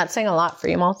Secret. Damn, that's saying a lot for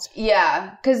you, Maltz.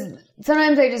 Yeah, because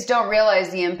sometimes I just don't realize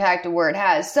the impact a word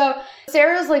has. So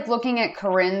Sarah's like looking at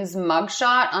Corinne's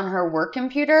mugshot on her work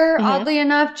computer. Oddly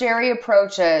enough, Jerry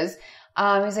approaches.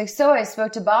 He's like, so I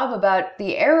spoke to Bob about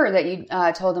the error that you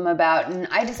told him about, and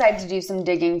I decided to do some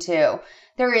digging too.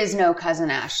 There is no cousin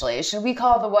Ashley. Should we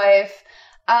call the wife?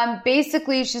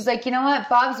 Basically, she's like, you know what?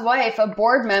 Bob's wife, a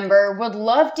board member, would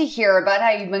love to hear about how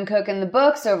you've been cooking the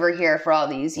books over here for all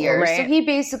these years. Right. So he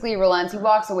basically relents. He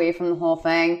walks away from the whole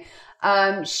thing.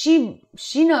 She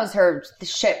knows her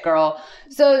shit, girl.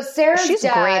 So Sarah's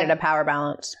dad, great at a power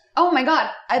balance. Oh my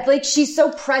God. She's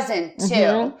so present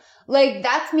too. Like,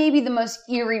 that's maybe the most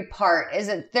eerie part, is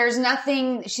that there's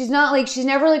nothing, she's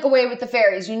never like away with the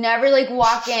fairies. You never like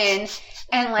walk in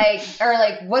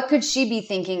and what could she be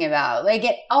thinking about? Like,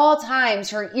 at all times,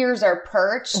 her ears are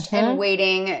perched and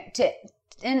waiting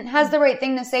and has the right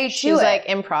thing to say to it. She's like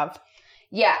improv.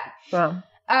 Yeah. Wow.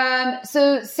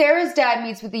 So Sarah's dad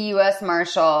meets with the U.S.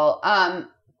 Marshal.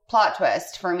 Plot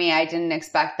twist for me. I didn't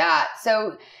expect that.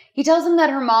 So he tells him that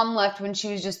her mom left when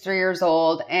she was just 3 years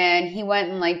old, and he went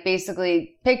and like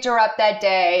basically picked her up that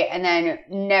day and then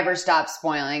never stopped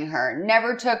spoiling her.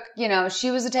 Never took,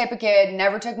 she was the type of kid,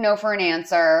 never took no for an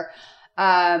answer.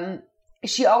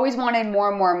 She always wanted more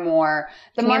and more and more.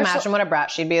 Can you imagine what a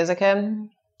brat she'd be as a kid?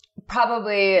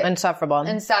 Probably insufferable.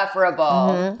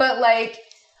 But like,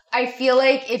 I feel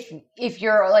like if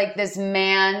you're like this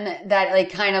man that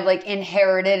like kind of like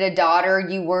inherited a daughter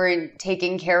you weren't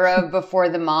taking care of before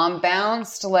the mom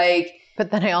bounced, like. But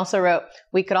then I also wrote,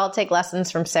 we could all take lessons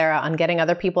from Sarah on getting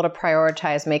other people to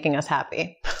prioritize making us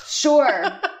happy. Sure.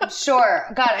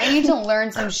 God, I need to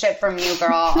learn some shit from you,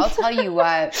 girl. I'll tell you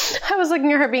what. I was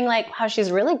looking at her being like, wow, she's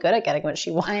really good at getting what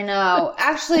she wants. I know.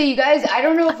 Actually, you guys, I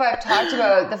don't know if I've talked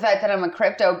about the fact that I'm a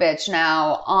crypto bitch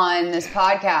now on this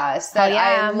podcast. That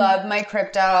I love my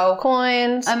crypto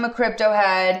coins. I'm a crypto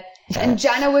head. And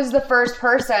Jenna was the first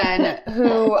person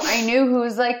who I knew who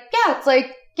was like, yeah, it's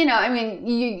like, I mean,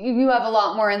 you have a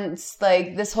lot more in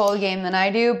like this whole game than I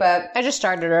do, but I just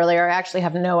started earlier. I actually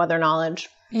have no other knowledge.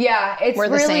 Yeah, we're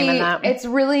the same in that. It's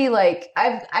really like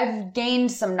I've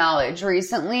gained some knowledge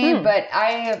recently, but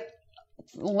I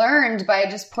learned by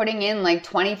just putting in like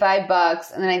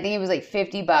 $25, and then I think it was like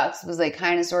 $50 was like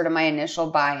kind of sort of my initial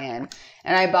buy-in,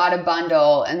 and I bought a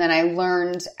bundle, and then I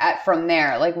learned from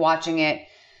there, like watching it,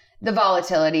 the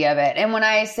volatility of it. And when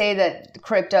I say that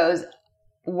crypto's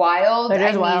wild,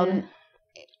 I mean,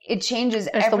 it changes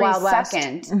every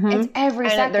second. It's every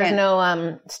second. There's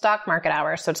no stock market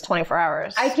hours, so it's 24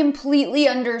 hours. I completely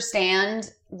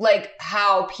understand like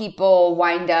how people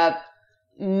wind up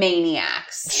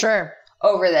maniacs. Sure.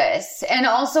 over this. And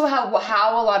also how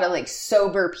a lot of like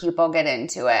sober people get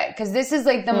into it. Because this is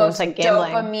like the most like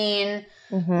dopamine,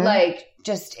 like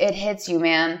just it hits you,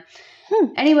 man.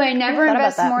 Anyway, never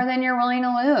invest more than you're willing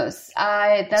to lose.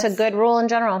 That's a good rule in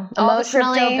general.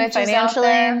 Emotionally,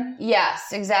 financially.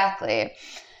 Yes, exactly.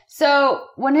 So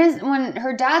when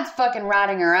her dad's fucking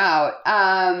ratting her out,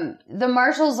 the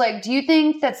marshal's like, do you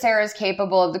think that Sarah's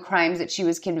capable of the crimes that she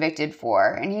was convicted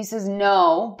for? And he says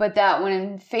no, but that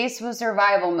when faced with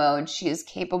survival mode, she is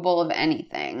capable of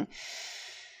anything.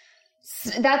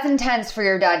 That's intense for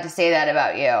your dad to say that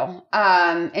about you,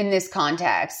 in this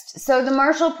context. So the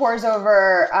marshal pores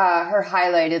over her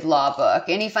highlighted law book,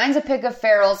 and he finds a pic of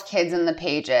Farrell's kids in the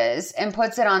pages and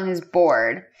puts it on his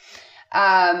board.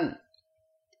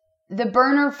 The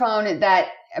burner phone that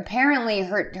apparently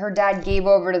her dad gave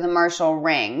over to the marshal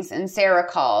rings, and Sarah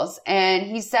calls, and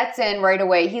he sets in right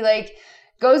away. He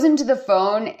goes into the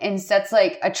phone and sets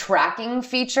a tracking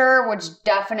feature, which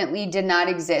definitely did not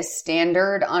exist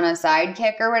standard on a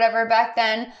Sidekick or whatever back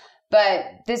then. But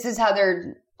this is how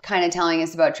they're kind of telling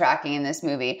us about tracking in this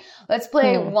movie. Let's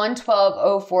play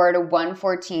 112.04 to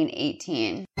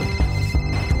 114.18.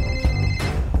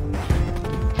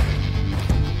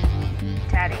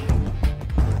 Daddy.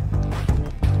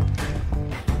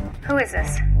 Who is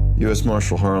this? U.S.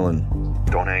 Marshal Harlan.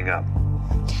 Don't hang up.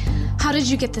 How did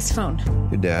you get this phone?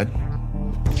 Your dad?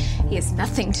 He has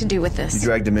nothing to do with this. You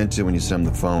dragged him into it when you sent him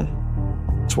the phone.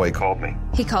 That's why he called me.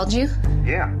 He called you?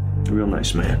 Yeah. A real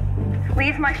nice man.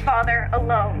 Leave my father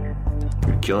alone.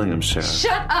 You're killing him, Sarah.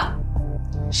 Shut up!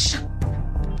 Shut.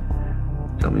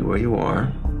 Tell me where you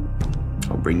are.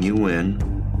 I'll bring you in.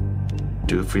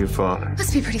 Do it for your father.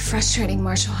 Must be pretty frustrating,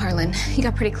 Marshal Harlan. He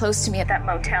got pretty close to me at that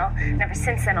motel, and ever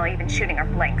since then, all you've been shooting are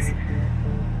blanks.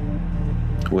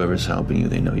 Whoever's helping you,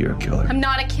 they know you're a killer. I'm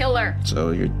not a killer.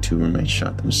 So your two roommates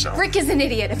shot themselves. Rick is an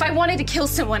idiot. If I wanted to kill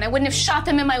someone, I wouldn't have shot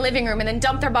them in my living room and then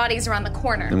dumped their bodies around the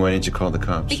corner. Then why didn't you call the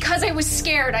cops? Because I was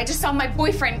scared. I just saw my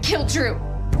boyfriend kill Drew.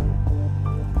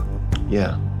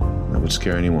 Yeah, that would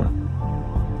scare anyone.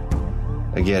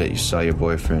 I get it. You saw your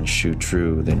boyfriend shoot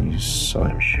Drew, then you saw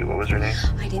him shoot. What was her name?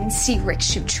 I didn't see Rick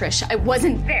shoot Trish. I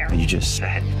wasn't there. You just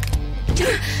said.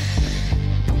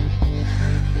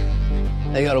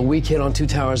 They got a weak hit on 2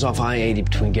 towers off I-80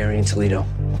 between Gary and Toledo.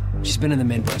 She's been in the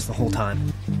Midwest the whole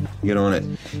time. Get on it.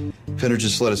 Fender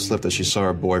just let it slip that she saw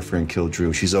her boyfriend kill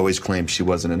Drew. She's always claimed she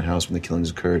wasn't in the house when the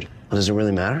killings occurred. Well, does it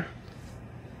really matter?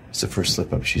 It's the first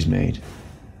slip-up she's made.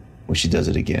 When she does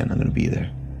it again, I'm gonna be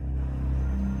there.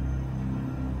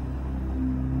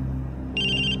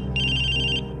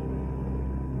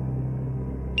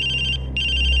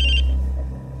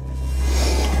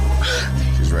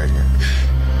 She's right here.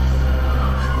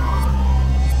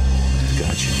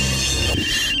 Got you.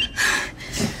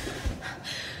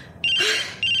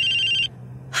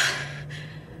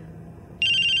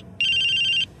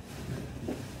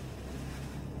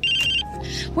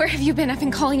 Where have you been? I've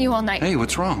been calling you all night. Hey,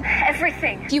 what's wrong?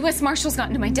 Everything. U.S. Marshal's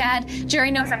gotten to my dad.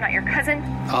 Jerry knows I'm not your cousin.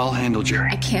 I'll handle Jerry.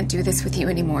 I can't do this with you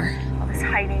anymore. All this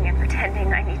hiding and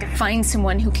pretending. I need to find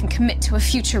someone who can commit to a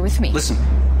future with me. Listen,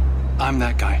 I'm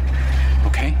that guy,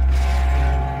 okay?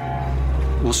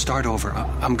 We'll start over.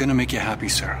 I'm gonna make you happy,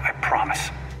 Sarah. I promise.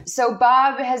 So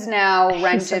Bob has now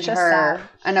rented her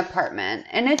an apartment,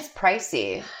 and it's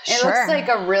pricey. It looks like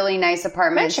a really nice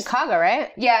apartment. It's in Chicago,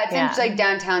 right? Yeah, it's in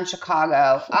downtown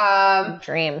Chicago.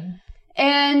 Dream.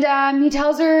 And he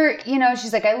tells her,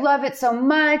 she's like, I love it so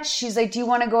much. She's like, do you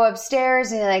want to go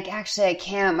upstairs? And he's like, actually, I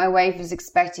can't. My wife is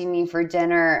expecting me for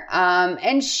dinner.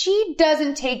 And she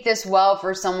doesn't take this well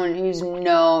for someone who's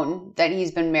known that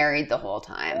he's been married the whole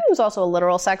time. He was also a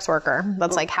literal sex worker.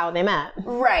 That's like how they met.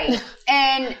 Right.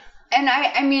 And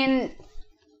I mean,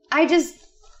 I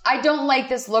don't like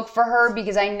this look for her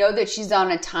because I know that she's on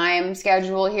a time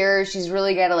schedule here. She's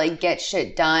really got to get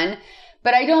shit done.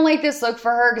 But I don't like this look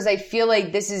for her because I feel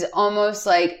like this is almost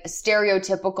like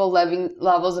stereotypical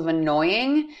levels of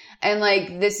annoying.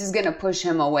 And this is going to push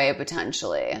him away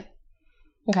potentially.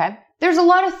 Okay. There's a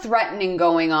lot of threatening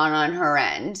going on her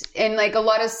end. And a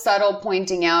lot of subtle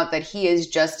pointing out that he is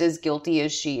just as guilty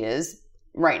as she is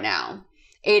right now.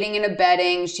 Aiding and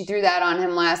abetting. She threw that on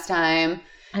him last time.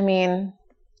 I mean,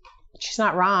 she's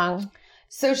not wrong.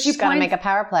 So she's got to make a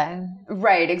power play.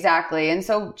 Right, exactly. And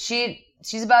so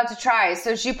she's about to try.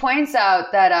 So she points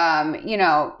out that,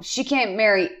 she can't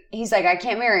marry. He's like, I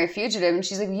can't marry a fugitive. And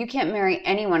she's like, you can't marry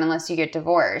anyone unless you get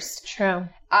divorced. True.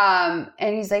 And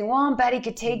he's like, well, Betty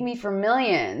could take me for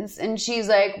millions. And she's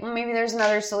like, well, maybe there's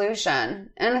another solution.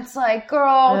 And it's like,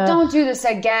 girl, don't do this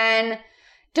again.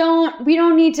 we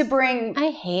don't need to bring...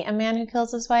 I hate a man who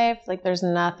kills his wife. Like, there's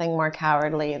nothing more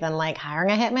cowardly than, like, hiring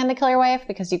a hitman to kill your wife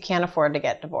because you can't afford to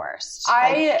get divorced.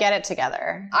 Get it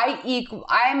together.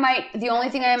 The only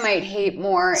thing I might hate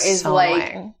more is,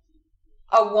 annoying.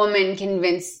 A woman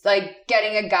convinced,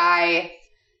 getting a guy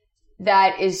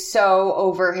that is so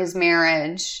over his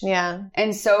marriage. Yeah.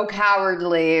 And so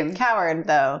cowardly. Coward,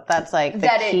 though. That's, the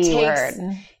key word.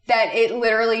 That it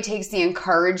literally takes the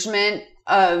encouragement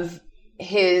of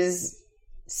his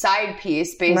side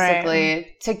piece,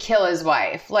 basically, to kill his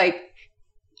wife.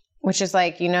 Which is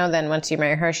then once you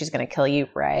marry her, she's going to kill you,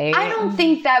 right? I don't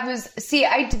think that was... See,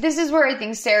 this is where I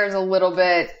think Sarah's a little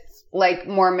bit,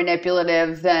 more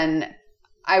manipulative than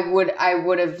I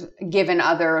would have given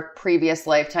other previous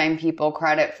Lifetime people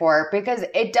credit for. Because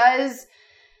it does...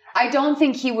 I don't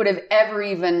think he would have ever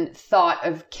even thought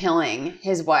of killing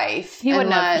his wife. He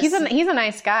wouldn't have. He's a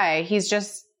nice guy. He's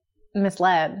just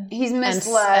misled. He's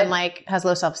misled. And has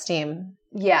low self-esteem.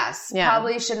 Yes. Yeah.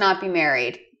 Probably should not be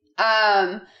married.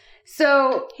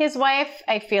 So his wife,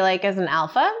 I feel is an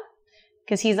alpha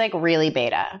because he's really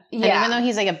beta. Yeah. And even though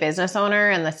he's a business owner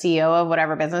and the CEO of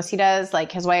whatever business he does,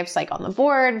 his wife's on the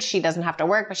board. She doesn't have to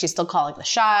work, but she's still calling the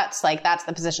shots. That's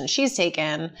the position she's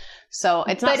taken. So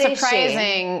it's not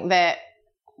surprising that.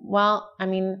 Well, I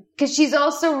mean, because she's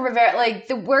also we're gonna see her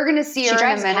in a minute. She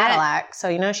drives a Cadillac,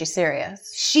 so she's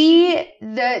serious.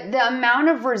 The amount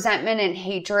of resentment and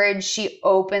hatred she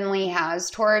openly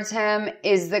has towards him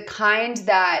is the kind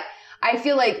that I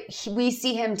feel we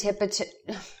see him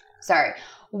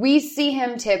we see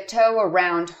him tiptoe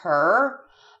around her,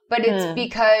 but it's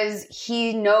because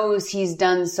he knows he's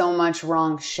done so much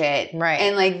wrong shit, right?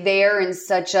 And they're in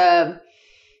such that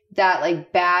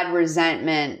bad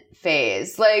resentment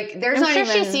phase. There's I'm sure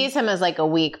she sees him as a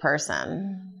weak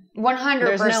person. 100%.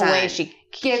 There's no way she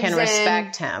can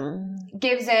respect him.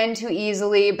 Gives in too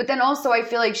easily. But then also I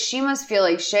feel she must feel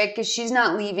like shit because she's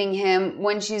not leaving him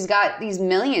when she's got these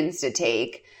millions to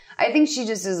take. I think she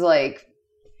just is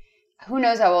who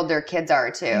knows how old their kids are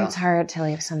too. It's hard to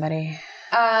leave somebody.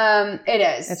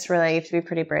 It is. It's really, you have to be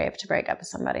pretty brave to break up with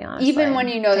somebody, honestly. Even when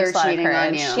you know they're cheating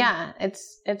on you. Yeah,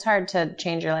 it's hard to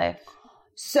change your life.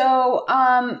 So,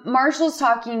 Marshall's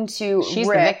talking to She's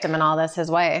Rick. The victim in all this,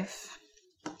 his wife.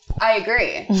 I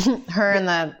agree. Her and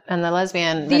the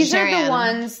lesbian. These are the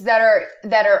ones that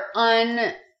are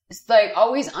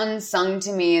always unsung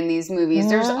to me in these movies.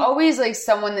 There's always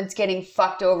someone that's getting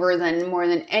fucked over more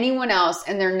than anyone else,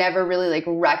 and they're never really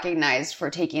recognized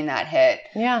for taking that hit.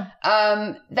 Yeah.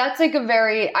 That's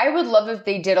I would love if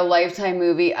they did a Lifetime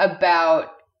movie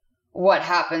about what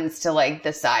happens to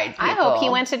the side people. I hope he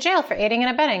went to jail for aiding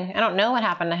and abetting. I don't know what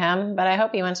happened to him, but I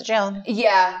hope he went to jail.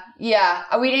 Yeah.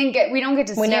 We don't get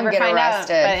to see him get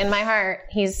arrested. But in my heart,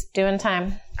 he's doing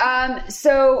time.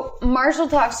 So Marshall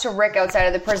talks to Rick outside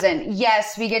of the prison.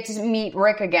 Yes, we get to meet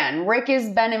Rick again. Rick has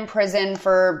been in prison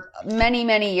for many,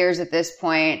 many years at this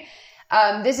point.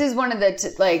 This is one of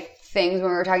the things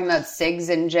when we were talking about cigs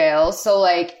in jail. So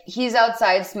he's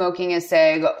outside smoking a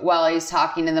cig while he's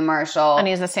talking to the marshal. And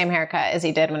he has the same haircut as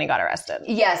he did when he got arrested.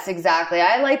 Yes, exactly.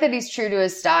 I like that he's true to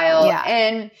his style. Yeah.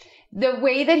 And the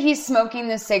way that he's smoking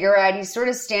the cigarette, he's sort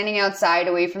of standing outside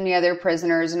away from the other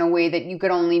prisoners in a way that you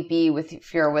could only be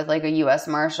if you're with a U.S.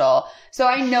 Marshal. So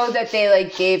I know that they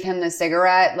gave him the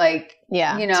cigarette,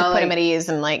 to put him at ease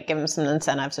and give him some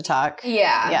incentive to talk.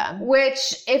 Yeah. Yeah.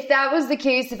 Which, if that was the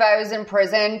case, if I was in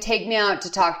prison, take me out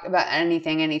to talk about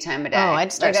anything, any time of day. Oh,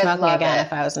 I'd start smoking again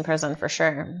if I was in prison for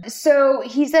sure. So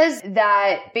he says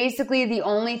that basically the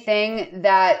only thing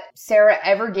that Sarah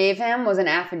ever gave him was an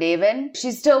affidavit.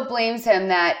 She still blames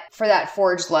him for that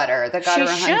forged letter that got her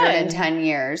 110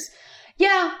 years.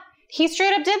 Yeah. He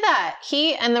straight up did that.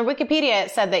 And the Wikipedia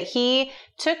said that he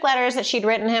took letters that she'd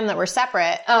written him that were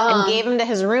separate and gave them to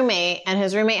his roommate, and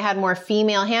his roommate had more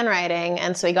female handwriting,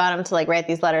 and so he got him to write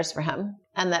these letters for him.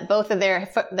 And that both of their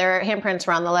handprints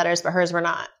were on the letters, but hers were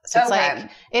not. So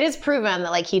it's it is proven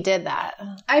that he did that.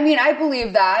 I mean, I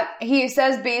believe that. He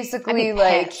says basically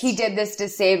he did this to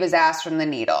save his ass from the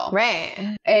needle.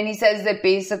 Right. And he says that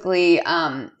basically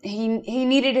he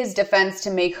needed his defense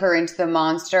to make her into the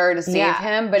monster to save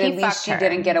him, but at least she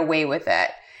didn't get away with it.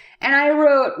 And I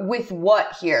wrote, with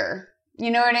what here? You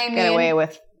know what I mean? Get away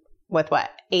with what?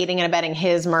 Aiding and abetting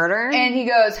his murder? And he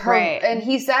goes, and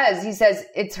he says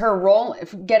it's her role,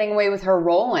 getting away with her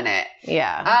role in it.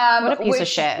 Yeah. What a piece of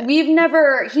shit.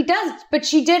 He does, but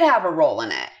she did have a role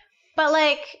in it.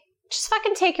 But just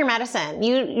fucking take your medicine.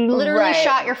 You literally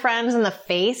shot your friends in the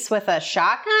face with a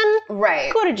shotgun?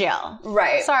 Right. Go to jail.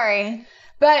 Right. Sorry.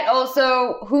 But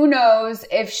also, who knows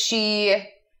if she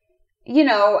you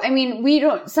know, I mean,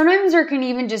 sometimes there can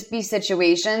even just be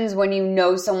situations when you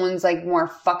know someone's like more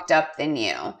fucked up than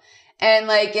you. And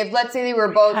like, if let's say they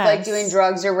were both like doing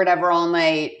drugs or whatever all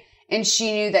night and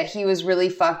she knew that he was really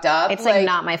fucked up. It's like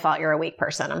not my fault you're a weak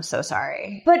person. I'm so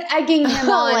sorry. But egging him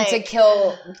on to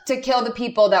kill the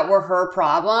people that were her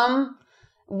problem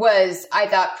was, I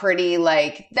thought, pretty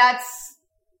like,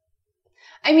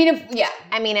 is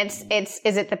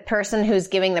it the person who's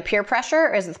giving the peer pressure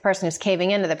or is it the person who's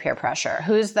caving into the peer pressure?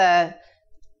 Who's the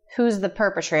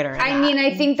perpetrator in that? I mean,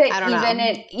 I think that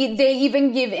they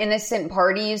even give innocent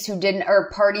parties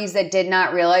parties that did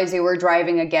not realize they were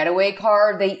driving a getaway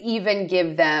car, they even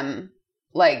give them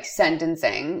like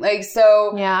sentencing. Like,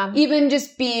 so even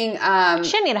just being,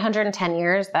 she didn't need 110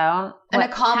 years though. An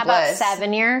accomplice. How about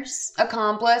 7 years?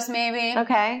 Accomplice, maybe.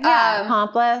 Okay. Yeah.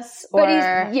 Accomplice or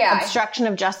obstruction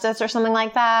of justice or something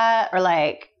like that. Or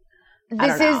like,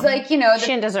 this is like, you know, the she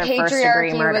didn't deserve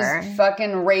first-degree murder. Was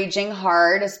fucking raging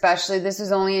hard, especially this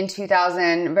was only in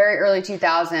 2000, very early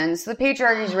 2000s. So the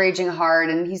patriarchy is raging hard.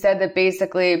 And he said that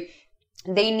basically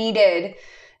they needed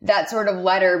that sort of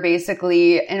letter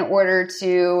basically in order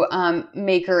to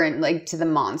make her to the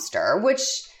monster, which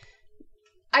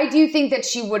I do think that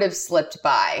she would have slipped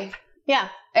by. Yeah.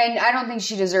 And I don't think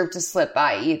she deserved to slip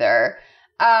by either.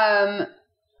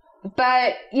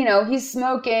 But, you know, he's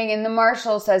smoking and the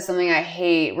marshal says something I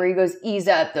hate where he goes, ease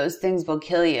up, those things will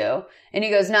kill you. And he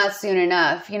goes, not soon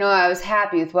enough. You know, I was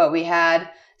happy with what we had.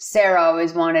 Sarah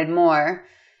always wanted more.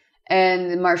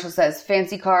 And the marshal says,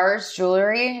 fancy cars,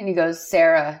 jewelry. And he goes,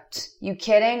 Sarah, you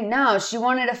kidding? No, she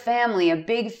wanted a family, a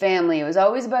big family. It was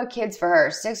always about kids for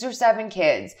her, 6 or 7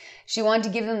 kids. She wanted to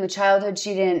give them the childhood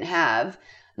she didn't have.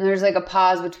 And there's like a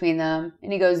pause between them.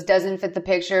 And he goes, doesn't fit the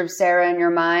picture of Sarah in your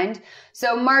mind.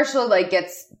 So Marshall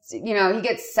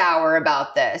gets sour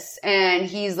about this. And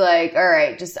he's like, all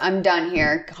right, I'm done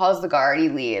here. Calls the guard. He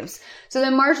leaves. So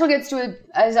then Marshall gets to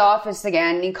his office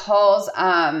again and he calls,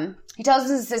 he tells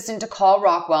his assistant to call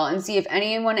Rockwell and see if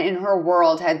anyone in her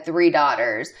world had 3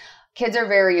 daughters. Kids are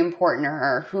very important to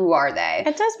her. Who are they?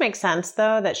 It does make sense,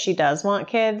 though, that she does want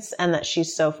kids and that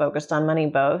she's so focused on money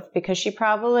both because she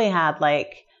probably had,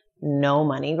 no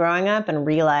money growing up and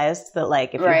realized that,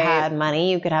 if you had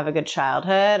money, you could have a good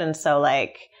childhood. And so,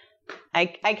 I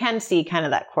can see kind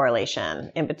of that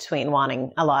correlation in between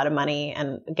wanting a lot of money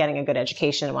and getting a good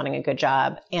education, wanting a good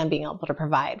job, and being able to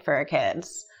provide for her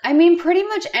kids. I mean, pretty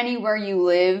much anywhere you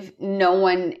live, no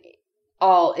one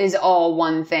is all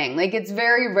one thing. It's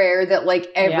very rare that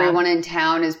everyone in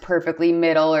town is perfectly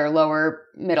middle or lower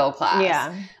middle class.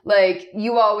 Yeah.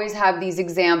 You always have these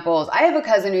examples. I have a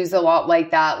cousin who's a lot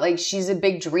like that. She's a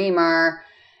big dreamer.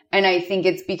 And I think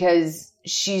it's because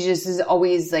she just is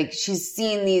always she's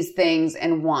seen these things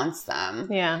and wants them.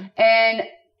 Yeah. And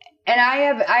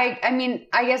I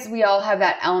guess we all have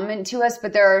that element to us,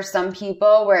 but there are some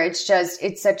people where it's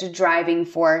such a driving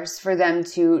force for them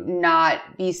to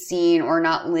not be seen or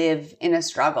not live in a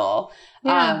struggle.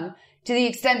 Yeah. To the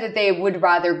extent that they would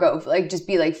rather go, just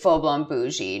be full-blown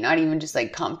bougie, not even just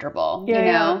comfortable, you know?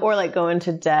 Yeah. Or go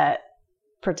into debt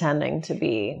pretending to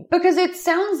be. Because it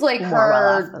sounds like more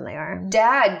well off than they are.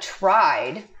 Dad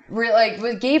tried.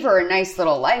 Gave her a nice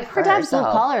little life for herself. Her dad's blue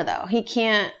collar, though. He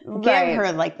can't give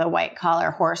her, the white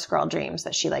collar horse girl dreams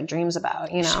that she, dreams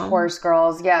about, you know? Horse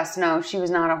girls. Yes. No, she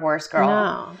was not a horse girl.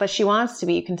 No, but she wants to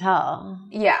be. You can tell.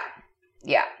 Yeah.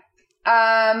 Yeah.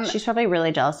 She's probably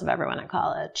really jealous of everyone at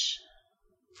college.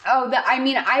 Oh,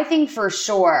 I think for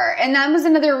sure. And that was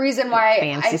another reason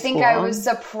why I think I was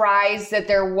surprised that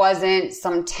there wasn't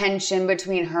some tension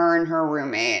between her and her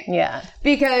roommate. Yeah.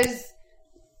 Because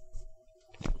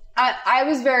I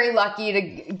was very lucky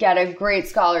to get a great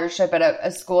scholarship at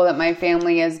a school that my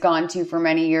family has gone to for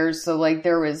many years. So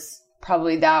there was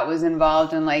probably that was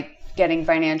involved in getting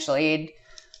financial aid.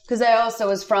 Because I also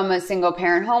was from a single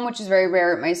parent home, which is very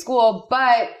rare at my school.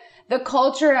 But the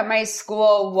culture at my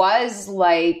school was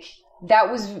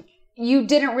you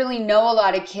didn't really know a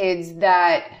lot of kids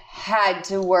that had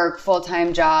to work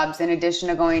full-time jobs in addition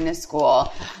to going to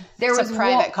school. There was a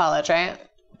private college, right?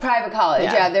 Private college,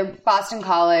 yeah. They're Boston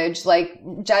College,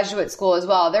 Jesuit school as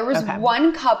well. There was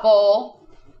one couple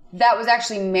that was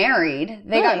actually married.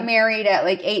 They got married at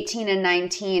 18 and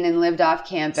 19 and lived off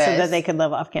campus. So that they could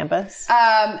live off campus?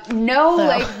 No,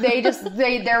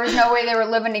 there was no way they were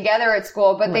living together at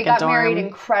school, but they got married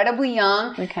incredibly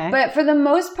young. Okay. But for the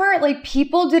most part,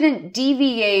 people didn't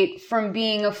deviate from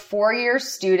being a 4-year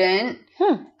student.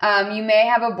 You may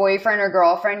have a boyfriend or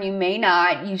girlfriend. You may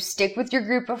not. You stick with your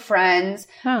group of friends.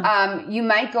 You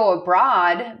might go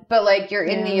abroad, but you're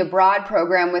in the abroad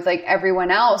program with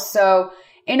everyone else. So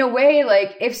in a way,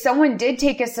 like if someone did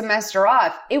take a semester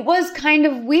off, it was kind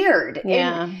of weird.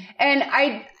 Yeah. And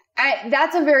I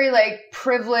that's a very like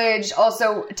privileged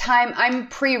also time. I'm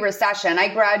pre-recession.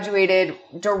 I graduated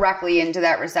directly into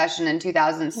that recession in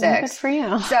 2006. Good for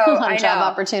you. So I know. Job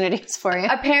opportunities for you.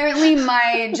 Apparently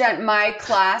my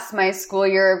class, my school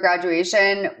year of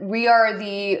graduation, we are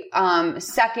the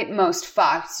second most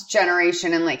fucked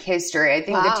generation in like history. I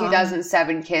think the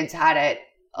 2007 kids had it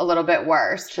a little bit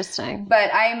worse. Interesting.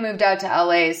 But I moved out to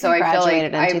LA, so I feel like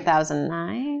graduated in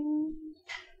 2009.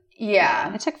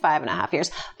 Yeah. It took 5.5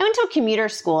 years. I went to a commuter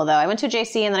school though. I went to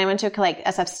JC and then I went to like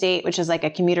SF State, which is like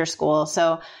a commuter school.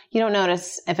 So you don't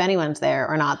notice if anyone's there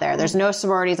or not there. There's no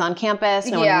sororities on campus.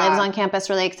 No one lives on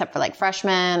campus really, except for like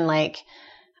freshmen. Like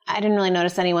I didn't really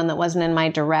notice anyone that wasn't in my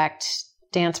direct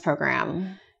dance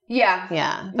program. Yeah.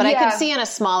 Yeah. But I could see in a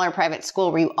smaller private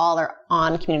school where you all are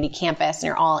on community campus and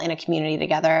you're all in a community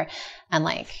together, and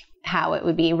like how it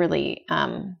would be really,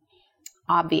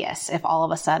 obvious if all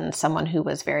of a sudden someone who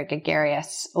was very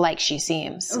gregarious, like she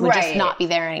seems, would just not be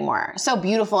there anymore. So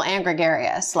beautiful and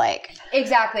gregarious, like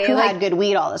exactly, who like, had good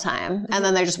weed all the time, and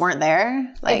then they just weren't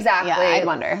there. Like, exactly. Yeah, I'd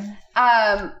wonder.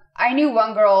 I knew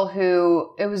one girl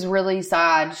who, it was really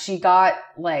sad. She got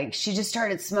like, she just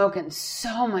started smoking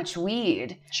so much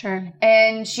weed. Sure.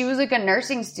 And she was like a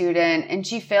nursing student and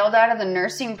she failed out of the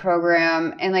nursing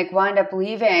program and like wound up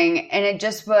leaving. And it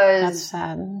just was. That's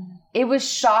sad. It was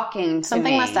shocking to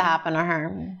Something me. must have happened to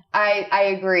her.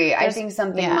 I agree. I think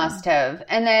something must have.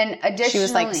 And then additionally. She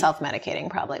was like self-medicating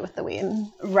probably with the weed.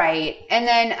 Right. And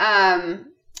then,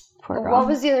 what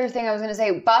was the other thing I was going to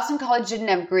say? Boston College didn't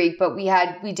have Greek, but we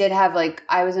did have like,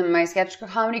 I was in my sketch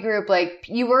comedy group. Like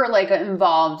you were like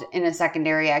involved in a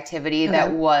secondary activity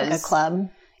that was like a club.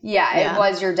 Yeah, it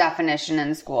was your definition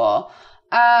in school.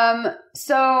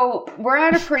 So we're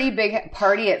at a pretty big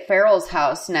party at Farrell's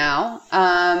house now.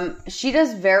 She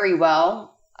does very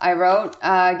well. I wrote,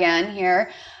 again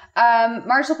here.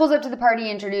 Marshall pulls up to the party,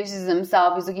 introduces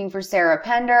himself. He's looking for Sarah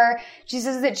Pender. She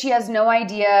says that she has no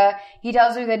idea. He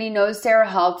tells her that he knows Sarah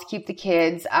helped keep the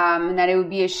kids, and that it would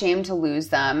be a shame to lose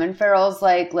them. And Farrell's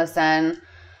like, listen,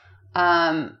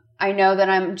 I know that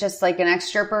I'm just like an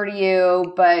ex-stripper to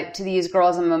you, but to these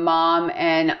girls, I'm a mom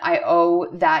and I owe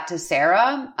that to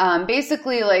Sarah.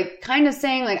 Basically like kind of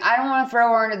saying like, I don't want to throw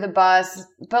her under the bus,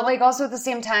 but like also at the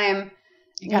same time,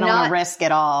 I don't want to risk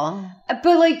it all.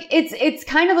 But like, it's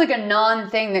kind of like a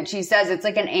non-thing that she says. It's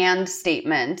like an and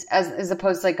statement as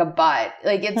opposed to like a but.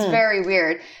 Like, it's very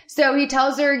weird. So he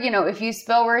tells her, you know, if you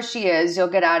spill where she is, you'll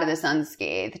get out of this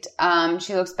unscathed.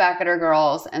 She looks back at her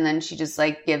girls and then she just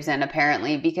like gives in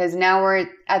apparently, because now we're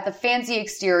at the fancy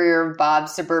exterior of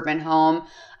Bob's suburban home.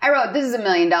 I wrote, this is $1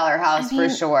 million house for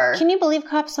sure. Can you believe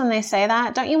cops when they say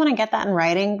that? Don't you want to get that in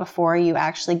writing before you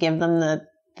actually give them the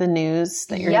news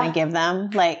that you're going to give them?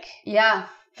 Like,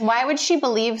 why would she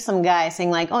believe some guy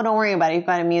saying like, oh, don't worry about it, you've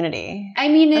got immunity? I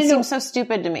mean, it seems so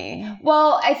stupid to me.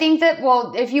 Well, I think that,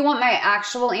 if you want my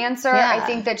actual answer, I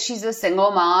think that she's a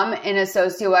single mom in a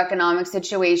socioeconomic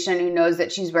situation who knows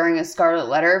that she's wearing a scarlet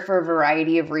letter for a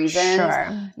variety of reasons.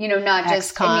 Sure. You know, not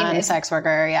just, sex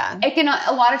worker, It can,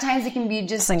 a lot of times it can be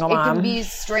just, single mom. It can be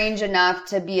strange enough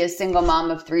to be a single mom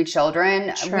of 3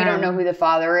 children. Sure. We don't know who the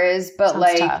father is, but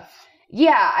Sounds tough.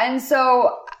 Yeah. And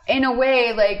so in a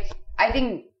way, like, I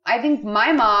think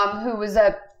my mom, who was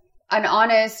an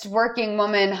honest working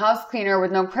woman, house cleaner with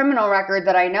no criminal record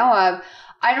that I know of,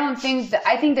 I think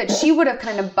that she would have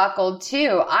kind of buckled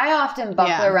too. I often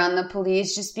buckle around the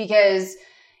police just because,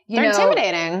 they're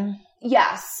intimidating.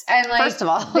 Yes. And like, first of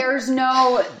all, there's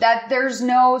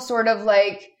no sort of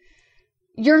like,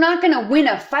 you're not going to win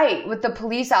a fight with the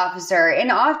police officer.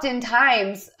 And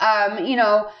oftentimes, you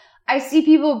know, I see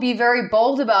people be very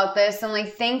bold about this, and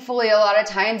like thankfully a lot of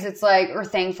times it's like, or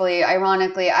thankfully,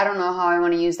 ironically, I don't know how I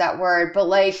want to use that word, but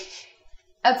like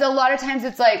it's a lot of times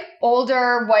it's like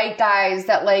older white guys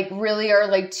that like really are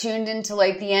like tuned into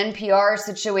like the NPR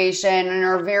situation and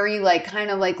are very like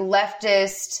kind of like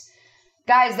leftist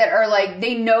guys that are like,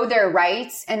 they know their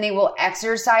rights and they will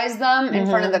exercise them in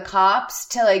front of the cops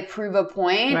to like prove a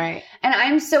point. Right. And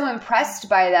I'm so impressed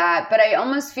by that, but I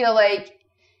almost feel like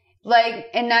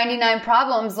in 99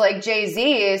 Problems, like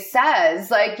Jay-Z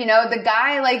says, like, you know, the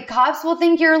guy, like, cops will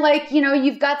think you're like, you know,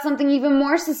 you've got something even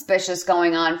more suspicious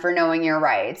going on for knowing your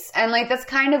rights. And like, that's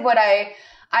kind of what I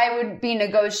would be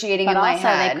negotiating in my head. But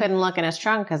also, they couldn't look in his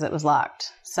trunk because it was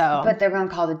locked. So, but they're going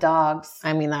to call the dogs.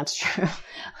 I mean, that's true.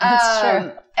 That's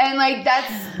true. And like,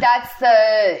 that's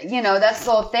the, you know, that's the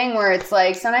whole thing where it's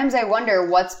like, sometimes I wonder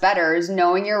what's better, is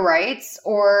knowing your rights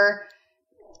or,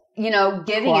 you know,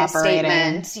 giving a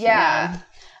statement. Yeah.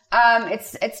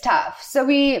 It's tough. So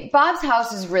Bob's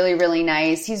house is really, really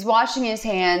nice. He's washing his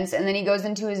hands, and then he goes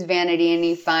into his vanity and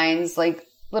he finds like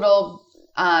little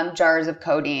jars of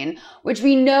codeine, which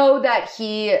we know that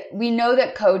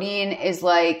codeine is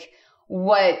like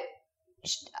what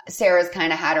Sarah's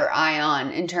kind of had her eye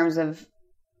on in terms of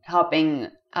helping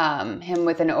him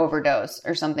with an overdose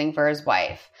or something for his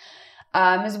wife.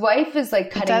 His wife is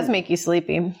like cutting. It does make you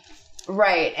sleepy.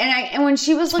 Right. And when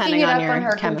she was looking it up on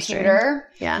her computer,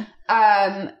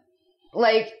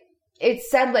 like it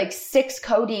said like 6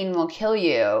 codeine will kill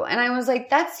you. And I was like,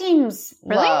 that seems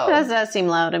really low. That does seem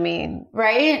low to me.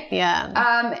 Right?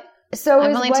 Yeah. So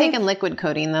I've only taken liquid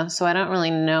codeine though, so I don't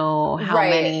really know how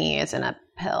many is in a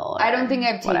pill. I don't think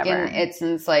I've taken it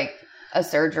since like a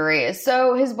surgery.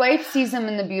 So his wife sees him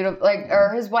in the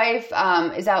his wife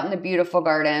is out in the beautiful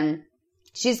garden.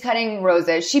 She's cutting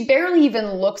roses. She barely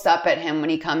even looks up at him when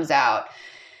he comes out.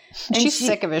 And she's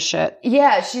sick of his shit.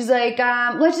 Yeah, she's like,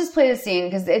 let's just play the scene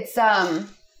because it's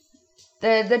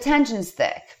the tension's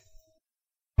thick.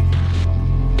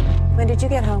 When did you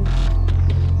get home?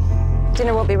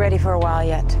 Dinner won't be ready for a while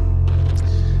yet.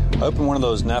 I opened one of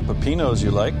those Napa Pinots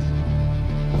you like.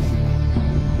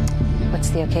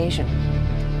 What's the occasion?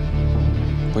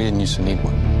 We didn't used to need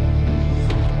one.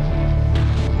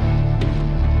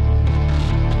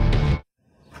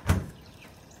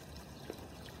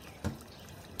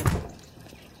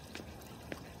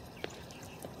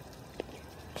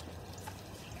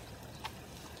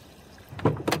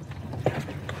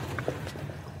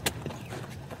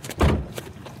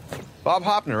 Bob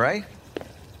Hoppner, right?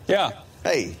 Yeah.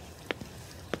 Hey.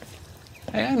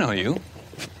 Hey, I know you.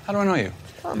 How do I know you?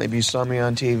 Oh, maybe you saw me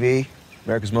on TV.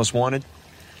 America's Most Wanted.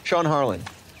 Sean Harlan,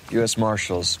 U.S.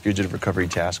 Marshals, Fugitive Recovery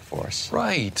Task Force.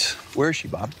 Right. Where is she,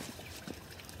 Bob?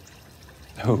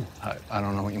 Who? I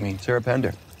don't know what you mean. Sarah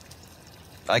Pender.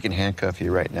 I can handcuff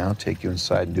you right now, take you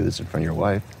inside and do this in front of your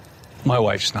wife. My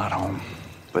wife's not home.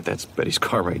 But that's Betty's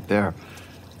car right there.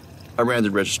 I ran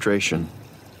the registration.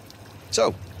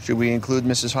 So, should we include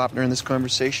Mrs. Hoppner in this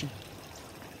conversation?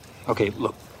 Okay,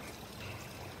 look.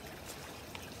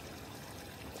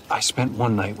 I spent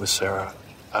one night with Sarah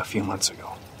a few months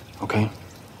ago, okay?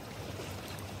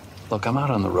 Look, I'm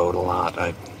out on the road a lot.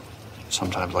 I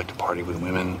sometimes like to party with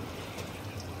women.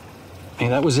 Hey,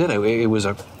 that was it. It was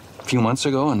a few months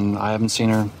ago, and I haven't seen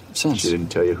her since. She didn't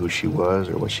tell you who she was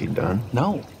or what she'd done?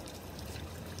 No.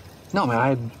 No, man,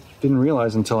 I didn't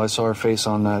realize until I saw her face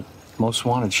on that Most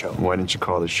Wanted show. Why didn't you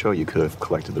call the show? You could have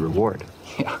collected the reward.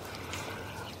 Yeah.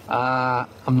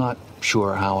 I'm not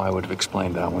sure how I would have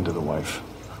explained that one to the wife.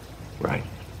 Right.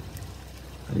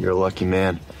 You're a lucky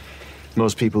man.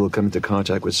 Most people who come into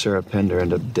contact with Sarah Pender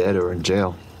end up dead or in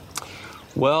jail.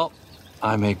 Well,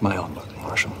 I make my own luck,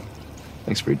 Marshal.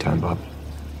 Thanks for your time, Bob.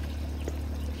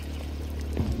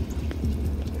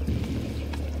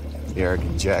 The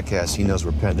arrogant jackass, he knows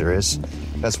where Pender is.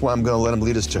 That's why I'm going to let him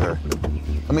lead us to her.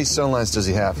 How many cell lines does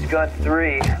he have? He's got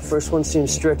 3. First one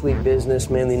seems strictly business,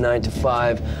 mainly 9 to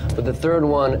 5. But the third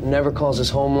one never calls his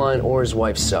home line or his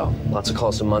wife's cell. Lots of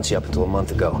calls to Muncie up until a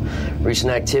month ago.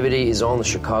 Recent activity is all in the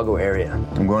Chicago area.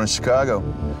 I'm going to Chicago.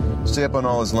 Stay up on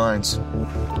all his lines.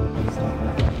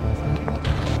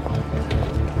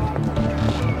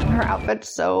 Her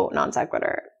outfit's so non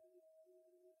sequitur.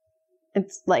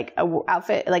 It's like a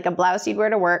outfit, like a blouse you'd wear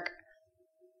to work,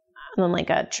 and then like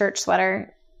a church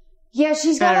sweater. Yeah,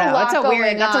 she's got a lot going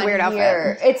on. That's a weird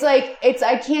here. outfit.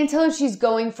 I can't tell if she's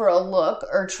going for a look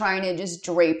or trying to just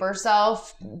drape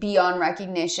herself beyond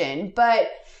recognition. But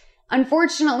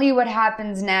unfortunately, what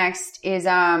happens next is,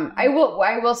 I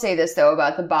will say this though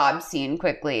about the Bob scene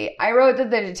quickly. I wrote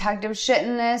that the detective shit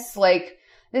in this, like,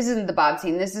 this isn't the Bob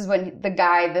scene. This is when the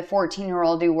guy, the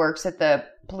 14-year-old who works at the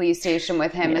police station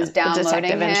with him, is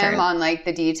downloading him on like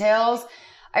the details.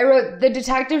 I wrote, the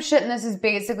detective shit in this is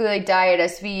basically like Diet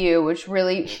SVU, which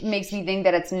really makes me think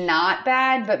that it's not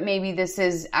bad, but maybe this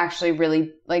is actually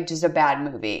really like just a bad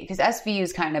movie. Because SVU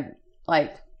is kind of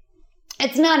like,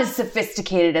 it's not as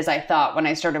sophisticated as I thought when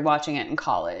I started watching it in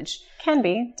college. Can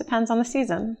be. Depends on the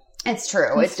season. It's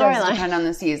true. It does depend on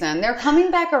the season. They're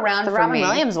coming back around for me. The Robin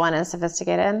Williams one is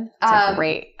sophisticated. It's a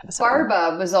great episode.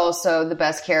 Barba was also the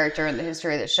best character in the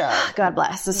history of the show. God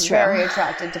bless. It's true. Very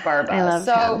attracted to Barba. I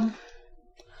love him.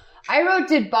 I wrote,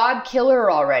 did Bob kill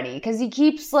her already? Because he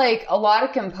keeps, like, a lot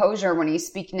of composure when he's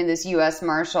speaking to this U.S.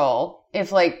 Marshal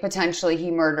if, like, potentially he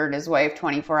murdered his wife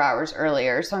 24 hours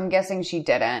earlier. So I'm guessing she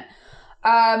didn't.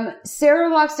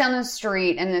 Sarah walks down the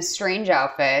street in this strange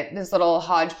outfit, this little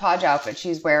hodgepodge outfit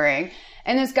she's wearing.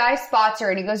 And this guy spots her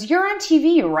and he goes, "You're on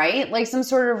TV, right? Like some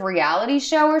sort of reality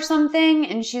show or something?"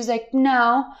 And she's like,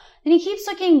 "No." And he keeps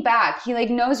looking back. He like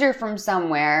knows her from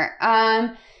somewhere.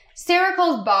 Sarah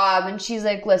calls Bob and she's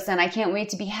like, "Listen, I can't wait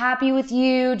to be happy with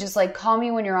you. Just like call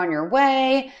me when you're on your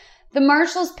way." The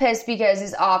marshal's pissed because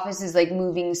his office is like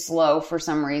moving slow for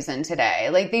some reason today.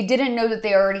 Like they didn't know that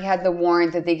they already had the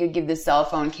warrant that they could give the cell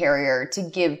phone carrier to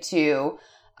give to,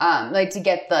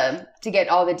 to get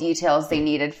all the details they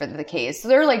needed for the case. So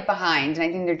they're like behind. And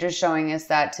I think they're just showing us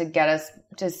that to get us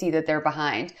to see that they're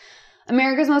behind.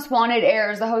 America's Most Wanted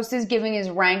airs. The host is giving his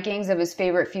rankings of his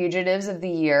favorite fugitives of the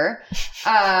year,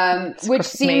 which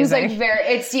seems like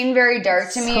it seemed very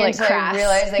dark to me like until crass. I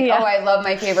realized like, oh, I love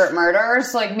my favorite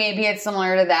murderers. Like maybe it's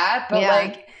similar to that, but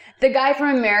like the guy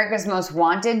from America's Most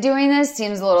Wanted doing this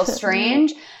seems a little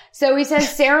strange. So he says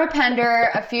Sarah Pender,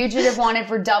 a fugitive wanted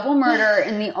for double murder,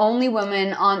 and the only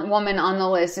woman on the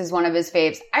list is one of his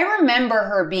faves. I remember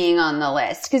her being on the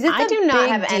list because I do not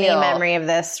have deal. any memory of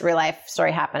this real life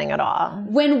story happening at all.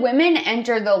 When women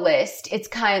enter the list, it's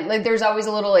kind of like there's always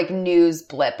a little like news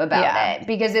blip about it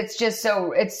because it's just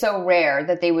so rare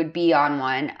that they would be on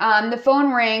one. The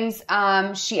phone rings.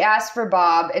 She asks for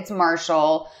Bob. It's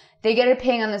Marshall. They get a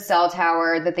ping on the cell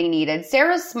tower that they needed.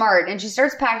 Sarah's smart, and she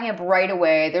starts packing up right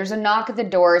away. There's a knock at the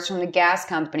door. It's from the gas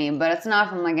company, but it's not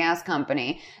from the gas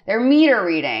company. They're meter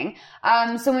reading.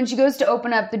 So when she goes to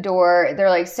open up the door, they're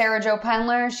like, "Sarah Jo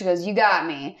Pendler?" She goes, "You got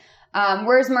me."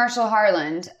 Where's Marshall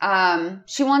Harland?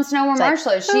 She wants to know where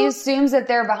Marshall is. She assumes that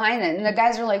they're behind it. And the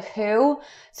guys are like, "Who?"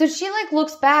 So she like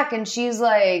looks back and she's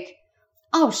like,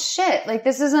 "Oh shit, like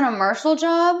this isn't a Marshall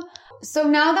job?" So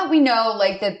now that we know,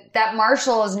 like, that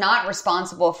Marshall is not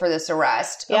responsible for this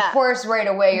arrest, of course, right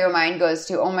away your mind goes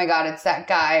to, oh my God, it's that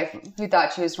guy who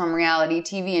thought she was from reality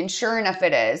TV. And sure enough,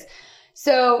 it is.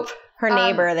 So her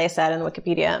neighbor, they said in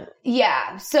Wikipedia.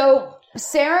 Yeah. So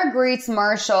Sarah greets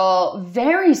Marshall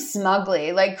very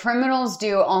smugly, like criminals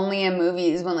do only in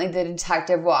movies when like the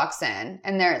detective walks in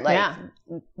and they're like,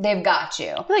 they've got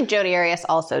you. I feel like Jodi Arias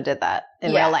also did that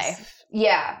in real life.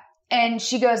 Yeah. And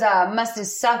she goes, must have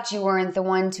sucked you weren't the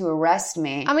one to arrest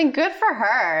me. I mean, good for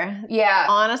her. Yeah.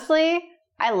 Honestly,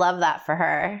 I love that for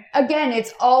her. Again,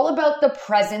 it's all about the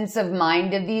presence of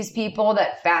mind of these people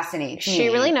that fascinates me. She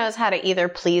really knows how to either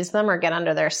please them or get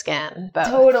under their skin. Both.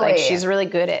 Totally. Like, she's really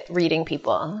good at reading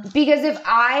people. Because if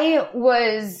I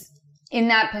was in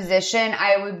that position,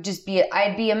 I'd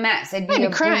be a mess. I'd be a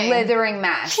blithering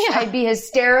mess. Yeah. I'd be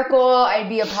hysterical. I'd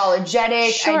be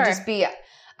apologetic. Sure.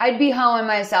 I'd be hoeing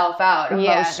myself out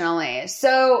emotionally. Yeah.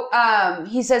 So,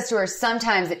 he says to her,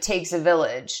 sometimes it takes a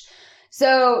village.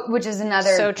 So, which is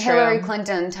another Hillary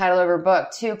Clinton title of her book.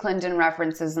 2 Clinton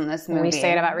references in this movie. We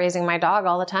say it about raising my dog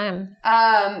all the time.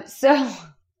 So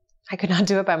I could not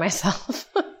do it by myself.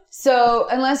 So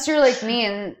unless you're like me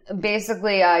and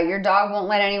basically, your dog won't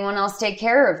let anyone else take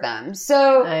care of them.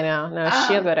 So I know. No,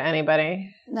 she'll go to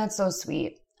anybody. That's so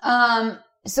sweet.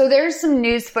 So there's some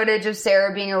news footage of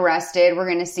Sarah being arrested. We're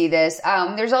going to see this.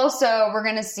 There's also, we're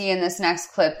going to see in this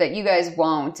next clip that you guys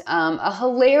won't, a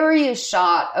hilarious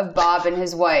shot of Bob and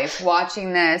his wife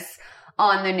watching this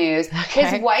on the news. Okay.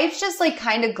 His wife's just like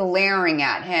kind of glaring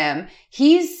at him.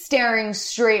 He's staring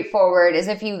straight forward as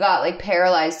if he got like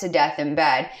paralyzed to death in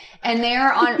bed. And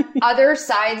they're on other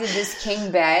sides of this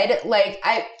king bed. Like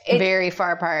very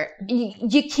far apart.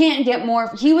 You can't get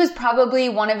more. He was probably,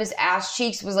 one of his ass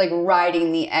cheeks was like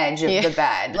riding the edge of the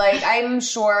bed. Like I'm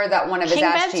sure that one of his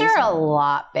ass cheeks. King beds are a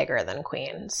lot bigger than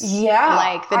queens. Yeah.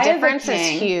 Like the difference is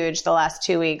huge. The last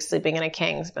 2 weeks sleeping in a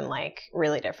king's been like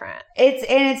really different.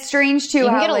 It's strange too. You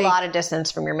can get a lot of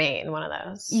distance from your mate in one of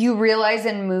those. You realize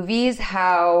in movies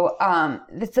how,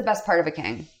 that's the best part of a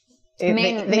king. You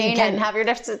can have your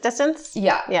distance?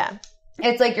 Yeah. Yeah.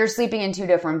 It's like you're sleeping in 2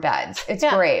 different beds. It's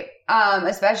great.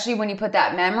 Especially when you put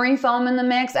that memory foam in the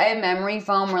mix. I have memory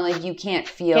foam where like you can't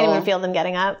even feel them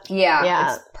getting up.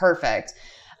 Yeah. It's perfect.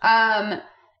 But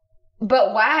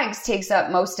Wags takes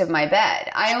up most of my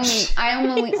bed. I'm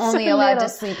only allowed to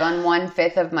sleep on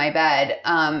 1/5 of my bed.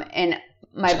 And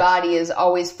my body is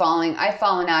always falling. I've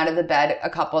fallen out of the bed a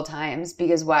couple times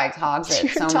because Wags hogs it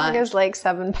so much. Your dog is like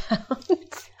 7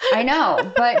 pounds. I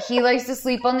know, but he likes to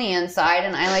sleep on the inside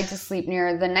and I like to sleep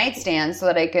near the nightstand so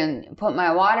that I can put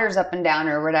my waters up and down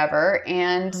or whatever.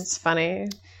 And it's funny.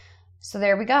 So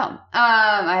there we go.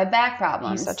 I have back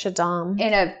problems. You're such a dom.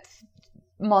 In a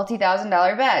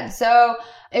multi-$1,000 bed. So,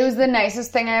 It was the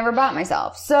nicest thing I ever bought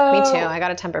myself. So me too. I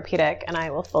got a Tempur-Pedic, and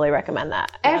I will fully recommend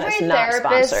that. Every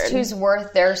therapist who's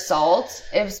worth their salt,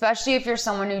 especially if you're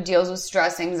someone who deals with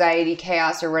stress, anxiety,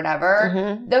 chaos, or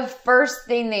whatever, the first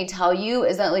thing they tell you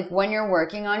is that, like, when you're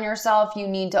working on yourself, you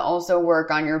need to also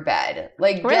work on your bed.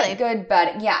 Like, get good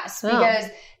bed. Yes, because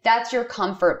that's your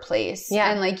comfort place. Yeah.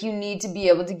 And, like, you need to be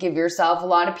able to give yourself, a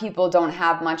lot of people don't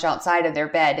have much outside of their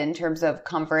bed in terms of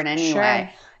comfort anyway. Sure.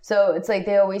 So it's like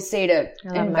they always say to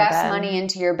invest money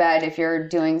into your bed if you're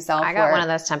doing self-work. I got one of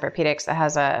those Tempur-Pedics that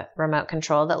has a remote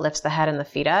control that lifts the head and the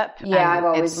feet up. Yeah, I've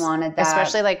always wanted that.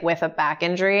 Especially like with a back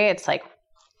injury, it's like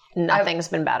nothing's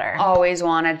been better. Always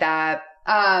wanted that.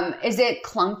 Is it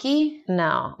clunky?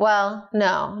 No. Well,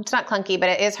 no, it's not clunky, but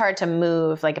it is hard to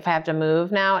move. Like if I have to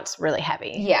move now, it's really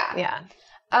heavy. Yeah. Yeah.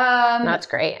 That's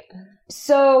great.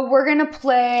 So we're going to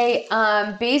play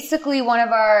basically one of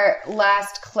our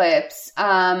last clips,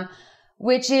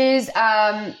 which is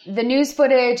the news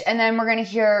footage, and then we're going to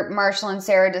hear Marshall and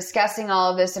Sarah discussing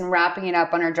all of this and wrapping it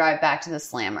up on our drive back to the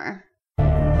Slammer.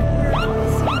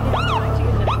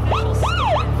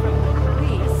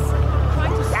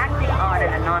 Acting on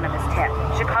an anonymous tip,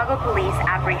 Chicago police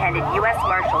apprehended U.S.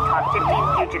 Marshal Top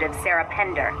 15 fugitive Sarah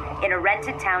Pender in a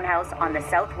rented townhouse on the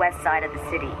southwest side of the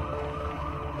city.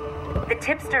 The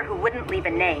tipster, who wouldn't leave a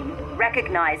name,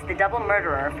 recognized the double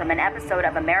murderer from an episode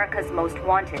of America's Most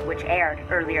Wanted, which aired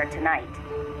earlier tonight.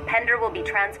 Pender will be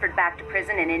transferred back to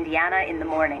prison in Indiana in the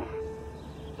morning.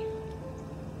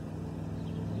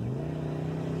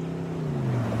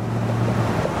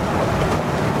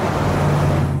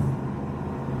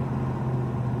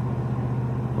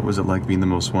 What was it like being the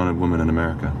most wanted woman in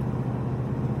America?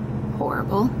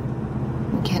 Horrible.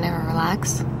 You can't ever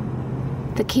relax.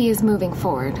 The key is moving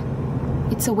forward.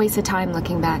 It's a waste of time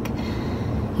looking back.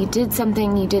 You did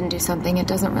something, you didn't do something, it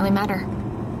doesn't really matter.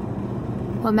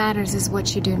 What matters is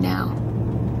what you do now.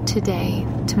 Today,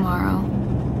 tomorrow.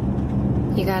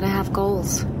 You gotta have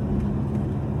goals.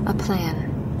 A plan.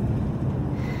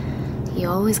 You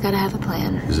always gotta have a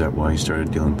plan. Is that why you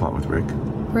started dealing pot with Rick?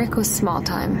 Rick was small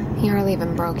time. He hardly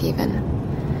even broke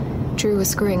even. Drew was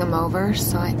screwing him over,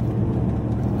 so I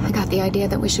got the idea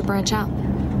that we should branch out.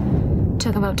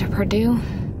 Took him up to Purdue.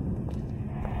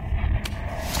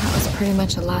 That was pretty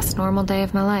much the last normal day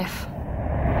of my life.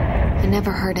 I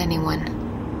never hurt anyone.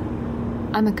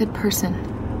 I'm a good person.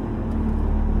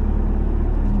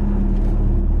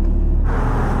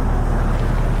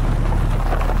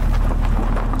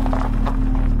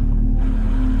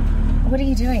 What are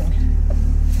you doing?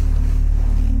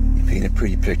 You paint a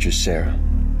pretty picture, Sarah.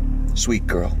 Sweet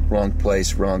girl, wrong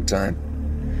place, wrong time.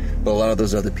 But a lot of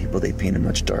those other people, they paint a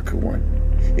much darker one.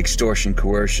 Extortion,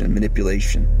 coercion,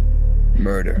 manipulation,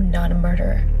 murder. I'm not a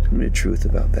murderer. Tell me the truth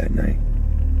about that night.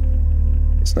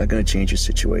 It's not going to change your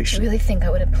situation. You really think I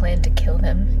would have planned to kill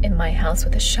them in my house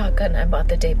with a shotgun I bought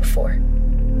the day before?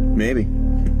 Maybe.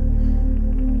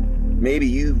 Maybe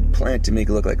you planned to make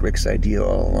it look like Rick's idea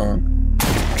all along.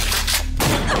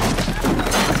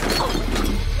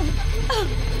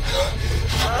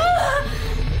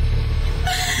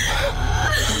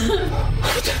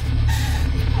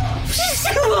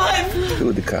 Who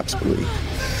would the cops believe?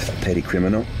 A petty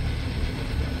criminal?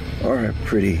 Or a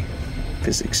pretty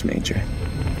physics major?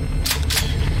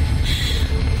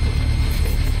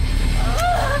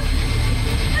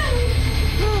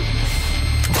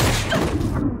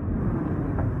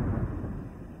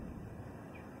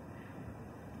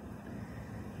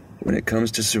 When it comes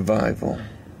to survival,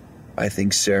 I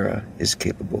think Sarah is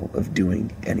capable of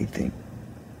doing anything.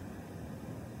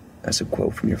 That's a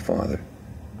quote from your father.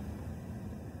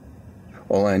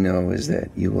 All I know is that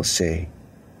you will say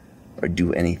or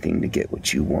do anything to get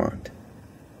what you want.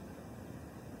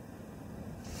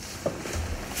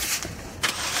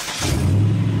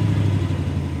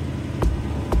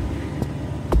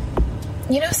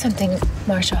 You know something,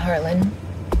 Marshall Harlan?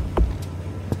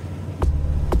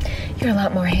 You're a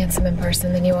lot more handsome in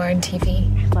person than you are in TV.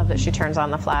 I love that she turns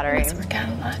on the flattery. Let's work out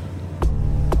a lot.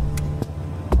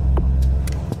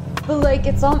 But like,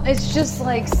 it's just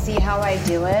like, see how I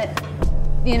do it?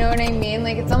 You know what I mean?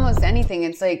 Like, it's almost anything.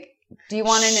 It's like, do you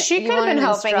want an She could have been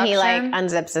hoping he like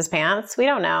unzips his pants. We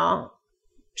don't know.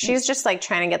 She's just like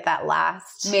trying to get that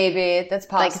last. Maybe that's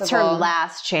possible. Like it's her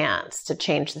last chance to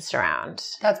change this around.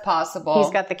 That's possible.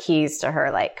 He's got the keys to her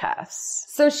like cuffs.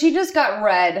 So she just got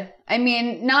read. I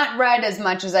mean, not read as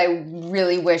much as I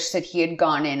really wish that he had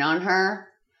gone in on her.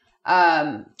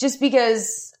 Just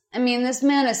because. I mean, this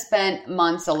man has spent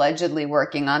months allegedly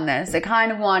working on this. I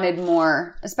kind of wanted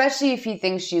more, especially if he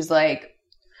thinks she's like,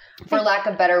 for lack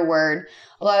of a better word,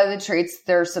 a lot of the traits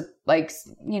they're like,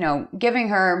 you know, giving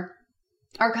her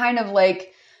are kind of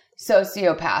like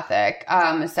sociopathic,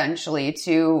 essentially,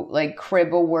 to like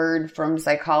crib a word from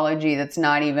psychology that's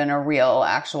not even a real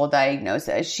actual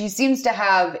diagnosis. She seems to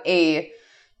have a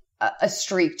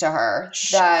streak to her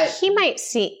that he might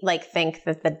think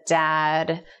that the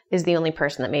dad is the only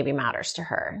person that maybe matters to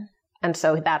her. And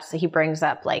so he brings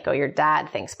up like, oh, your dad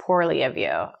thinks poorly of you.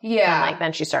 Yeah. And like,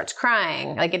 then she starts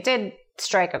crying. Like it did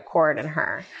strike a chord in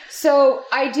her. So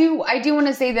I do want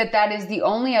to say that is the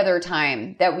only other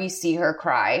time that we see her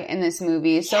cry in this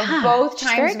movie. So both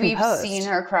times we've seen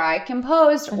her cry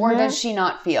composed, or does she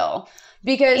not feel?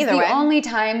 Because only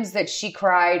times that she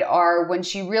cried are when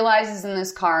she realizes in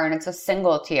this car, and it's a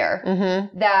single tear,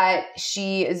 that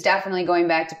she is definitely going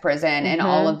back to prison, and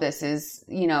all of this is,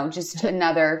 just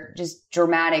another just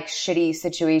dramatic, shitty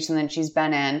situation that she's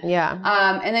been in.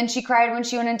 Yeah. And then she cried when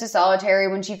she went into solitary,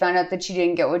 when she found out that she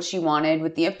didn't get what she wanted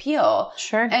with the appeal.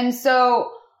 Sure. And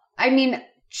so, I mean,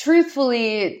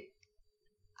 truthfully,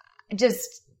 just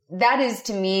that is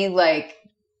to me like,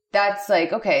 that's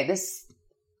like, okay, this...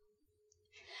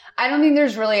 I don't think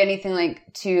there's really anything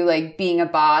like to like being a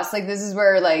boss. Like this is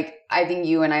where like I think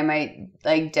you and I might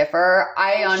like differ.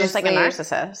 I honestly just like a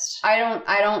narcissist.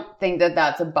 I don't think that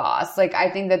that's a boss. Like I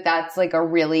think that that's like a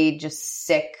really just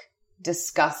sick,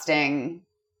 disgusting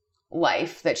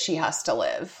life that she has to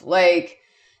live. Like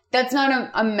that's not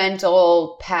a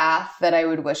mental path that I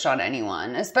would wish on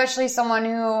anyone, especially someone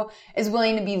who is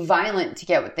willing to be violent to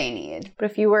get what they need.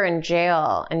 But if you were in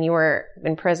jail and you were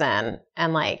in prison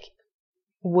and like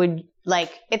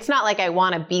it's not like I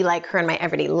want to be like her in my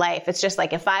everyday life. It's just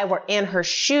like if I were in her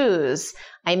shoes,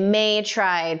 I may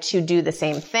try to do the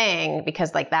same thing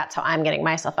because like that's how I'm getting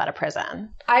myself out of prison.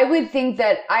 I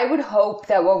would hope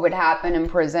that what would happen in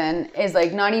prison is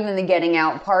like not even the getting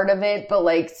out part of it, but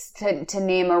like to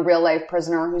name a real life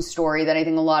prisoner whose story that I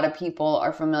think a lot of people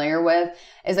are familiar with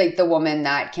is like the woman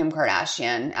that Kim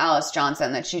Kardashian, Alice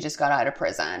Johnson, that she just got out of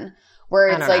prison, where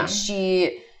it's like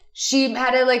she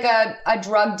had a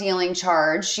drug dealing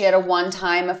charge. She had a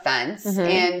one-time offense,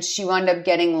 and she wound up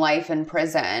getting life in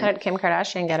prison. How did Kim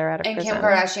Kardashian get her out of prison? And Kim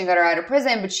Kardashian got her out of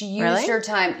prison, but she used her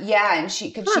time. Yeah, and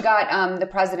she got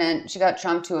she got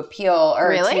Trump to appeal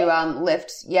or to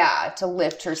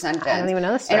lift her sentence. I don't even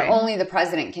know this story. And only the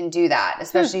president can do that,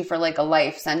 especially for like a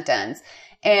life sentence.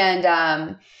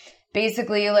 And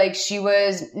basically, like, she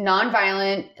was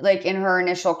nonviolent, like, in her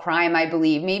initial crime, I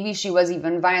believe. Maybe she was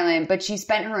even violent, but she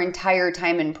spent her entire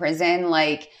time in prison,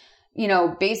 like,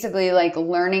 basically, like,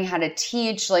 learning how to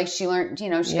teach. Like, she learned, she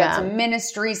got some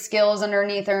ministry skills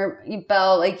underneath her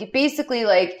belt. Like, basically,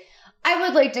 like, I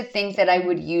would like to think that I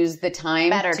would use the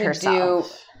time to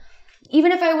herself.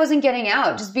 Even if I wasn't getting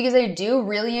out, just because I do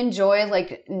really enjoy,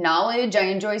 like, knowledge. I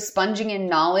enjoy sponging in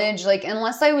knowledge. Like,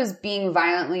 unless I was being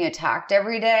violently attacked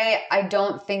every day, I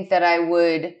don't think that I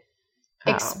would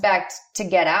expect to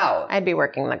get out. I'd be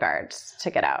working the guards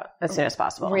to get out as soon as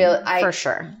possible. For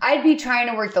sure. I'd be trying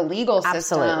to work the legal system.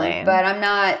 Absolutely. But I'm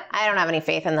not. I don't have any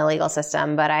faith in the legal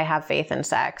system, but I have faith in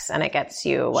sex, and it gets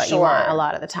you what you want a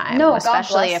lot of the time. No,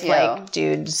 especially if, you. like,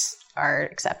 dudes are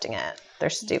accepting it. They're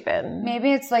stupid.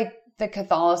 Maybe it's, like, the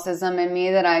Catholicism in me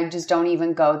that I just don't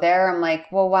even go there. I'm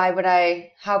like, well, why would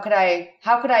I, how could I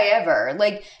ever?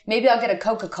 Like, maybe I'll get a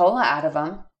Coca-Cola out of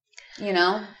them,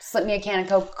 slip me a can of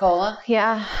Coca-Cola.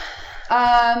 Yeah.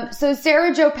 So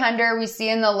Sarah Jo Pender, we see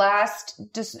in the last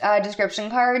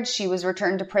description card, she was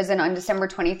returned to prison on December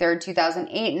 23rd,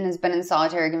 2008 and has been in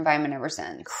solitary confinement ever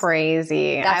since.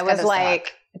 Crazy. I was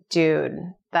like, dude,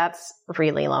 that's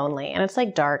really lonely. And it's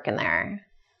like dark in there.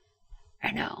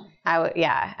 I know.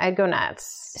 I'd go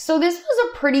nuts. So this was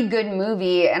a pretty good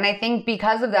movie, and I think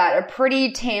because of that, a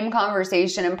pretty tame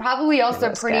conversation, and probably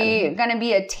also gonna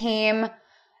be a tame.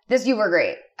 You were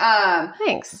great.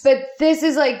 Thanks. But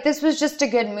this was just a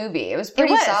good movie. It was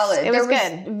pretty solid. There was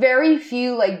good. Very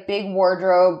few like big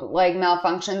wardrobe like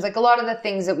malfunctions. Like a lot of the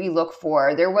things that we look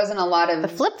for. There wasn't a lot of the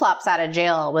flip flops out of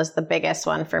jail was the biggest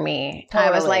one for me. Totally.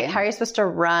 I was like, how are you supposed to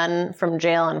run from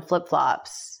jail in flip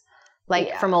flops?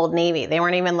 From Old Navy. They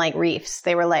weren't even like reefs.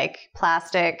 They were like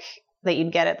plastic that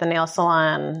you'd get at the nail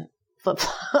salon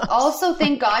flip-flops. Also,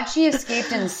 thank God she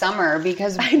escaped in summer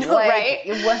because I know, right?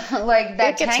 Like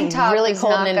that tank top really was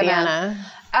cold not in Indiana.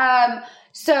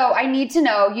 So I need to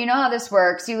know, you know how this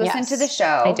works. You listen to the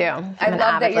show. I do. I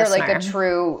love that you're like a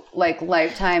true like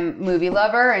lifetime movie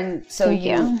lover. And so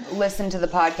you listen to the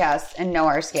podcast and know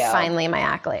our scale. Finally, my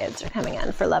accolades are coming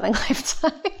in for loving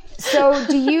Lifetime. So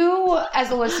do you,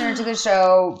 as a listener to the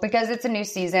show, because it's a new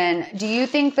season, do you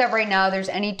think that right now there's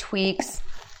any tweaks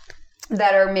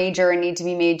that are major and need to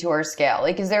be made to our scale?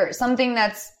 Like, is there something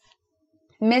that's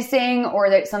missing or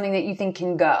that something that you think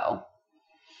can go?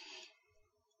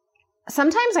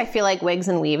 sometimes I feel like wigs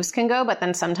and weaves can go, but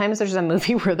then sometimes there's a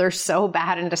movie where they're so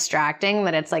bad and distracting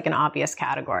that it's like an obvious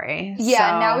category.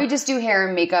 Yeah, now we just do hair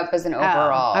and makeup as an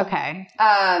overall. Okay.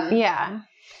 Yeah.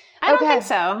 I don't think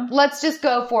so. Let's just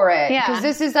go for it. Yeah. Because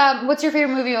this is, what's your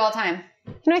favorite movie of all time?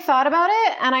 I thought about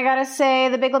it, and I gotta say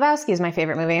The Big Lebowski is my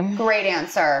favorite movie. Great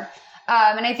answer.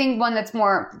 And I think one that's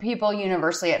more people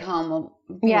universally at home will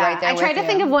be right there. I tried to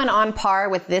think of one on par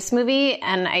with this movie,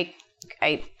 and I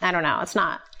don't know. It's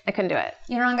not. I couldn't do it.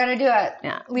 You're not gonna do it.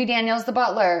 Yeah. Lee Daniels, the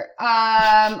butler.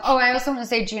 I also want to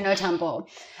say Juno Temple.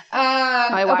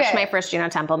 I watched my first Juno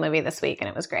Temple movie this week, and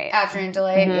it was great. Afternoon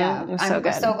Delay. Mm-hmm. Yeah, It was so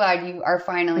good. I'm so glad you are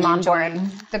finally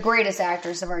enjoying the greatest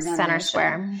actors of our generation. Center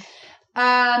Square.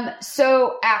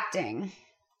 So acting.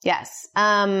 Yes.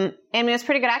 I mean, it was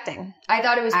pretty good acting. I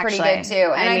thought it was pretty good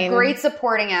too. And great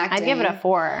supporting acting. I'd give it a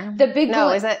 4. The big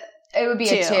is it? It would be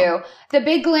a 2. The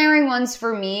big glaring ones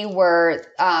for me were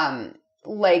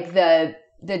like the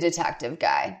detective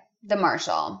guy, the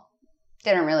marshal.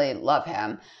 Didn't really love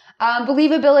him.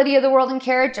 Believability of the world and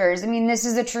characters. I mean, this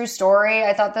is a true story.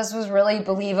 I thought this was really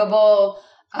believable.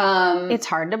 It's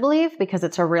hard to believe because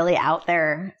it's a really out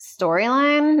there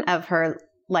storyline of her,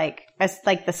 like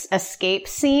this escape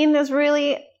scene is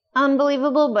really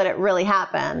unbelievable, but it really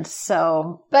happened.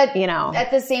 So, but you know,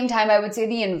 at the same time, I would say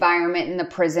the environment in the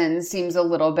prison seems a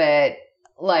little bit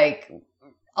like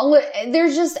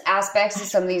there's just aspects of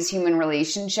some of these human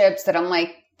relationships that I'm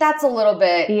like, that's a little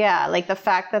bit. Yeah, like the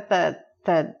fact that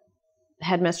the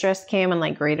headmistress came and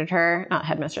like greeted her, not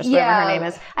headmistress, whatever her name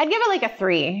is. I'd give it like a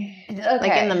 3,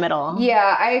 like in the middle.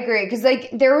 Yeah, I agree. Cause like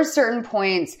there were certain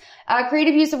points,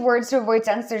 creative use of words to avoid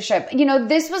censorship. You know,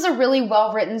 this was a really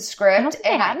well written script. I don't think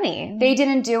they had any. They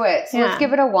didn't do it. So let's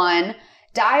give it a 1.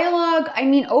 Dialogue. I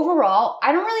mean, overall,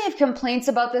 I don't really have complaints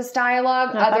about this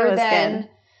dialogue other than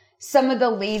some of the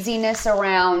laziness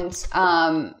around,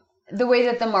 the way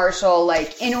that the marshal,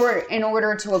 like in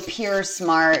order to appear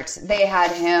smart, they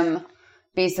had him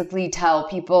basically tell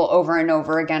people over and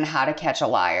over again how to catch a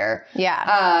liar.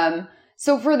 Yeah.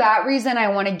 So for that reason, I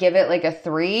want to give it like a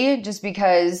 3, just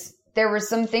because there were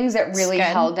some things that really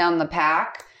held down the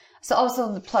pack. So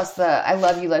also plus the I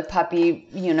love you like puppy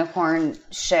unicorn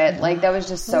shit. Like that was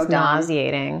just so dumb.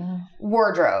 Nauseating.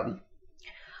 Wardrobe.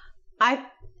 I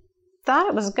thought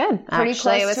it was good. Pretty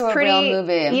actually. close to a real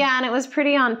movie. Yeah, and it was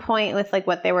pretty on point with like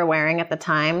what they were wearing at the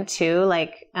time too.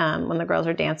 Like when the girls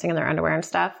were dancing in their underwear and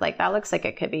stuff. Like that looks like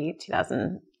it could be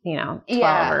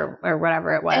 2012 or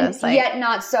whatever it was. And yet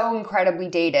not so incredibly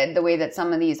dated the way that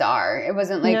some of these are. It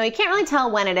wasn't like you can't really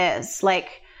tell when it is.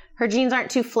 Like her jeans aren't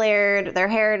too flared. Their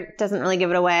hair doesn't really give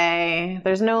it away.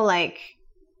 There's no like.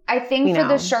 I think for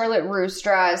the Charlotte Russe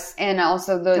dress and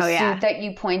also the suit that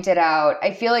you pointed out,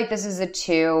 I feel like this is a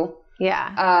 2.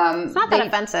 Yeah. It's not that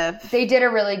offensive. They did a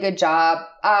really good job.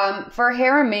 For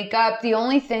hair and makeup, the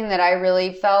only thing that I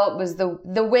really felt was the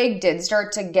wig did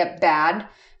start to get bad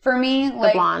for me.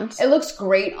 Like, the blonde. It looks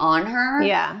great on her.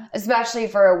 Yeah. Especially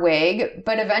for a wig.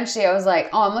 But eventually I was like,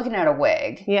 oh, I'm looking at a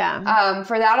wig. Yeah.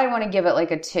 For that, I want to give it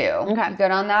like a 2. Okay. Good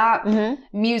on that?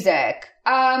 Mm-hmm. Music.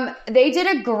 They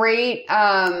did a great,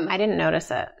 I didn't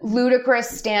notice it. Ludicrous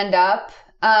stand up.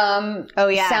 Oh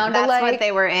yeah, sound that's alike. what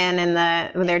they were in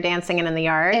when they're dancing in the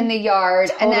yard. In the yard,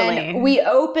 totally. And then we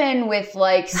open with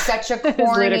like such a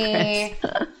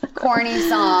corny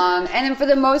song, and then for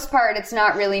the most part, it's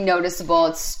not really noticeable.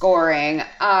 It's scoring.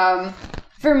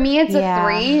 For me, it's a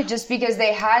 3, just because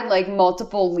they had like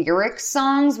multiple lyric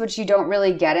songs, which you don't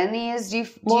really get in these.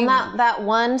 That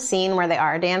one scene where they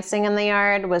are dancing in the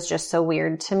yard was just so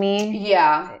weird to me.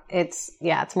 Yeah. It's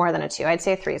more than a 2. I'd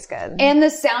say 3 is good. And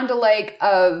the sound alike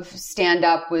of stand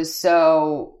up was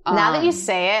so. Now that you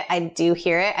say it, I do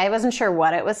hear it. I wasn't sure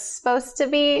what it was supposed to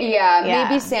be. Yeah.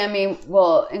 Maybe Sammy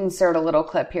will insert a little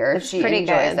clip here if she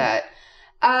enjoys it.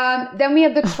 Then we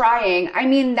have the crying. I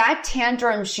mean, that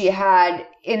tantrum she had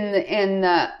in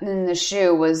the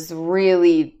shoe was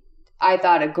really, I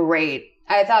thought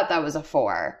that was a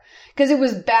 4. Cause it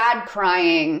was bad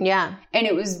crying. Yeah. And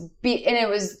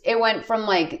it went from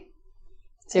like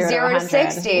 0 to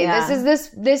 60. Yeah.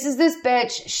 This is this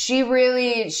bitch. She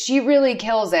really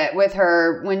kills it with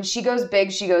her. When she goes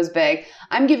big, she goes big.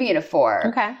 I'm giving it a 4.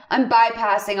 Okay. I'm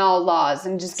bypassing all laws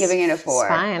and just giving it a 4.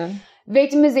 It's fine.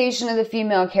 Victimization of the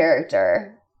female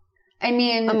character. I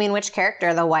mean, which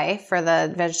character? The wife or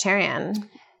the vegetarian?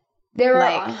 Those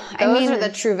are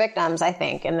the true victims, I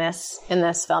think, in this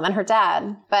film, and her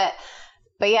dad. But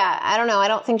yeah, I don't know. I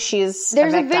don't think there's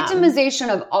a victimization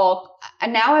of all.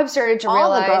 And now I've started to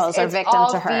realize all the girls are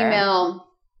victims to her. Female.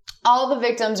 All the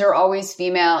victims are always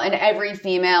female, and every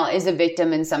female is a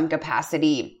victim in some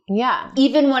capacity. Yeah.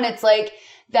 Even when it's like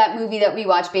that movie that we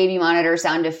watch, Baby Monitor,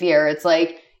 Sound of Fear. It's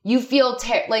like, you feel,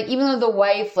 like, even though the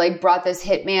wife, like, brought this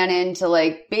hitman in to,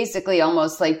 like, basically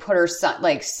almost, like, put her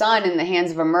son in the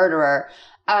hands of a murderer.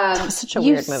 That's such a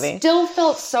weird movie.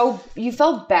 Still you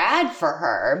felt bad for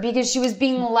her because she was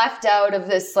being left out of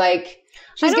this, like,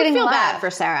 I don't feel bad for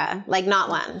Sarah. Like, not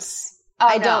once.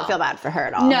 I don't feel bad for her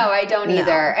at all. No, I don't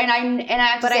either. And I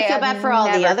have to say, I feel bad for all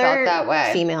the other that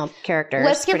way. female characters.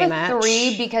 Let's give it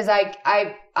 3 because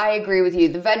I agree with you.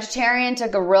 The vegetarian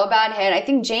took a real bad hit. I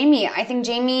think Jamie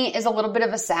is a little bit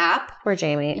of a sap. Poor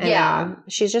Jamie. Yeah. I know.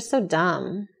 She's just so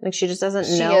dumb. Like, she just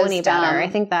doesn't know any better. I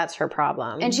think that's her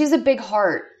problem. And she's a big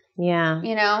heart. Yeah.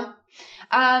 You know?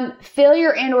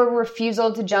 Failure and or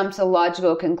refusal to jump to a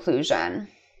logical conclusion.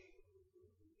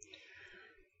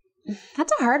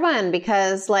 That's a hard one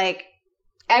because, like,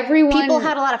 everyone... people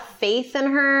had a lot of faith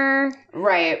in her.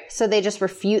 Right. So they just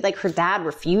refused, like, her dad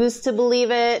refused to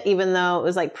believe it, even though it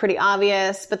was, like, pretty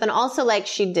obvious. But then also, like,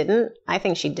 I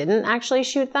think she didn't actually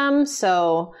shoot them,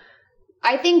 so...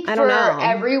 I think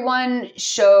everyone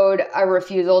showed a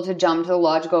refusal to jump to a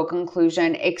logical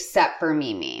conclusion except for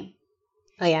Mimi.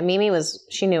 Oh yeah, Mimi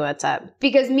she knew what's up.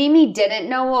 Because Mimi didn't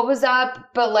know what was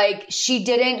up, but like she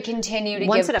didn't continue to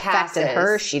Once give it passes. affected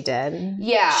her, she did.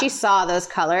 Yeah. She saw those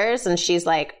colors and she's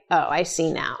like, oh, I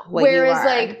see now what Whereas you are.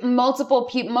 like most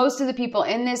of the people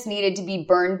in this needed to be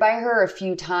burned by her a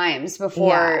few times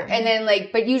before, and then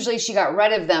like, but usually she got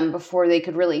rid of them before they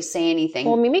could really say anything.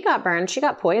 Well, Mimi got burned. She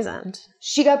got poisoned.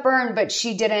 She got burned, but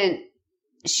she didn't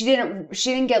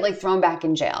get like thrown back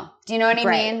in jail. Do you know what I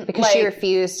mean? Because like, she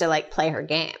refused to like play her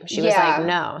game. She was like,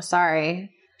 no,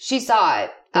 sorry. She saw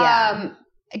it. Yeah.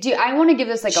 I want to give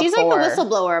this like she's a 4. Like the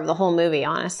whistleblower of the whole movie,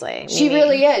 honestly. She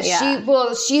really is.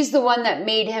 Yeah. She's the one that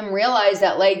made him realize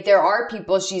that like there are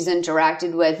people she's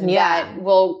interacted with that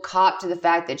will cop to the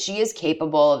fact that she is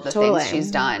capable of the things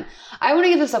she's done. I want to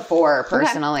give this a 4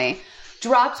 personally. Okay.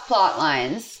 Dropped plot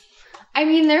lines. I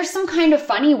mean, there's some kind of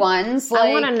funny ones. Like,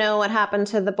 I want to know what happened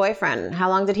to the boyfriend. How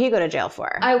long did he go to jail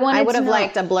for? I would have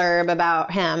liked a blurb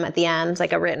about him at the end,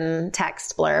 like a written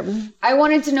text blurb. I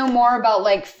wanted to know more about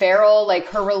like Farrell, like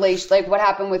her relation, like what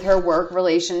happened with her work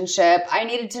relationship. I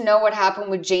needed to know what happened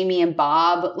with Jamie and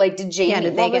Bob. Like, did they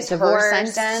get divorced? Her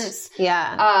sentence?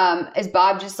 Yeah. Is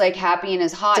Bob just like happy in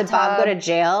his hot tub? Did Bob go to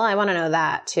jail? I want to know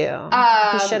that too.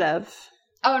 He should have.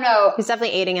 Oh no, he's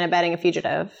definitely aiding and abetting a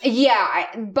fugitive. Yeah,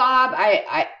 Bob.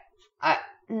 I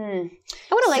would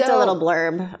have liked a little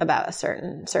blurb about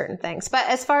certain things. But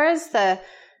as far as the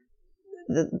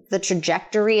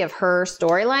trajectory of her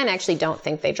storyline, I actually don't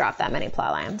think they dropped that many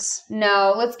plot lines.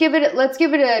 No, let's give it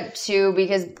a 2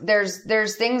 because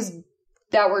there's things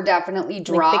that were definitely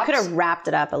dropped. Like they could have wrapped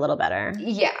it up a little better.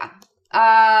 Yeah.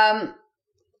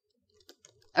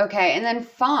 Okay, and then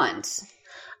font.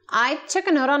 I took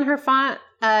a note on her font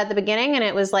at the beginning, and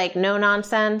it was like no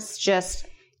nonsense, just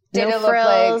no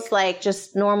frills, like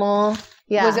just normal.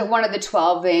 Yeah. Was it one of the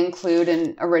 12 they include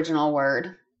an original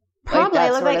word? Probably.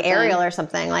 It looked like Arial or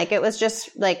something. Like it was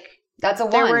just like that's a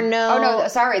 1. There were no. Oh no,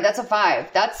 sorry, that's a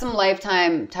 5. That's some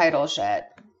Lifetime title shit.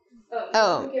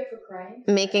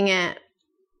 Making it.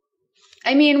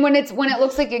 I mean, when it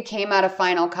looks like it came out of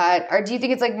Final Cut, or do you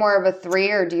think it's like more of a 3,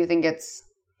 or do you think it's?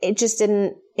 It just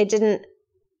didn't. It didn't.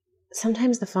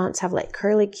 Sometimes the fonts have like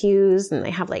curly cues and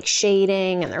they have like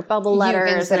shading and they're bubble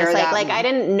letters. And it's like I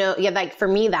didn't know. Yeah, like for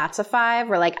me, that's a 5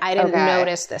 where like I didn't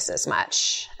notice this as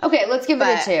much. Okay, let's give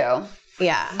it a 2.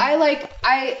 Yeah.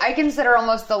 I consider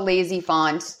almost the lazy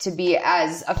font to be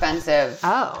as offensive.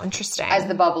 Oh, interesting. As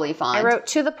the bubbly font. I wrote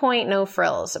to the point, no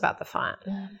frills about the font.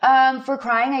 For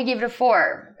crying, I gave it a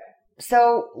 4.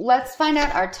 So let's find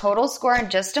out our total score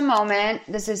in just a moment.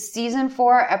 This is season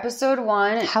 4, episode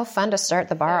 1. How fun to start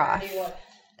the bar off.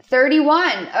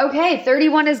 31. Okay,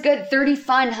 31 is good. 30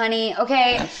 fun, honey.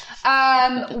 Okay.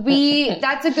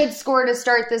 That's a good score to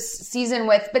start this season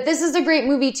with. But this is a great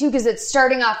movie too because it's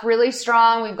starting off really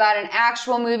strong. We've got an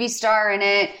actual movie star in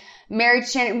it. Mary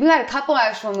Chan. We got a couple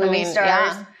actual movie stars.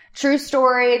 Yeah. True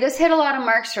story. This hit a lot of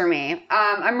marks for me.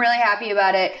 I'm really happy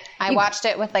about it. I watched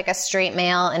it with like a straight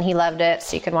male and he loved it.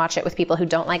 So you can watch it with people who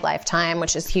don't like Lifetime,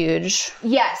 which is huge.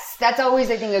 Yes. That's always,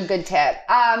 I think, a good tip.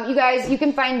 You guys, you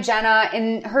can find Jenna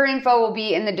and her info will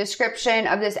be in the description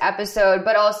of this episode,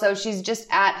 but also she's just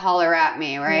at Holler At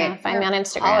Me, right? Yeah, find me on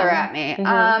Instagram. Holler At Me.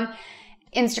 Mm-hmm.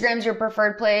 Instagram's your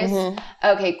preferred place? Mm-hmm.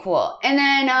 Okay, cool. And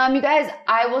then, you guys,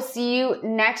 I will see you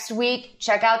next week.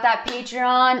 Check out that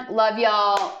Patreon. Love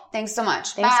y'all. Thanks so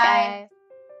much. Thanks, bye. guys.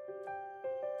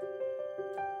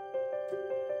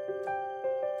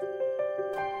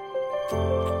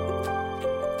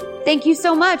 Thank you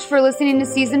so much for listening to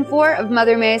season 4 of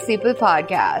Mother May I Sleep With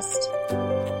podcast.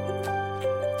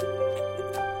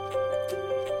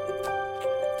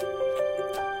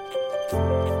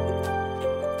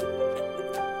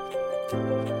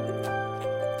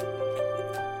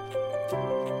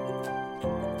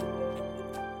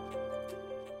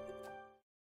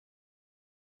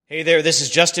 Hey there, this is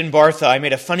Justin Bartha. I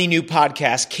made a funny new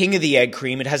podcast, King of the Egg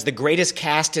Cream. It has the greatest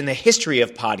cast in the history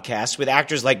of podcasts with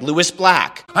actors like Louis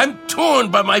Black. I'm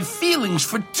torn by my feelings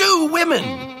for two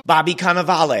women. Bobby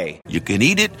Cannavale. You can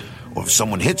eat it, or if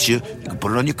someone hits you, you can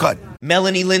put it on your cut.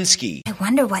 Melanie Linsky. I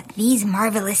wonder what these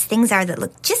marvelous things are that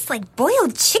look just like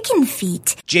boiled chicken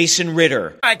feet. Jason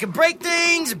Ritter. I can break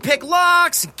things and pick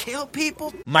locks and kill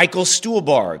people. Michael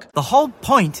Stuhlbarg. The whole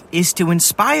point is to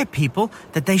inspire people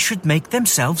that they should make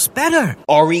themselves better.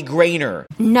 Ari Grainer.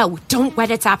 No, don't whet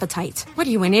its appetite. What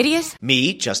are you, an idiot?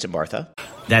 Me, Justin Bartha.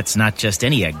 That's not just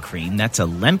any egg cream, that's a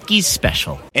Lemke's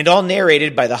special. And all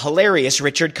narrated by the hilarious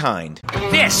Richard Kind.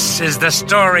 This is the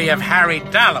story of Harry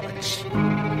Dalowitz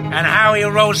and how he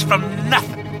rose from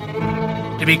nothing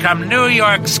to become New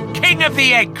York's King of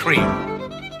the Egg Cream.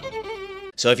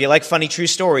 So if you like funny true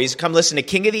stories, come listen to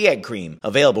King of the Egg Cream,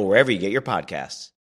 available wherever you get your podcasts.